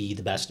 I'll just be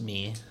the best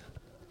me.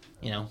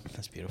 You know?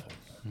 That's beautiful.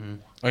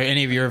 Are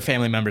any of your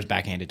family members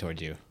backhanded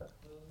towards you?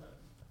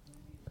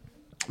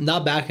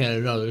 Not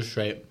backhanded, no, they're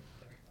straight.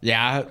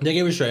 Yeah? They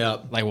gave it straight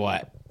up. Like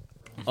what?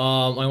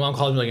 My mom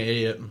called me like an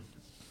idiot.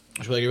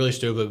 She's like, you're really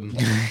stupid.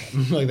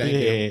 Like, thank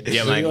you.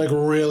 Yeah, Like, you're like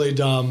really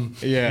dumb.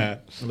 Yeah.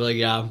 I'll be like,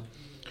 yeah.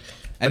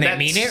 And they that's-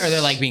 mean it, or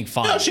they're like being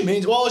fun? No, she's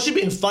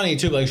being funny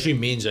too, but like she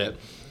means it.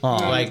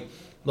 Like,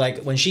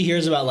 like when she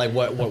hears about like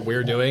what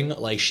we're doing,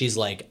 like she's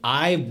like,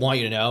 I want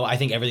you to know, I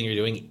think everything you're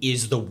doing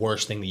is the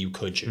worst thing that you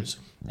could choose.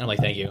 And I'm like,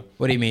 thank you.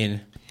 What do you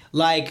mean?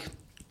 Like,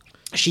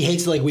 she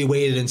hates like we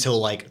waited until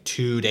like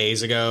 2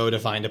 days ago to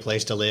find a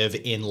place to live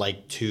in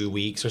like 2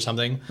 weeks or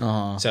something.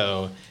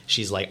 So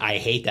she's like, I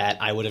hate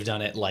that. I would have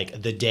done it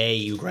like the day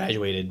you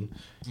graduated.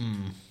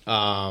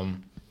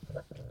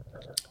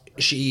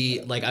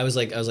 She like I was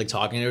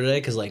talking to her today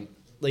because like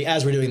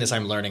as we're doing this,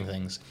 I'm learning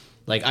things.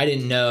 Like I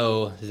didn't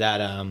know that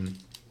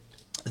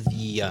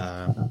you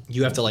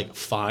have to like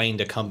find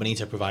a company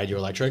to provide your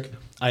electric.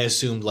 I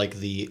assumed like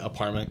the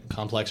apartment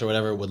complex or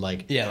whatever would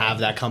like have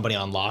that company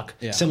on lock,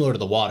 similar to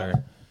the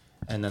water,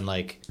 and then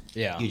like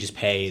you just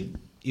pay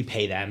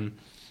them.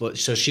 But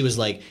so she was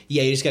like,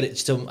 yeah, you just got it.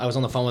 So I was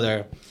on the phone with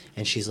her,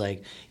 and she's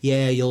like,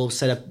 yeah, you'll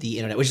set up the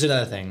internet, which is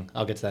another thing.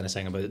 I'll get to that in a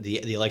second. But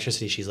the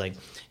electricity, she's like,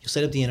 you'll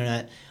set up the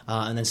internet,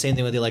 and then same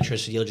thing with the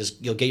electricity.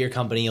 You'll get your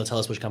company. You'll tell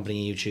us which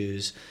company you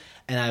choose.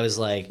 And I was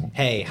like,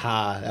 hey,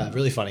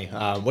 really funny.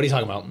 What are you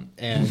talking about?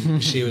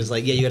 And she was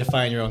like, yeah, you got to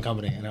find your own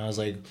company. And I was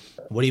like,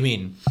 what do you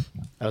mean?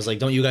 I was like,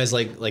 don't you guys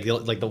like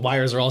the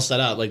wires are all set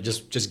up? Like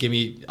just give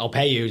me, I'll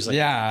pay you. She's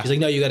like, She's like,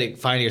 no, you got to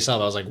find it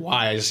yourself. I was like,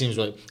 why? It just seems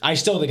really. I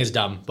still think it's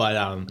dumb, but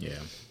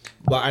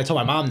Well, I told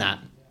my mom that,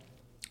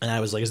 and I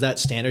was like, is that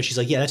standard? She's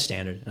like, yeah, that's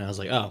standard. And I was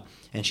like, oh.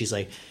 And she's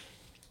like,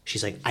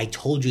 I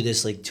told you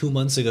this like 2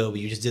 months ago, but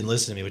you just didn't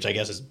listen to me, which I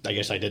guess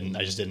I didn't.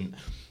 I just didn't.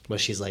 But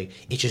she's like,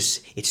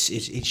 she's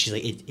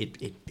like,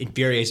 it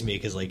infuriates me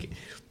because like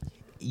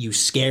you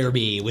scare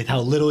me with how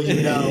little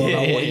you know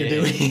about what you're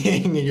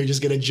doing, and you're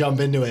just gonna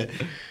jump into it.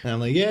 And I'm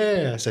like,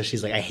 yeah. So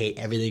she's like, I hate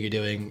everything you're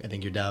doing. I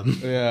think you're dumb.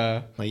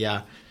 Yeah. Like,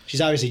 yeah. She's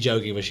obviously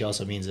joking, but she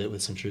also means it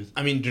with some truth.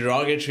 I mean,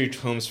 derogatory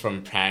terms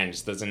from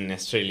parents doesn't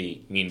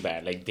necessarily mean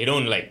bad. Like they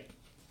don't like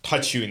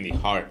touch you in the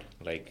heart.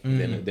 Like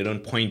they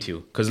don't point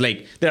you because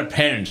like they're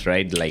parents,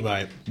 right?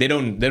 Like they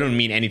don't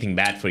mean anything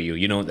bad for you.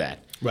 You know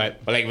that. Right.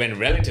 But like when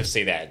relatives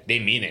say that, they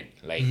mean it.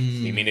 Like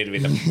they mean it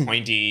with a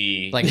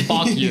pointy like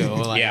fuck you.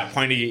 Like,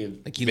 pointy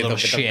like you little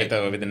shit.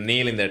 With a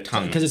nail in their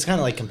tongue. Because it's kind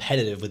of like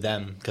competitive with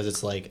them because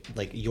it's like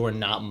you're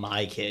not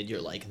my kid,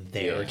 you're like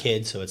their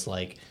kid, so it's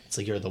like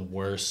you're the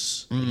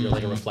worst. You're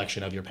like a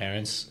reflection of your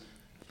parents.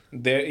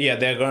 They're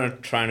gonna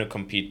try to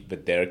compete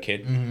with their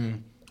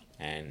kid.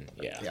 And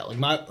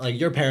like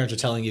your parents are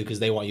telling you because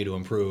they want you to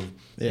improve.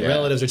 Your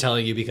relatives are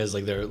telling you because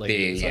like they're like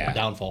it's like a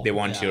downfall. They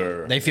want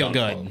your. They feel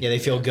downfall. good. Yeah, they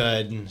feel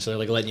good. So they're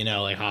like letting you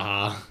know, like,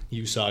 haha,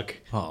 you suck.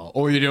 Oh,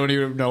 or you don't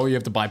even know you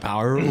have to buy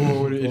power.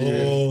 Oh, what an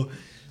idiot. Oh,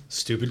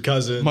 stupid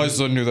cousin. My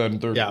son knew that in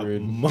third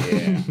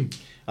grade.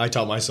 I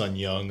taught my son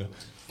young.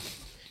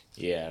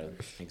 Yeah,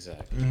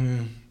 exactly.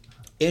 And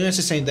it's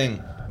the same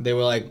thing. They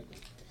were like,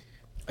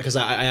 because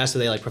I asked if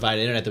they like provide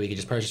internet that we could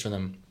just purchase for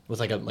them. With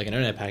like an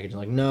internet package. I'm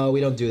like, no,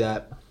 we don't do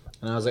that.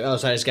 And I was like, oh,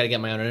 so I just got to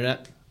get my own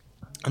internet?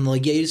 I'm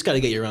like, yeah, you just got to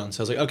get your own. So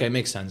I was like, okay,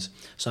 makes sense.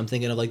 So I'm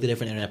thinking of like the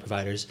different internet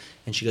providers.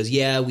 And she goes,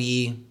 yeah,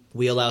 we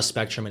allow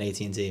Spectrum and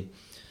AT&T.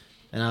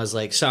 And I was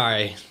like,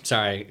 sorry.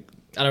 I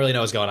don't really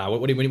know what's going on.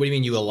 What do you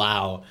mean you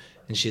allow?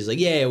 And she's like,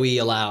 yeah, we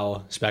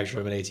allow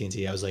Spectrum and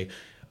AT&T. I was like,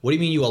 what do you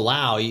mean you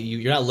allow?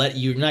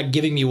 You're not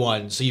giving me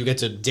one, so you get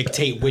to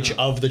dictate which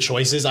of the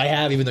choices I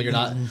have, even though you're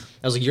not.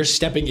 I was like, you're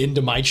stepping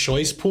into my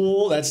choice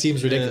pool. That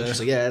seems ridiculous. She's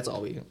like, yeah, that's all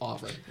we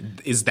offer.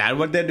 Is that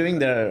what they're doing?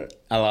 They're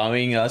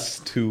allowing us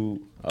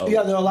to.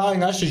 Yeah, they're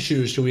allowing us to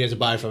choose who we have to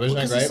buy from. Isn't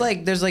that great? It's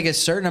like there's like a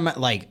certain amount.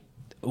 Like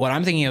what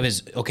I'm thinking of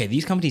is okay.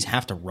 These companies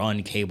have to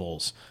run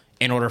cables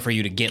in order for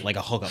you to get like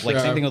a hookup. Like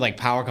same thing with like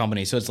power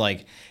companies. So it's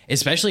like,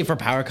 especially for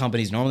power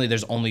companies, normally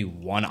there's only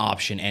one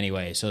option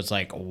anyway. So it's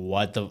like,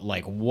 what,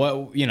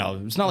 you know,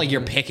 it's not like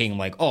you're picking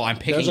like, oh, I'm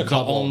picking the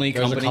only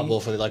company. There's a couple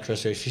for the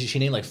electricity. She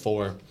named like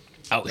 4.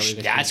 Oh,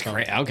 that's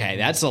great. Okay,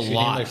 that's a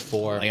lot. Named like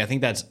 4. Like I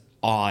think that's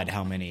odd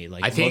how many.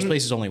 Like most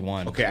places only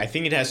one. Okay, I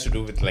think it has to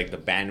do with like the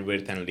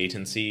bandwidth and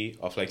latency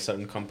of like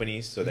certain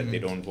companies so that they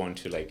don't want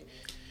to like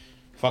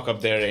fuck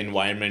up their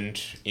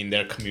environment in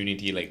their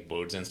community, like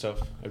birds and stuff,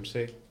 I would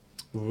say.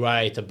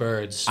 Right, the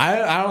birds.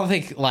 I don't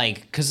think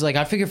like because like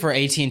I figure for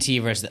AT&T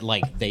versus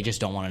like they just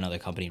don't want another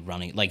company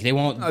running like they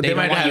won't. They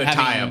might have a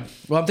tie-up.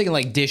 Well, I'm thinking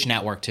like Dish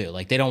Network too.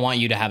 Like they don't want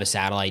you to have a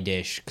satellite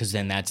dish because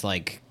then that's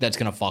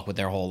gonna fuck with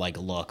their whole like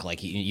look. Like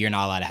you're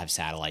not allowed to have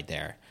satellite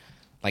there.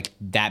 Like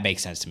that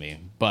makes sense to me.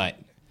 But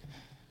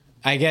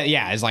I get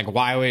it's like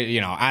why would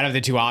out of the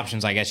two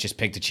options I guess just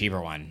pick the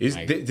cheaper one.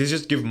 They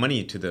just give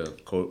money to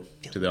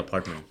the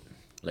apartment.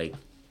 Like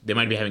they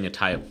might be having a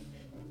tie-up.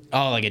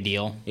 Oh, like a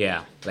deal?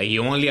 Yeah. Like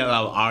you only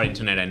allow our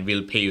internet and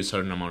we'll pay you a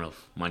certain amount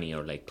of money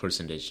or like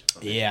percentage.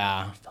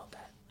 Yeah. I felt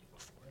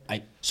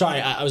that. Sorry,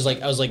 I was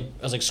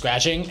like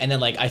scratching and then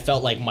like I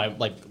felt like my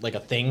like a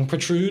thing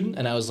protrude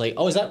and I was like,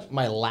 oh, is that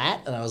my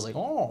lat? And I was like,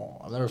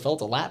 oh, I've never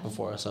felt a lat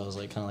before. So I was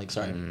like kind of like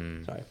sorry.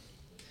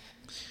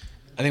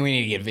 I think we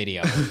need to get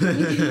video.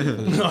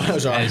 No,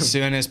 sorry. As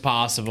soon as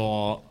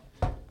possible.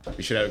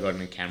 We should have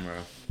gotten a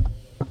camera.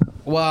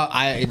 Well,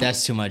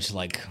 that's too much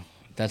like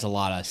that's a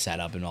lot of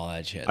setup and all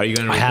that shit. Are you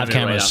gonna? I have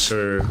cameras.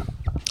 Right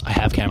after I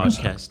have cameras.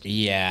 podcast?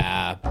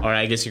 Yeah. Or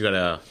I guess you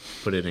gotta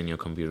put it in your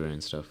computer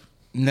and stuff.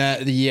 No,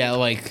 yeah,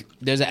 like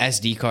there's an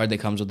SD card that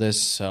comes with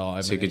this, so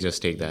So you could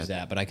just take use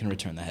that. but I can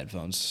return the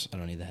headphones. I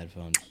don't need the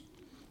headphones.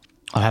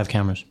 I have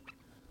cameras.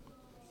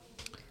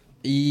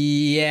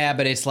 Yeah,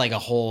 but it's like a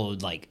whole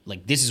like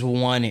this is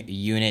one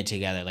unit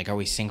together. Like, are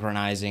we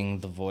synchronizing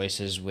the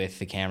voices with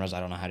the cameras? I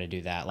don't know how to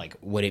do that. Like,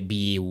 would it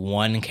be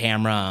one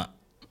camera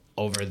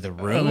over the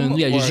room?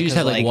 Yeah, you Or- just 'cause,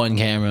 have like one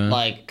camera.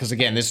 Like, because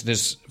again,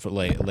 this for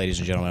ladies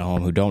and gentlemen at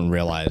home who don't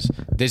realize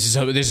this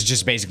is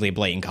just basically a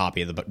blatant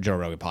copy of the Joe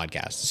Rogan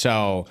podcast.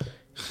 So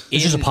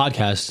It's just a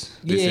podcast.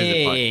 Yeah,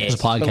 It's a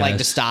podcast. but like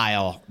the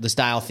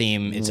style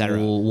theme, etc.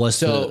 Well, what's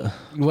So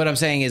what I'm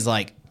saying is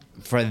like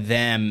for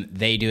them,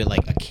 they do it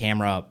like a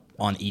camera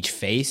on each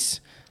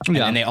face, and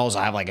Yeah. then they also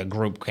have like a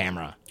group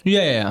camera,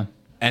 Yeah.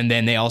 and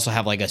then they also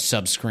have like a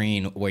sub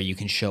screen where you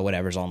can show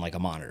whatever's on like a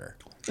monitor.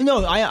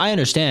 No, I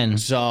understand.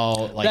 So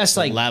like That's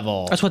the like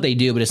level. That's what they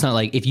do, but it's not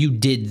like if you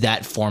did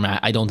that format.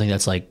 I don't think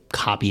that's like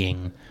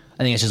copying.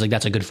 I think it's just like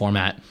that's a good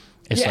format.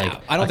 It's Yeah,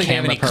 like I don't a think they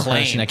have camera any per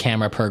claim. person, a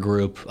camera per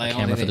group, Like, I a don't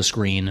camera think for they- the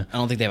screen. I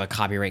don't think they have a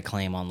copyright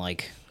claim on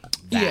like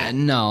that. Yeah,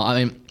 no,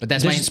 I mean, But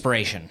that's my this-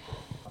 inspiration.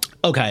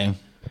 Okay.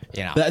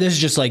 You know. But this is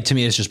just like, to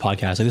me, it's just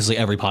podcasts. Like, this is like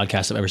every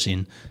podcast I've ever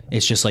seen.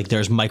 It's just like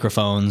there's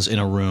microphones in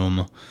a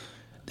room.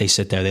 They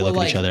sit there, they Well, look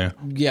at like, each other.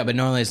 Yeah, but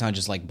normally it's not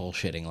just like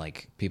bullshitting.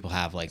 Like people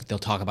have like they'll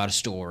talk about a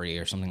story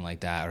or something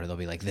like that, or they'll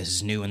be like, "This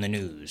is new in the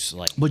news."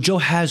 Like, But Joe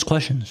has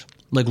questions.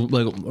 Like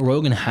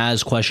Rogan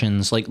has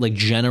questions, like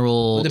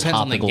general Well, it depends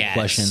on the topical guest.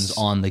 questions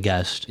on the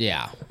guest.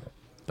 yeah,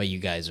 but you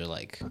guys are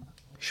like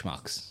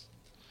schmucks.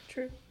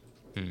 True.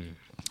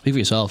 Speak for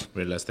yourself.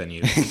 We're less than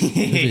you. Speak for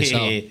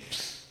yourself.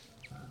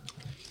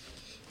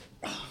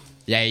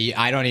 Yeah,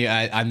 I don't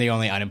even. I'm the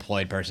only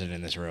unemployed person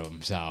in this room,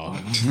 so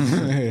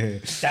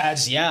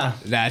That's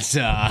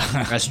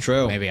that's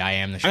true. maybe I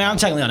am the. I mean, I'm schmuck.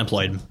 technically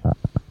unemployed,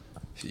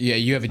 Yeah,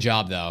 you have a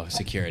job though,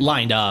 secured.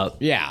 lined up.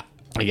 Yeah,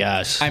 I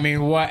guess. I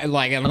mean, what?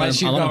 Like,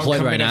 unless I'm you don't unemployed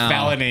commit right a now.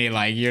 felony,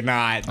 like you're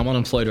not. I'm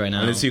unemployed right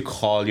now. Unless you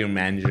call your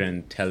manager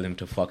and tell them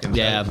to fuck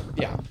himself.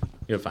 Yeah. Yeah,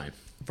 You're fine.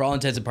 for all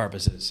intents and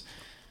purposes,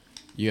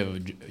 you have.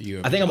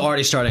 I think I'm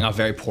already starting off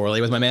very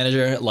poorly with my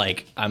manager.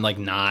 Like, I'm like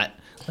not.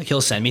 Like,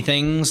 he'll send me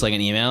things like an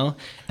email,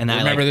 and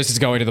Remember, I like, this is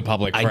going to the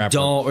public forever. I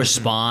don't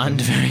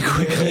respond very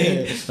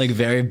quickly. Like,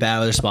 very bad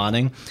with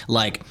responding.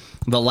 Like,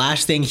 the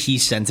last thing he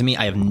sent to me,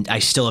 I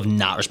still have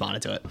not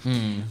responded to it.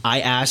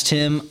 I asked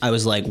him, I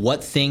was like,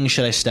 what thing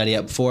should I study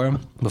up for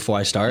before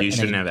I start? You And then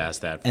shouldn't he- have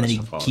asked that. And then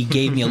First of all. he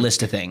gave me a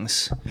list of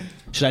things.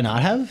 Should I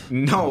not have?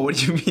 No, what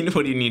do you mean?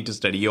 What do you need to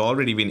study? You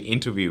already been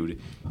interviewed.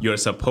 You're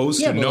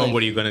supposed Yeah, to but know like-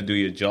 what you're gonna do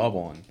your job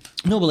on.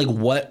 No, but like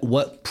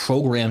what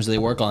programs do they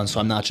work on? So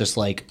I'm not just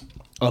like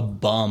a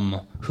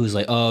bum who's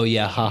like, oh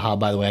yeah, haha.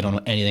 By the way, I don't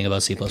know anything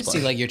about C++.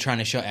 See, like you're trying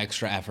to show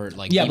extra effort,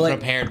 like Yeah, be but like,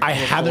 prepared. I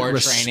haven't before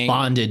training.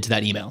 responded to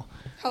that email.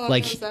 How long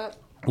Like, was that?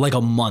 like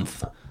a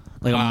month,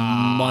 like a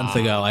month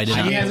ago. I did.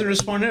 He Not, hasn't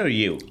responded, or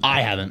you?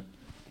 I haven't.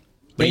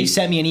 They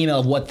sent me an email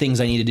of what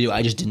things I need to do.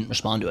 I just didn't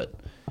respond to it.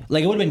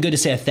 Like, it would have been good to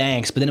say a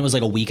thanks, but then it was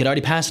like a week had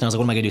already passed, and I was like,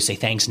 what am I gonna do? Say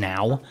thanks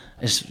now?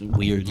 It's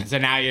weird. So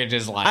now you're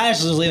just like, I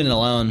actually was leaving it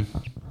alone.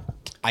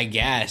 I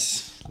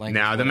guess. Like,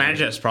 Now the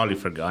manager has probably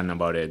forgotten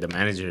about it. The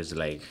manager is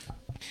like,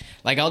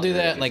 I'll do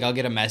that. Like I'll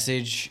get a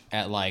message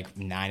at like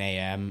 9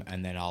 a.m.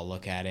 and then I'll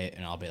look at it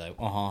and I'll be like,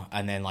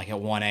 and then like at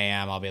 1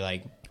 a.m. I'll be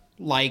like,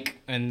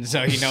 and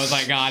so he knows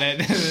I got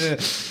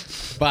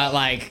it. But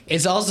like,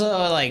 it's also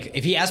like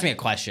if he asks me a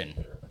question,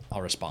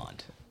 I'll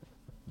respond.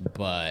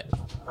 But,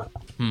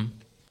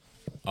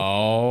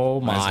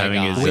 oh my having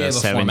god, his, We have a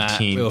format. 17th.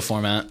 We have a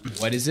format.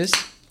 what is this?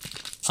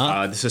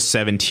 this is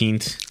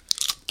 17th.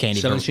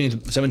 Candy.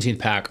 17th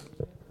pack.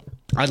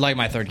 I'd like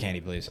my third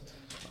candy, please.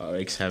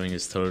 Rick's having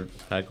his third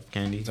pack of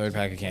candy. Third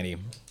pack of candy.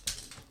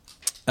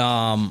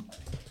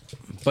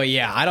 But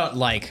yeah, I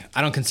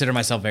don't consider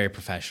myself very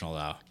professional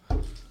though.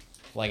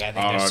 Like I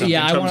think there's some,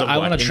 Yeah, In terms I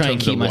of want what? to In try and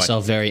terms keep of what?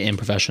 myself very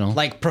unprofessional.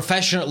 like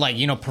professional,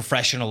 like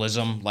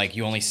professionalism. Like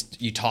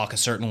you talk a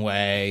certain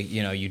way,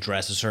 you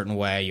dress a certain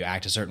way, you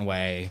act a certain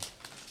way.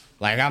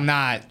 Like I'm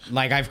not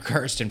like I've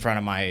cursed in front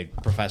of my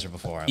professor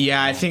before.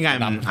 Yeah, I think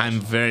I'm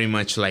very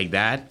much like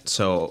that.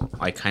 So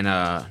I kind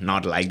of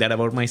not like that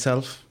about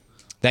myself.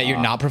 That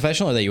you're not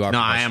professional, or that you are. No,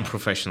 I am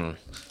professional.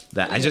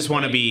 That I just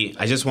want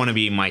to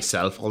be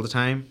myself all the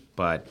time,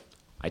 but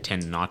I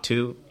tend not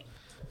to.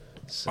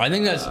 I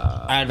think that's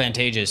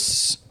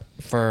advantageous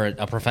for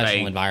a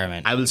professional Like,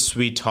 environment. I will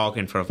sweet talk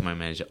in front of my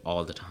manager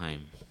all the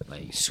time.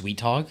 Like Sweet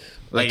talk,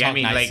 Like, talk I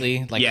mean,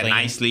 nicely, like yeah, clean.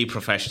 nicely,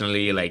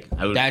 professionally. Like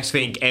I would That's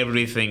think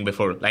everything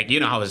before. Like you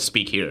know how I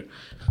speak here.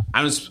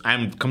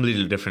 I'm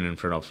completely different in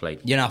front of like.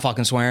 You're not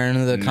fucking swearing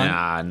to the cunt.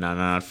 Nah,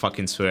 not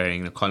fucking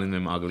swearing, calling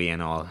them ugly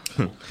and all.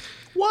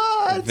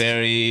 What?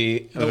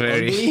 Very.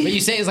 But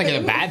you say it's like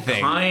a bad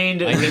thing.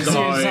 Kind Like, it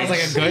regards. sounds like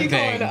a good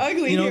thing.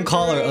 Ugly You don't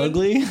call her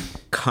ugly?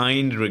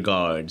 Kind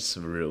regards,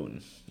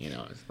 Varun.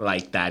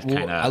 Like that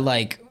kind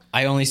of.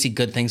 I only see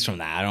good things from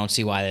that. I don't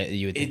see why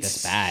you would think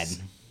It's- that's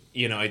bad.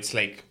 It's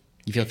like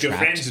You feel if your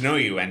trapped. friends know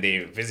you and they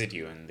visit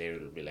you and they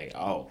will be like,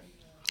 oh.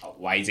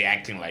 why is he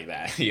acting like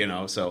that? You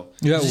know, so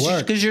You're at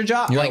work. Because your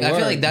job. You're Like, at I feel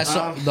work. like that's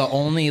the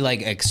only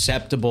like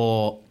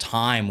acceptable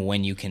time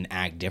when you can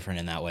act different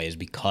in that way is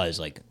because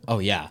like, oh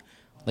yeah,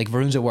 like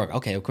Varun's at work.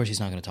 Okay, of course he's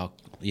not going to talk.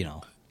 You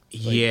know,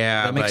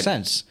 yeah, that makes but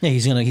sense. Yeah,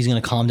 he's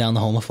gonna calm down the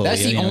homophobia.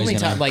 That's the you know, only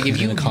he's gonna- time. Like, if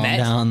he's you gonna calm met,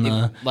 down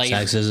the like,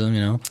 sexism,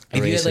 you know.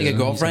 If you had like a racism,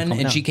 girlfriend he's gonna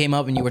and calm she down. came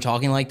up and you were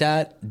talking like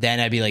that, then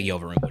I'd be like, "Yo,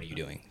 Varun, what are you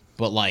doing?"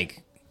 But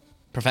like,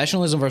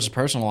 professionalism versus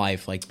personal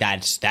life, like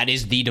that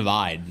is the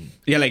divide.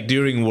 Yeah, like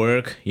during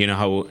work, you know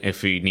how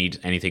if we need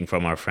anything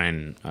from our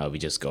friend, we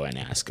just go and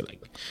ask.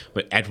 Like,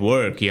 but at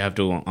work, you have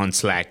to on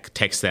Slack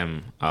text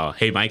them,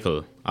 "Hey,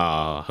 Michael,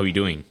 how are you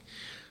doing?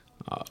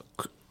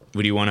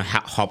 Would you want to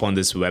hop on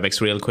this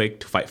WebEx real quick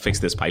to fix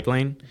this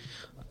pipeline?"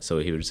 So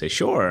he would say,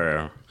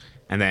 "Sure,"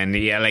 and then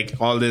like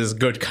all this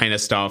good kind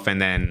of stuff, and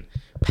then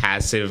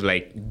passive,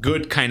 like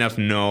good kind of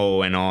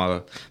no and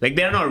all. Like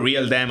they're not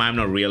real them, I'm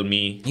not real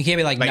me. You can't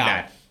be like, no.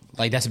 that.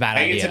 Like that's a bad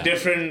Like idea. it's a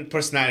different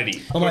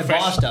personality. Well, my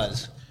boss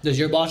does. Does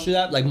your boss do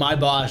that? Like my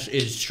boss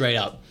is straight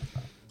up.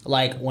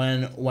 Like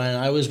when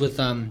I was with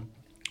when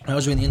I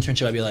was doing the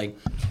internship, I'd be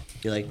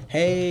like,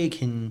 hey,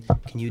 can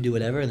you do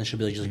whatever? And then she'll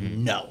be like, just like,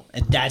 no,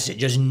 and that's it,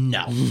 just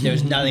no.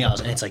 There's nothing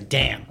else, and it's like,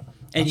 damn.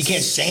 And you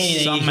can't say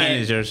anything. Some you can't-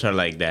 managers are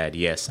like that.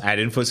 Yes, at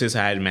Infosys,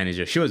 I had a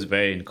manager. She was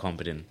very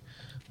incompetent.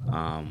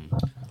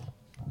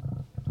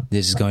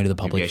 This is going to the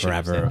Maybe I public should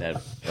have forever. said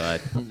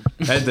that,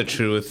 but that's the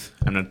truth.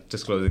 I'm not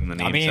disclosing the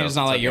name. I mean, so it's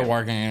not like okay. you're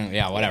working.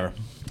 Yeah, whatever.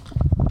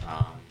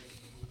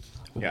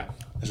 Yeah.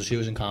 So she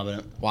was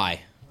incompetent.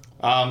 Why?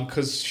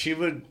 Because she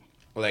would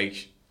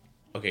like.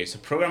 Okay, so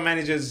program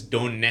managers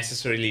don't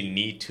necessarily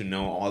need to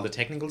know all the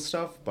technical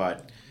stuff,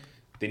 but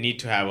they need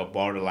to have a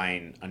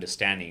borderline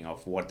understanding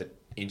of what the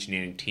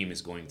engineering team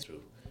is going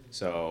through.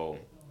 So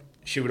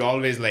she would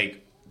always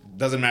like,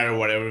 doesn't matter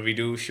whatever we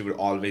do, she would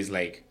always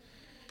like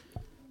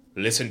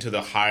listen to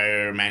the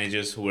higher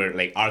managers who were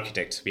like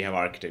architects. We have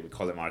architects, we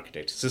call them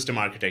architects. System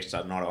architects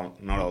are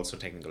not also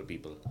technical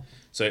people.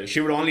 So she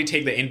would only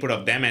take the input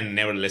of them and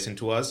never listen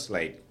to us,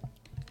 like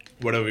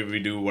whatever we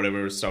do,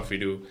 whatever stuff we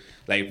do.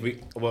 Like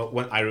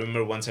I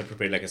remember once I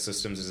prepared like a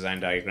systems design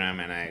diagram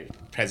and I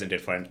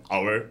presented for an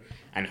hour,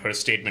 and her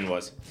statement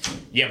was,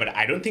 "Yeah, but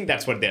I don't think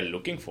that's what they're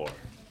looking for."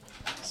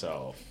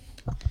 So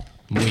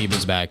Muib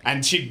is back.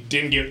 and she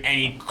didn't give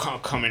any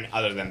comment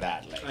other than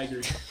that. Like, I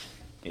agree.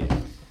 yeah.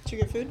 Did you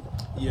get food?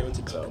 Yeah, it's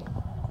a go.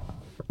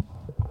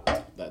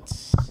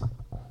 That's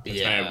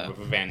Yeah.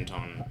 my vent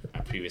on my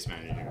previous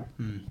manager.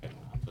 at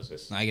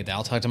Infosys. I get that.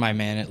 I'll talk to my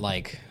man.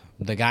 Like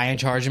the guy in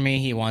charge of me,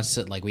 he wants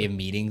to like we have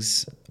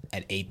meetings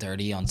at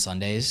 8:30 on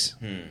Sundays,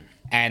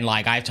 and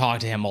like I've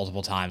talked to him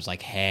multiple times.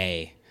 Like,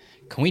 hey,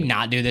 can we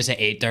not do this at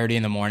 8:30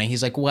 in the morning?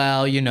 He's like,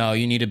 well, you know,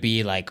 you need to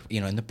be like,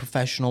 you know, in the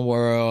professional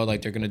world,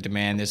 like they're gonna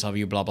demand this of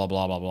you, blah blah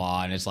blah blah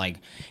blah. And it's like,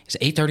 it's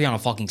 8:30 on a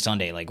fucking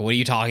Sunday. Like, what are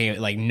you talking?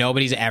 Like,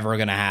 nobody's ever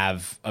gonna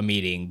have a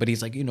meeting. But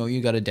he's like, you know, you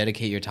got to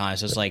dedicate your time.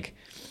 So it's like,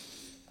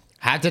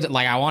 I have to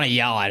like, I want to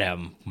yell at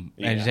him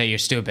and say you're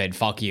stupid,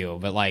 fuck you.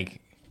 But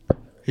like,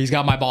 he's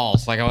got my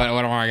balls. Like, what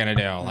am I gonna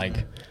do?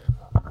 Like.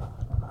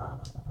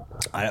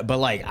 But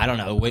like I don't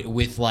know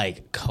with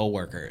like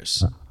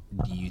coworkers,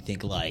 do you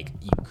think like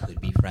you could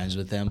be friends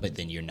with them, but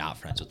then you're not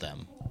friends with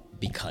them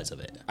because of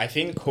it? I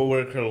think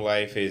coworker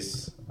life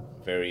is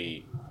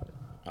very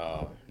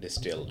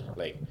distilled.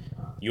 Like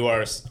you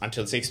are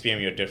until 6 p.m.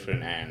 you're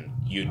different, and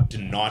you do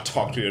not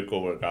talk to your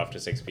coworker after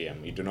 6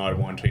 p.m. You do not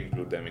want to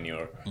include them in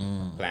your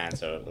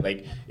plans, or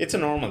like it's a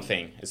normal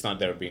thing. It's not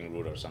they're being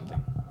rude or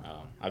something.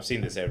 I've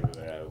seen this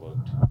everywhere I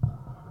worked.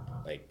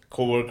 Like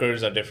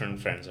coworkers are different,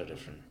 friends are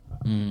different.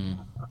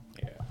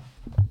 Yeah.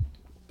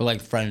 But like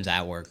friends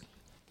at work,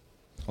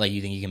 like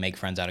you think you can make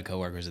friends out of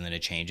coworkers and then it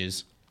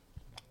changes?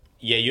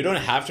 Yeah, you don't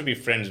have to be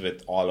friends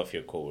with all of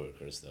your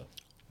coworkers though.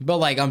 But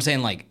like I'm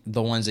saying, like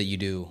the ones that you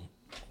do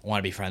want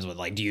to be friends with,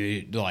 like do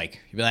you like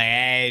you be like,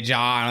 hey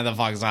John, what the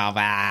fuck's up?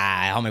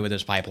 Help me with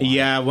this pipeline.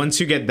 Yeah, once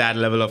you get that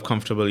level of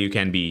comfortable, you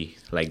can be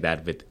like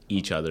that with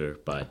each other.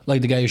 But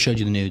Like the guy who showed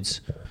you the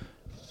nudes.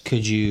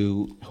 Could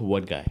you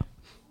what guy?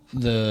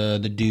 the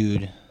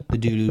dude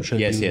who showed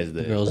you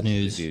the girl's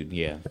nudes? Dude,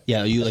 yeah.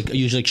 Yeah, you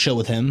like chill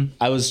with him.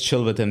 I was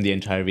chill with him the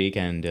entire week,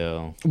 and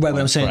Right, but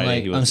I'm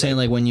saying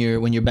like when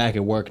you're back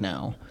at work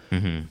now,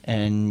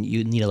 and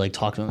you need to like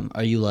talk to him.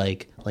 Are you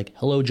like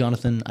hello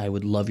Jonathan, I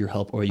would love your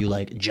help, or are you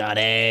like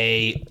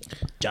Johnny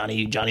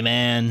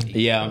man?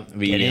 Yeah,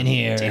 Get in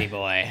here, Titty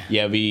boy.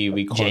 Yeah,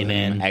 we call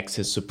J-Man. him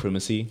X's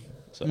Supremacy.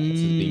 So X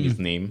being his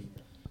name.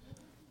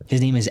 His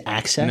name is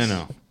Access.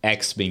 No,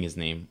 X being his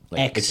name.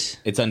 Like, X.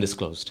 It's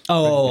undisclosed.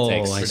 Oh,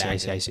 It's I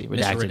X. see.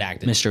 Mr.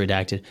 Mr.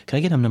 Redacted. Can I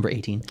get him number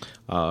 18?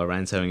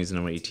 Ransoming is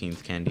number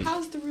 18th candy.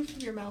 How's the roof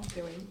of your mouth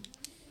doing?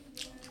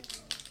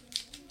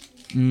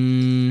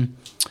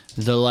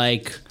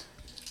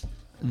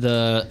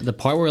 The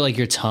part where like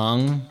your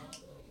tongue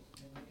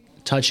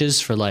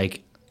touches for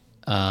like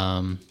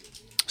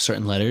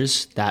certain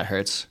letters, that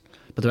hurts.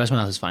 But the rest of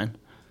my mouth is fine.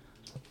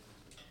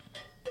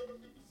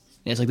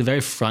 Yeah, it's like the very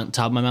front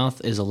top of my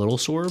mouth is a little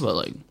sore, but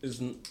like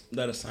Isn't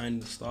that a sign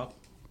to stop?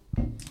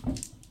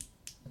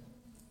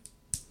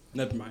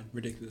 Never mind.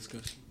 Ridiculous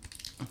question.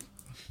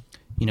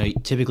 You know,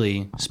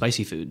 typically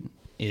spicy food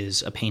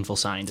is a painful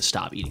sign to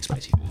stop eating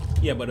spicy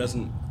food. Yeah, but it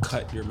doesn't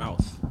cut your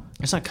mouth.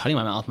 It's not cutting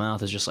my mouth. My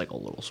mouth is just like a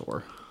little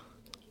sore.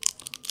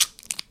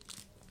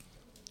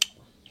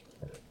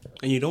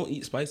 And you don't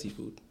eat spicy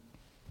food.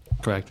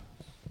 Correct.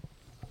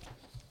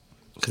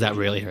 Because that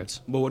really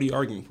hurts. But what are you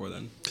arguing for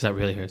then? Because that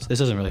really hurts. This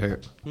doesn't really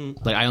hurt.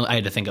 Like, I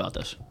had to think about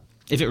this.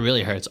 If it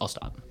really hurts, I'll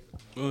stop.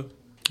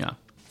 Yeah.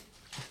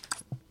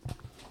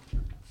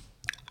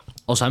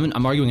 Also,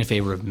 I'm arguing in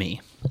favor of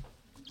me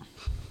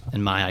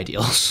and my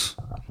ideals.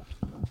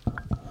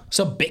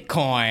 So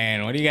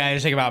Bitcoin. What do you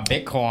guys think about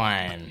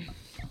Bitcoin?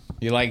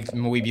 You like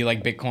Muib? You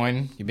like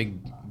Bitcoin? You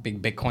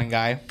big Bitcoin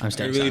guy? I'm I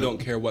staying really silent. don't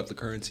care what the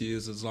currency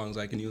is as long as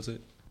I can use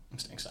it. I'm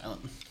staying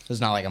silent.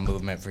 It's not like a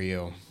movement for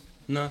you.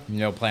 No. You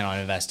don't plan on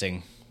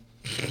investing.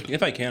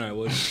 If I can, I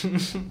would.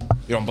 You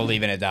don't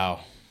believe in it though.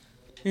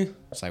 Yeah.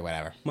 It's like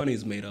whatever.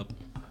 Money's made up.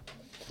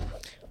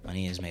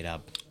 Money is made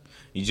up.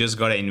 You just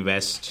gotta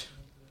invest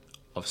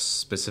a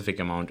specific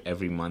amount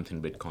every month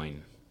in Bitcoin.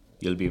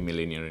 You'll be a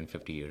millionaire in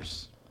 50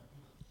 years.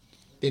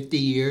 50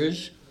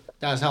 years?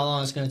 That's how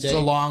long it's going to take? It's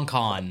a long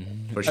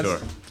con. For sure.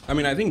 I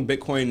mean, I think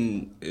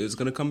Bitcoin is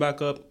going to come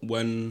back up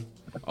when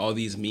all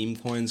these meme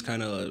coins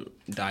kind of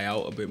die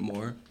out a bit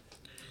more.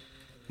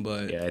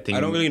 But Yeah, I I, think-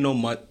 don't really know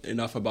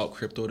enough about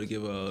crypto to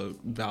give a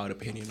valid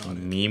opinion on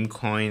it. Meme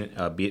coin,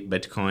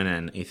 Bitcoin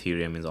and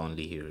Ethereum is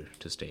only here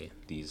to stay.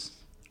 These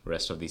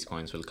rest of these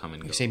coins will come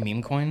and go. You say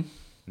meme coin?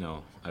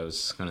 No, I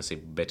was gonna say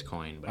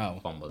Bitcoin, but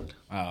fumbled.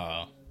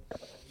 Oh.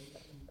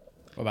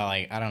 What about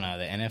like I don't know,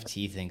 the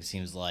NFT thing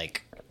seems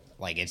like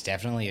it's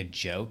definitely a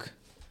joke,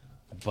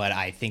 but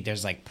I think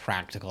there's like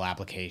practical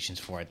applications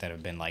for it that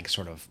have been like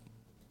sort of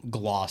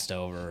glossed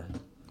over.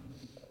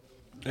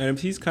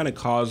 NFTs kind of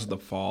caused the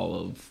fall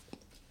of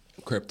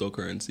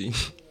cryptocurrency.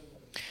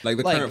 Like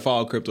the current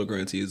fall of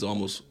cryptocurrency is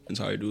almost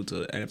entirely due to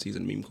NFTs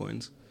and meme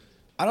coins.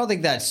 I don't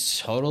think that's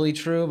totally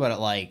true, but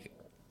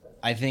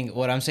I think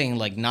what I'm saying,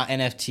 like, not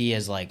NFT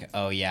as like,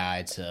 oh yeah,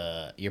 it's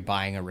you're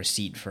buying a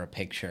receipt for a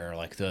picture,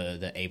 like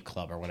the Ape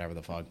Club or whatever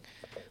the fuck.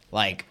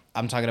 Like,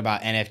 I'm talking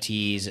about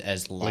NFTs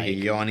as Like a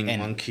yawning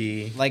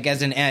monkey. like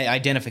as an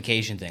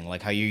identification thing,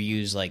 like how you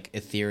use like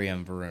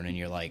Ethereum, Varun, in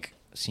your like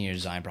senior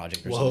design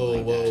project or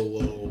something like that.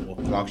 Whoa.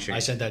 Blockchain. I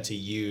sent that to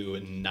you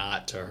and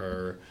not to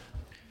her.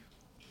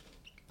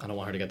 I don't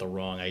want her to get the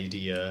wrong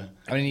idea.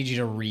 I need you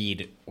to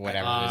read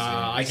whatever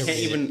I this is. can't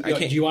can't even. even- I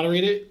can't- Do you want to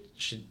read it?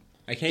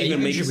 I can't Yeah, even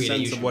you make should read it, you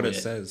sense should of what read it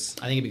it. says.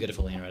 I think it'd be good if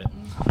Elaine read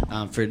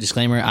it. For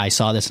disclaimer, I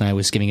saw this and I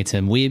was giving it to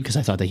Muib because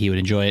I thought that he would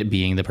enjoy it,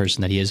 being the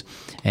person that he is,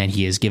 and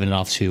he has given it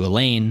off to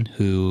Elaine,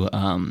 who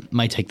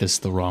might take this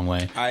the wrong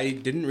way. I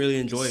didn't really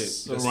enjoy it.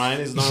 So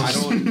Ryan is not.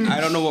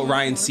 I don't know what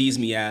Ryan sees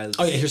me as.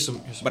 Oh yeah, here's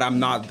some. But I'm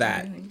not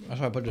that.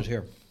 That's why I put this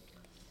here.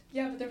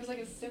 Yeah, but there was like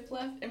a sip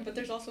left, but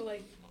there's also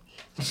like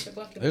a sip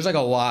left. There's like a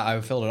lot.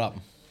 I filled it up.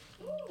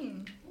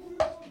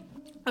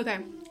 Okay.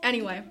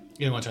 Anyway,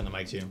 You don't want to turn the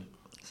mic too.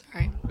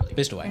 sorry.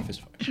 Fist away.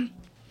 Fist away.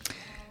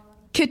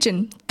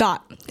 Kitchen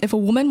thought: if a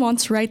woman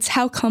wants rights,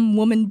 how come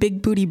woman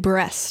big booty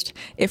breast?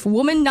 If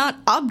woman not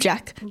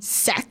object,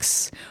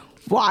 sex.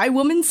 Why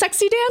woman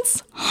sexy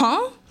dance?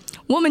 Huh?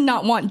 Woman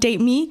not want date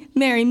me,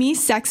 marry me,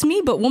 sex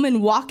me, but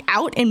woman walk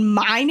out in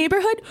my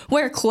neighborhood,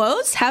 wear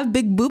clothes, have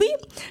big booby,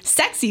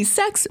 sexy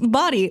sex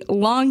body,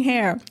 long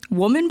hair.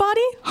 Woman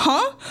body?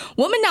 Huh?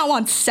 Woman not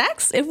want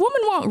sex? If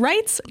woman want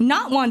rights,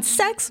 not want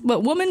sex,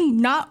 but woman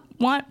not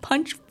want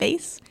punch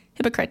face,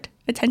 hypocrite,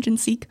 attention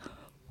seek,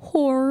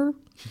 whore.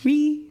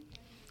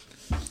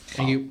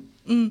 Thank you.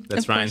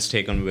 That's Ryan's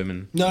take on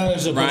women. No,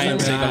 it's a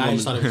Ryan's take on I women.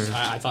 thought it was.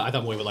 I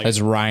thought Moy would like. That's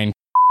it. Ryan.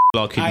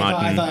 Lockheed I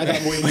Martin. thought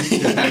Moy would.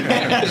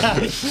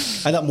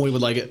 I thought Moy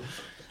would like it.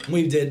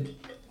 Moy did.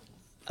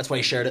 That's why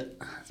he shared it.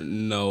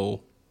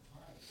 No.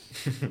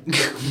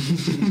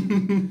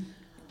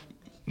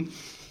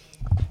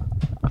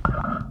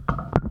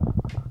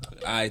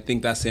 I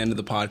think that's the end of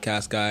the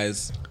podcast,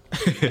 guys.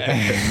 All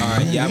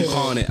right, yeah, I'm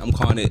calling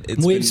it.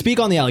 It's Muib, been- speak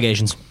on the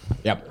allegations.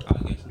 Yep.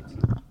 Allegations.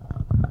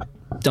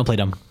 Don't play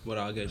dumb. What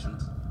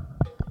allegations?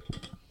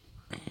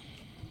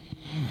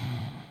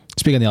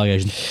 Speak on the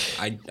allegations.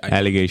 I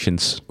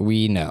Allegations.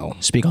 We know.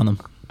 Speak on them.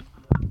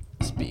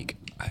 Speak.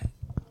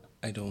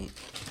 I don't.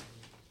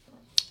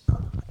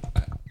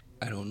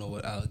 I don't know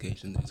what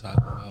allegations you're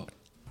talking about.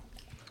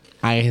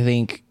 I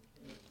think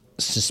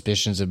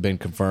suspicions have been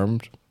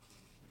confirmed.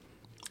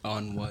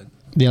 On what?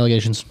 The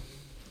allegations.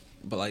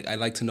 But like, I'd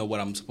like to know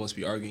what I'm supposed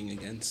to be arguing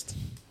against.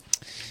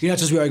 You're not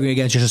supposed to be arguing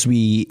against. You're supposed to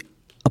be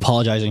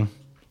apologizing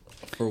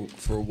For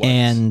what?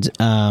 and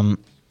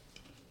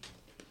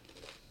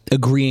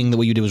agreeing that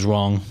what you did was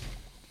wrong.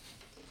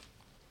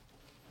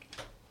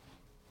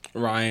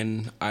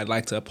 Ryan, I'd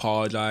like to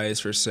apologize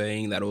for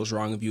saying that it was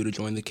wrong of you to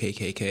join the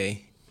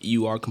KKK.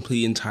 You are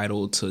completely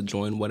entitled to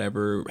join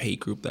whatever hate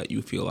group that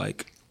you feel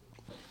like.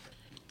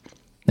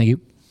 Thank you.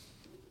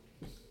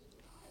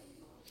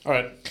 All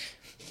right.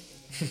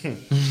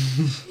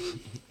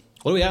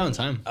 What do we have on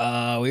time?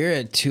 We're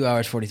at 2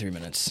 hours 43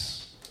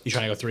 minutes. You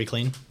trying to go 3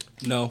 clean?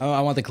 No. Oh,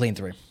 I want the clean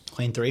 3.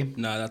 Lane 3?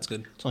 Nah, that's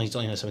good. It's only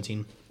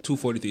 17.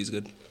 243 is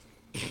good.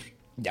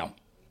 Yeah.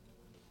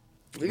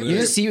 You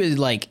just see it,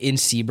 like in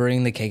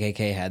Sebring, the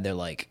KKK had their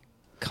like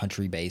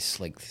country base,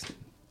 like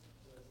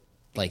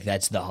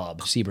that's the hub,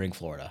 Sebring,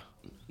 Florida.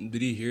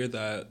 Did you hear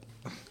that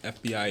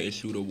FBI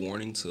issued a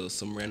warning to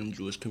some random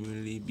Jewish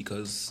community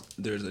because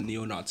there's a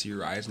neo-Nazi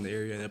rise in the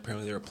area and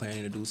apparently they were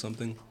planning to do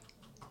something?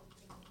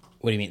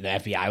 What do you mean? The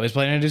FBI was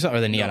planning to do something,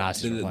 or the No,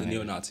 neo-Nazis? the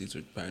neo-Nazis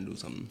were planning to do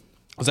something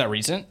Was that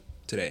recent?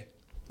 today.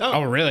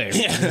 Oh, really?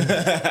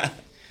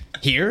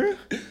 Here?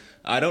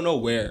 I don't know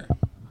where,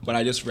 but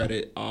I just read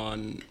it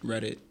on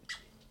Reddit.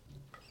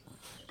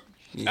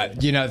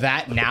 You know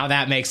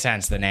that makes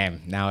sense. The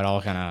name now it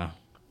all kind of.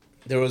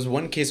 There was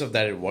one case of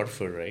that at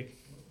Watford, right?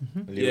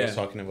 Leo Yeah. was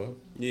talking about.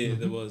 Yeah,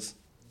 there was.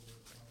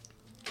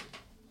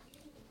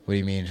 What do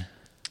you mean?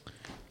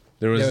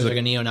 There was like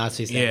a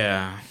neo-Nazi thing.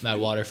 Yeah. At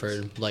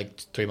Waterford, like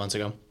 3 months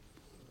ago.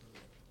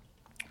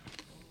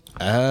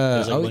 Uh,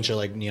 There's like a bunch of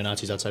like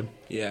neo-Nazis outside.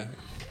 Yeah,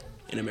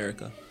 in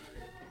America.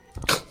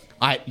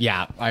 I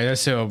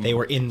assume They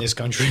were in this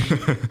country.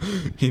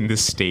 In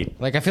this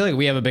state. like I feel like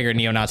we have a bigger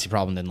neo-Nazi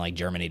problem than like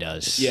Germany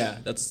does. Yeah,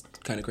 that's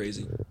kind of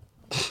crazy.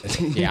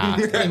 Yeah.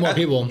 Way more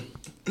people.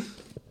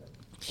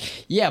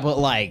 Yeah, but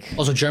like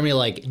Also, Germany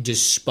like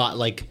just spot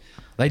like.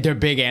 they're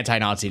big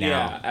anti-Nazi now.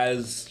 Yeah,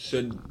 as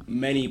should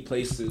many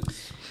places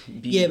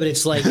be. Yeah, but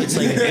it's like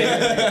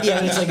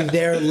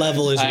their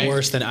level is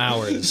worse than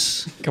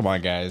ours. Come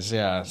on, guys.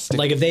 Yeah.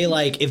 Like if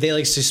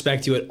they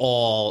suspect you at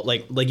all,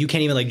 like you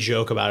can't even like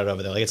joke about it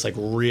over there. Like it's like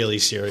really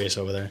serious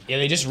over there. Yeah,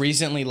 they just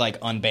recently like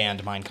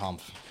unbanned Mein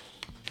Kampf.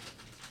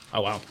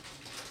 Oh wow.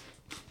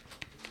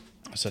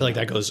 I feel like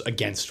that goes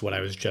against what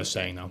I was just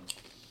saying though.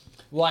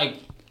 Like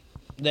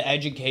the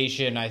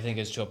education, I think,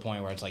 is to a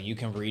point where it's like you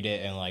can read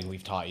it and like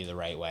we've taught you the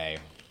right way.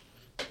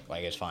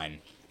 Like it's fine.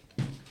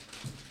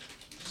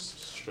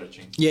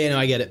 Stretching. Yeah, no,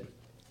 I get it.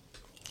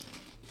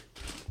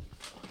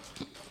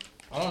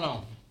 I don't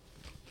know.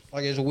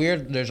 Like it's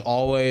weird. There's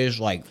always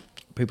like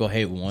people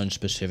hate one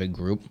specific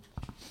group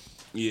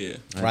Yeah.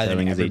 rather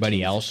than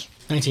everybody else.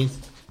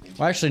 19th.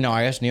 Well, actually, no.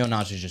 I guess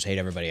neo-Nazis just hate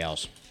everybody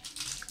else.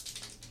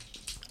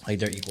 Like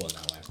they're equal in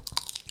that way.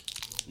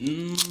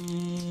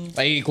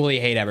 They equally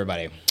hate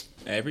everybody.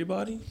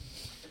 Everybody?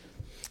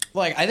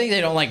 Like I think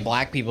they don't like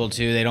black people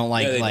too. They don't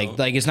like Yeah, they like don't.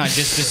 like it's not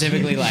just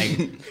specifically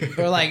like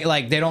or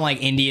like they don't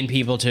like Indian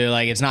people too.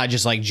 Like it's not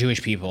just like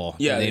Jewish people.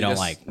 Yeah, they don't just-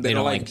 like They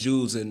don't like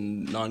Jews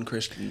and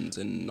non-Christians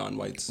and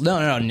non-whites.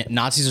 No.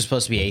 Nazis are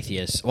supposed to be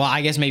atheists. Well,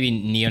 I guess maybe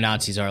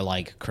neo-Nazis are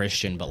like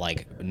Christian, but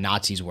like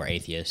Nazis were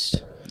atheists.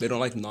 They don't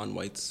like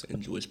non-whites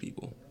and Jewish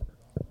people.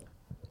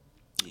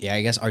 Yeah,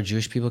 I guess are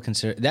Jewish people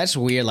consider that's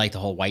weird, like the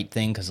whole white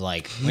thing, because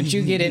like once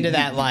you get into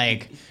that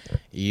like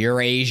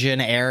Eurasian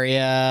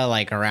area,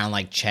 like around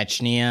like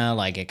Chechnya,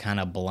 like it kind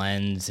of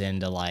blends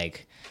into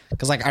like,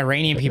 because like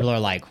Iranian people are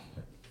like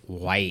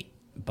white,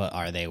 but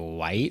are they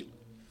white?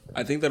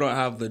 I think they don't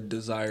have the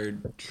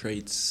desired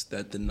traits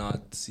that the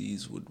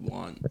Nazis would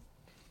want.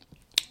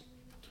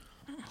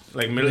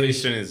 Like Middle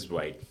Eastern is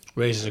white.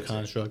 Race is a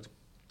construct.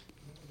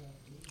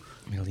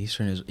 Middle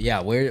Eastern is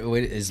where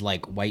is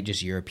like white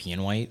just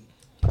European white?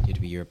 You have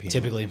to be European.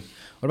 Typically.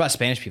 What about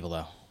Spanish people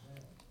though?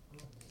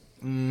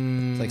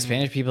 It's like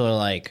Spanish people are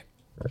like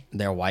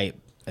they're white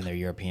and they're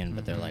European,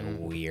 but they're like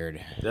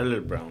weird. They're a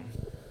little brown.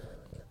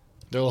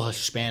 They're all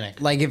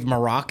Hispanic. Like if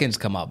Moroccans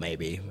come up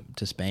maybe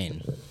to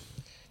Spain.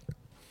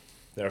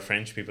 There are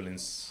French people in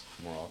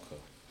Morocco.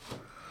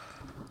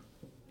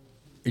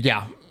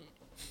 Yeah.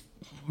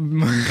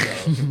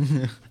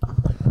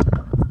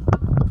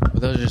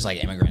 Those are just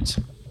like immigrants.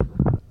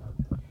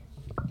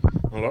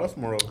 A lot of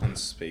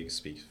Moroccans speak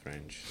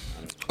French.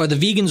 Are the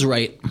vegans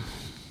right?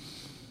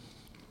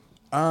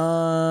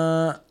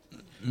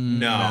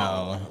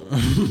 No.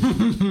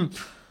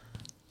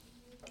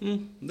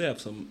 They have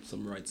some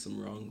rights,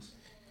 some wrongs.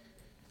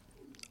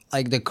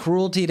 Like the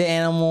cruelty to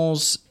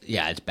animals,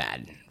 yeah, it's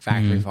bad.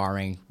 Factory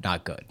farming,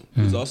 not good.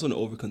 There's also an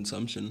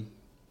overconsumption.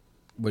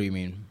 What do you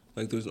mean?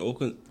 Like there's an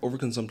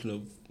overconsumption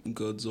of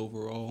goods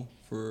overall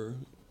for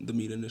the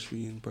meat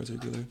industry in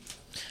particular.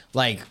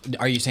 Like,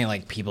 are you saying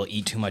like people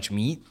eat too much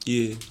meat?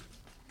 Yeah.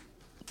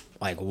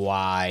 Like,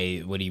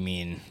 why? What do you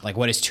mean? Like,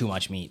 what is too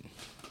much meat?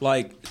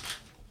 Like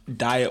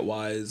diet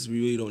wise, we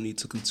really don't need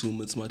to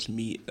consume as much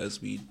meat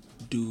as we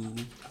do.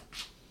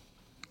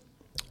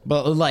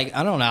 But like,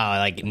 I don't know.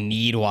 Like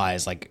need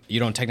wise, like you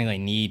don't technically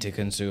need to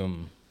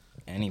consume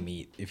any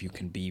meat if you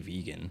can be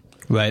vegan.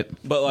 Right.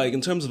 But like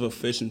in terms of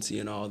efficiency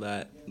and all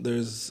that,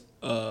 there's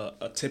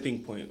a tipping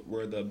point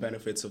where the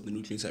benefits of the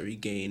nutrients that we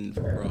gain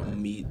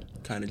from meat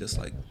kind of just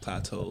like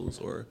plateaus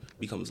or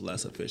becomes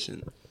less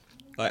efficient.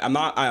 Like I'm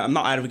not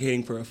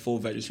advocating for a full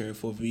vegetarian,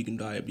 full vegan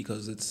diet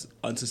because it's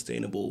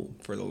unsustainable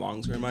for the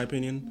long term, in my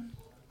opinion.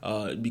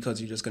 Because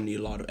you're just gonna need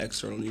a lot of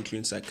external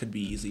nutrients that could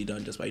be easily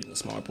done just by eating a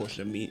smaller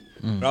portion of meat.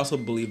 But I also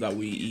believe that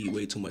we eat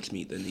way too much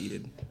meat than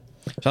needed.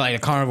 So like a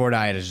carnivore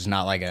diet is just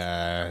not like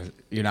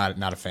you're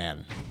not a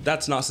fan.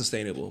 That's not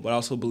sustainable. But I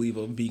also believe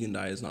a vegan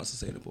diet is not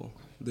sustainable.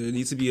 There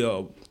needs to be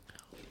a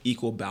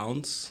equal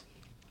balance,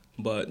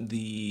 but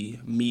the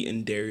meat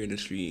and dairy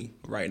industry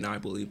right now, I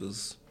believe,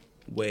 is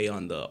way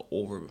on the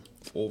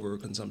over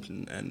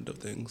consumption end of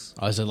things.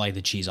 Oh, is it like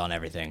the cheese on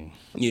everything?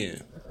 Yeah.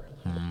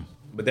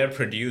 But they're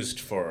produced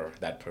for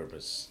that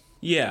purpose.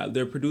 Yeah,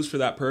 they're produced for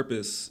that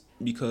purpose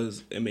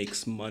because it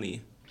makes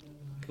money.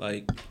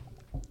 Like,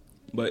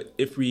 but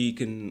if we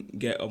can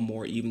get a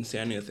more even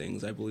standing of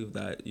things, I believe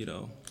that,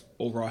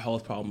 overall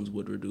health problems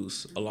would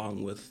reduce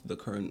along with the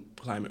current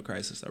climate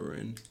crisis that we're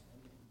in.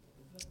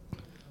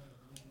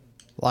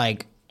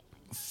 Like,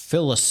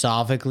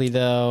 philosophically,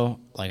 though,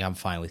 like, I'm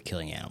fine with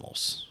killing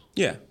animals.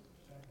 Yeah.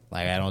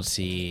 Like, I don't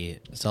see...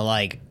 So,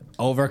 like,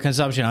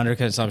 overconsumption,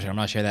 underconsumption, I'm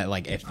not sure that,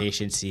 like,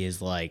 efficiency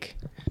is, like,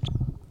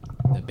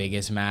 the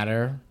biggest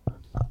matter.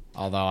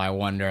 Although I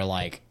wonder,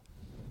 like,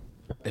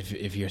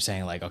 if you're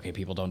saying, like, okay,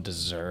 people don't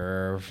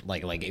deserve...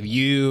 Like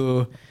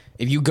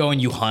if you go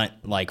and you hunt,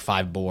 like,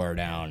 5 boar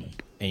down,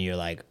 and you're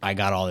like, I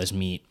got all this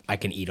meat, I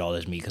can eat all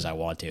this meat because I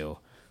want to.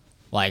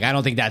 Like, I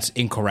don't think that's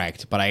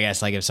incorrect, but I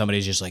guess, like, if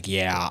somebody's just like,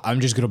 yeah, I'm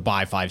just going to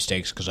buy 5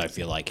 steaks because I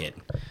feel like it.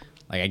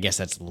 Like, I guess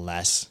that's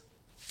less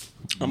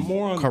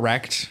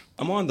correct.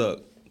 I'm on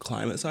the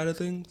climate side of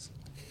things.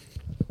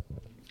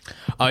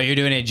 Oh, you're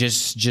doing it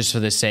just for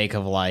the sake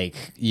of, like,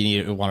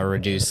 you want to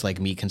reduce, like,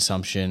 meat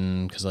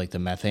consumption because, like, the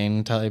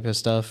methane type of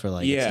stuff? Or,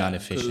 like, it's not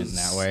efficient in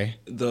that way?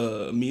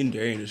 The meat and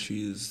dairy industry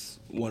is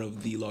one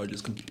of the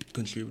largest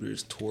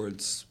contributors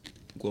towards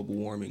global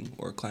warming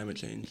or climate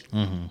change.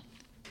 Mm-hmm.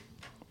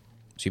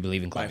 So you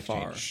believe in climate by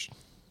far. change?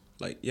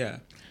 Like, yeah.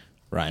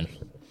 Ryan.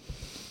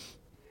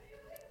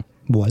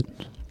 What?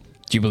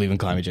 Do you believe in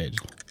climate change?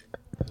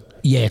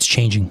 Yeah, it's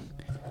changing.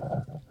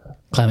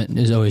 Climate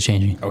is always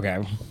changing.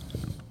 Okay.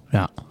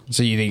 Yeah.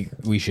 So you think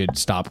we should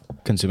stop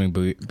consuming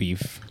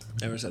beef?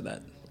 Never said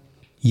that.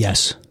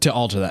 Yes. To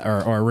alter that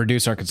or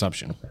reduce our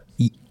consumption?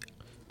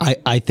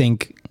 I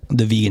think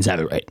the vegans have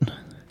it right.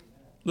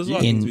 There's a lot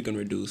of things we can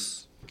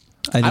reduce.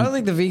 I don't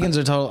think the vegans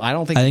are total. I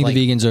think the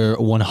vegans are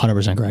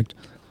 100% correct.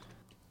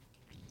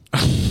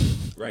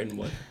 Right in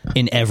what?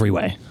 In every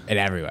way. In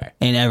every way.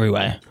 In every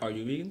way. Are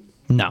you vegan?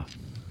 No.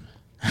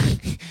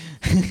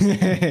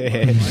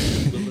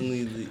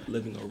 Willingly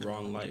living a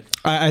wrong life.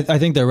 I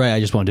think they're right.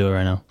 I just won't do it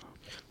right now.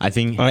 I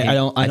think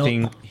I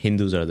think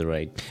Hindus are the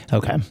right.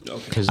 Okay.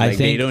 Because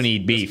they don't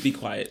eat beef. Just be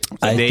quiet.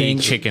 They eat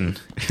chicken.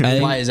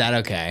 Why is that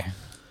okay?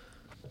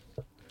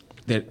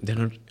 They're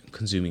not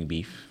consuming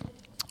beef.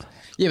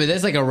 Yeah, but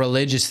that's like a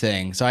religious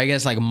thing. So I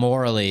guess like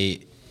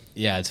morally,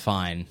 yeah, it's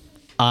fine.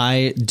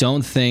 I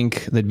don't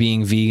think that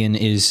being vegan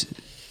is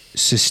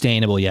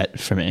sustainable yet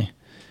for me.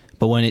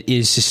 But when it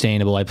is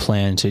sustainable, I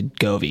plan to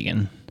go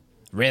vegan.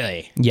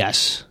 Really?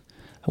 Yes.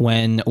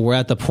 When we're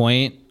at the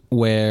point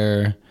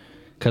where,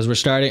 because we're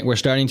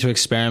starting to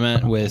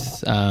experiment with,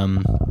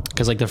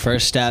 because like the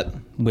first step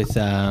with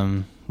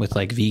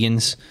like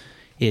vegans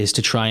is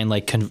to try and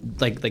like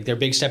their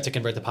big step to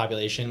convert the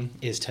population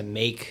is to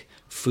make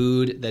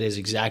food that is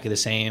exactly the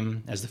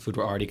same as the food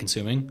we're already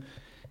consuming.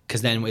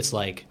 Because then it's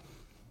like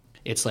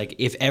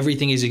if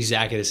everything is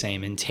exactly the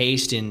same in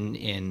taste,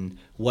 in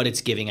what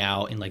it's giving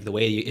out, in like the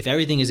way if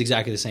everything is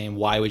exactly the same,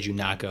 why would you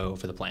not go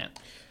for the plant?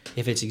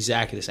 If it's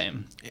exactly the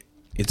same,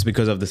 it's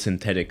because of the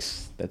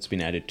synthetics that's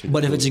been added to.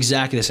 But if it's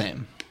exactly the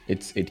same,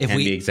 it can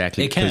be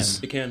exactly. It can.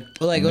 It can.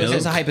 Well, like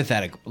let's say a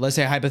hypothetical. Let's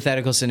say a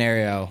hypothetical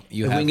scenario.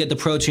 If we can get the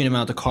protein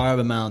amount, the carb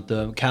amount,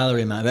 the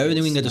calorie amount,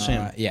 everything we can get the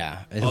same.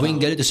 Yeah. If we can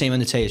get it the same in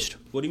the taste.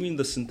 What do you mean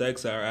the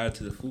synthetics that are added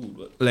to the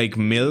food? Like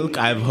milk,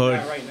 I've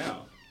heard. Right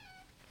now.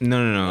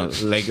 No.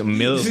 Like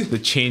milk, the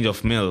change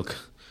of milk.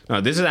 No,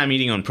 this is I'm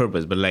eating on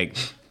purpose. But like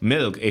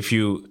milk, if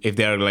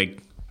they're like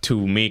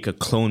to make a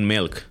clone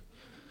milk,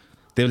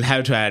 they will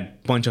have to add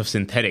a bunch of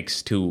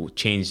synthetics to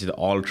change the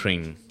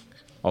altering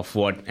of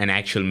what an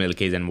actual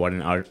milk is and what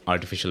an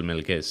artificial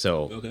milk is.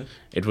 So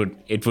it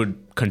would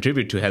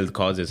contribute to health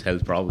causes,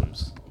 health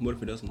problems. What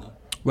if it doesn't though?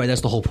 Right,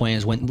 that's the whole point.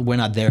 Is when we're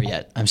not there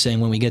yet. I'm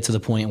saying when we get to the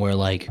point where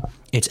like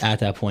it's at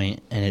that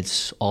point and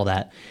it's all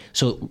that.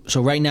 So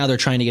right now they're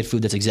trying to get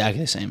food that's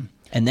exactly the same,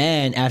 and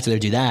then after they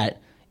do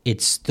that,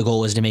 the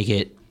goal is to make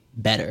it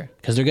better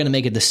because they're going to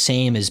make it the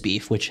same as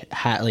beef, which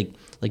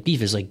like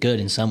beef is like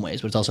good in some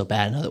ways, but it's also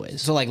bad in other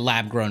ways. So like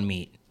lab grown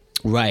meat,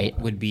 right,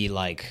 would be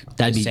like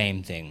that'd the be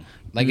same thing.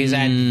 Like, is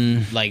that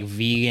like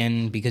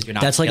vegan because you're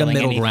not? That's like a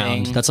middle anything?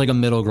 ground. That's like a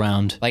middle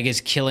ground. Like, is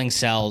killing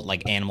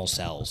like animal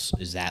cells?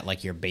 Is that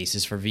like your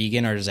basis for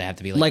vegan, or does it have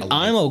to be like?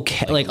 I'm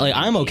okay. Like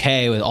I'm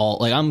okay with all.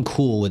 Like I'm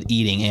cool with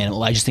eating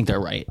animal. I just think they're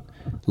right.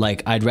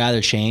 Like I'd rather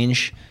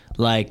change.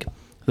 Like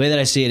the way that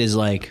I see it is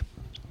like,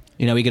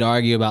 we could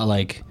argue about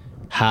like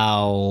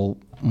how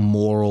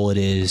moral it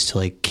is to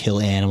like kill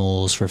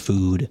animals for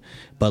food,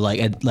 but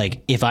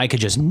like if I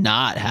could just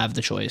not have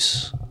the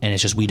choice and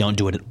it's just we don't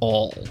do it at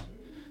all.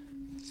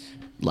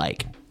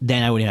 Like,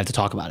 then I wouldn't even have to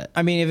talk about it.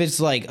 I mean, if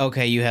it's like,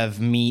 okay, you have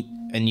meat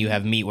and you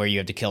have meat where you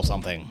have to kill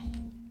something.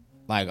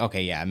 Like,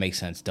 okay, yeah, it makes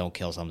sense. Don't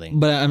kill something.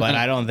 But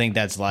I don't think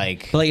that's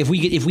like... But like,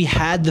 if we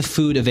had the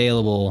food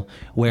available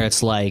where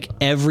it's like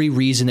every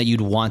reason that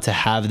you'd want to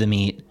have the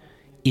meat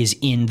is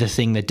in the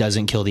thing that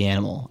doesn't kill the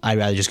animal. I'd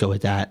rather just go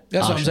with that.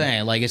 That's what I'm option.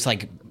 saying. Like it's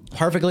like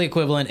perfectly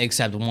equivalent,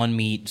 except one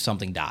meat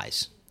something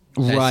dies.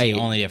 That's Right. the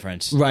only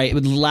difference. Right,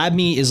 but lab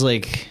meat is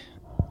like,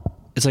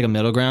 it's like a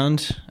middle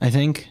ground, I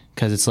think,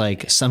 because it's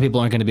like some people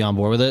aren't going to be on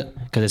board with it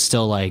because it's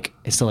still like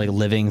a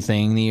living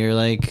thing that you're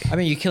like. I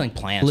mean, you're killing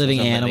plants. Living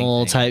Those are animal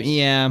things. type,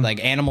 yeah.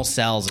 Like animal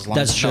cells, as long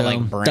That's as it's true. not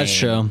like brain. That's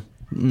true.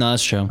 No,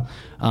 that's true.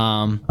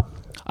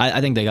 I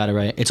think they got it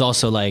right. It's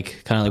also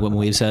like kind of like what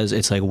Muib says.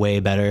 It's like way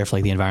better for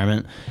like the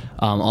environment.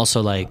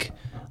 Also like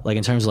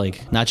in terms of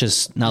like not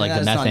like the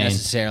that's not methane,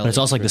 necessarily but it's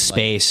also like the true.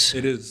 space.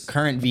 It is.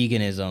 Current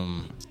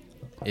veganism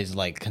is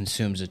like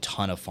consumes a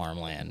ton of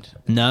farmland.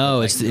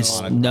 No, It's it's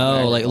like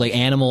no a lot of like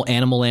animal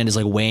land is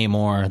like way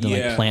more than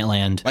like Yeah. plant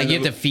land. Like you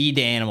have to feed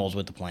the animals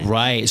with the plant.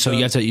 Right. So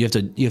you have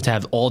to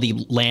have all the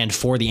land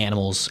for the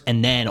animals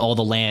and then all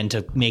the land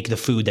to make the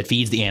food that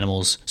feeds the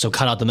animals. So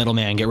cut out the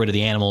middleman, get rid of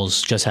the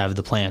animals, just have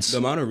the plants. The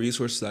amount of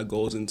resources that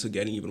goes into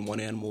getting even one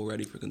animal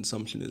ready for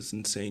consumption is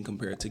insane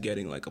compared to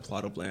getting like a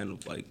plot of land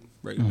with like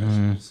regular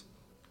vegetables.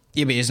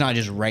 Yeah, but it's not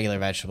just regular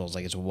vegetables.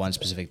 Like it's one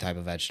specific type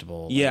of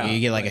vegetable. Like, Yeah, you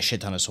get like a right. shit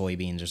ton of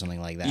soybeans or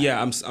something like that.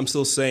 Yeah, I'm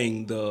still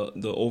saying the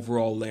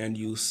overall land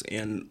use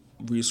and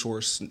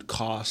resource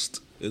cost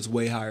is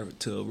way higher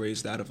to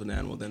raise that of an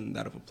animal than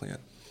that of a plant.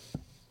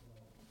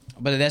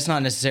 But that's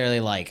not necessarily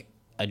like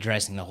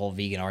addressing the whole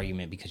vegan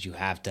argument because you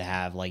have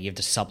to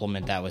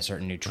supplement that with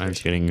certain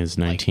nutrients. I'm getting his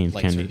 19th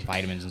like candy. certain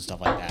vitamins and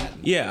stuff like that.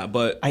 Yeah,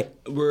 but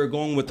we're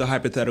going with the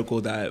hypothetical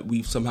that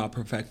we've somehow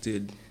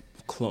perfected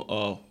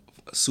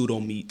pseudo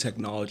meat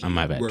technology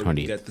My bad, where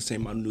 20. we get the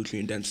same amount of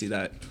nutrient density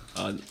that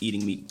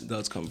eating meat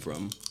does come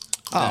from.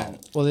 Oh,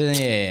 well, then,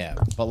 yeah.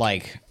 But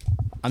like,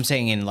 I'm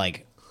saying in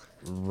like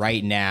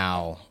right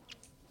now,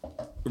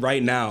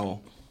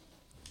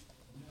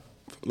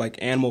 like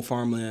animal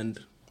farmland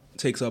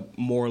takes up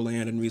more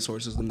land and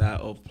resources than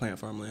that of plant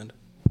farmland.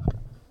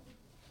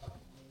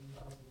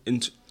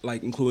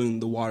 Like including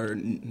the water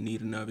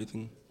need and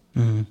everything.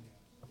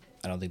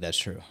 I don't think that's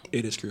true.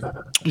 It is true.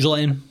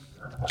 Jelaine.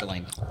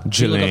 Elaine, Can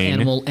you look up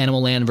Jelaine.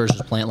 animal land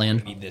versus plant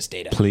land. need this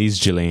data. Please,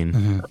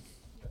 Jelaine.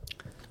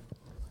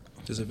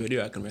 There's a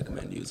video I can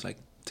recommend you. It's like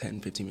 10,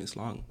 15 minutes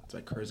long. It's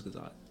like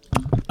Kurzgesagt.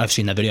 I've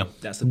seen that video.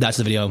 That's That's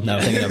the- the video that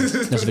I'm thinking of.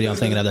 That's the video I'm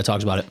thinking of that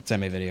talks about it.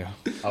 Send me a video.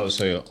 Oh,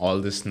 so all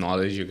this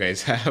knowledge you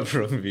guys have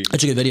from me.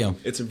 It's a good video.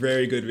 It's a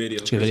very good video.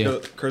 a good video.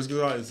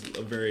 Kurzgesagt is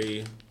a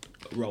very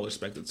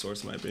well-respected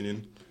source, in my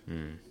opinion.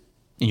 In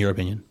your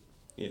opinion.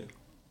 Yeah.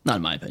 Not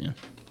in my opinion.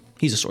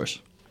 He's a source.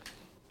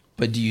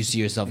 But do you see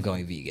yourself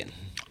going vegan?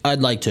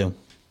 I'd like to.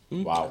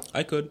 Wow.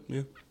 I could,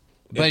 yeah.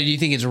 But do you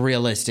think it's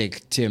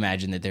realistic to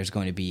imagine that there's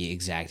going to be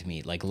exact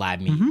meat, like lab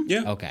meat?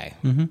 Yeah. Okay.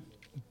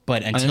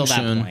 But until that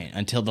soon. point,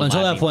 until Until lab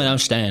that meat point, I'm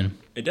staying.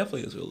 It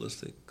definitely is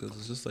realistic because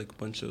it's just like a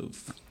bunch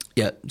of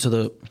Yeah. To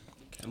the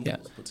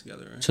chemicals put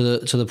together, right? to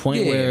the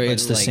point Yeah, where but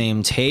it's the like-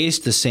 same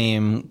taste, the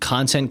same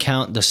content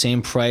count, the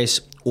same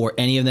price, or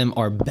any of them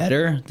are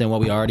better than what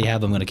we already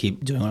have. I'm going to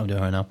keep doing what I'm doing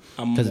right now.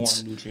 I'm more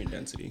 'Cause nutrient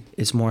density.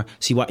 it's more.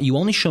 See, what you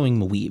only showing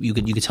Muib. You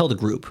could tell the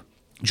group.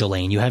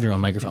 Jelaine, you have your own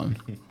microphone.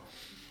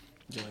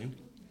 Jelaine?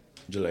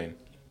 Jelaine.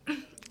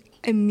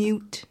 I'm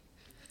mute.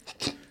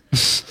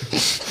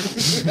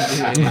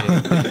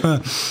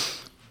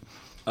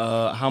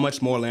 How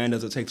much more land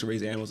does it take to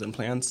raise animals than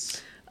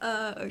plants?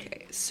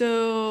 Okay,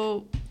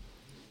 so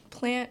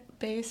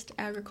plant-based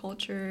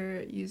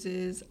agriculture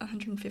uses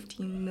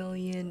 115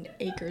 million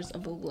acres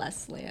of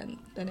less land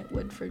than it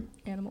would for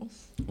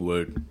animals.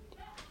 Word.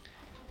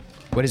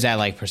 What is that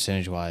like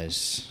percentage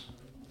wise?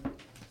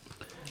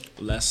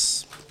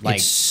 Less.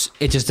 Like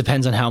It just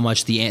depends on how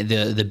much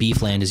the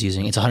beef land is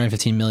using. It's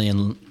 115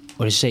 million.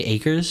 What did you say?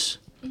 Acres.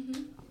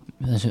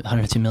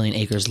 115 million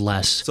acres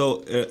less. So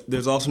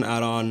there's also an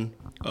add-on.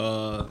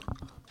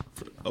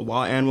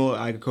 While animal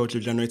agriculture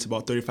generates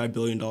about $35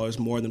 billion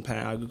more than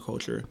plant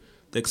agriculture,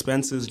 the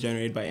expenses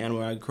generated by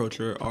animal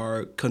agriculture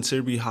are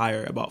considerably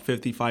higher, about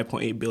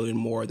 $55.8 billion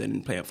more than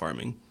in plant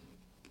farming.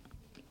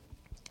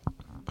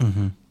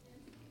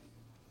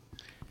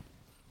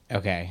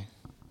 okay,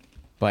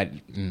 but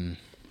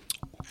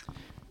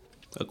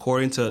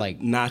According to Like-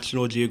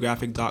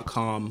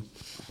 NationalGeographic.com,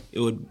 it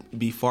would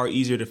be far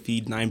easier to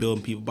feed 9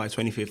 billion people by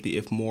 2050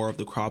 if more of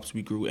the crops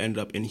we grew ended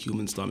up in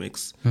human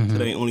stomachs.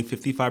 Today, only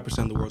 55%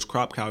 of the world's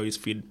crop calories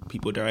feed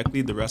people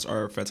directly. The rest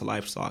are fed to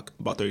livestock,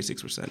 about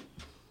 36%.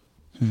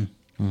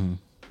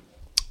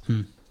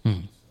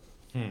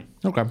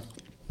 Okay.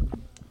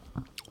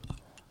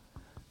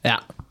 Yeah.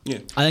 Yeah,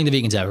 I think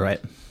the vegans have it right.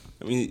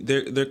 I mean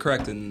they're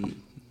correct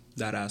in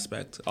that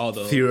aspect.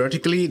 Although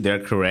Theoretically, they're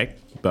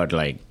correct, but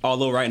like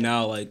right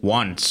now, like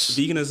once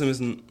veganism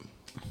isn't.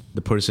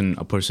 a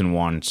person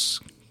wants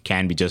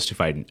can be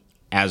justified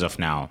as of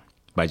now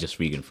by just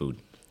vegan food,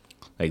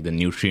 like the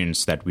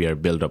nutrients that we are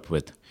built up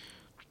with.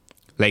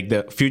 Like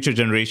the future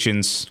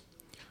generations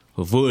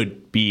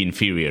would be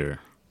inferior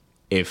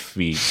if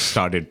we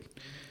started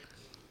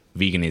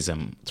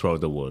veganism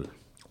throughout the world.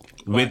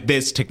 With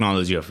this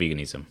technology of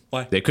veganism,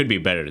 Why? There could be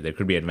better. There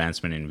could be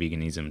advancement in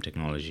veganism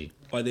technology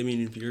Why they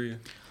mean inferior?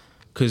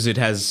 because it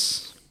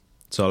has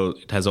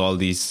It has all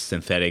these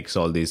synthetics,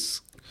 all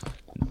these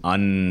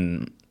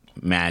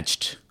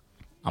unmatched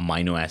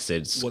amino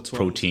acids, What's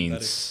wrong with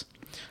proteins.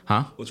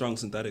 Huh? What's wrong with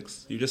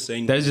synthetics? You're just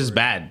saying That is just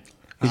bad.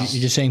 You're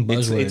just saying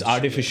buzzwords. It's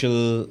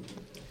artificial.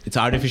 It's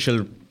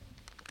artificial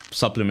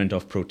supplement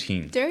of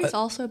protein. Dairy's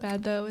also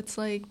bad though. It's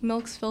like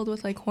milk's filled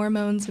with like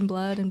hormones and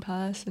blood and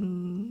pus,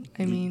 and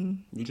I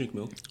mean. You drink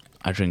milk.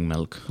 I drink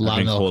milk. Lot I of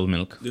drink milk. whole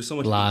milk. There's so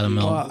much. Lot of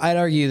milk. Well, I'd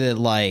argue that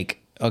like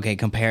okay,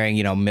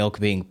 comparing milk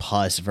being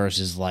pus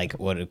versus like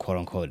what quote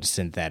unquote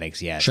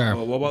synthetics. Yes, Sure.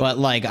 What about but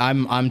like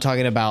I'm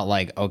talking about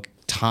like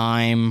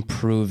time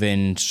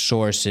proven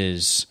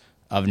sources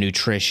of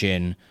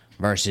nutrition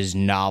versus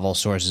novel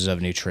sources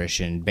of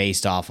nutrition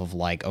based off of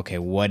like okay,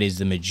 what is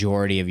the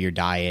majority of your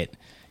diet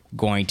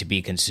going to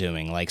be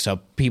consuming? Like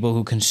so people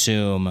who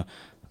consume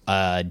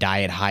a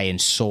diet high in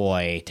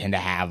soy tend to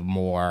have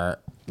more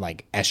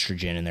like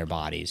estrogen in their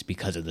bodies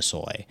because of the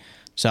soy.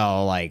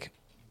 So like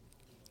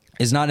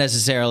it's not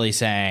necessarily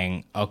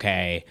saying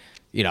okay,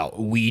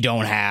 we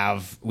don't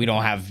have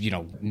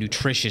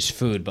nutritious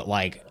food, but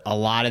like a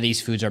lot of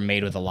these foods are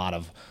made with a lot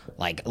of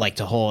like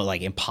the whole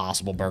like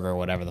Impossible Burger or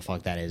whatever the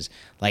fuck that is.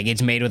 Like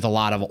it's made with a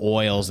lot of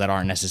oils that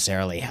aren't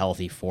necessarily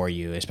healthy for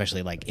you,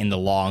 especially like in the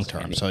long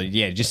term. So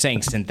yeah, just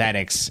saying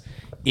synthetics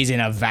isn't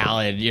a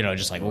valid,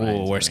 just like,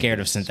 oh, we're scared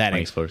of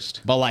synthetics.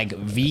 First. But like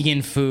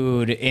vegan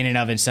food in and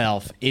of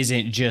itself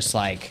isn't just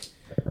like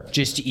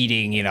just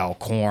eating,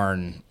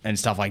 corn and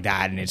stuff like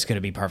that, and it's going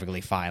to be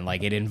perfectly fine.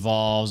 Like it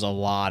involves a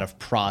lot of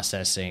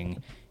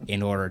processing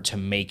in order to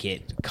make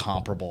it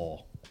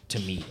comparable to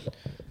meat.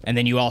 And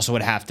then you also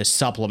would have to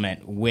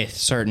supplement with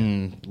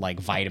certain like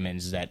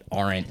vitamins that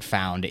aren't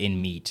found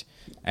in meat,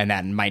 and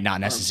that might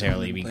not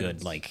necessarily be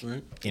good. Like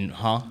right? in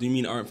Do you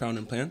mean aren't found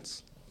in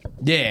plants?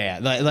 Yeah,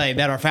 like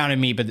that are found in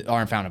meat but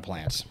aren't found in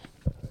plants.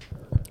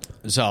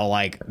 So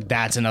like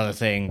that's another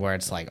thing where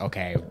it's like,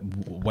 okay,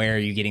 where are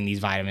you getting these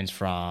vitamins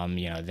from?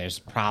 There's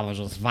problems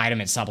with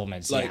vitamin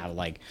supplements.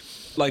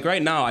 Like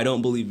right now, I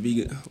don't believe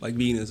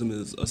veganism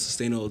is a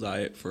sustainable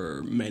diet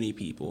for many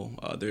people.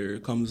 There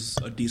comes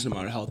a decent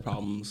amount of health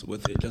problems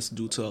with it just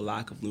due to a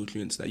lack of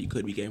nutrients that you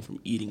could be getting from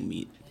eating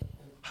meat.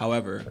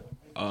 However,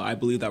 I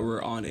believe that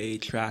we're on a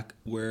track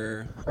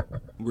where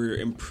we're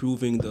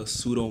improving the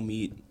pseudo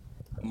meat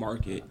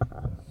market,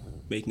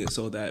 making it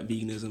so that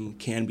veganism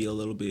can be a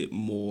little bit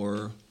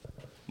more,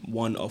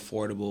 one,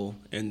 affordable,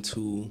 and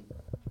two,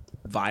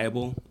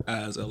 viable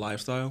as a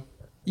lifestyle.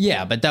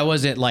 Yeah, but that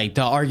wasn't like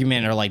the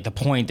argument or like the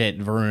point that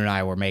Varun and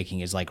I were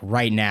making is like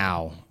right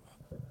now,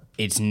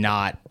 it's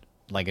not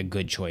like a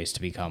good choice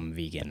to become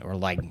vegan or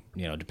like,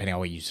 depending on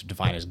what you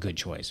define as good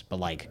choice. But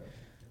like,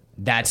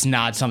 that's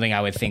not something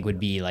I would think would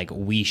be like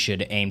we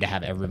should aim to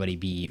have everybody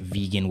be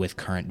vegan with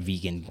current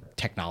vegan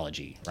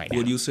technology right now.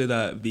 Would you say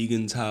that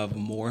vegans have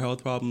more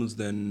health problems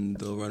than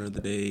the run of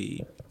the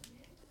day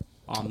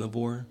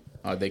omnivore?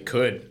 They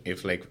could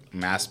if like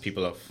mass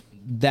people of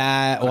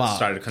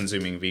started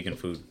consuming vegan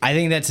food. I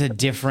think that's a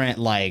different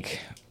like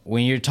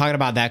when you're talking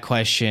about that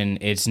question,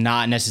 it's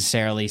not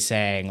necessarily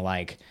saying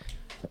like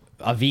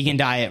a vegan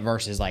diet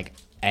versus like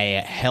a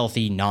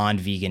healthy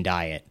non-vegan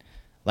diet.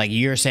 Like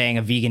you're saying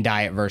a vegan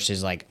diet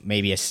versus like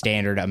maybe a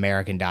standard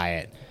American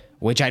diet,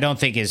 which I don't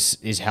think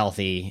is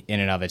healthy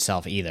in and of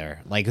itself either.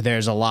 Like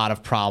there's a lot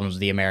of problems with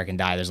the American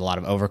diet. There's a lot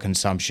of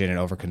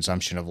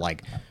overconsumption of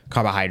like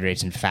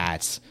carbohydrates and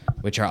fats,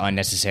 which are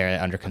unnecessary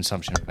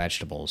underconsumption of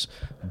vegetables.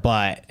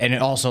 And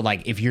it also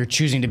like if you're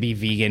choosing to be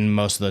vegan,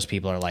 most of those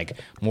people are like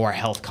more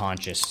health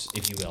conscious,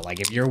 if you will.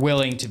 Like if you're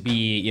willing to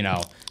be,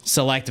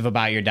 selective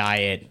about your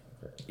diet,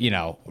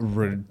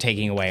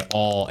 taking away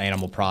all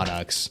animal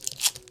products,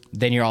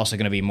 then you're also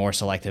going to be more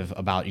selective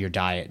about your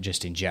diet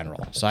just in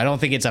general. So I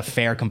don't think it's a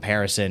fair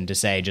comparison to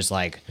say just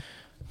like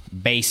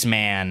base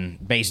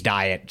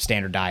diet,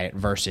 standard diet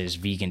versus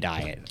vegan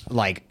diet.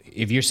 Like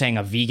if you're saying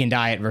a vegan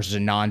diet versus a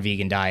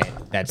non-vegan diet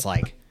that's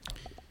like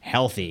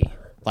healthy,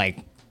 like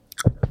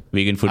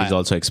vegan food is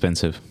also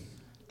expensive.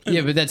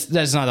 Yeah, but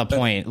that's not the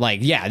point.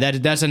 Like, yeah,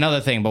 that's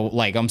another thing. But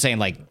like I'm saying,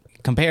 like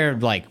compare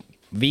like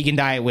vegan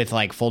diet with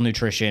like full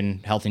nutrition,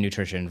 healthy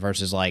nutrition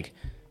versus like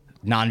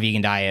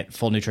non-vegan diet,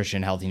 full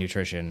nutrition, healthy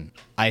nutrition.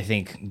 I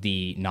think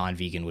the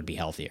non-vegan would be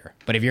healthier.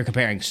 But if you're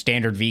comparing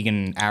standard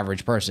vegan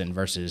average person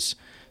versus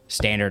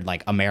standard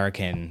like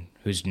American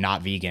who's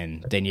not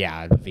vegan, then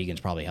yeah, vegan's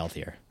probably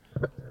healthier.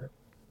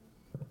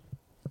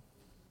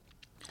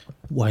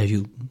 Why have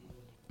you?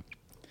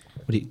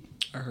 What do you?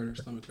 I heard her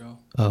stomach growl.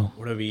 Oh,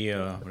 What are we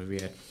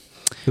at?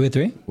 who at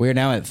 3? We're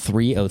now at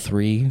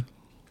 3:03,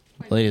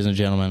 ladies and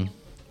gentlemen.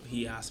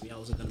 He asked me. I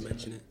wasn't gonna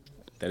mention it.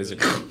 That is a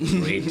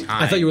great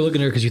time. I thought you were looking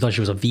at her because you thought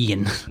she was a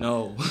vegan.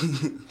 No.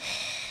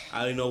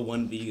 I only know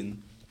one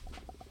vegan.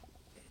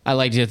 I'd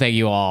like to thank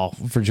you all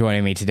for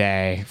joining me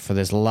today for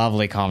this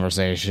lovely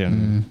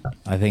conversation.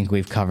 I think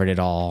we've covered it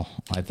all.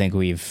 I think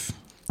we've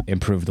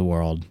improved the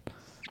world.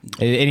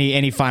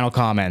 Any final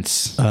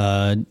comments?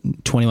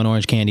 21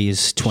 orange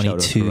candies,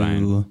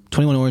 22.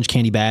 21 orange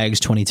candy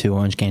bags, 22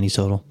 orange candies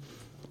total.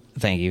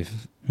 Thank you.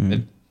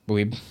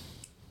 Weeb.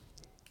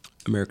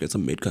 America's a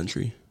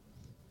mid-country.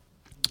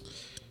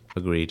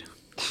 Agreed.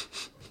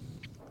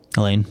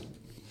 Elaine.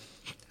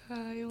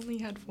 I only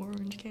had 4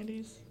 orange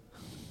candies.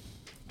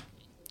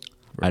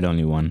 I'd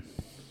only one.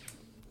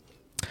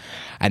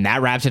 And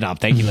that wraps it up.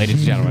 Thank you, ladies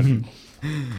and gentlemen.